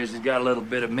problem is he's got a little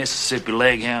bit of Mississippi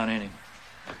leghound in him.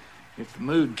 If the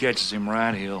mood catches him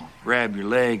right, he'll grab your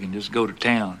leg and just go to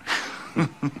town.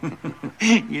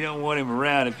 You don't want him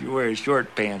around if you wear his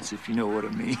short pants, if you know what I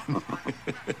mean.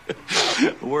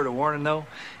 A word of warning, though,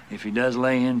 if he does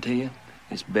lay into you,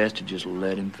 it's best to just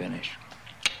let him finish.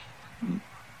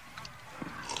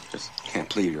 Just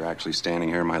can't believe you're actually standing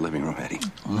here in my living room, Eddie.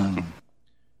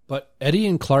 But Eddie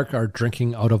and Clark are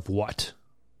drinking out of what?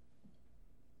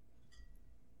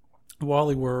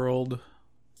 Wally World.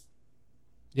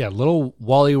 Yeah, little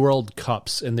Wally World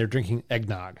cups, and they're drinking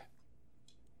eggnog.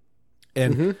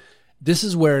 And this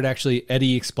is where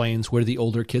Eddie explains where the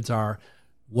older kids are.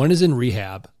 One is in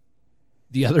rehab.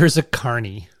 The other is a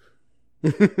carny.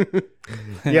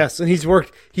 Yes, and he's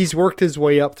worked his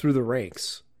way up through the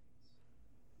ranks.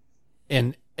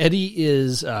 And Eddie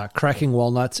is cracking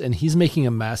walnuts, and he's making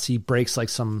a mess. He breaks like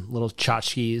some little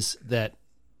tchotchkes that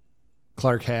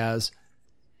Clark has.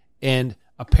 And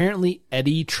apparently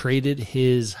Eddie traded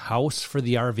his house for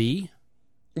the RV.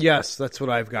 Yes, that's what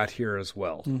I've got here as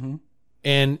well.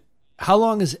 And how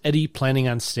long is Eddie planning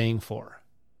on staying for?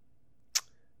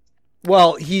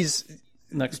 Well, he's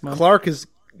next month. Clark is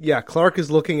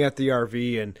looking at the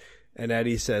RV and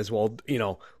Eddie says, well,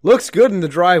 looks good in the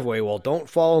driveway. Well, don't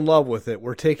fall in love with it.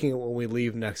 We're taking it when we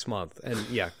leave next month. And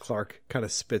yeah, Clark kind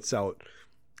of spits out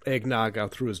eggnog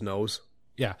out through his nose.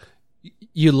 Yeah.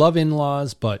 You love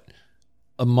in-laws, but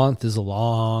a month is a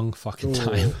long fucking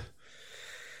time.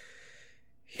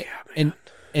 Yeah, man.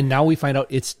 And now we find out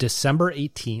it's December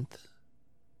 18th.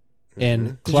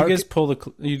 And Clark, did you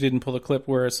guys you didn't pull the clip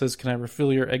where it says, "Can I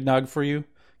refill your eggnog for you?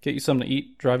 Get you something to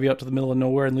eat, drive you out to the middle of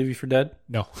nowhere, and leave you for dead"?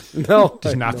 No.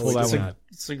 Did not pull that one out.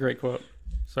 It's a great quote.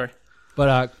 Sorry.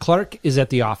 But Clark is at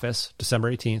the office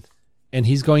December 18th, and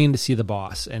he's going in to see the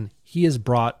boss, and he has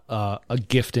brought a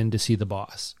gift in to see the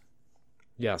boss.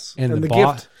 Yes. And the gift,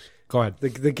 boss... Go ahead.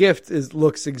 The gift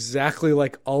looks exactly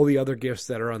like all the other gifts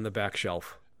that are on the back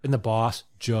shelf. And the boss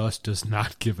just does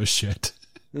not give a shit.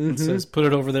 It says, put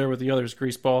it over there with the others,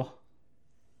 greaseball.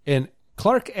 And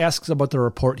Clark asks about the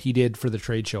report he did for the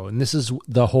trade show. And this is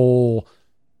the whole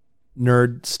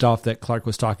nerd stuff that Clark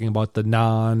was talking about, the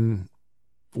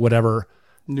non-whatever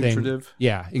nutritive thing.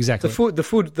 Yeah, exactly. The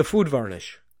food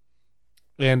varnish.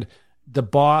 And the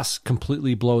boss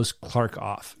completely blows Clark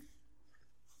off.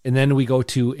 And then we go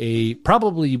to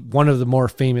probably one of the more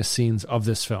famous scenes of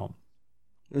this film.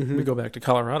 Mm-hmm. We go back to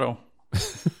Colorado.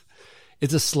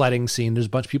 It's a sledding scene. There's a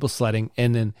bunch of people sledding.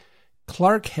 And then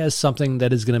Clark has something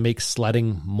that is going to make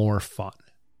sledding more fun.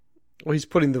 Well, he's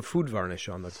putting the food varnish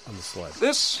on the sled.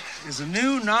 This is a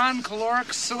new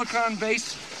non-caloric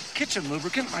silicone-based kitchen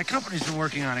lubricant my company's been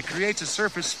working on. It creates a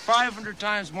surface 500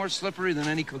 times more slippery than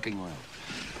any cooking oil.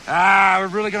 We're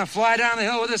really going to fly down the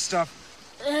hill with this stuff.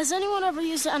 Has anyone ever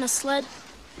used it on a sled?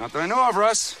 Not that I know of,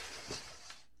 Russ.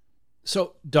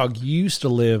 So, Doug, you used to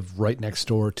live right next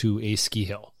door to a ski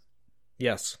hill.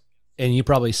 Yes. And you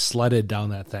probably sledded down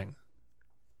that thing.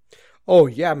 Oh,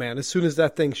 yeah, man. As soon as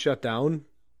that thing shut down,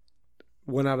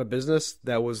 went out of business,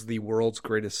 that was the world's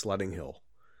greatest sledding hill.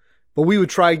 But we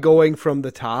would try going from the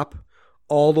top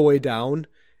all the way down,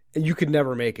 and you could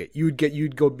never make it. You'd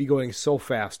be going so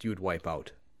fast you would wipe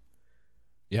out.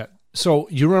 Yeah. So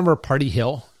you remember Party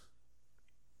Hill?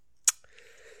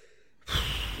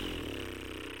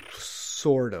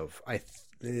 Sort of.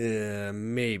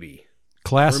 Maybe.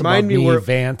 Class Remind above me me,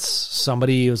 Vance,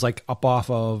 somebody was like up off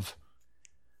of,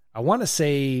 I want to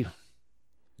say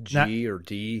G or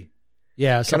D.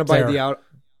 Yeah, kind of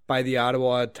by the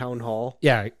Ottawa Town Hall.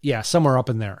 Yeah, somewhere up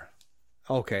in there.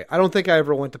 Okay, I don't think I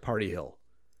ever went to Party Hill.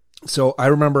 So I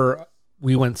remember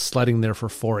we went sledding there for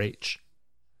 4-H.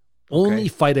 Only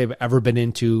fight I've ever been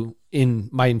into in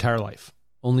my entire life.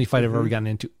 Only fight I've ever gotten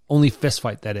into. Only fist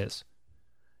fight, that is.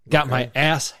 Got my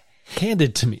ass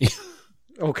handed to me.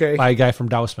 Okay. By a guy from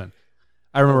Dousman.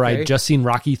 I remember I had just seen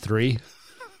Rocky 3.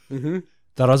 Mm-hmm.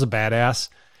 Thought I was a badass.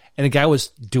 And the guy was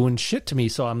doing shit to me.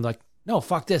 So I'm like, no,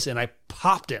 fuck this. And I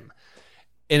popped him.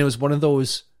 And it was one of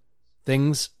those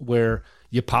things where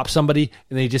you pop somebody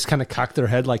and they just kind of cock their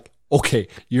head like, okay,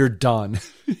 you're done.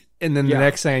 And then the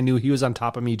next thing I knew, he was on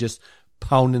top of me just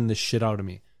pounding the shit out of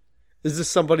me. Is this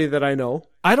somebody that I know?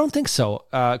 I don't think so.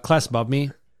 Class above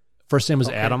me. First name was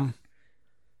Adam.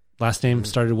 Last name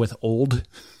started with Old.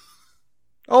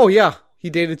 Oh, yeah.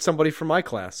 He dated somebody from my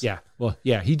class. Yeah. Well,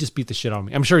 yeah, he just beat the shit out of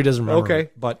me. I'm sure he doesn't remember. Okay. Me,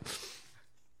 but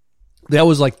that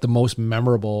was like the most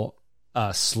memorable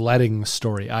sledding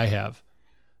story I have.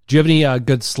 Do you have any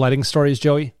good sledding stories,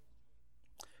 Joey?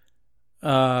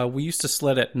 We used to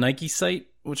sled at Nike Site,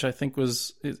 which I think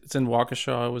it's in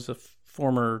Waukesha. It was a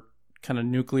former kind of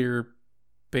nuclear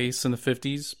base in the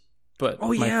 50s. But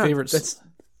my favorite...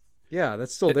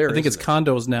 That's still there. I think it's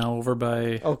condos now over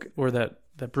by where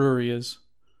that brewery is.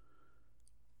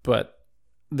 But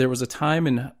there was a time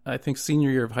in, I think,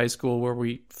 senior year of high school where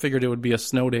we figured it would be a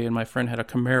snow day and my friend had a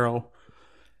Camaro.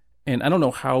 And I don't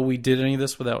know how we did any of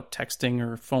this without texting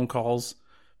or phone calls,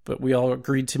 but we all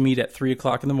agreed to meet at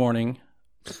 3:00 in the morning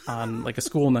on like a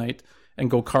school night and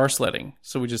go car sledding.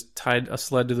 So we just tied a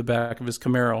sled to the back of his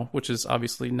Camaro, which is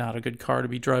obviously not a good car to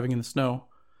be driving in the snow,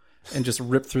 and just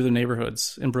ripped through the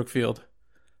neighborhoods in Brookfield.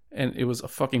 And it was a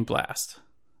fucking blast.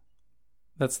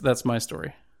 That's my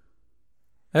story.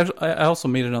 I also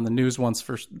made it on the news once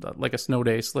for like a snow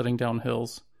day, sledding down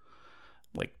hills,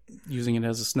 like using it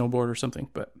as a snowboard or something.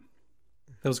 But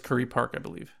that was Curry Park, I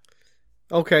believe.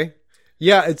 Okay.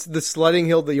 Yeah, it's the sledding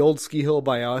hill, the old ski hill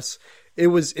by us. It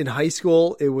was in high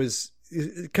school. It was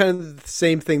kind of the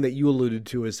same thing that you alluded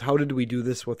to, is how did we do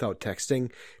this without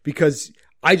texting? Because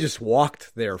I just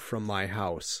walked there from my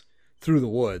house through the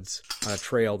woods on a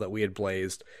trail that we had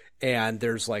blazed, and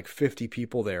there's like 50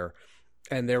 people there.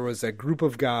 And there was a group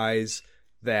of guys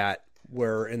that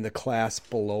were in the class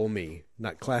below me,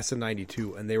 not class of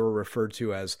 92, and they were referred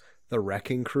to as the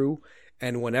Wrecking Crew.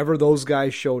 And whenever those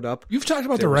guys showed up... You've talked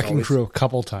about the Wrecking Crew a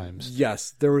couple times.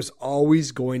 Yes, there was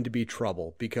always going to be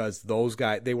trouble because those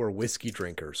guys, they were whiskey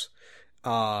drinkers.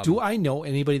 Do I know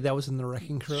anybody that was in the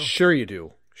Wrecking Crew? Sure you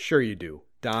do. Sure you do.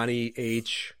 Donnie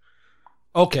H.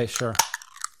 Okay, sure.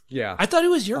 Yeah. I thought it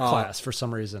was your class for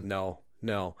some reason. No.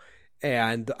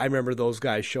 And I remember those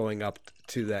guys showing up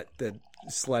to that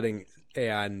sledding,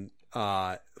 and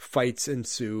fights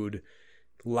ensued,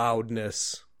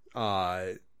 loudness,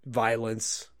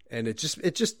 violence, and it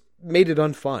just made it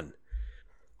unfun.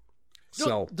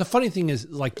 So the funny thing is,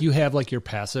 like, you have like your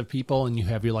passive people and you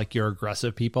have your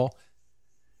aggressive people,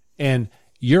 and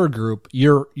your group,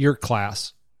 your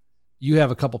class, you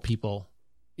have a couple people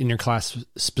in your class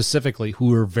specifically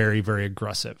who are very, very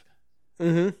aggressive,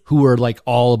 who are like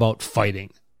all about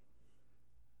fighting.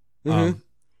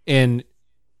 And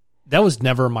that was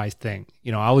never my thing.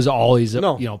 I was always,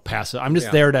 passive. I'm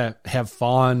just there to have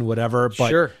fun, whatever. But,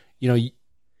 sure.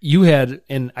 You had,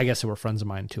 and I guess they were friends of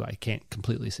mine too. I can't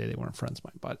completely say they weren't friends of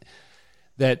mine, but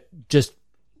that just,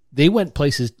 they went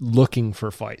places looking for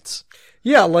fights.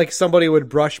 Yeah, like somebody would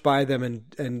brush by them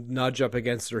and nudge up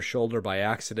against their shoulder by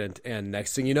accident, and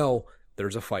next thing you know,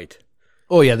 there's a fight.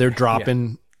 Oh yeah, they're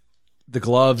dropping the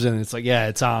gloves, and it's like, yeah,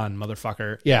 it's on,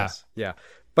 motherfucker. Yeah. Yes. Yeah.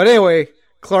 But anyway,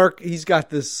 Clark, he's got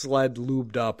this sled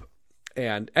lubed up,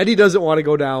 and Eddie doesn't want to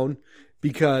go down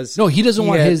because... No, he doesn't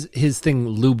want his thing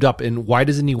lubed up. And why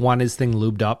doesn't he want his thing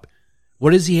lubed up?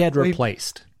 What has he had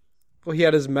replaced? He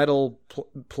had his metal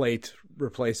plate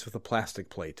replaced with a plastic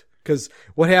plate. Because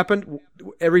what happened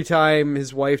every time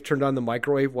his wife turned on the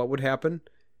microwave, what would happen?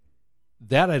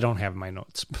 That I don't have in my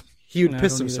notes. He would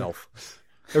piss himself.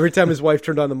 Every time his wife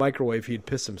turned on the microwave, he'd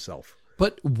piss himself.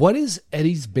 But what is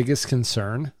Eddie's biggest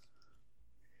concern?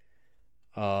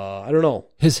 I don't know.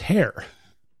 His hair.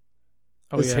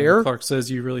 Oh, his hair? Clark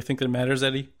says, "You really think that it matters,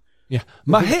 Eddie?" Yeah.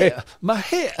 My hair.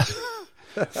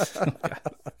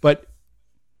 But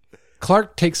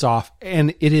Clark takes off,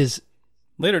 and it is...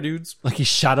 Later, dudes. Like he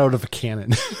shot out of a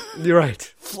cannon. You're right.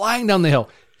 Flying down the hill.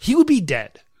 He would be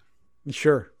dead.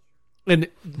 Sure. And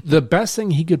the best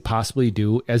thing he could possibly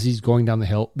do as he's going down the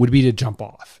hill would be to jump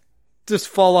off. Just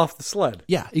fall off the sled.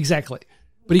 Yeah, exactly.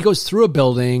 But he goes through a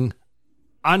building,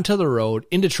 onto the road,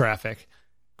 into traffic,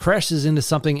 crashes into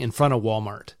something in front of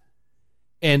Walmart.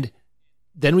 And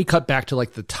then we cut back to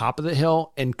like the top of the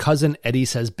hill, and cousin Eddie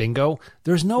says bingo.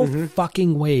 There's no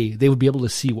fucking way they would be able to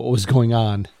see what was going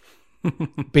on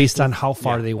based on how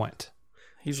far they went.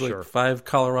 He's like 5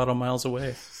 Colorado miles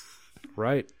away.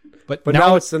 Right. But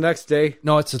now it's the next day.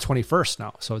 No, it's the 21st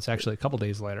now. So it's actually a couple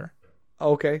days later.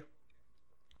 Okay.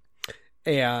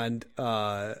 And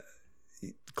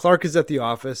Clark is at the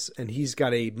office, and he's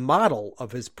got a model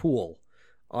of his pool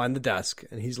on the desk,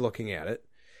 and he's looking at it.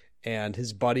 And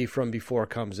his buddy from before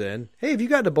comes in. Hey, have you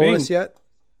gotten a bonus yet?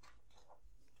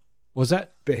 Was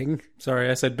that? Bing. Sorry,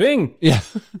 I said bing. Yeah.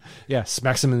 Yeah,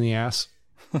 smacks him in the ass.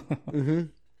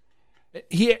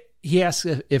 He asks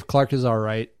if Clark is all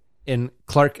right, and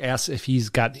Clark asks if he's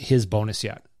got his bonus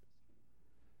yet.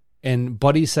 And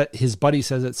his buddy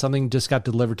says that something just got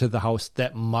delivered to the house.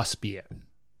 That must be it.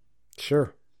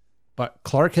 Sure. But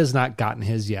Clark has not gotten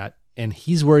his yet, and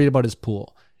he's worried about his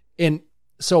pool. And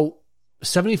so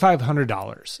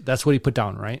 $7,500, that's what he put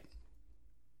down, right?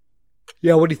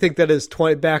 Yeah, what do you think that is?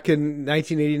 Back in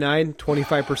 1989,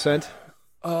 25%?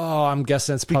 Oh, I'm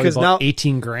guessing it's probably about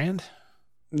 18 grand.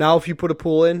 Now, if you put a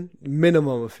pool in,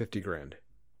 minimum of 50 grand.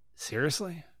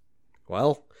 Seriously?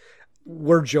 Well,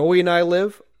 where Joey and I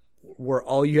live, where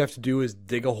all you have to do is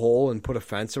dig a hole and put a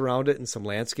fence around it and some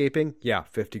landscaping, yeah,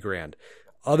 50 grand.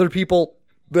 Other people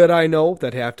that I know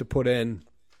that have to put in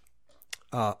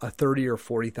a $30,000 or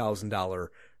 $40,000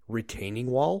 retaining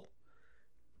wall.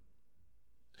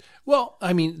 Well,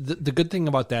 I mean, the good thing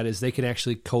about that is they could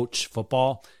actually coach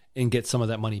football and get some of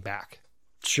that money back.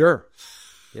 Sure.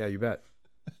 Yeah, you bet.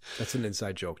 That's an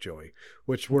inside joke, Joey,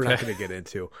 which we're not going to get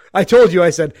into. I told you,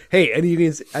 I said, hey,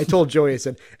 I told Joey, I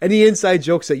said, any inside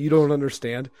jokes that you don't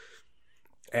understand,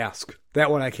 ask.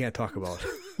 That one I can't talk about.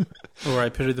 Or I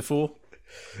pity the fool?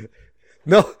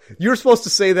 No, you were supposed to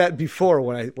say that before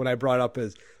when I brought up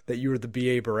that you were the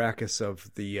B.A. Baracus of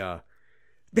the...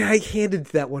 I handed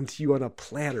that one to you on a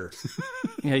platter.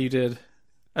 Yeah, you did.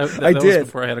 I did. Was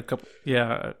before I had a couple...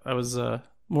 Yeah, I was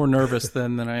more nervous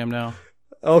than I am now.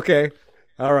 Okay.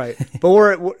 All right. But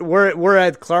we're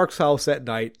at Clark's house at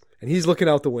night, and he's looking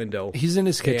out the window. He's in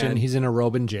his kitchen. He's in a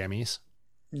robe and jammies.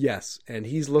 Yes, and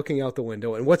he's looking out the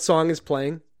window. And what song is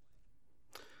playing?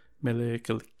 Mele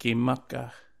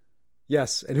Kalikimaka.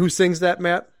 Yes, and who sings that,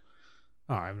 Matt?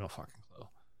 Oh, I have no fucking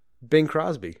Bing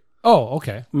Crosby. Oh,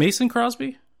 okay. Mason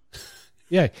Crosby?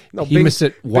 Yeah, No, he Bing- missed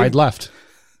it wide Bing- left.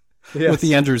 Yes. With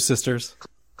the Andrews sisters.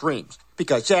 Dreams,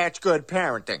 because that's good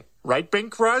parenting. Right, Bing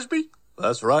Crosby?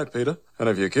 That's right, Peter. And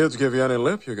if your kids give you any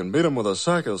lip, you can beat them with a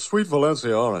sack of sweet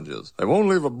Valencia oranges. They won't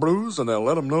leave a bruise, and they'll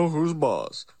let them know who's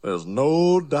boss. There's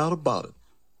no doubt about it.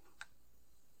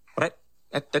 What?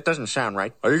 That doesn't sound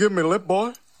right. Are you giving me lip,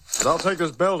 boy? 'Cause I'll take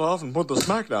this belt off and put the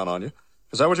smack down on you.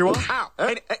 Is that what you want? Ow!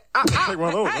 Eh? Hey, ow! Take one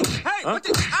of those. Hey, huh? hey, Huh? what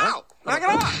the? Ow! Knock it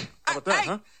off! How about that, Hey,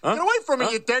 huh? Huh? get away from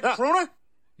me, you dead crooner!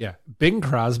 Yeah, Bing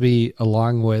Crosby,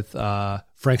 along with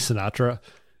Frank Sinatra,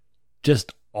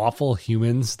 just awful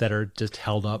humans that are just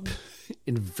held up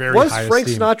in very high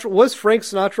esteem. Was Frank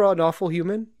Sinatra an awful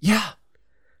human? Yeah,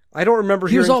 I don't remember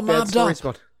he was hearing all bad mobbed stories up.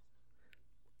 about.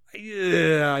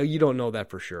 Yeah, you don't know that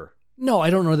for sure. No, I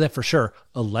don't know that for sure.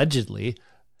 Allegedly,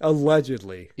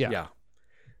 yeah.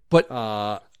 But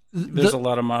there's a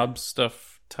lot of mob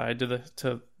stuff tied to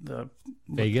the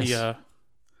Vegas.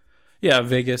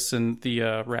 Vegas and the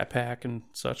Rat Pack and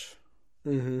such.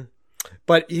 Mm-hmm.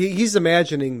 But he's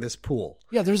imagining this pool.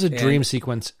 Yeah, there's a dream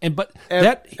sequence, but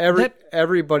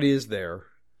everybody is there.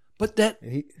 But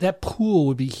that pool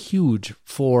would be huge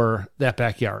for that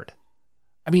backyard.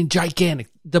 I mean, gigantic.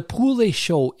 The pool they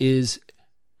show is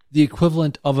the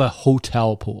equivalent of a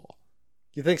hotel pool.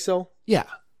 You think so? Yeah.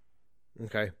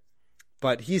 Okay.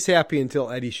 But he's happy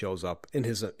until Eddie shows up in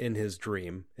his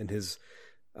dream, in his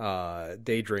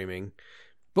daydreaming.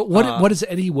 But what is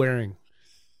Eddie wearing?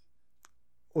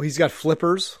 Well, he's got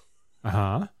flippers.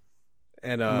 Uh-huh.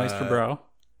 And a Meisterbrow.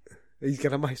 He's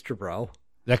got a Meisterbrow.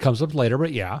 That comes up later,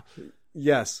 but yeah.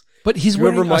 Yes. But he's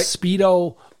wearing a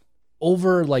Speedo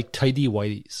over like tidy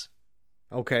whities.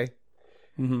 Okay.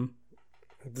 Mm-hmm.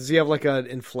 Does he have like an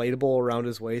inflatable around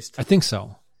his waist? I think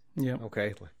so. Yeah.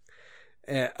 Okay.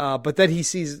 But then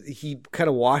he kind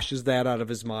of washes that out of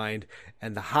his mind,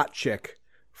 and the hot chick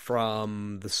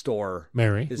from the store,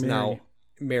 Mary is now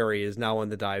on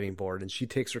the diving board, and she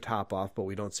takes her top off, but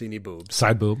we don't see any boobs.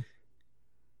 Side boob.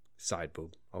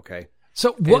 Okay.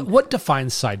 So what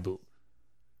defines side boob?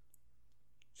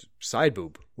 Side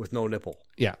boob with no nipple.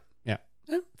 Yeah.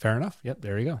 Fair enough. Yep.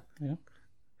 There you go.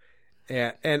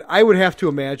 Yeah. And I would have to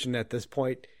imagine at this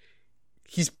point,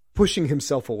 he's pushing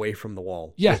himself away from the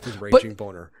wall. Yeah. With his raging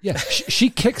boner. Yeah. She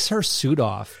kicks her suit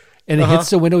off and it hits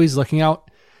the window he's looking out.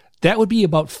 That would be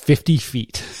about 50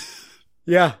 feet.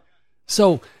 Yeah.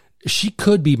 So she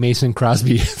could be Mason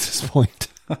Crosby at this point.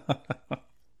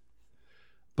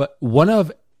 But one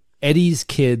of Eddie's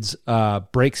kids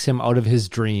breaks him out of his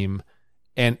dream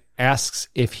and asks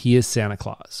if he is Santa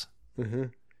Claus. Mm-hmm.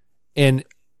 And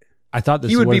I thought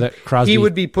this is where that Crosby... He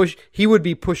would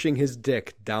be pushing his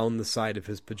dick down the side of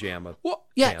his pajama. Well,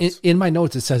 yeah, in my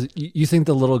notes it says, you think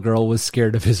the little girl was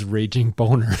scared of his raging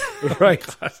boner. Right.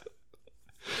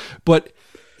 But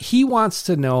he wants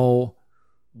to know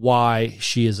why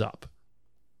she is up.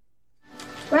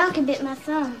 Rocky bit my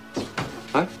thumb.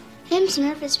 What? Him's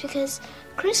nervous because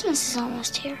Christmas is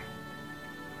almost here.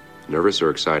 Nervous or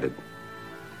excited?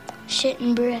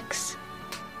 Shitting bricks.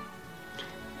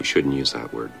 You shouldn't use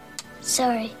that word.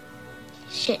 Sorry.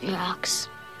 Shitting rocks.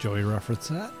 Joey referenced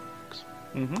that.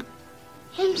 Mm-hmm.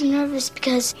 Him's nervous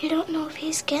because you don't know if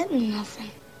he's getting nothing.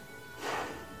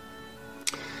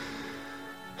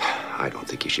 I don't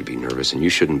think you should be nervous, and you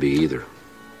shouldn't be either.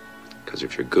 Because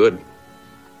if you're good,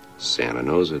 Santa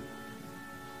knows it.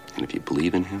 And if you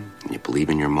believe in him, and you believe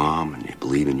in your mom, and you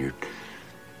believe in your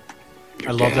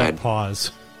I love dad, that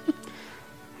pause.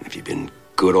 if you've been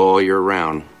good all year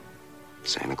round,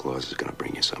 Santa Claus is going to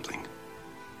bring you something.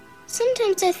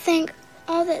 Sometimes I think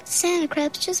all that Santa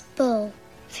crap's just bull.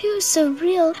 If he was so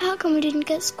real, how come we didn't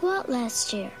get squat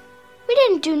last year? We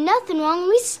didn't do nothing wrong, and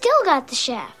we still got the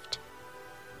shaft.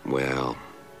 Well,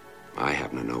 I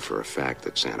happen to know for a fact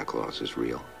that Santa Claus is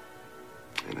real.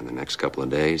 And in the next couple of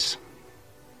days,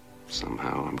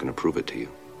 somehow I'm going to prove it to you.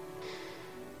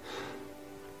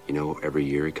 You know, every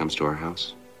year he comes to our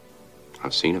house.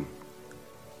 I've seen him.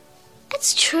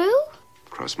 It's true?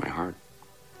 Cross my heart.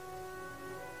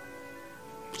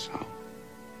 So,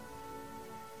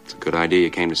 it's a good idea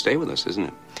you came to stay with us, isn't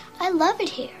it? I love it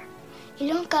here. You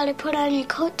don't gotta put on your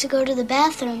coat to go to the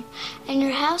bathroom, and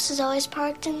your house is always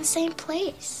parked in the same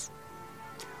place.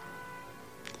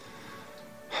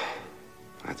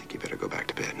 I think you better go back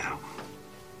to bed now.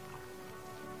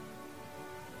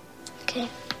 Okay.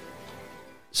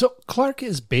 So Clark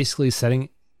is basically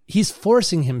he's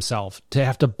forcing himself to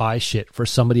have to buy shit for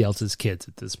somebody else's kids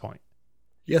at this point.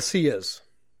 Yes, he is.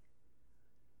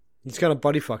 He's kind of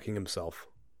buddy fucking himself.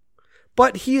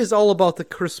 But he is all about the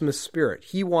Christmas spirit.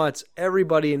 He wants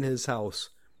everybody in his house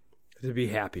to be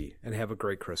happy and have a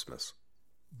great Christmas.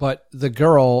 But the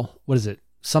girl, what is it?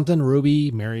 Something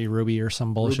Ruby, Mary Ruby or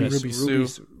some bullshit.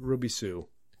 Ruby Sue.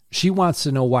 She wants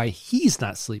to know why he's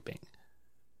not sleeping.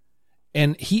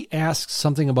 And he asks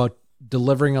something about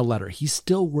delivering a letter. He's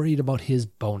still worried about his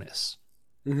bonus.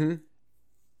 Mm-hmm.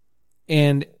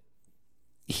 And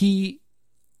he's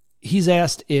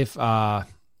asked if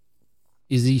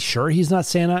is he sure he's not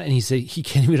Santa? And he said he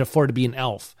can't even afford to be an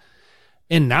elf.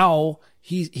 And now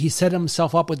he set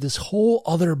himself up with this whole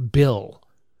other bill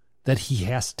that he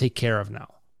has to take care of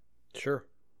now. Sure.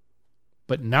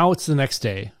 But now it's the next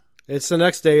day. It's the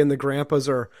next day, and the grandpas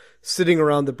are sitting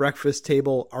around the breakfast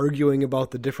table arguing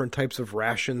about the different types of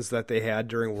rations that they had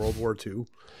during World War II.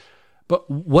 But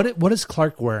what is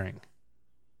Clark wearing?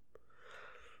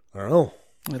 I don't know.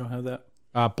 I don't have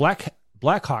that.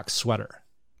 Blackhawk sweater.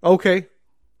 Okay.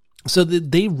 So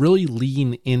they really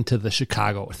lean into the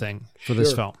Chicago thing for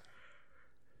this film.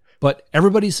 But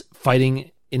everybody's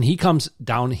fighting, and he comes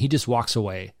down, and he just walks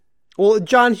away. Well,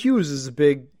 John Hughes is a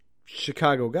big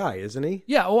Chicago guy, isn't he?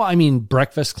 Yeah, well, I mean,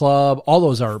 Breakfast Club, all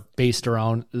those are based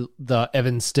around the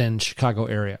Evanston, Chicago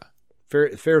area.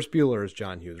 Ferris Bueller is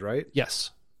John Hughes, right?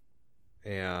 Yes.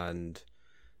 And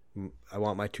I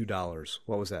want my $2.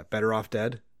 What was that? Better Off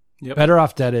Dead? Yep. Better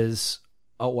Off Dead is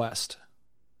out west.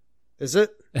 Is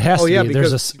it? It has to be.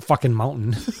 There's a fucking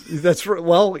mountain. That's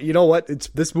well, you know what?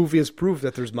 This movie is proof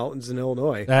that there's mountains in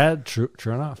Illinois. True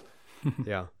enough.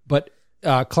 Yeah. But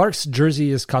Clark's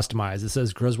jersey is customized. It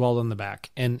says Griswold on the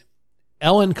back. And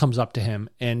Ellen comes up to him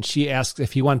and she asks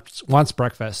if he wants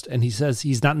breakfast. And he says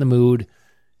he's not in the mood.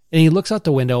 And he looks out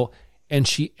the window and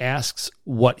she asks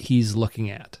what he's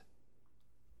looking at.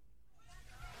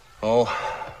 Oh,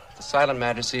 the silent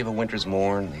majesty of a winter's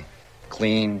morn, the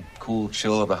clean, cool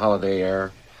chill of the holiday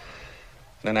air,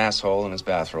 and an asshole in his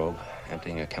bathrobe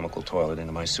emptying a chemical toilet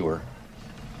into my sewer.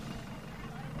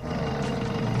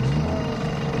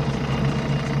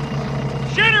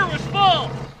 Shitter was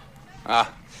full!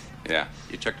 Ah, yeah.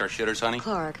 You checked our shitters, honey?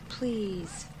 Clark,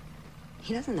 please.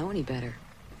 He doesn't know any better.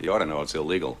 You ought to know it's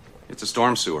illegal. It's a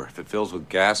storm sewer. If it fills with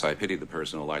gas, I pity the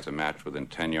person who lights a match within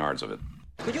 10 yards of it.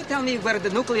 Could you tell me where the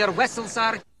nuclear vessels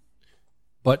are?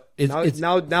 But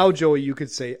now, Joey, you could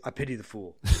say, I pity the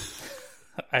fool.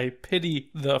 I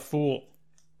pity the fool.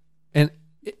 And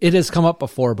it has come up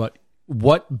before, but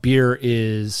what beer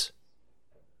is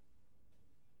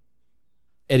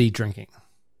Eddie drinking?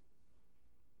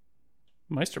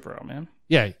 Meisterbrow, man.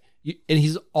 Yeah. And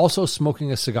he's also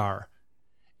smoking a cigar.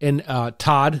 And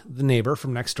Todd, the neighbor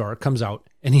from next door, comes out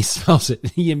and he smells it.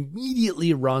 And he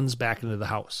immediately runs back into the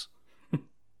house.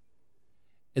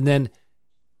 And then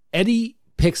Eddie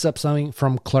picks up something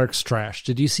from Clark's trash.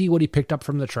 Did you see what he picked up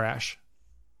from the trash?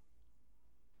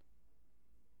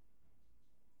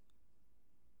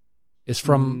 It's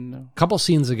from a couple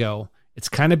scenes ago. It's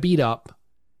kind of beat up,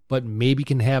 but maybe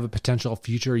can have a potential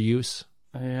future use.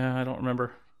 Yeah, I don't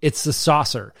remember. It's the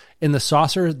saucer. In the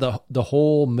saucer, the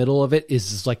whole middle of it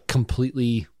is like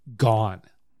completely gone.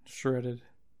 Shredded.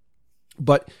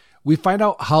 But we find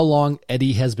out how long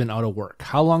Eddie has been out of work.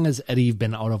 How long has Eddie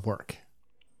been out of work?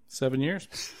 7 years.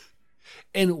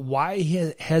 And why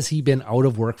has he been out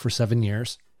of work for 7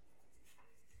 years?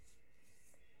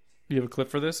 Do you have a clip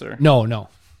for this? Or No.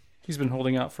 He's been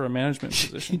holding out for a management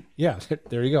position. Yeah,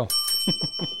 there you go.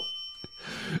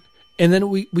 And then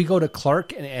we go to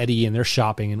Clark and Eddie, and they're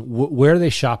shopping. And where are they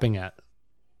shopping at?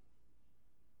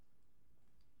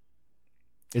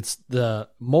 It's the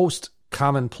most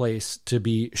common place to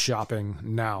be shopping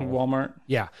now. Walmart?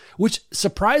 Yeah. Which,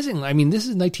 surprisingly, I mean, this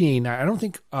is 1989. I don't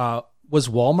think, was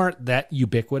Walmart that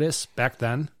ubiquitous back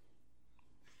then?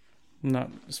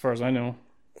 Not as far as I know.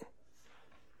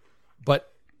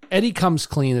 But Eddie comes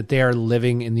clean that they are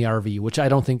living in the RV, which I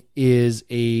don't think is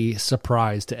a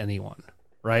surprise to anyone,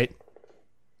 right?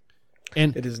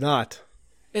 And it is not.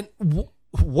 And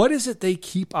what is it they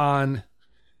keep on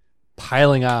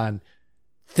piling on?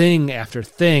 Thing after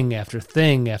thing after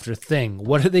thing after thing.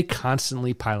 What are they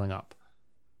constantly piling up?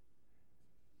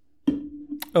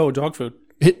 Oh, dog food.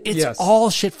 It's all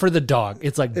shit for the dog.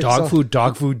 It's like dog food,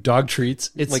 dog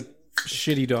treats. It's like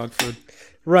shitty dog food.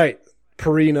 Right.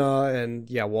 Purina and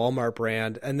Walmart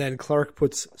brand. And then Clark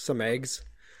puts some eggs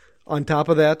on top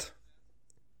of that.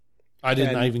 I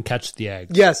did not even catch the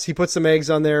eggs. Yes, he puts some eggs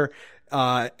on there.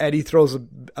 Eddie throws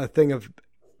a thing of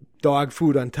dog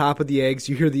food on top of the eggs.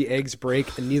 You hear the eggs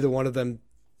break, and neither one of them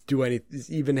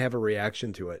even have a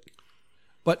reaction to it.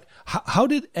 But how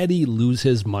did Eddie lose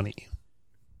his money?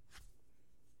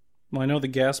 Well, I know the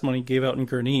gas money gave out in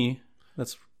Gurnee.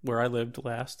 That's where I lived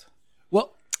last.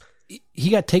 Well,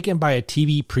 he got taken by a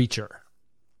TV preacher.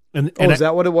 And is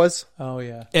that what it was? Oh,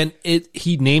 yeah. And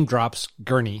he name drops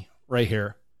Gurney right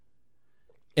here.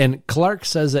 And Clark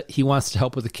says that he wants to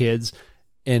help with the kids.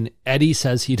 And Eddie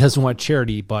says he doesn't want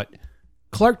charity, but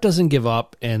Clark doesn't give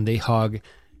up, and they hug.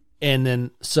 And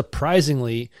then,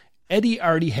 surprisingly, Eddie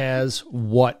already has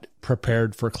what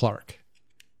prepared for Clark.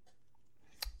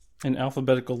 An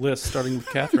alphabetical list starting with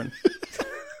Catherine.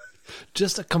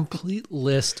 Just a complete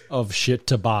list of shit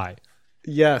to buy.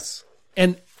 Yes.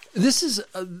 And this is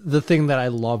the thing that I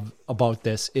love about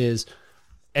this is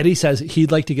Eddie says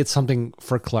he'd like to get something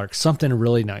for Clark, something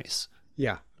really nice.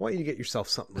 Yeah. Why don't you get yourself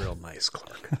something real nice,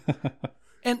 Clark?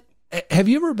 And have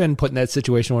you ever been put in that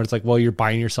situation where it's like, well, you're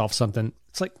buying yourself something?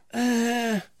 It's like,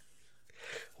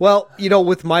 Well,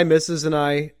 with my missus and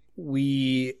I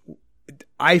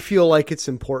feel like it's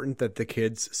important that the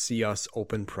kids see us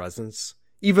open presents,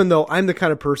 even though I'm the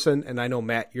kind of person, and I know,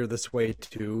 Matt, you're this way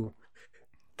too,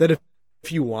 that if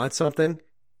you want something,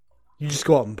 you just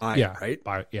go out and buy it, right?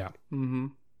 Buy it, yeah. Mm-hmm.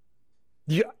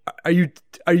 Are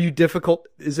you difficult?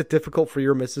 Is it difficult for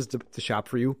your missus to shop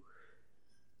for you?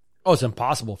 Oh, it's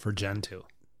impossible for Jen to.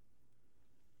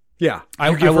 Yeah.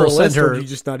 I give her will a send list, or her. do you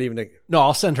just not even? No,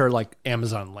 I'll send her like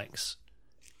Amazon links.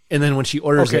 And then when she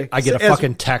orders it, I get a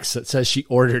fucking text that says she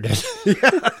ordered it.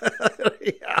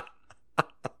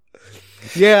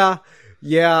 Yeah.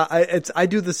 I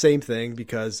do the same thing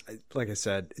because, like I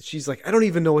said, she's like, I don't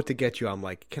even know what to get you. I'm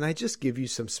like, can I just give you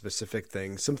some specific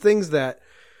things? Some things that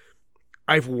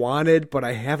I've wanted, but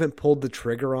I haven't pulled the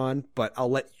trigger on, but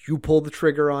I'll let you pull the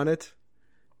trigger on it.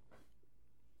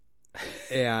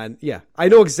 And yeah, I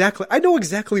know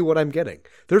exactly what I'm getting.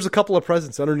 There's a couple of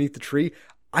presents underneath the tree.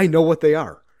 I know what they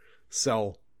are.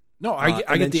 So no,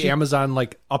 I get the Amazon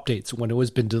like updates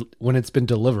when it's been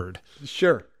delivered.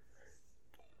 Sure.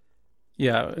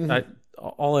 Yeah, mm-hmm.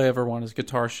 All I ever want is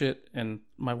guitar shit, and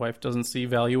my wife doesn't see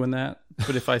value in that.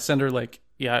 But if I send her like,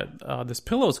 this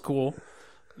pillow's cool,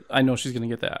 I know she's gonna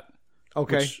get that.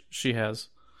 Okay, which she has.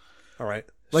 All right.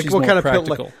 Like She's what kind of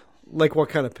practical. pillow? Like what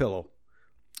kind of pillow?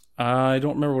 I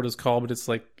don't remember what it's called, but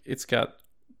it's got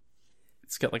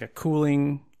like a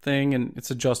cooling thing, and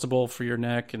it's adjustable for your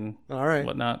neck and all right,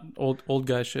 whatnot. Old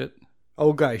guy shit.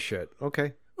 Old guy shit.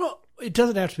 Okay. Well, it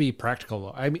doesn't have to be practical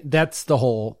though. I mean, that's the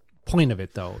whole point of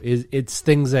it though. Is it's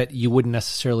things that you wouldn't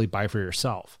necessarily buy for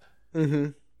yourself.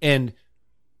 Mm-hmm. And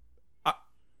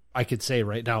I could say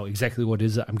right now exactly what it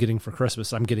is I'm getting for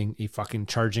Christmas. I'm getting a fucking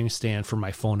charging stand for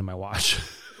my phone and my watch.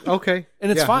 Okay.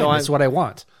 And it's fine. That's what I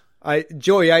want.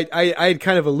 Joey, I had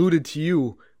kind of alluded to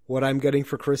you what I'm getting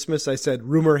for Christmas. I said,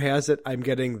 rumor has it I'm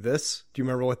getting this. Do you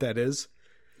remember what that is?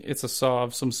 It's a saw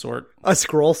of some sort. A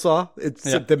scroll saw.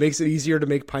 That makes it easier to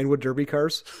make Pinewood Derby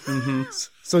cars. Mm-hmm.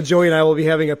 So Joey and I will be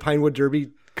having a Pinewood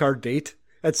Derby car date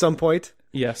at some point.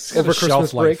 Yes. Over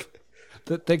Christmas break.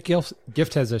 That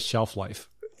gift has a shelf life.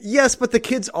 Yes, but the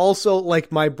kids also,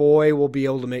 like my boy, will be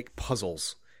able to make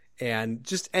puzzles and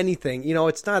just anything.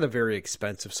 It's not a very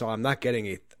expensive saw. I'm not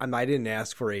getting I didn't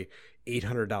ask for a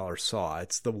 $800 saw.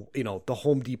 It's the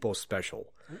Home Depot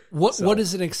special. What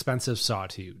is an expensive saw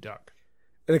to you, Doug?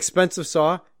 An expensive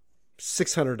saw,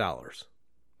 $600.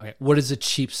 Okay. What is a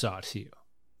cheap saw to you?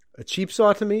 A cheap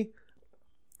saw to me,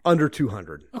 under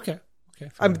 $200. Okay.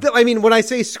 I mean, when I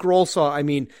say scroll saw, I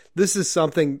mean this is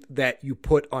something that you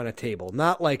put on a table,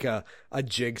 not like a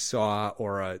jigsaw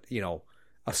or a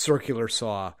circular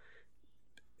saw.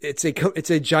 It's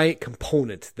a giant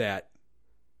component that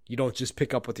you don't just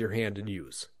pick up with your hand and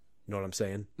use. You know what I'm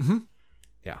saying? Mm-hmm.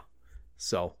 Yeah.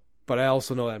 So, but I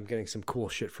also know that I'm getting some cool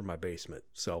shit from my basement.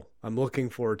 So I'm looking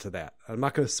forward to that. I'm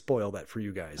not going to spoil that for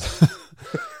you guys.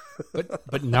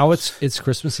 but now it's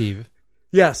Christmas Eve.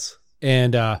 Yes.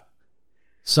 And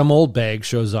some old bag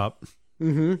shows up.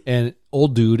 Mm-hmm. And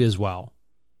old dude as well.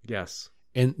 Yes.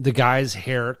 And the guy's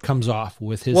hair comes off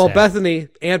with his hat.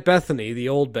 Aunt Bethany, the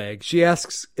old bag, she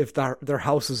asks if their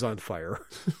house is on fire.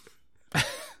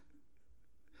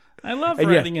 I love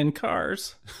riding in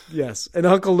cars. Yes. And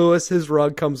Uncle Lewis, his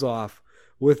rug comes off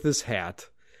with his hat.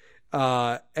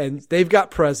 And they've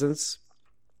got presents.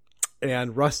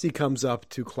 And Rusty comes up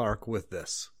to Clark with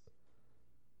this.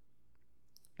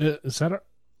 Is that a...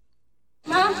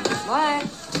 Mom? What?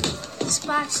 This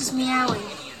box is meowing.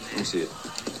 Let me see it.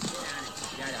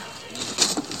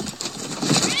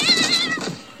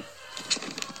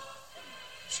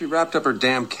 She wrapped up her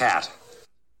damn cat.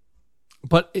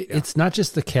 But it's not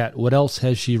just the cat. What else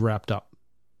has she wrapped up?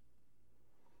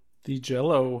 The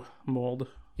Jell-O mold.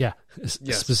 Yeah.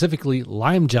 Yes. Specifically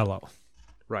lime Jell-O.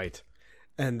 Right.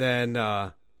 And then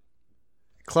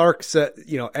Clark said,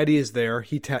 Eddie is there.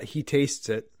 He tastes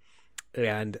it.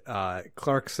 And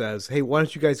Clark says, hey, why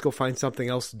don't you guys go find something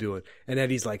else to do? And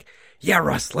Eddie's like, yeah,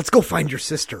 Russ, let's go find your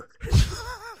sister.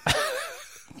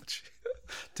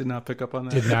 Did not pick up on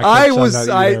that. Did not catch on that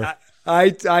either.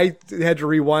 I had to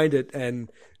rewind it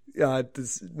and to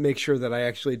make sure that I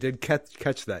actually did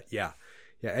catch that. Yeah.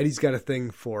 Eddie's got a thing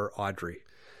for Audrey.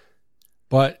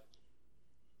 But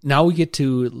now we get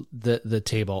to the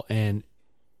table, and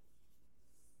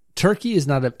turkey is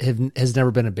has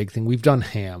never been a big thing. We've done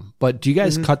ham, but do you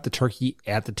guys cut the turkey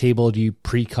at the table? Do you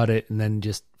pre-cut it and then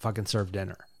just fucking serve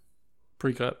dinner?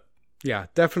 Pre-cut. Yeah,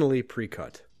 definitely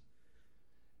pre-cut.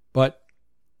 But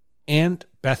Aunt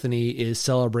Bethany is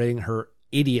celebrating her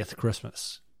 80th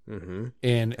Christmas. Mm-hmm.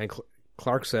 And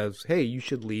Clark says, hey, you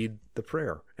should lead the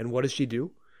prayer. And what does she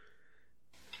do?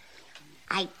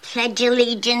 I pledge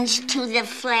allegiance to the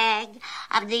flag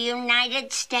of the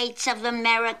United States of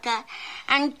America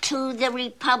and to the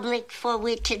republic for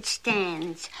which it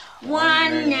stands,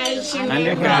 one nation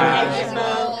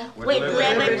indivisible, with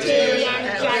liberty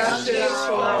and justice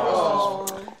for all.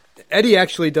 Eddie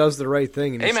actually does the right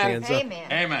thing and he Amen. stands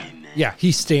up. Amen. Yeah,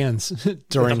 he stands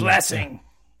during the blessing.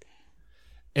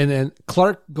 And then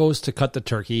Clark goes to cut the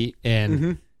turkey,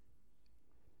 and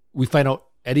we find out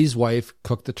Eddie's wife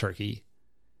cooked the turkey.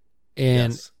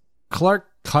 And Clark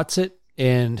cuts it,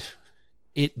 and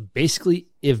it basically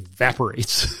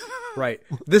evaporates. Right.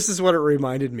 This is what it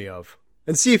reminded me of.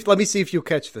 And let me see if you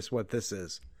catch this, what this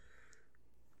is.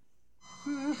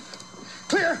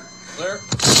 Clear.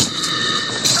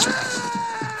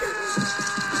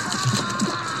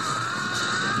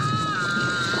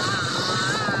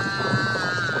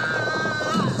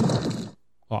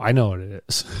 Well, I know what it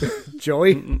is.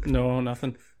 Joey? No,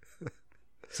 nothing.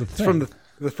 It's from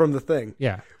the thing.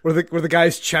 Yeah. Where the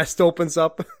guy's chest opens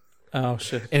up. Oh,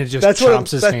 shit. And it just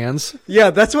chomps his hands. Yeah,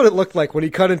 that's what it looked like. When he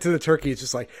cut into the turkey, it's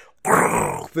just like,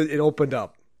 it opened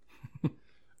up.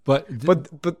 But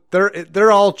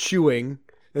they're all chewing.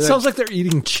 It sounds like they're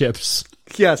eating chips.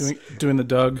 Yes. Doing the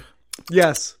Doug.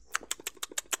 Yes.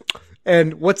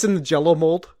 And what's in the Jell-O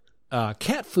mold?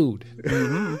 Cat food.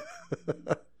 Mm-hmm.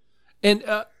 And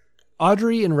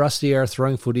Audrey and Rusty are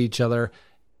throwing food at each other,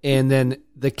 and then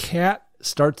the cat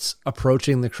starts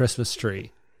approaching the Christmas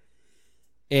tree.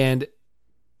 And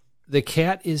the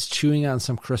cat is chewing on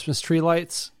some Christmas tree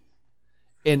lights.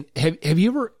 And have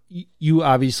you ever, you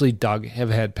obviously, Doug,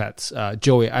 have had pets.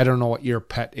 Joey, I don't know what your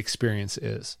pet experience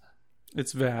is.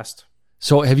 It's vast.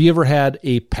 So have you ever had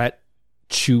a pet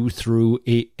chew through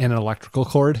an electrical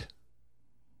cord?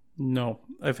 No.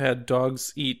 I've had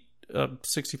dogs eat a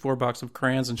 64 box of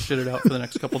crayons and shit it out for the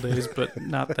next couple days, but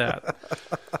not that.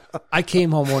 I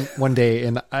came home one day,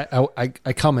 and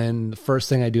I come in. The first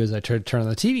thing I do is I try to turn on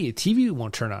the TV. The TV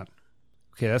won't turn on.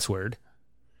 Okay, that's weird.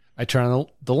 I turn on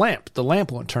the lamp. The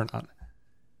lamp won't turn on.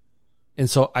 And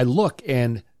so I look,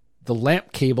 and the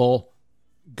lamp cable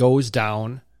goes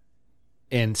down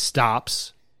and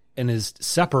stops and is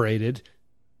separated,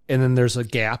 and then there's a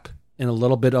gap and a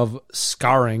little bit of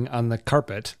scarring on the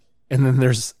carpet, and then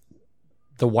there's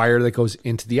the wire that goes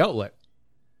into the outlet.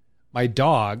 My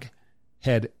dog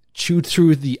had chewed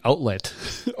through the outlet,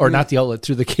 or not the outlet,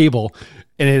 through the cable,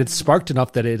 and it had sparked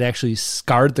enough that it actually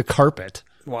scarred the carpet.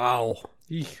 Wow.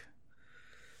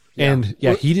 And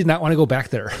he did not want to go back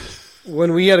there.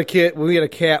 When we had a cat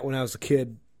when I was a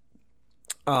kid,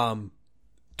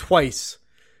 twice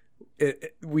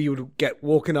we would get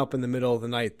woken up in the middle of the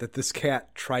night that this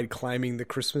cat tried climbing the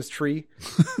Christmas tree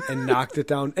and knocked it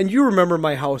down. And you remember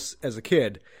my house as a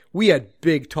kid. We had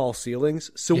big, tall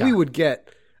ceilings. So we would get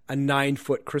a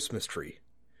 9-foot Christmas tree,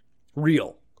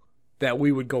 real, that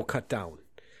we would go cut down.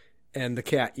 And the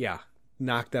cat,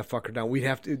 knocked that fucker down. We'd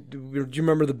have to. Do you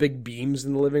remember the big beams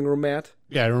in the living room, Matt?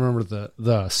 Yeah, I remember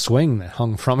the swing that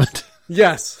hung from it.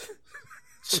 Yes.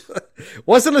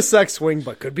 Wasn't a sex swing,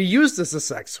 but could be used as a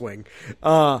sex swing.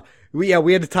 We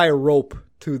had to tie a rope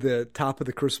to the top of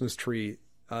the Christmas tree,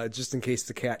 just in case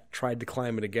the cat tried to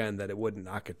climb it again, that it wouldn't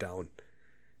knock it down.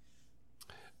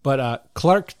 But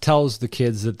Clark tells the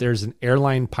kids that there's an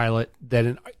airline pilot that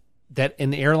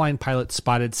an airline pilot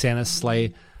spotted Santa's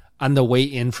sleigh on the way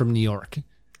in from New York.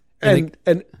 And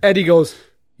Eddie goes,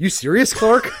 "You serious,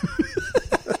 Clark?"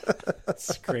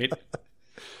 That's great.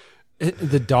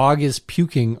 The dog is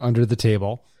puking under the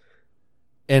table.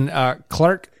 And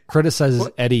Clark criticizes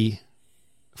Eddie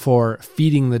for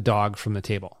feeding the dog from the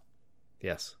table.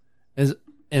 Yes. And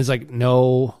it's like,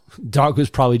 no, dog was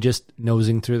probably just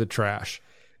nosing through the trash.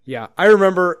 Yeah. I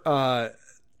remember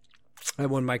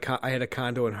when I had a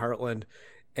condo in Heartland,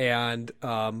 and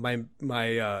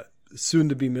my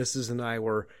soon-to-be Mrs. and I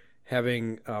were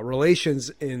having relations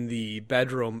in the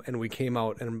bedroom, and we came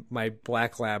out, and my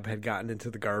black lab had gotten into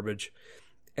the garbage,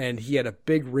 and he had a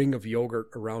big ring of yogurt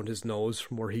around his nose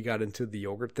from where he got into the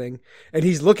yogurt thing. And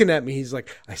he's looking at me. He's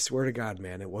like, I swear to God,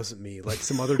 man, it wasn't me. Like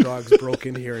some other dogs broke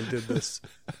in here and did this.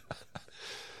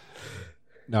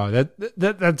 No,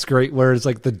 that's great. Whereas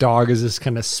like the dog is just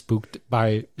kind of spooked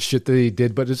by shit that he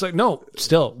did, but it's like, no,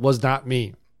 still was not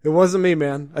me. It wasn't me,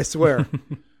 man. I swear.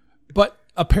 But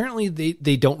apparently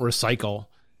they don't recycle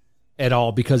at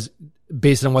all because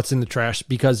based on what's in the trash,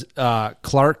 because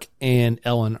Clark and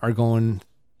Ellen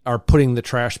are putting the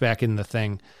trash back in the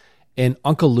thing. And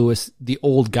Uncle Lewis, the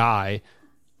old guy,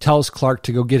 tells Clark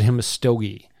to go get him a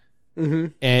stogie. Mm-hmm.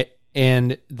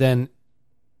 And then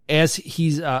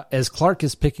as Clark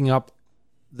is picking up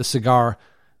the cigar,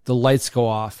 the lights go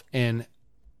off and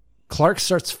Clark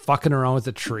starts fucking around with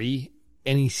the tree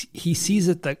and he sees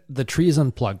that the tree is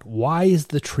unplugged. Why is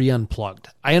the tree unplugged?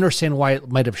 I understand why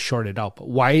it might have shorted out, but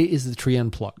why is the tree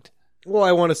unplugged? Well,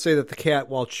 I want to say that the cat,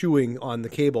 while chewing on the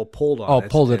cable, pulled on it. Oh,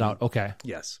 pulled it out. Okay.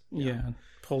 Yes. Yeah.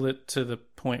 Pulled it to the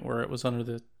point where it was under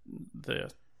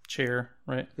the chair,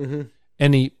 right? Mm-hmm.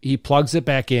 And he plugs it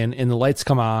back in and the lights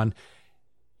come on.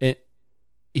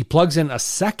 He plugs in a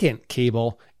second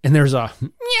cable and there's a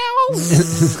meow,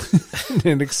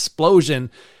 an explosion.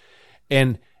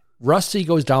 And Rusty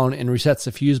goes down and resets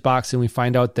the fuse box and we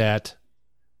find out that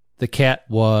the cat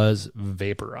was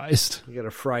vaporized. You got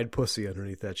a fried pussy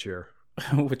underneath that chair.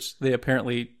 Which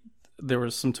there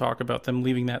was some talk about them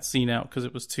leaving that scene out because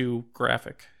it was too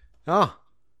graphic. Ah.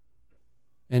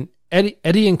 And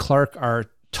Eddie and Clark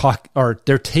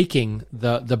they're taking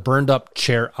the burned up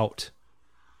chair out.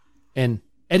 And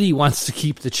Eddie wants to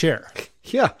keep the chair.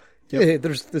 Yeah. Yep. Hey,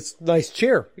 there's this nice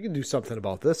chair. You can do something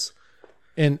about this.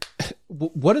 And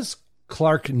what does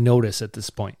Clark notice at this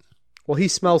point? Well, he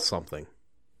smells something.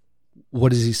 What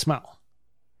does he smell?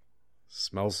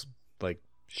 Smells like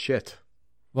shit.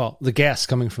 Well, the gas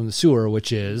coming from the sewer,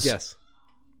 which is... Yes.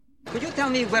 Could you tell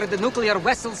me where the nuclear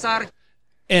vessels are?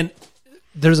 And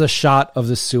there's a shot of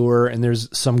the sewer, and there's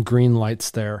some green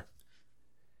lights there.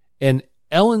 And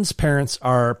Ellen's parents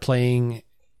are playing...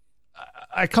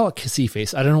 I call it kissy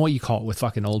face. I don't know what you call it with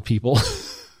fucking old people.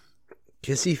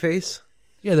 Kissy face?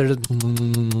 Yeah,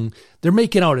 they're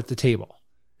making out at the table.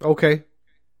 Okay.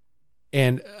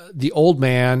 And the old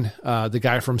man, the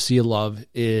guy from Sea of Love,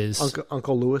 is...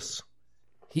 Uncle Lewis.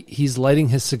 He's lighting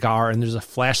his cigar, and there's a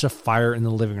flash of fire in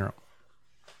the living room.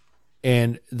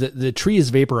 And the tree is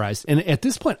vaporized. And at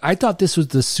this point, I thought this was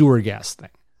the sewer gas thing.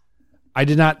 I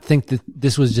did not think that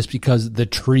this was just because the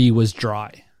tree was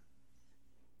dry.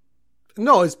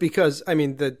 No, it's because, I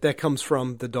mean, that comes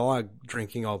from the dog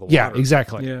drinking all the water. Yeah,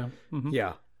 exactly. Yeah. Mm-hmm.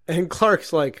 Yeah. And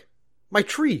Clark's like, my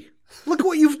tree, look at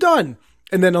what you've done.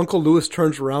 And then Uncle Lewis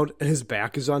turns around and his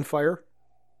back is on fire.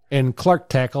 And Clark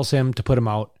tackles him to put him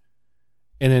out.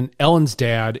 And then Ellen's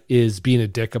dad is being a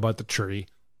dick about the tree.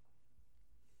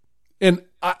 And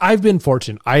I've been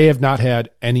fortunate. I have not had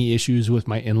any issues with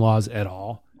my in-laws at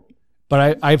all.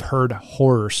 But I've heard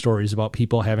horror stories about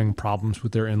people having problems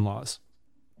with their in-laws.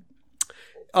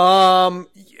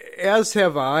 As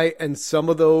have I, and some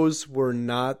of those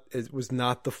it was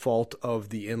not the fault of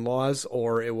the in-laws,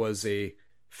 or it was a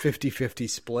 50-50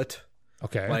 split.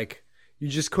 Okay. Like, you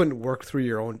just couldn't work through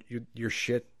your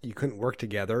shit. You couldn't work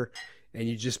together, and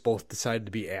you just both decided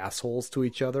to be assholes to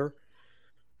each other.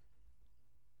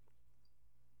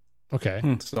 Okay.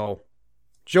 So,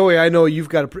 Joey, I know you've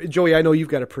got a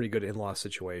pretty good in-law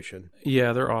situation.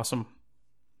 Yeah, they're awesome.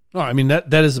 No, I mean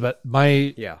that is about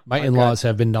my in-laws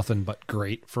have been nothing but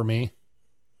great for me.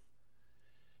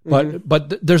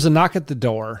 But there's a knock at the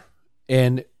door,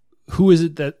 and who is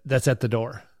it that's at the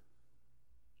door?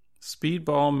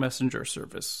 Speedball Messenger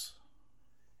Service.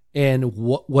 And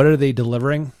what are they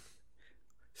delivering?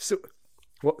 So,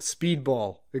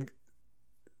 Speedball.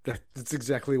 That's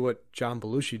exactly what John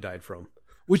Belushi died from.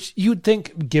 Which you'd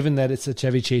think, given that it's a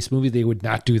Chevy Chase movie, they would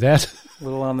not do that. A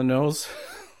little on the nose.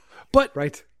 But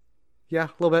right. Yeah,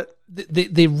 a little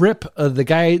bit. They rip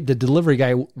the delivery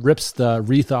guy rips the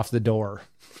wreath off the door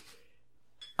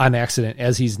on accident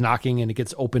as he's knocking and it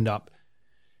gets opened up.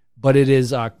 But it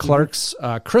is Clark's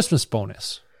Christmas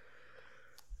bonus.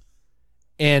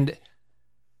 And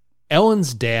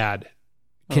Ellen's dad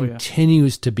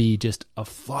continues to be just a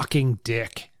fucking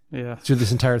dick through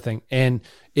this entire thing. And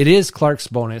it is Clark's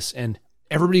bonus and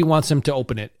everybody wants him to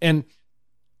open it. And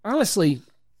honestly,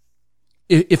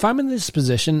 if I'm in this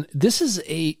position,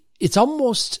 it's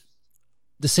almost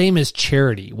the same as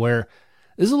charity, where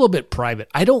this is a little bit private.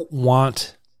 I don't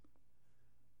want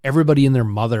everybody and their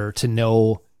mother to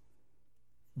know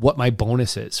what my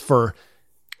bonus is for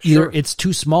either it's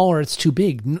too small or it's too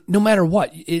big. No matter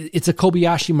what, it's a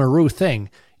Kobayashi Maru thing.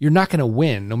 You're not going to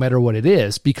win no matter what it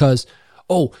is because,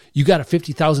 oh, you got a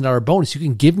 $50,000 bonus, you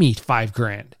can give me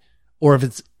 $5,000. Or if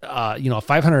it's, a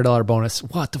 $500 bonus,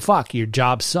 what the fuck? Your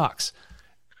job sucks.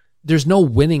 There's no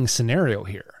winning scenario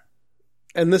here.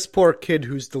 And this poor kid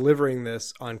who's delivering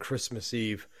this on Christmas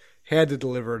Eve had to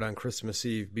deliver it on Christmas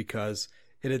Eve because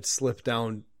it had slipped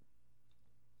down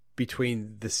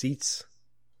between the seats.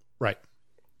 Right.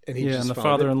 And he just and the found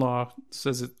father-in-law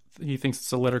says he thinks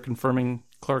it's a letter confirming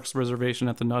Clark's reservation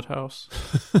at the Nut House.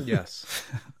 Yes.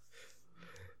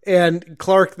 And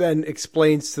Clark then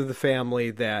explains to the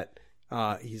family that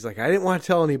he's like, I didn't want to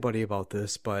tell anybody about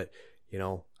this, but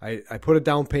I put a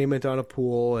down payment on a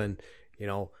pool, and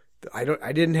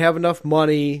I didn't have enough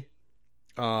money,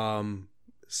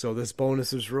 so this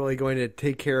bonus is really going to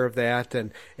take care of that.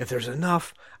 And if there's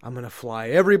enough, I'm going to fly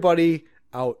everybody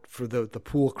out for the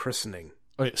pool christening.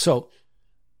 Okay, so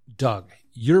Doug,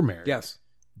 you're married. Yes.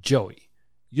 Joey,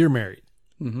 you're married.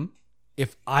 Mm-hmm.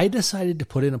 If I decided to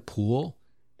put in a pool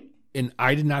and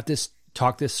I did not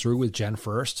talk this through with Jen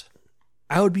first,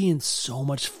 I would be in so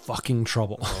much fucking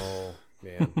trouble. Oh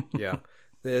man, yeah.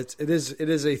 It is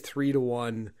a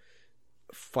 3-to-1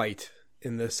 fight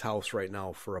in this house right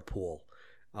now for a pool.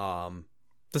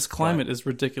 This climate is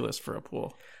ridiculous for a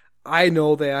pool. I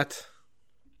know that,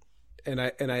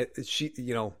 she's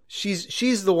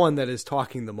the one that is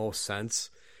talking the most sense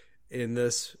in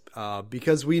this,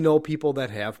 because we know people that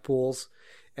have pools,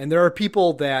 and there are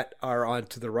people that are on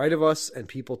to the right of us and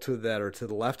people that are to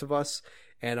the left of us.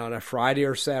 And on a Friday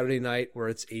or Saturday night where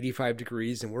it's 85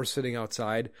 degrees and we're sitting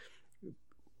outside,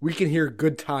 we can hear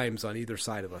good times on either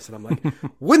side of us. And I'm like,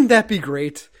 wouldn't that be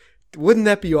great? Wouldn't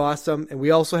that be awesome? And we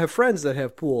also have friends that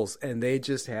have pools, and they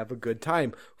just have a good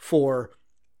time for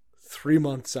 3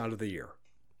 months out of the year.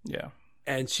 Yeah.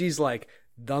 And she's like,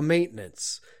 the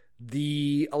maintenance,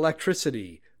 the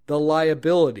electricity, the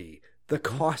liability, the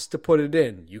cost to put it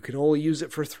in. You can only use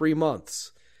it for 3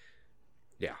 months.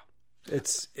 Yeah.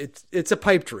 It's a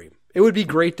pipe dream. It would be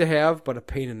great to have, but a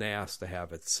pain in the ass to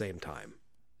have at the same time.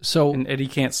 So, and Eddie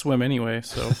can't swim anyway,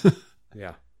 so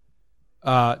yeah.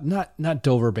 Not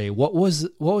Dover Bay. What was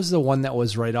the one that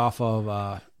was right off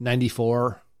of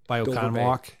 94 by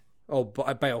Oconomowoc? Oh,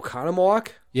 by Oconomowoc?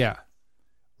 Yeah,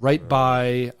 right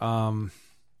by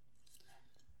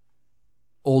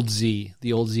Old Z,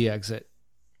 the Old Z exit,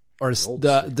 or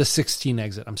the 16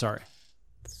 exit. I'm sorry,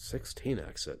 16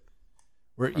 exit.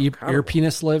 Where your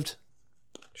penis lived?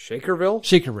 Shakerville?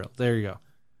 Shakerville. There you go.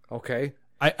 Okay.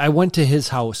 I went to his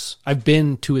house. I've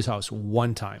been to his house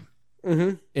one time.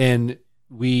 Mm-hmm. And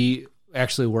we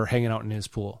actually were hanging out in his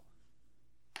pool.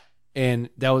 And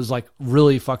that was like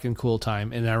really fucking cool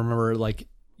time. And I remember like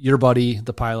your buddy,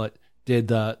 the pilot, did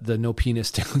the no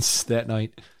penis dance that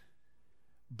night.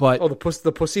 But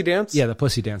the pussy dance? Yeah, the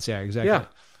pussy dance. Yeah, exactly. Yeah.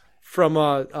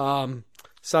 From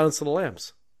Silence of the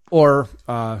Lambs. Or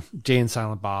Jay and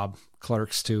Silent Bob,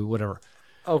 Clerks too, whatever.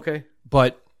 Okay.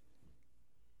 But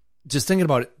just thinking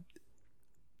about it,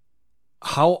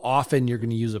 how often you're going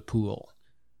to use a pool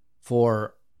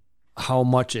for how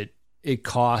much it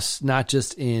costs, not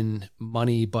just in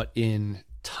money, but in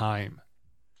time.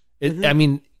 I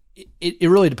mean, it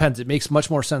really depends. It makes much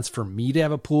more sense for me to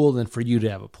have a pool than for you to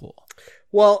have a pool.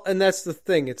 Well, and that's the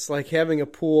thing. It's like having a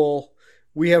pool.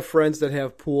 We have friends that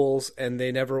have pools, and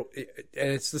and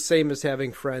it's the same as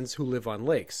having friends who live on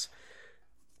lakes.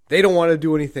 They don't want to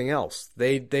do anything else.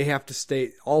 They have to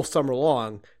stay all summer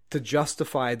long to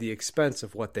justify the expense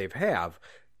of what they have.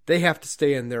 They have to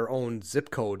stay in their own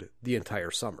zip code the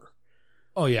entire summer.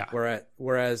 Oh yeah.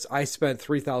 Whereas I spent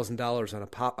 $3,000 on a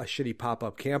shitty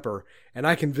pop-up camper, and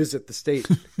I can visit the state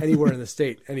anywhere in the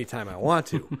state anytime I want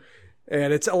to.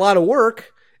 And it's a lot of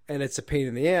work, and it's a pain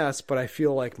in the ass, but I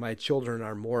feel like my children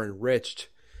are more enriched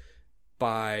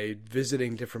by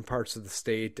visiting different parts of the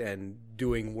state and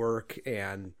doing work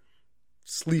and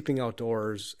sleeping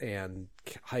outdoors and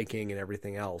hiking and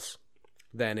everything else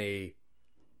than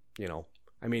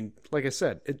like I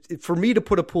said, for me to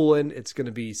put a pool in, it's going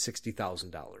to be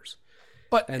 $60,000.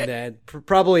 And then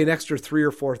probably an extra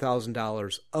 $3,000 or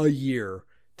 $4,000 a year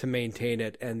to maintain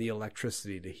it and the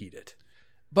electricity to heat it.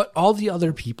 But all the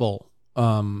other people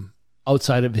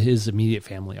outside of his immediate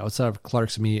family, outside of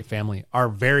Clark's immediate family, are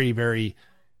very, very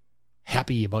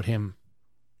happy about him.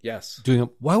 Yes. Doing it.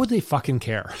 Why would they fucking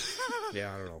care?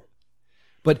 Yeah, I don't know.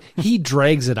 But he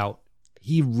drags it out.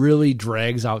 He really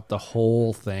drags out the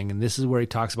whole thing. And this is where he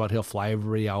talks about he'll fly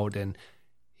everybody out, and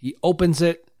he opens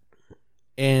it,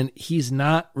 and he's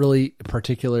not really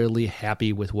particularly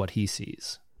happy with what he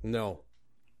sees. No.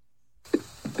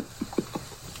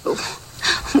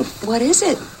 What is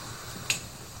it?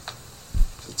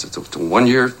 It's a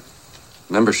 1-year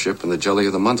membership in the Jelly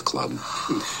of the Month Club.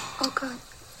 Oh, God.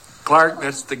 Clark,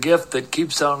 that's the gift that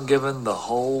keeps on giving the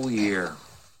whole year.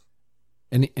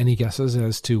 Any guesses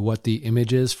as to what the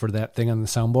image is for that thing on the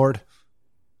soundboard?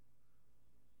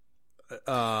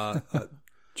 A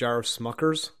jar of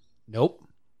Smuckers? Nope.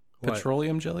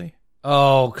 Petroleum jelly?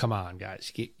 Oh, come on,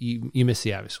 guys. You missed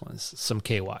the obvious ones. Some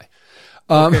KY.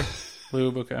 Okay.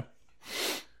 Lube, okay.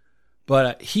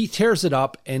 But he tears it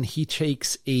up and he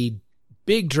takes a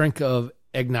big drink of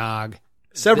eggnog.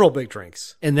 Several big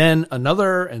drinks. And then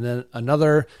another, and then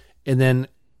another, and then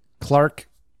Clark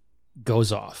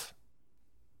goes off.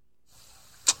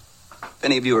 If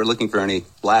any of you are looking for any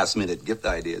last-minute gift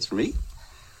ideas for me,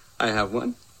 I have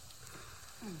one.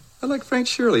 I like Frank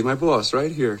Shirley, my boss,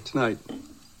 right here tonight.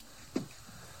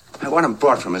 I want him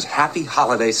brought from his happy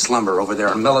holiday slumber over there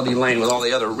on Melody Lane with all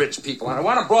the other rich people. And I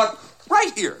want him brought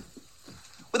right here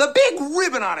with a big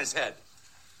ribbon on his head.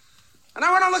 And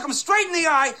I want to look him straight in the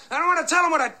eye, and I want to tell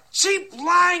him what a cheap,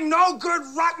 lying, no-good,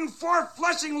 rotten,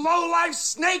 four-flushing, low-life,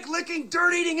 snake-licking,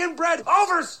 dirt-eating, inbred,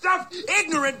 overstuffed,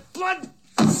 ignorant,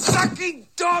 blood-sucking,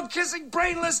 dog-kissing,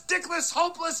 brainless, dickless,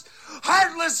 hopeless,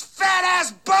 heartless,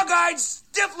 fat-ass, bug-eyed,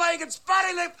 stiff-legged,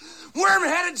 spotty-lipped,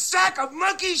 worm-headed sack of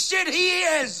monkey shit he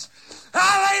is.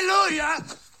 Hallelujah!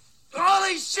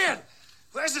 Holy shit!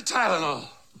 Where's the Tylenol?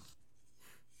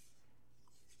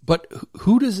 But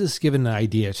who does this give an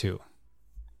idea to?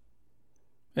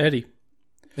 Eddie.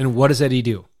 And what does Eddie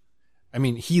do? I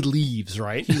mean, he leaves,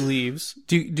 right? He leaves.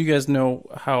 Do you guys know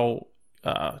how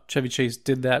Chevy Chase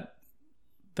did that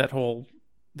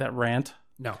rant?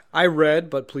 No. I read,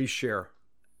 but please share.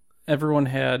 Everyone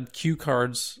had cue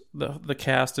cards. The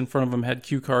cast in front of them had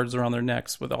cue cards around their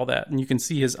necks with all that. And you can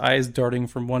see his eyes darting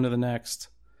from one to the next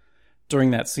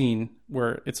during that scene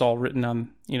where it's all written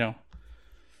on,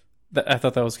 I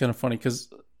thought that was kind of funny because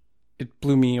it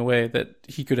blew me away that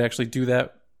he could actually do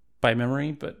that by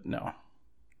memory, but no.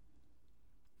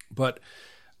 But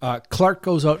Clark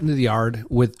goes out into the yard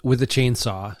with a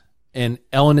chainsaw, and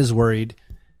Ellen is worried,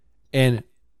 and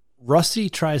Rusty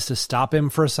tries to stop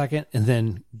him for a second and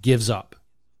then gives up.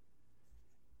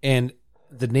 And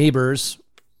the neighbors,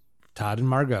 Todd and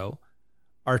Margot,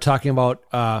 are talking about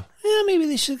maybe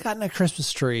they should have gotten a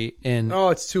Christmas tree. And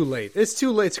it's too late. It's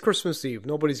too late. It's Christmas Eve.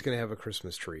 Nobody's going to have a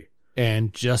Christmas tree.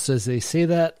 And just as they say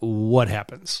that, what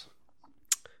happens?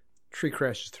 Tree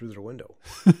crashes through their window.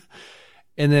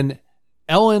 And then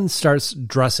Ellen starts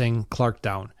dressing Clark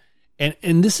down.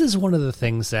 And this is one of the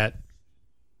things that,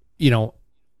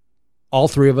 all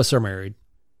three of us are married.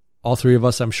 All three of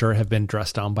us, I'm sure, have been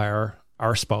dressed down by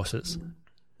our spouses.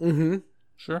 Mm-hmm.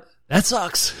 Sure. That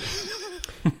sucks.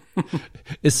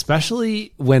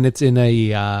 Especially when it's in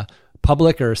a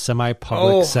public or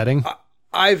semi-public setting.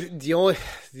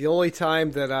 The only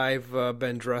time that I've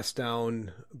been dressed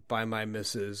down by my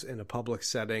missus in a public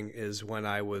setting is when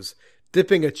I was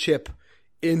dipping a chip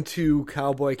into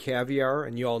cowboy caviar,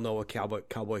 and you all know what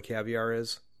cowboy caviar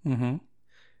is. Mm-hmm.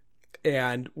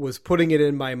 And was putting it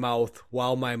in my mouth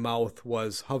while my mouth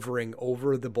was hovering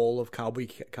over the bowl of cowboy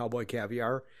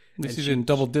caviar. At least you didn't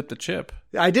double dip the chip.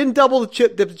 I didn't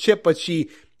dip the chip, but she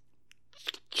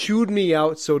chewed me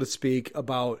out, so to speak,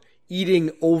 about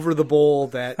eating over the bowl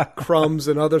that crumbs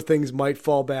and other things might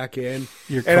fall back in.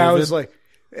 And I was like,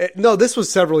 no, this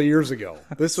was several years ago.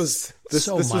 This was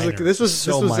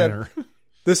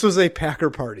a Packer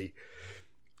party.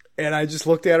 And I just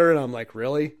looked at her and I'm like,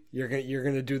 really? You're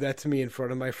going to do that to me in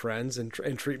front of my friends and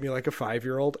treat me like a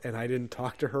 5-year-old? And I didn't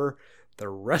talk to her the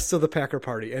rest of the Packer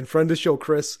party. And friend of the show,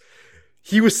 Chris,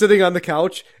 he was sitting on the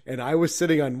couch and I was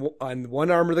sitting on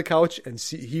one arm of the couch and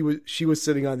she was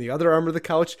sitting on the other arm of the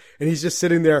couch, and he's just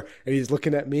sitting there and he's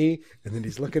looking at me and then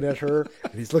he's looking at her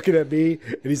and he's looking at me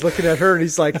and he's looking at her and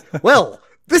he's like, well,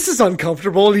 this is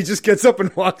uncomfortable. And he just gets up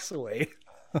and walks away.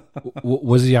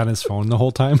 Was he on his phone the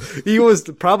whole time? He was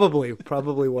probably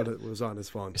what it was on his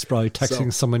phone. He's probably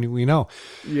texting someone we know.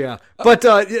 Yeah. But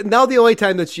now the only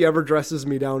time that she ever dresses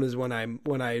me down is when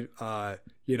I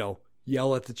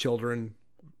yell at the children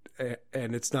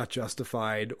and it's not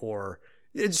justified, or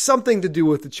it's something to do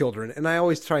with the children. And I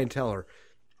always try and tell her,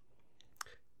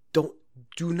 do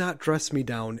not dress me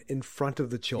down in front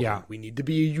of the children. Yeah. We need to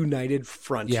be a united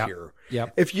front here.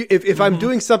 Yep. If I'm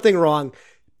doing something wrong,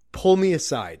 pull me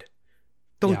aside.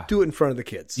 Don't do it in front of the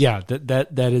kids. Yeah,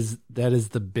 that is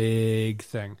the big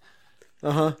thing.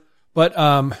 Uh-huh. But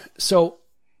so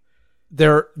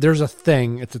there's a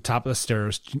thing at the top of the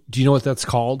stairs. Do you know what that's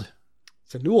called?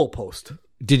 It's a newel post.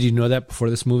 Did you know that before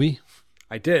this movie?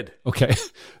 I did. Okay.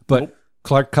 But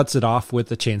Clark cuts it off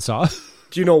with a chainsaw.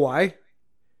 Do you know why?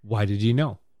 Why did you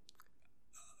know?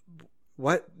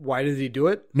 What? Why did he do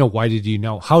it? No, why did you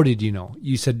know? How did you know?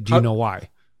 You said, do you know why?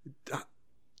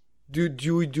 Do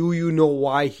you know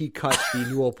why he cut the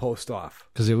newel post off?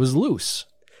 Because it was loose.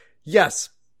 Yes,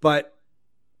 but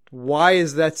why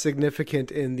is that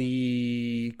significant in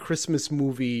the Christmas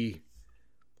movie?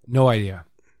 No idea.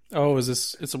 Oh, is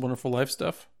this It's a Wonderful Life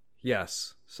stuff?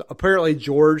 Yes. So apparently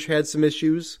George had some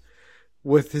issues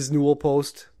with his newel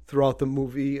post throughout the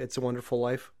movie It's a Wonderful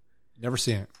Life. Never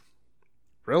seen it.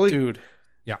 Really? Dude.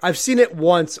 Yeah. I've seen it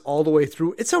once all the way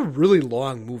through. It's a really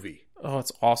long movie. Oh,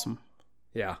 it's awesome.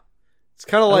 Yeah. It's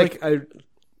kind of like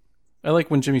I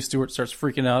like when Jimmy Stewart starts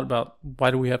freaking out about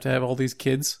why do we have to have all these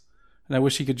kids? And I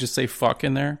wish he could just say fuck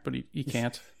in there, but he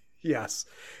can't. Yes.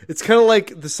 It's kind of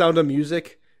like The Sound of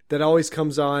Music that always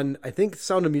comes on. I think The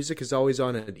Sound of Music is always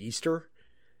on at Easter.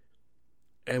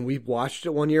 And we watched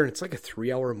it one year, and it's like a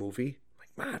 3-hour movie. I'm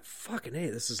like, man, fucking hey,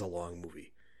 this is a long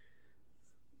movie.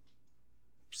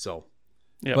 So.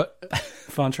 Yeah. But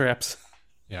Von Traps.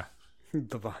 Yeah.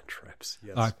 The Von Traps,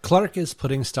 yes. Clark is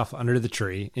putting stuff under the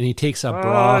tree, and he takes a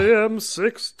bra. I am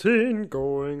 16,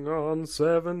 going on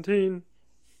 17.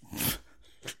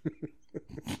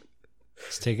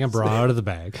 He's taking a bra out of the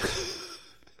bag.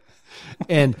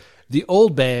 And the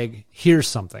old bag hears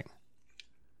something.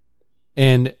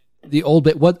 And the old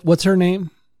bag, what's her name?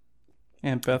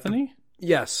 Aunt Bethany?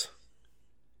 Yes.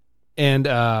 And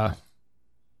her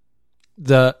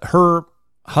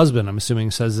husband, I'm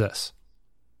assuming, says this.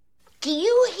 Do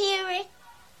you hear it?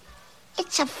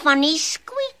 It's a funny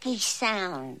squeaky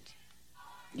sound.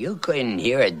 You couldn't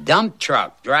hear a dump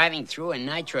truck driving through a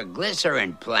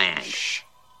nitroglycerin plant. Shh.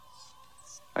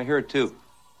 I hear it too.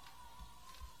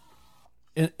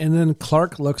 And then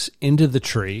Clark looks into the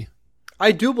tree.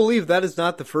 I do believe that is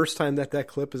not the first time that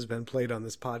clip has been played on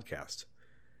this podcast.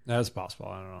 That's possible.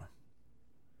 I don't know.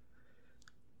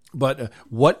 But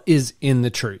what is in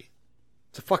the tree?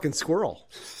 It's a fucking squirrel.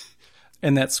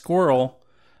 And that squirrel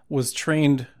was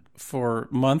trained for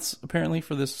months, apparently,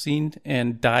 for this scene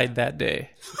and died that day.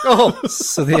 Oh.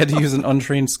 So they had to use an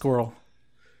untrained squirrel.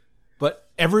 But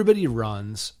everybody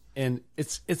runs, and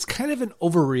it's kind of an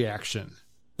overreaction.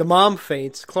 The mom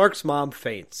faints. Clark's mom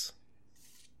faints.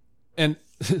 And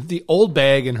the old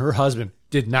bag and her husband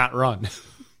did not run.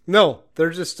 No, they're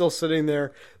just still sitting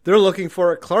there. They're looking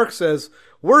for it. Clark says,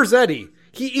 "Where's Eddie?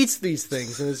 He eats these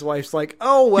things." And his wife's like,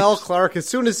 "Oh, well, Clark, as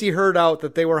soon as he heard out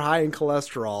that they were high in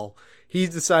cholesterol, he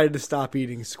decided to stop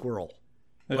eating squirrel."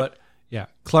 But yeah,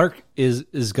 Clark is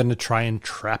going to try and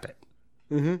trap it.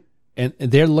 Mm-hmm. And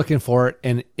they're looking for it,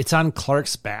 and it's on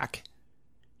Clark's back.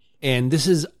 And this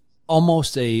is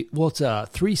almost it's a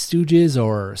Three Stooges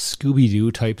or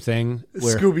Scooby-Doo type thing.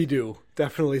 Scooby-Doo.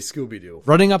 Definitely Scooby-Doo.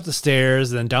 Running up the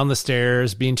stairs, then down the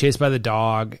stairs, being chased by the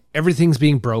dog. Everything's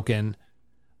being broken.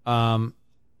 The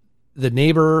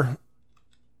neighbor,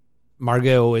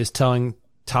 Margot, is telling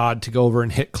Todd to go over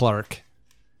and hit Clark.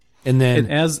 And then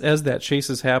as that chase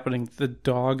is happening, the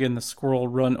dog and the squirrel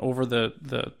run over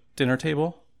the dinner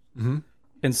table. Mm-hmm.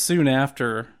 And soon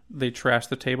after they trash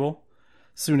the table,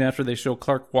 soon after they show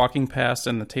Clark walking past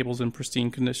and the table's in pristine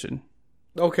condition.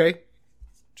 Okay.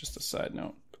 Just a side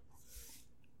note.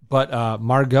 But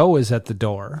Margot is at the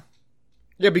door.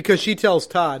 Yeah, because she tells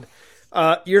Todd,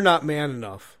 "You're not man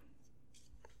enough."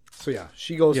 So yeah,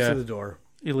 she goes to the door.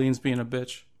 Elaine's being a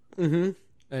bitch.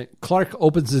 Mm-hmm. Clark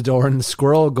opens the door and the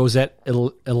squirrel goes at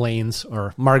Elaine's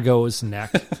or Margot's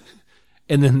neck.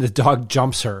 And then the dog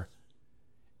jumps her.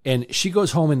 And she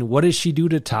goes home, and what does she do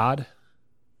to Todd?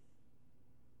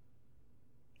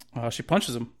 She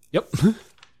punches him. Yep.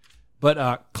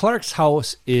 But Clark's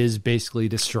house is basically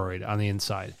destroyed on the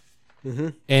inside. Mm-hmm.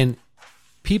 And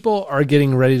people are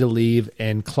getting ready to leave,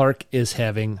 and Clark is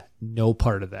having no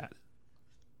part of that.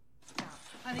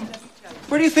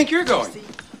 Where do you think you're going?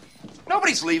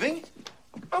 Nobody's leaving.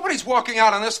 Nobody's walking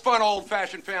out on this fun,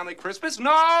 old-fashioned family Christmas.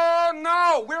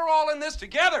 No, we're all in this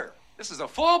together. This is a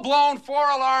full-blown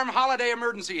 4-alarm holiday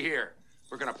emergency here.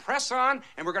 We're going to press on,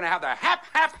 and we're going to have the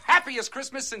happiest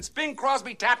Christmas since Bing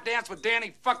Crosby tap danced with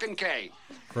Danny fucking Kaye.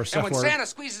 And when Santa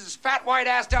squeezes his fat white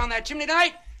ass down that chimney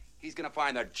tonight, he's going to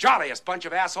find the jolliest bunch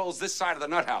of assholes this side of the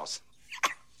nut house.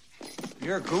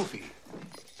 You're goofy.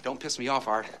 Don't piss me off,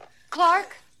 Art.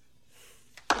 Clark,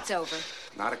 it's over.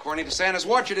 Not according to Santa's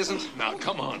watch, it isn't. Now,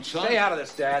 come on, son. Stay out of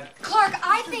this, Dad. Clark,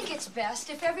 I think it's best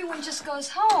if everyone just goes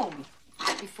home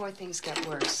before things get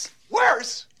worse.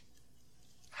 Worse?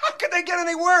 How could they get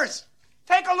any worse?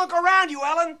 Take a look around you,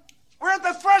 Ellen. We're at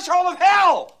the threshold of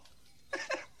hell.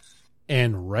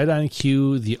 And right on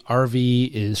cue, the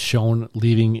RV is shown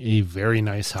leaving a very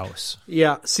nice house.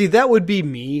 Yeah, see, that would be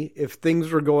me. If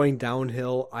things were going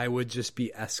downhill, I would just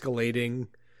be escalating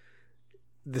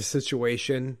the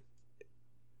situation.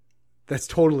 That's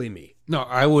totally me. No,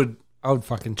 I would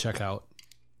fucking check out.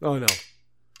 Oh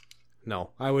no.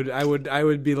 I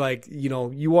would be like, you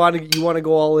want to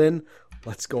go all in?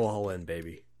 Let's go all in,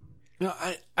 baby. No,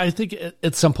 I think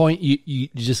at some point you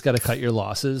just got to cut your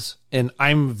losses, and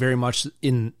I'm very much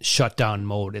in shutdown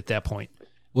mode at that point.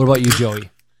 What about you, Joey?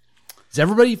 Is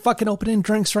everybody fucking opening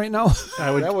drinks right now?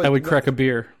 I would crack a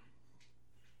beer.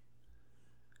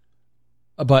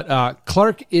 But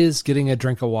Clark is getting a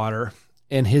drink of water,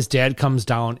 and his dad comes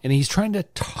down, and he's trying to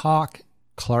talk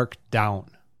Clark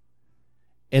down.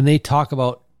 And they talk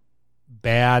about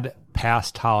bad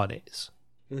past holidays.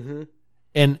 Mm-hmm.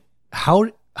 And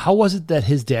how was it that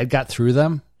his dad got through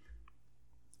them?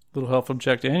 Little help from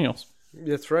Jack Daniels.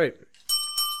 That's right.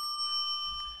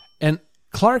 And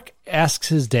Clark asks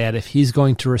his dad if he's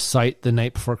going to recite the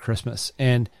night before Christmas.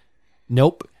 And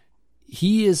nope,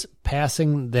 he is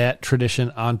passing that tradition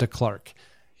on to Clark.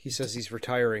 He says he's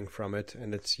retiring from it,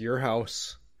 and it's your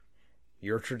house,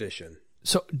 your tradition.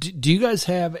 So do you guys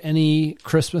have any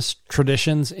Christmas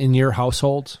traditions in your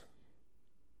household?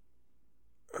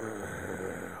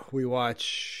 We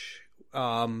watch,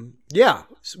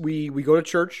 we go to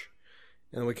church,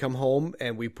 and we come home,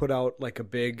 and we put out like a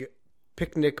big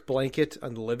picnic blanket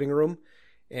on the living room,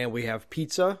 and we have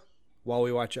pizza while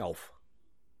we watch Elf.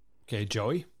 Okay,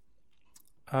 Joey?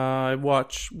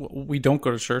 We don't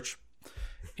go to church,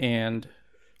 and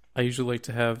I usually like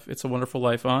to have It's a Wonderful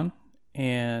Life on.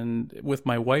 And with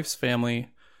my wife's family,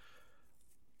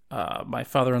 my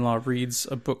father-in-law reads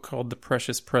a book called The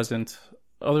Precious Present.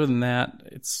 Other than that,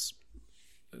 it's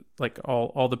like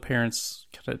all the parents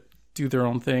kind of do their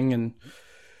own thing, and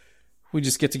we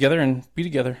just get together and be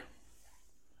together.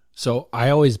 So I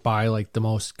always buy like the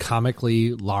most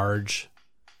comically large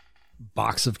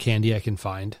box of candy I can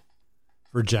find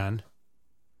for Jen,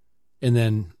 and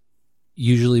then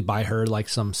usually buy her like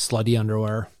some slutty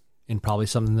underwear and probably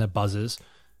something that buzzes.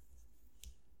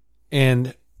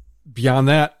 And beyond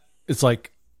that, it's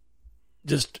like,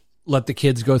 just let the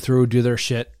kids go through, do their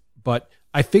shit. But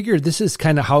I figured this is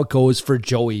kind of how it goes for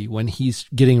Joey when he's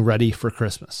getting ready for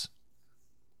Christmas.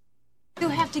 You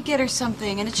have to get her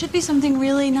something, and it should be something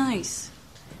really nice.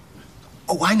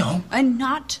 Oh, I know. And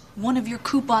not one of your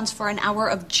coupons for an hour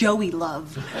of Joey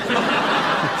love.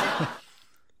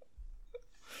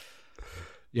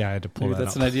 Yeah, I had to pull Maybe that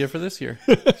that's up. an idea for this year.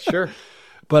 Sure.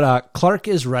 But Clark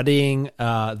is readying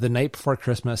the night before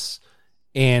Christmas,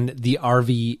 and the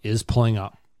RV is pulling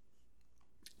up.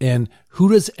 And who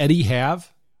does Eddie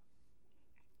have?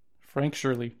 Frank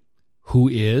Shirley. Who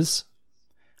is?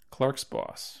 Clark's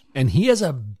boss. And he has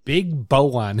a big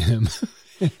bow on him,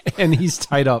 and he's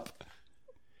tied up.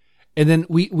 And then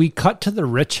we cut to the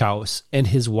Rich house, and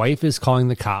his wife is calling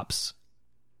the cops.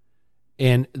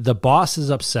 And the boss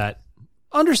is upset.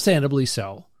 Understandably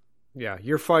so. Yeah,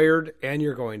 you're fired and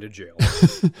you're going to jail.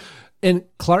 And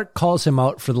Clark calls him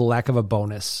out for the lack of a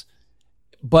bonus.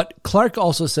 But Clark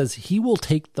also says he will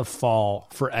take the fall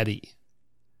for Eddie.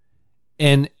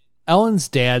 And Ellen's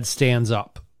dad stands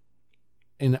up.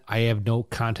 And I have no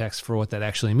context for what that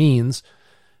actually means.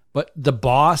 But the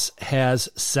boss has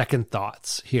second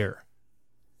thoughts here,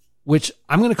 which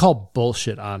I'm going to call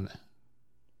bullshit on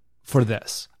for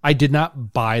this. I did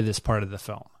not buy this part of the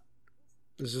film.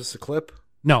 Is this a clip?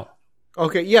 No.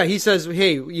 Okay, yeah, he says,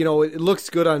 hey, it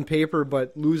looks good on paper,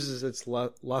 but loses its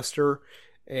luster.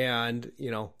 And,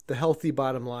 the healthy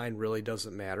bottom line really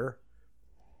doesn't matter.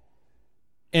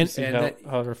 And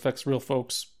how it affects real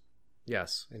folks.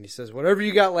 Yes. And he says, whatever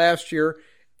you got last year,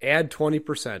 add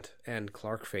 20%. And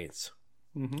Clark faints.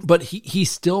 Mm-hmm. But he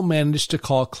still managed to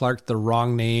call Clark the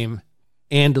wrong name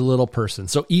and a little person.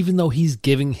 So even though he's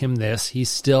giving him this, he's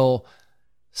still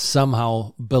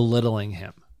somehow belittling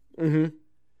him. Mm-hmm.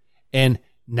 And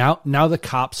now the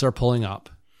cops are pulling up.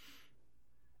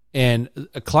 And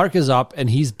Clark is up, and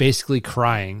he's basically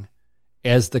crying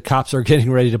as the cops are getting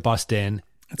ready to bust in.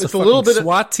 It's a little bit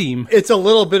SWAT team. It's a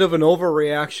little bit of an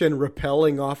overreaction,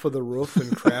 rappelling off of the roof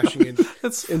and crashing into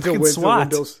SWAT.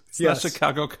 windows. It's not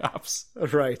Chicago cops.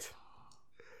 Right.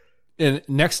 And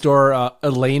next door,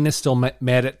 Elaine is still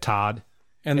mad at Todd.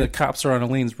 And the cops are on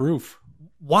Elaine's roof.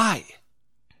 Why?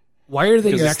 Why are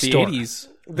they Because next it's the door? 80s.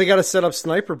 They got to set up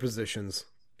sniper positions.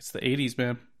 It's the 80s,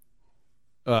 man.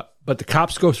 But the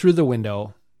cops go through the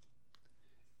window,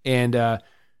 and the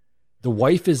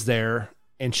wife is there,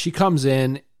 and she comes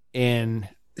in, and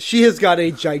she has got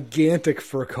a gigantic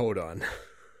fur coat on.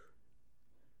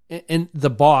 And the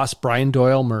boss, Brian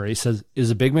Doyle Murray, says is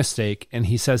a big mistake, and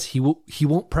he says he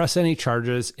won't press any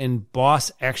charges. And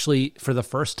boss actually, for the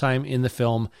first time in the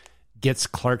film, gets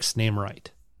Clark's name right.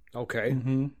 Okay.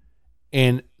 Mm-hmm.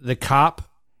 And the cop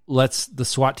lets the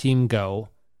SWAT team go.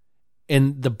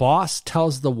 And the boss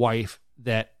tells the wife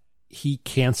that he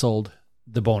canceled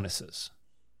the bonuses.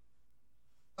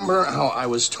 Remember how I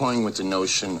was toying with the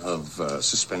notion of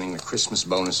suspending the Christmas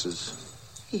bonuses?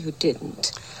 You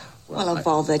didn't. Well, of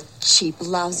all the cheap,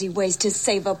 lousy ways to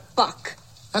save a buck.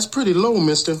 That's pretty low,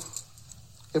 mister.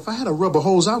 If I had a rubber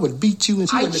hose, I would beat you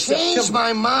into I changed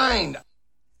my mind.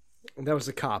 And that was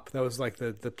the cop. That was like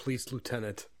the police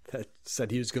lieutenant that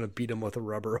said he was going to beat him with a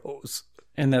rubber hose.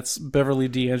 And that's Beverly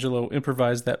D'Angelo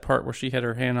improvised that part where she had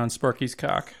her hand on Sparky's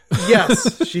cock.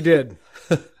 Yes, she did.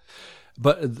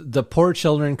 But the poor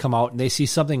children come out and they see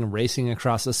something racing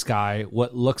across the sky,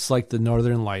 what looks like the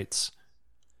Northern Lights.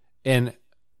 And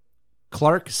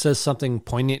Clark says something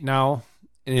poignant now,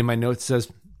 and in my notes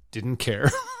says, didn't care.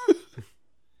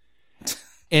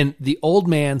 And the old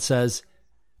man says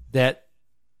that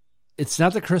it's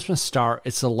not the Christmas star,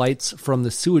 it's the lights from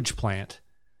the sewage plant,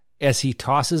 as he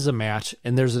tosses a match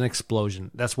and there's an explosion.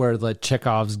 That's where the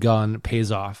Chekhov's gun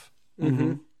pays off.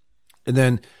 Mm-hmm. And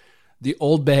then the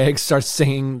old bag starts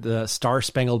singing the Star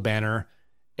Spangled Banner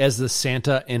as the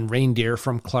Santa and reindeer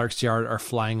from Clark's yard are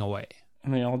flying away.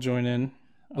 And they all join in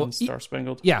on Star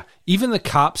Spangled. Yeah. Even the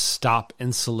cops stop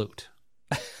and salute.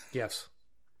 Yes.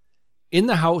 In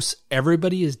the house,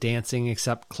 everybody is dancing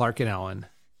except Clark and Ellen.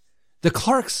 The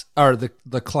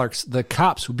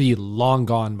cops would be long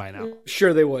gone by now.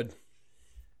 Sure they would.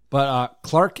 But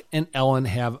Clark and Ellen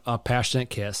have a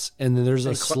passionate kiss, and then there's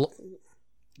a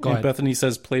Go ahead. Bethany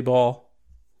says, "Play ball,"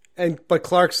 but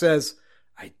Clark says,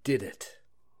 "I did it."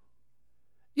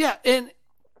 Yeah, and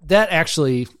that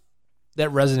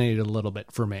resonated a little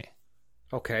bit for me.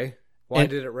 Okay, why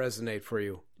did it resonate for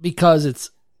you? Because it's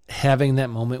having that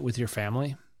moment with your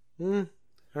family. All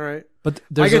right, but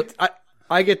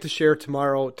I get to share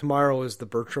tomorrow. Tomorrow is the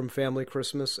Bertram family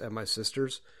Christmas at my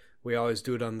sister's. We always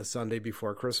do it on the Sunday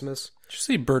before Christmas. Did you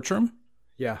say Bertram?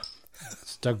 Yeah,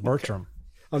 it's Doug Bertram.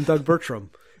 I'm Doug Bertram.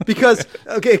 Because,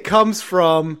 okay, it comes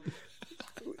from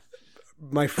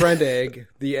my friend Egg,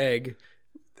 the Egg.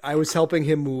 I was helping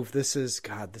him move. This is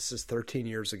 13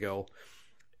 years ago.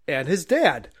 And his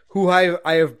dad, who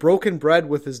I have broken bread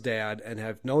with his dad and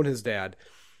have known his dad.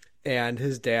 And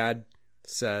his dad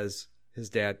says,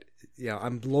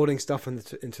 I'm loading stuff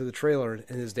into the trailer.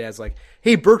 And his dad's like,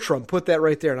 "Hey, Bertram, put that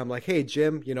right there." And I'm like, "Hey,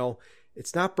 Jim,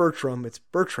 it's not Bertram, it's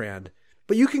Bertrand.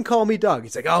 But you can call me Doug."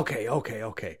 He's like,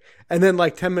 okay. And then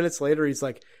like 10 minutes later, he's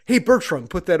like, "Hey, Bertram,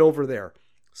 put that over there."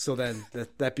 So then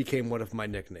that became one of my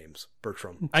nicknames,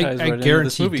 Bertram. I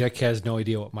guarantee Dick has no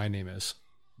idea what my name is.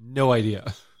 No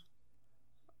idea.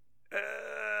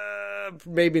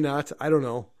 Maybe not. I don't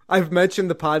know. I've mentioned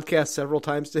the podcast several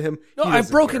times to him. No, I've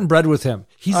broken bread with him.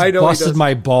 He's busted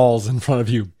my balls in front of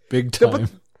you big time. But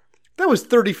that was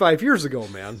 35 years ago,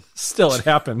 man. Still, it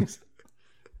happened.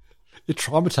 It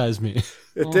traumatized me.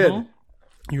 It did.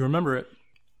 You remember it.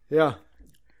 Yeah.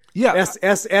 Yeah.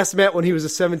 Ask Matt when he was a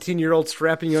 17-year-old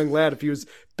strapping young lad if he was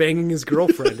banging his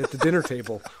girlfriend at the dinner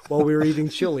table while we were eating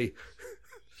chili.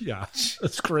 Yeah,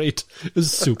 that's great. It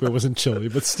was soup. It wasn't chili,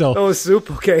 but still. Oh, it was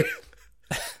soup? Okay.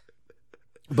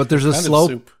 But there's a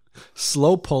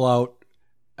slow pull out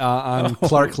on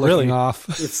Clark looking off.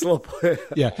 It's slow.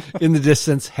 Yeah, in the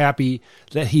distance, happy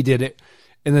that he did it.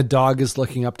 And the dog is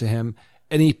looking up to him.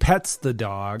 And he pets the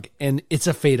dog, and it's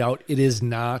a fade out. It is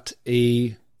not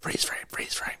a freeze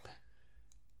frame.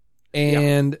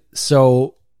 And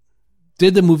so,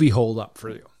 did the movie hold up for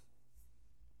you?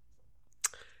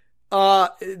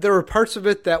 There were parts of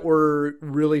it that were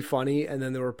really funny, and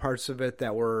then there were parts of it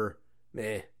that were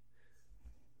meh.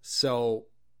 So,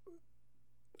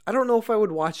 I don't know if I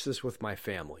would watch this with my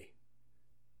family,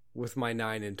 with my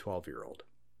 9 and 12-year-old.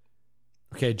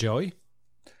 Okay, Joey?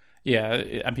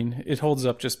 Yeah, I mean, it holds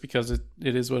up just because it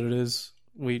is what it is.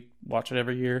 We watch it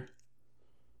every year.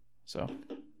 So,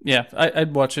 yeah,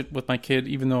 I'd watch it with my kid,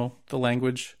 even though the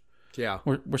language... Yeah,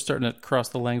 we're starting to cross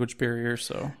the language barrier.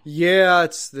 So yeah,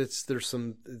 there's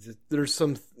some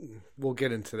we'll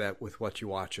get into that with what you're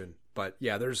watching, but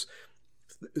yeah, there's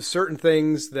certain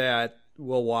things that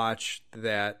we'll watch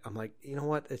that I'm like, you know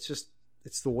what? It's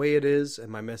the way it is, and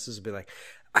my missus will be like,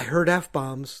 "I heard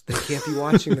F-bombs. They can't be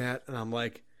watching that," and I'm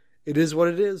like, "It is what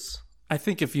it is." I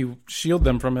think if you shield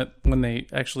them from it when they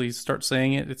actually start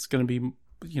saying it, it's going to be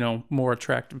more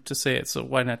attractive to say it. So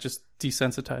why not just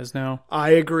desensitize now?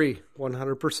 I agree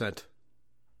 100%.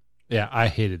 Yeah, I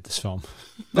hated this film.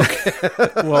 Okay.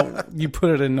 Well, you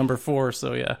put it in number 4,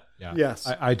 so yeah. Yes.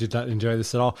 I did not enjoy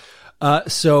this at all.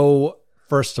 So,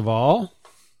 first of all...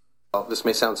 Well, this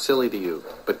may sound silly to you,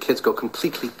 but kids go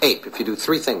completely ape if you do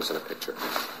 3 things in a picture.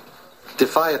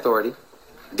 Defy authority,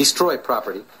 destroy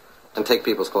property, and take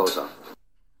people's clothes off.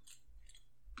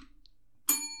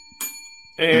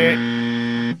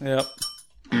 Yep.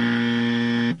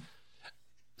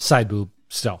 side boob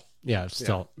still. Yeah,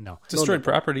 still no. Destroyed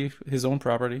property, his own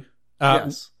property.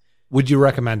 Yes. Would you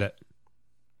recommend it?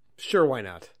 Sure, why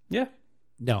not? Yeah.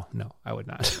 No, I would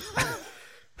not.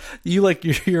 You like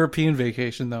your European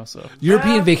vacation though, so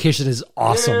European vacation is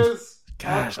awesome.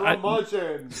 Gosh,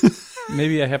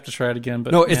 maybe I have to try it again.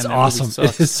 But no, it's man, awesome.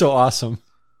 It is so awesome.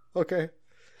 Okay.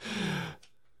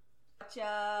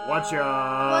 What you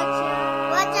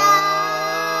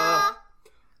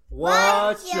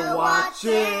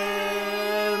watching?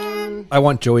 I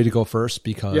want Joey to go first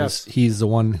because Yes. he's the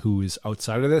one who is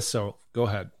outside of this. So go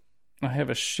ahead. I have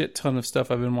a shit ton of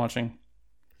stuff I've been watching.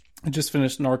 I just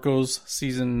finished Narcos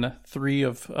season 3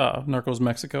 of Narcos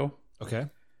Mexico. Okay.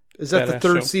 Is that the Badass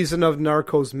third show. season of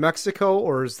Narcos Mexico,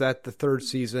 or is that the third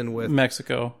season with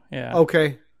Mexico? Yeah.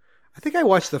 Okay. I think I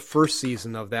watched the first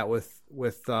season of that with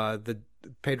the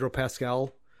Pedro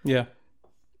Pascal. Yeah.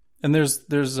 And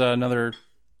there's another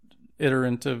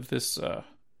iterant of this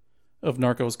of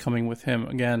Narcos coming with him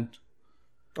again.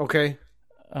 Okay.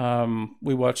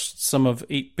 We watched some of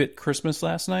 8-Bit Christmas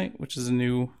last night, which is a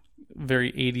new,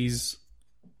 very 80s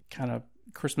kind of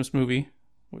Christmas movie.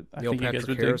 I Neil think you guys Patrick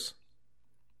would dig. Harris.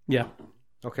 Yeah.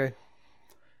 Okay.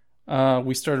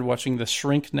 We started watching The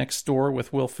Shrink Next Door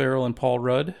with Will Ferrell and Paul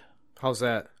Rudd. How's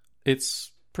that? It's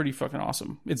pretty fucking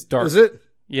awesome. It's dark. Is it?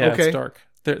 Yeah, Okay. it's dark.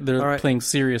 They're All right. playing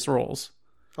serious roles.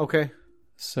 Okay.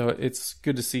 So it's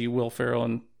good to see Will Ferrell,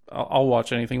 and I'll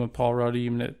watch anything with Paul Rudd,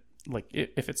 even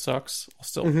if it sucks, I'll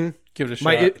still give it a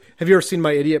shot. Have you ever seen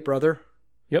My Idiot Brother?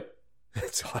 Yep.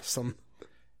 It's awesome.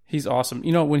 He's awesome.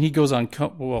 You know, when he goes on,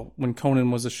 when Conan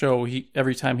was a show,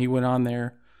 every time he went on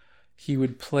there, he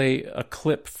would play a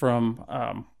clip from,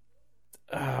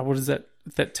 what is that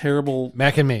terrible...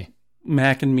 Mac and Me.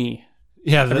 Mac and Me.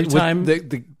 Yeah, every time...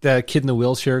 The kid in the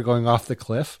wheelchair going off the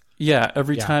cliff. Yeah,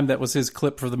 every time that was his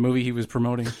clip for the movie he was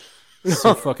promoting.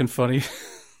 So fucking funny.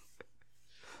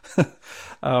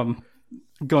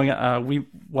 We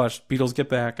watched Beatles Get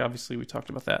Back. Obviously, we talked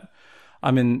about that.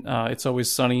 I'm in It's Always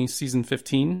Sunny season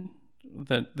 15,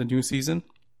 the new season,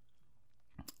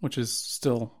 which is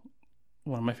still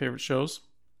one of my favorite shows.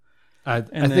 I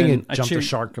think it jumped the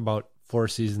shark about 4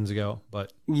 seasons ago,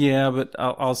 but yeah, but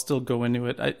I'll still go into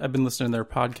it. I've been listening to their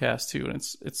podcast too, and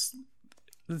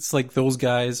it's like those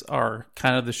guys are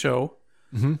kind of the show.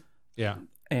 Mm-hmm. Yeah,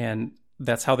 and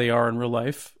that's how they are in real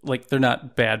life. Like, they're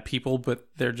not bad people, but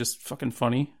they're just fucking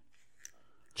funny.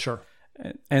 Sure.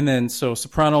 And then, so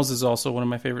Sopranos is also one of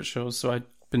my favorite shows. So I've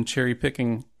been cherry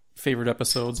picking favorite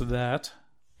episodes of that,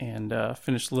 and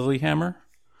finished Lilyhammer.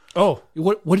 Oh,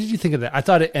 what did you think of that? I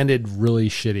thought it ended really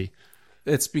shitty.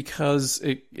 It's because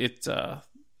it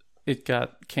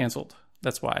got canceled.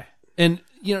 That's why. And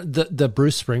you know, the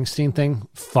Bruce Springsteen thing,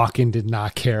 fucking did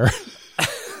not care.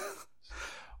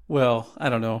 Well, I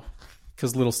don't know,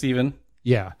 because Little Steven.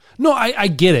 Yeah, no, I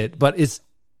get it, but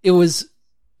it was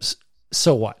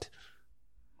so what?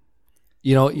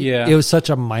 You know, yeah, it was such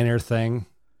a minor thing.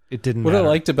 It didn't. What matter. I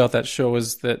liked about that show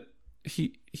is that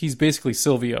he's basically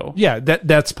Silvio. Yeah,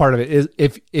 that's part of it. Is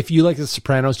if you like The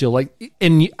Sopranos, you'll like,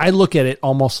 and I look at it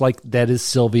almost like that is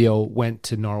Silvio went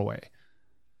to Norway.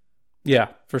 Yeah,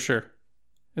 for sure.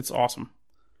 It's awesome.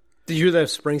 Did you hear that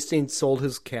Springsteen sold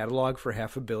his catalog for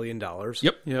 $500 million?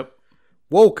 Yep.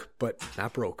 Woke, but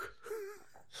not broke.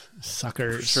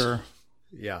 Suckers. For sure.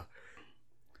 Yeah.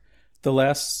 The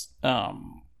last,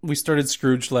 we started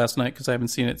Scrooge last night because I haven't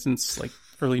seen it since like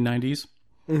early 90s.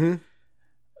 Mm-hmm.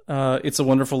 It's a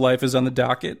Wonderful Life is on the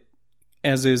docket,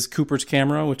 as is Cooper's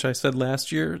Camera, which I said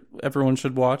last year everyone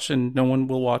should watch, and no one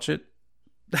will watch it.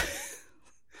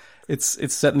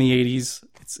 It's set in the 80s.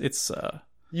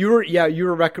 You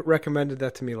were recommended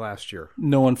that to me last year.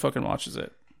 No one fucking watches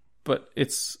it, but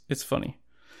it's funny.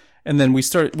 And then we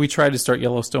tried to start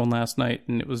Yellowstone last night,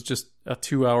 and it was just a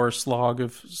 2-hour slog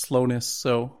of slowness.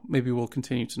 So maybe we'll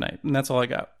continue tonight, and that's all I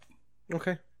got.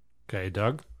 Okay,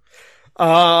 Doug.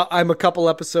 I'm a couple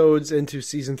episodes into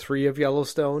season 3 of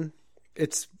Yellowstone.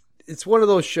 It's one of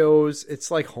those shows. It's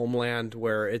like Homeland,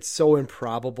 where it's so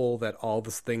improbable that all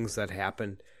the things that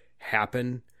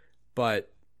happen,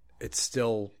 but it's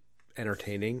still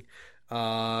entertaining.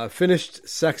 Finished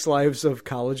Sex Lives of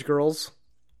College Girls.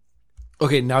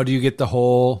 Okay, now do you get the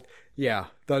whole? Yeah,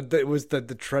 it was the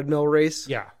treadmill race.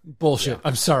 Yeah, bullshit. Yeah.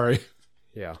 I'm sorry.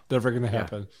 Yeah, never gonna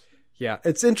happen. Yeah,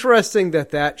 it's interesting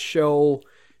that show.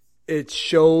 It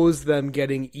shows them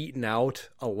getting eaten out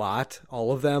a lot,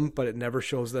 all of them, but it never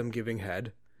shows them giving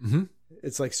head. Mm-hmm.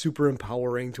 It's like super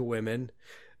empowering to women.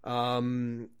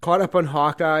 Caught up on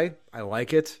Hawkeye. I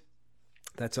like it.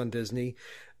 That's on Disney.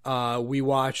 We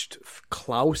watched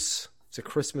Klaus. It's a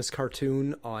Christmas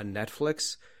cartoon on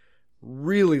Netflix.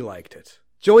 Really liked it.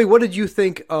 Joey, what did you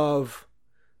think of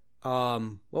what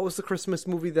was the Christmas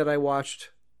movie that I watched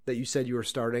that you said you were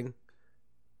starting?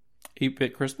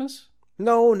 8-Bit Christmas?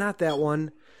 No, not that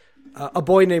one. A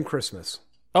Boy Named Christmas.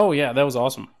 Oh, yeah, that was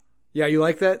awesome. Yeah, you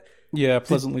like that? Yeah,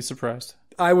 pleasantly surprised.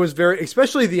 I was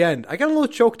especially the end. I got a little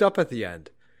choked up at the end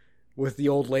with the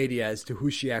old lady as to who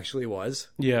she actually was.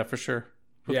 Yeah, for sure.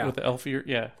 With the elf ear.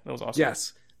 Yeah, that was awesome.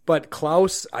 Yes. But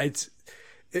Klaus,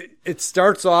 it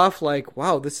starts off like,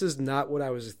 wow, this is not what I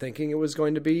was thinking it was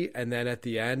going to be. And then at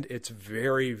the end, it's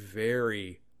very,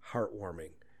 very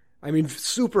heartwarming. I mean,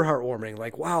 super heartwarming.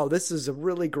 Like, wow, this is a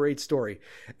really great story.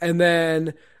 And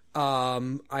then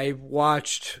I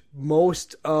watched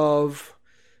most of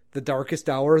The Darkest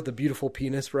Hour. The Beautiful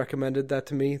Penis recommended that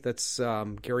to me. That's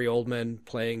Gary Oldman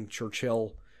playing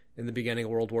Churchill in the beginning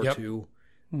of World War II.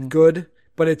 Mm-hmm. Good,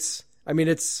 but it's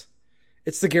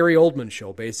the Gary Oldman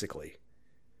show, basically.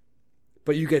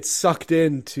 But you get sucked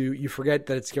into, you forget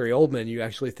that it's Gary Oldman. You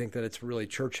actually think that it's really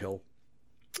Churchill.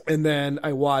 And then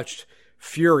I watched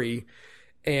Fury,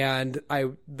 and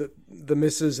the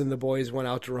missus and the boys went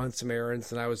out to run some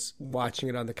errands, and I was watching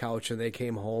it on the couch, and they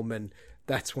came home, and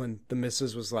that's when the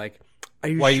missus was like, "Are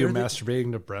you Why sure you're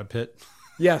masturbating to Brad Pitt?"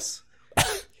 Yes.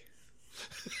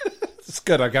 It's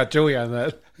good. I got Joey on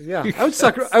that. Yeah, I would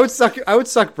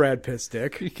suck Brad Pitt's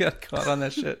dick. You got caught on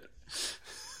that shit.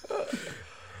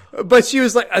 But she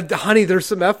was like, "Honey, there's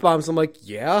some F-bombs." I'm like,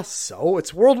 "Yeah, so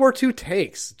it's World War II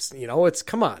tanks. It's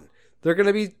come on. They're going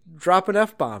to be dropping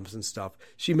F-bombs and stuff."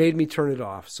 She made me turn it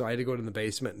off, so I had to go to the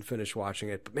basement and finish watching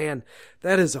it. But man,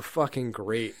 that is a fucking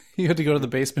great... You had to go to the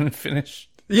basement and finish?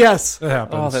 Yes. That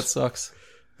happens. Oh, that sucks.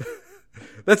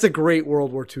 That's a great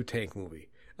World War II tank movie.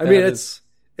 I mean,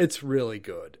 it's really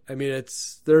good. I mean,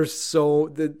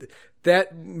 that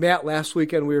Matt, last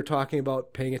weekend we were talking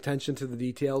about paying attention to the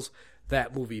details.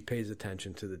 That movie pays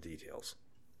attention to the details.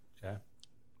 Yeah.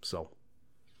 So,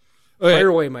 okay. Fire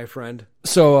away, my friend.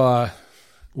 So,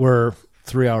 we're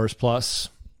 3 hours plus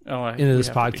into this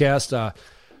podcast.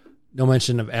 No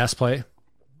mention of ass play.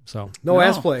 So no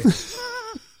ass play.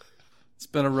 It's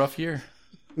been a rough year.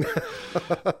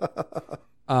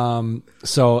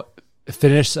 So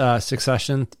finish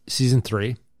Succession season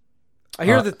 3. I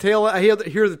hear the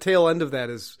tail end of that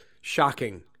is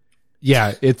shocking.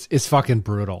 Yeah, it's fucking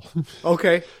brutal.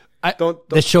 Okay. Don't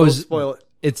show's don't spoil it.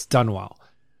 It's done well.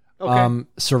 Okay.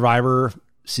 Survivor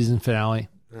season finale.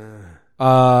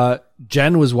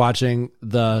 Jen was watching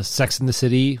the Sex and the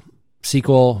City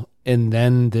sequel, and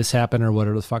then this happened, or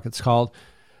whatever the fuck it's called.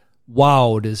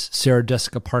 Wow, does Sarah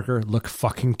Jessica Parker look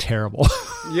fucking terrible?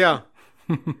 Yeah.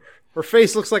 Her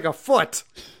face looks like a foot.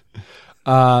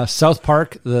 South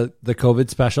Park, the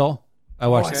COVID special. I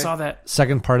watched I saw that.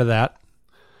 Second part of that.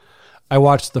 I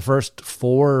watched the first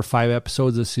 4 or 5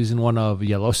 episodes of season 1 of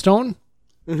Yellowstone.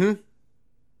 Mm-hmm.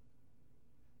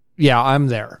 Yeah, I'm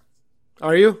there.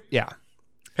 Are you? Yeah.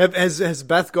 Has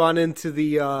Beth gone into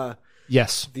the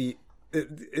yes.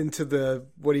 Into the,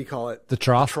 what do you call it? The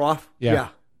trough? Trough? Yeah.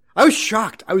 I was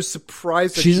shocked. I was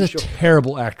surprised that she's a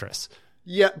terrible actress.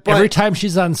 Yeah, but every time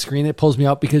she's on screen it pulls me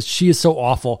up because she is so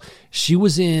awful. She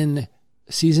was in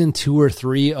season 2 or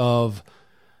 3 of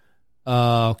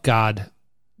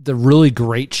the really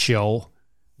great show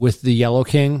with the Yellow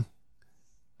King.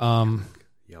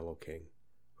 Yellow King.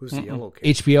 Who's the Yellow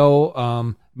King?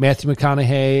 HBO, Matthew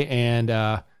McConaughey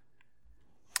and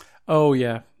oh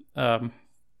yeah.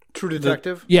 True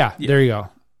Detective? Yeah, there you go.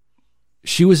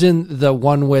 She was in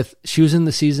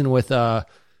the season with the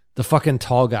fucking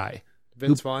tall guy.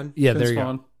 Vince Vaughn? Yeah, Vince there you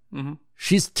Vaughn. go. Mm-hmm.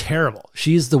 She's terrible.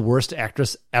 She's the worst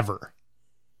actress ever.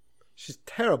 She's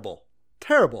terrible.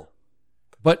 Terrible.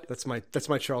 But that's my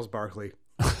Charles Barkley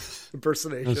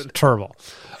impersonation. It's terrible.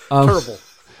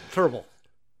 Terrible.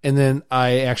 And then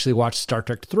I actually watched Star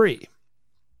Trek 3.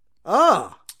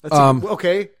 Ah. That's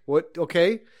okay. What?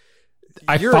 Okay.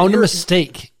 I found a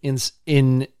mistake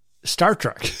in Star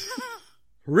Trek.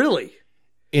 Really?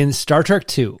 In Star Trek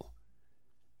 2,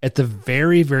 at the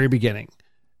very, very beginning,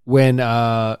 when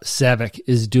Saavik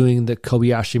is doing the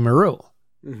Kobayashi Maru,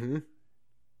 mm-hmm.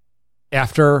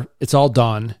 after it's all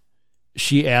done,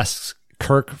 she asks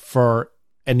Kirk for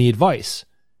any advice.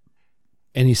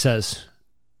 And he says,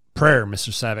 "Prayer, Mr.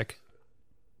 Saavik.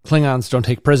 Klingons don't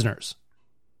take prisoners.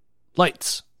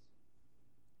 Lights."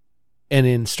 And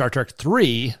in Star Trek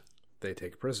 3, they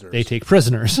take prisoners. They take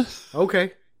prisoners.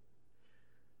 Okay.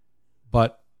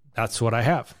 But that's what I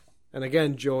have. And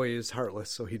again, Joey is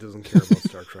heartless, so he doesn't care about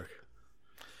Star Trek.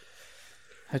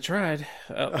 I tried.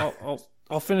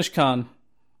 I'll finish Khan.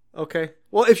 Okay.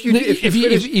 Well, if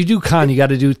you do Khan, you got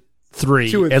to do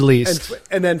 3 at least,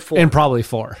 and then 4, and probably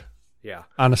 4. Yeah.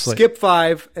 Honestly, skip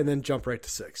 5 and then jump right to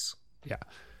 6. Yeah.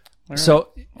 All So,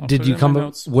 right. I'll did put you it in come my up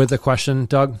notes. with a question,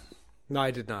 Doug? No,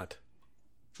 I did not.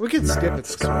 We can skip it.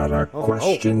 Matt's got a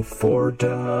question for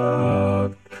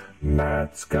Doug.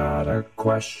 Matt's got a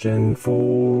question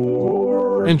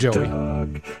for And Joey.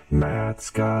 Doug. Matt's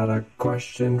got a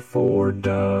question for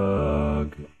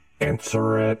Doug.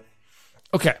 Answer it.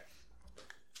 Okay.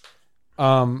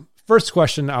 First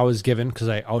question I was given, because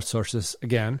I outsourced this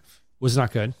again, was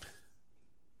not good.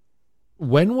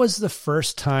 When was the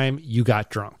first time you got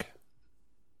drunk?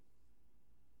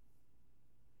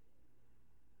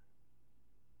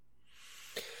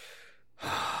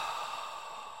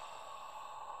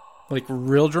 Like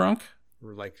real drunk?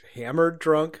 We're like hammered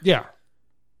drunk. Yeah.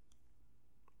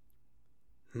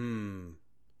 Yeah,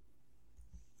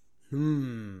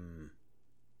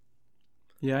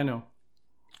 I know.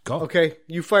 Go. Okay,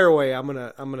 you fire away. I'm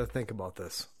gonna think about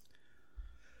this.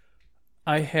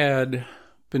 I had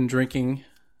been drinking,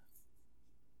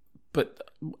 but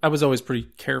I was always pretty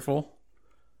careful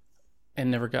and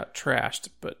never got trashed.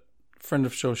 But a friend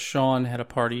of show, Sean, had a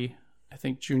party, I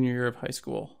think junior year of high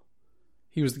school.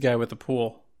 He was the guy with the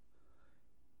pool.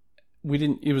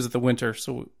 It was the winter,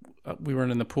 so we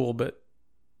weren't in the pool, but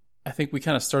I think we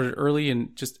kind of started early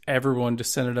and just everyone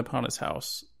descended upon his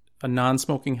house, a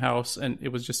non-smoking house, and it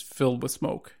was just filled with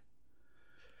smoke.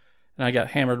 And I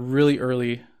got hammered really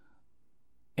early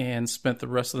and spent the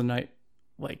rest of the night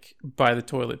like by the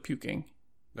toilet puking.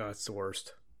 No, it's the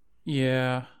worst.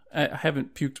 Yeah, I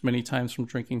haven't puked many times from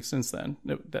drinking since then.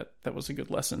 That was a good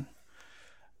lesson.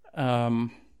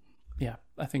 Yeah,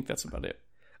 I think that's about it.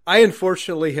 I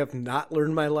unfortunately have not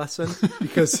learned my lesson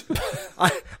because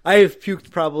I have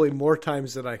puked probably more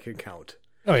times than I can count.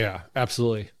 Oh yeah,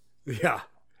 absolutely. Yeah.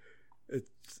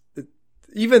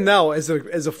 Even now, as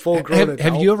a full grown adult.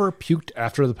 Have you ever puked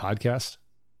after the podcast?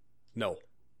 No.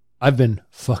 I've been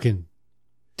fucking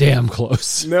damn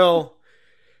close. No.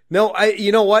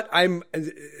 You know what? I'm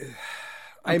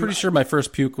pretty sure my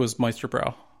first puke was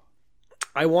Meisterbrow.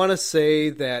 I want to say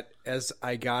that as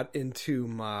I got into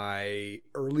my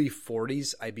early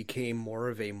 40s, I became more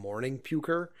of a morning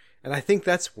puker. And I think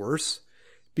that's worse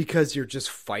because you're just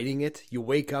fighting it. You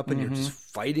wake up and you're just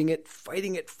fighting it.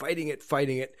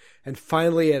 And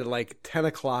finally at like 10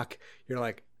 o'clock, you're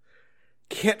like,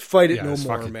 can't fight it no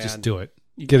more, man. Just do it.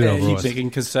 Get it over with.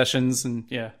 Making concessions and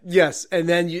yeah. Yes. And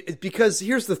then because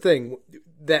here's the thing,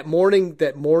 that morning,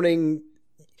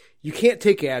 you can't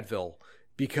take Advil.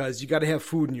 Because you got to have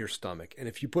food in your stomach. And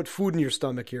if you put food in your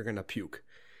stomach, you're going to puke.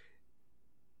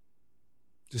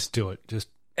 Just do it. Just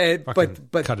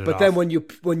but cut it off. then when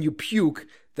you puke,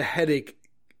 the headache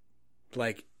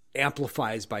like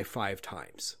amplifies by 5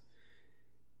 times.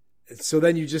 So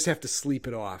then you just have to sleep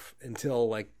it off until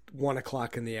like 1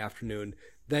 o'clock in the afternoon.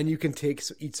 Then you can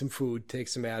eat some food, take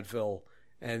some Advil.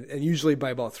 And usually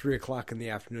by about 3 o'clock in the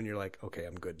afternoon, you're like, okay,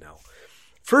 I'm good now.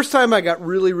 First time I got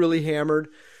really, really hammered.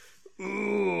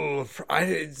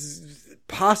 It's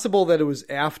possible that it was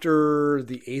after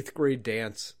the 8th grade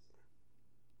dance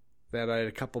that I had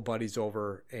a couple buddies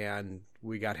over and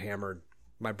we got hammered.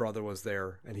 My brother was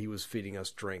there and he was feeding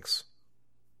us drinks.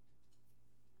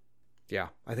 Yeah,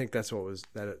 I think that's what was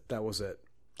that was it.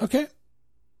 Okay.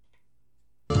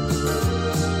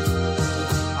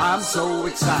 I'm so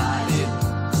excited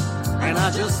and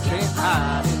I just can't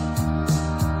hide it.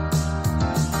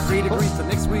 3 degrees for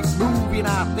next week's movie, and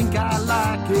I think I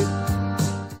like it.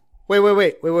 Wait.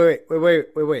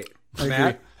 I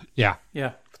Matt? agree. Yeah.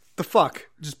 The fuck?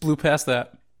 Just blew past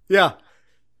that. Yeah.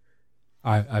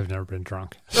 I've never been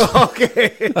drunk.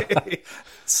 Okay.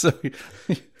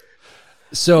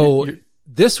 So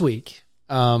this week,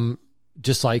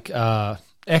 just like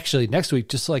actually next week,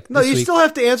 just like No, this you week, still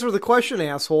have to answer the question,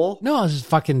 asshole. No, I was just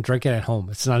fucking drinking at home.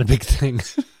 It's not a big thing.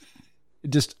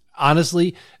 Just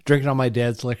honestly drinking on my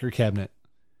dad's liquor cabinet.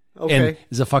 Okay. And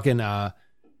it's a fucking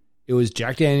it was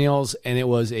Jack Daniels and it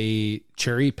was a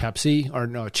cherry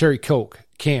Coke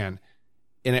can.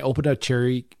 And I opened a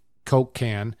cherry Coke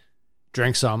can,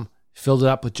 drank some, filled it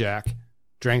up with Jack,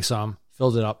 drank some,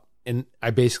 filled it up, and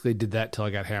I basically did that till I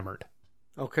got hammered.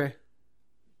 Okay.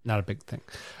 Not a big thing.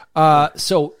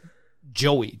 So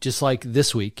Joey, just like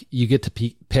this week, you get to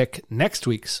pick next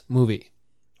week's movie.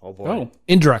 Oh boy.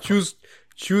 Indirectly.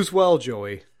 Choose well,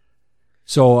 Joey.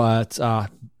 So it's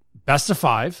best of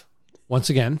 5, once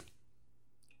again.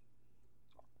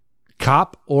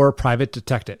 Cop or private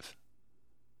detective?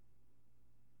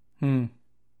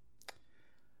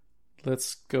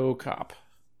 Let's go cop.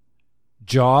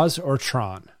 Jaws or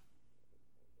Tron?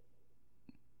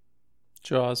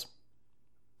 Jaws.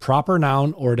 Proper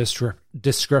noun or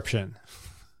description?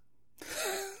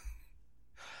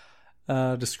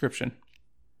 Description.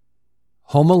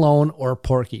 Home Alone or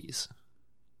Porky's?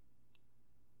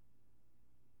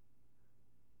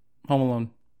 Home Alone.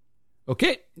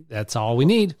 Okay, that's all we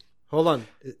need. Hold on.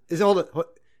 Is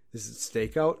it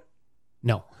Stakeout?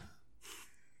 No.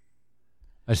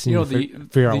 I just need to the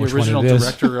figure out which original one it is.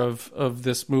 director of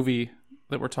this movie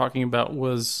that we're talking about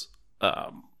was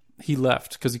he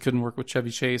left because he couldn't work with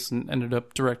Chevy Chase and ended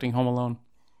up directing Home Alone.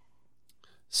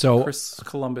 So Chris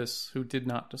Columbus, who did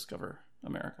not discover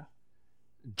America.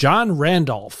 John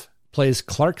Randolph plays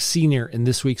Clark Sr. in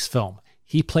this week's film.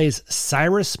 He plays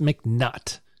Cyrus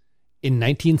McNutt. In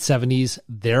 1970s,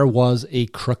 There Was a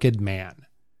Crooked Man.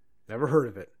 Never heard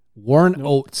of it. Warren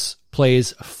Oates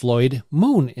plays Floyd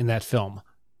Moon in that film.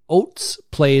 Oates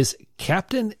plays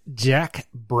Captain Jack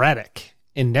Braddock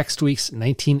in next week's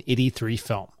 1983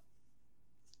 film.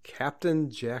 Captain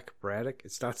Jack Braddock?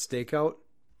 It's not Stakeout?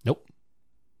 Nope.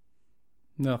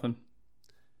 Nothing.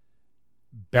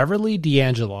 Beverly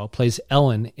D'Angelo plays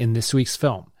Ellen in this week's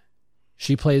film.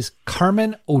 She plays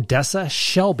Carmen Odessa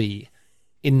Shelby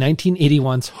in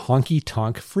 1981's Honky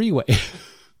Tonk Freeway.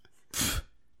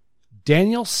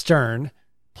 Daniel Stern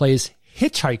plays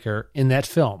Hitchhiker in that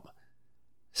film.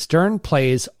 Stern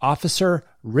plays Officer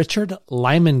Richard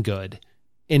Lymangood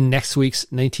in next week's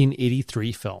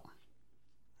 1983 film.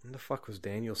 When the fuck was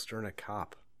Daniel Stern a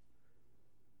cop?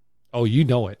 Oh, you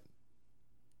know it.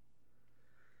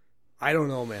 I don't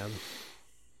know, man.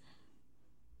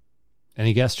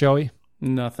 Any guess, Joey?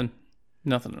 Nothing.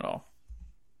 Nothing at all.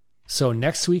 So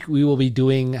next week we will be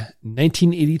doing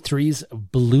 1983's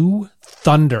Blue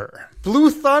Thunder.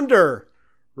 Blue Thunder.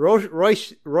 Roy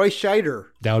Scheider.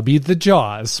 That would be the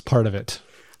Jaws part of it.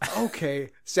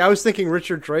 Okay. See, I was thinking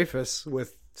Richard Dreyfuss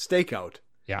with Stakeout.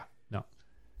 Yeah, no.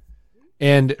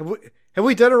 And have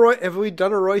we done a Roy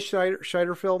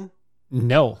Scheider film?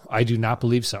 No, I do not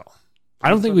believe so. I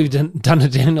don't think we've done a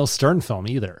Daniel Stern film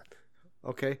either.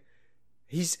 Okay.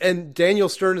 And Daniel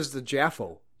Stern is the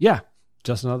Jaffo. Yeah,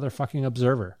 just another fucking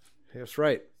observer. That's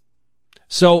right.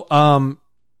 So,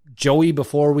 Joey,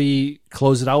 before we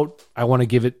close it out, I want to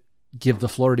give the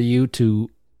floor to you to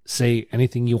say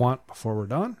anything you want before we're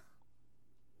done.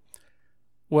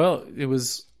 Well, it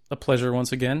was a pleasure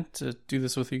once again to do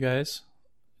this with you guys.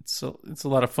 It's a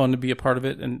lot of fun to be a part of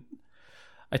it, and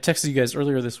I texted you guys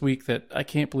earlier this week that I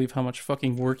can't believe how much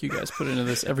fucking work you guys put into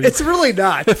this every. It's really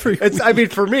not. I mean,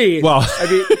 for me. Well,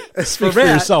 I mean, speak for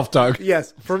yourself, Doug.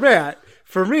 Yes, for Matt.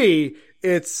 For me,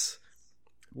 it's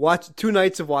watch 2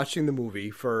 nights of watching the movie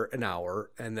for an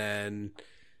hour, and then,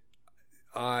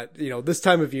 this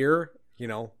time of year,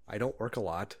 I don't work a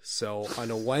lot, so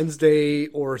on a Wednesday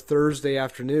or Thursday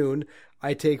afternoon,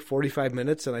 I take 45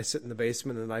 minutes and I sit in the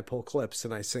basement and I pull clips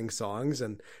and I sing songs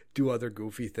and do other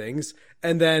goofy things.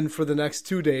 And then for the next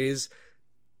 2 days,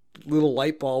 little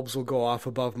light bulbs will go off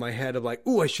above my head of like,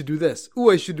 ooh, I should do this. Ooh,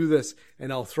 I should do this.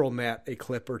 And I'll throw Matt a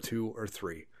clip or 2 or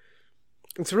 3.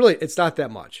 It's not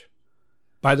that much.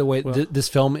 By the way, this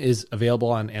film is available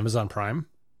on Amazon Prime.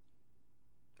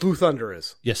 Blue Thunder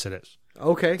is. Yes, it is.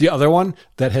 Okay. The other one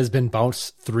that has been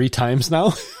bounced 3 times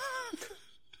now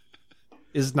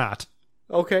is not.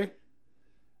 Okay.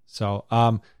 So,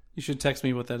 you should text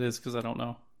me what that is because I don't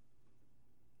know.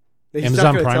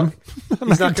 Amazon Prime? I'm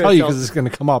not going to tell you because it's going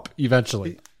to come up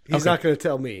eventually. He's not going to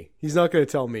tell me. He's not going to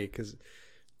tell me because,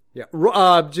 yeah.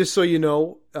 Just so you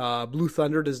know, Blue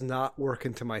Thunder does not work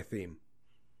into my theme.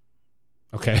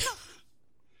 Okay.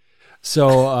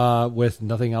 So, with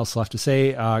nothing else left to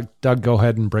say, Doug, go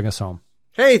ahead and bring us home.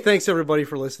 Hey, thanks everybody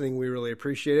for listening. We really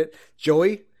appreciate it.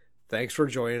 Joey, thanks for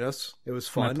joining us. It was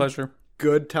fun. My pleasure.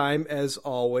 Good time as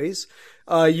always.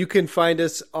 You can find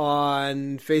us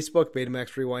on Facebook,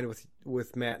 Betamax Rewind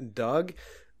with Matt and Doug.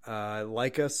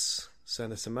 Like us,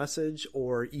 send us a message,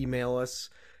 or email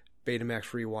us,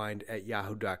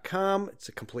 betamaxrewind@yahoo.com. It's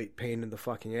a complete pain in the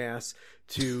fucking ass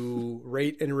to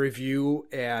rate and review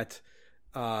at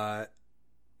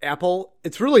Apple.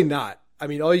 It's really not. I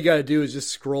mean, all you got to do is just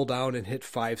scroll down and hit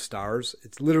 5 stars.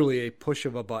 It's literally a push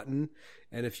of a button.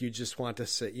 And if you just want to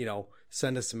say,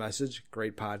 send us a message,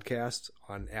 great podcast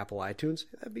on Apple iTunes,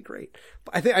 that'd be great.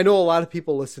 But I know a lot of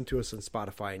people listen to us on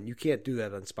Spotify, and you can't do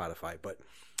that on Spotify. But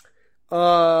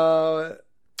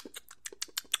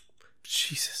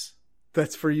Jesus,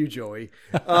 that's for you, Joey.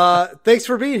 Thanks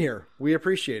for being here. We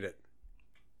appreciate it.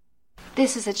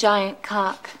 This is a giant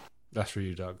cock. That's for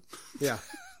you, Doug. Yeah.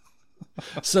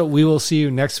 So we will see you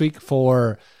next week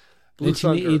for Blue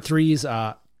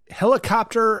 1983's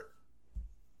helicopter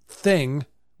thing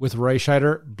with Roy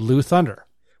Scheider, Blue Thunder.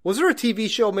 Was there a TV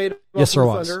show made about yes, Blue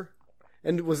there was. Thunder?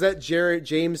 And was that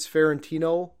James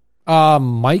Ferrantino? Not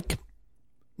Mike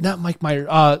Myers.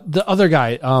 The other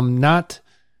guy. Not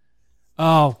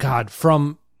Oh God,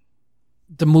 from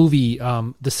the movie,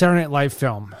 the Saturday Night Live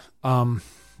film. Come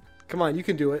on, you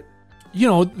can do it. You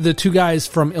know, the two guys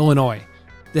from Illinois.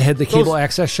 They had the cable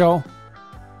access show.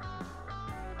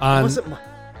 Was it?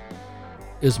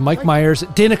 It was Mike Myers.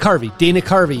 Dana Carvey. Dana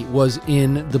Carvey was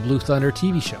in the Blue Thunder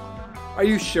TV show. Are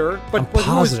you sure? I'm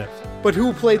positive.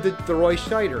 Who played the Roy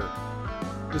Scheider?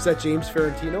 Was that James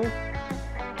Ferrantino?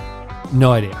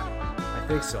 No idea. I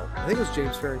think so. I think it was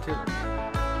James Ferrantino.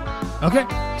 Okay,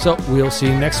 so we'll see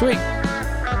you next week.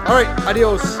 All right,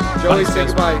 adios. Joey, say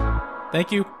goodbye.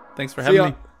 Thank you. Thanks for having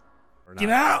me. Get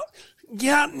out.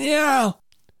 Get out now.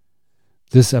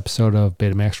 This episode of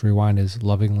Betamax Rewind is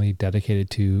lovingly dedicated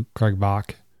to Craig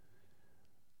Bach.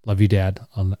 Love you, Dad.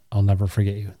 I'll never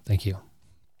forget you. Thank you.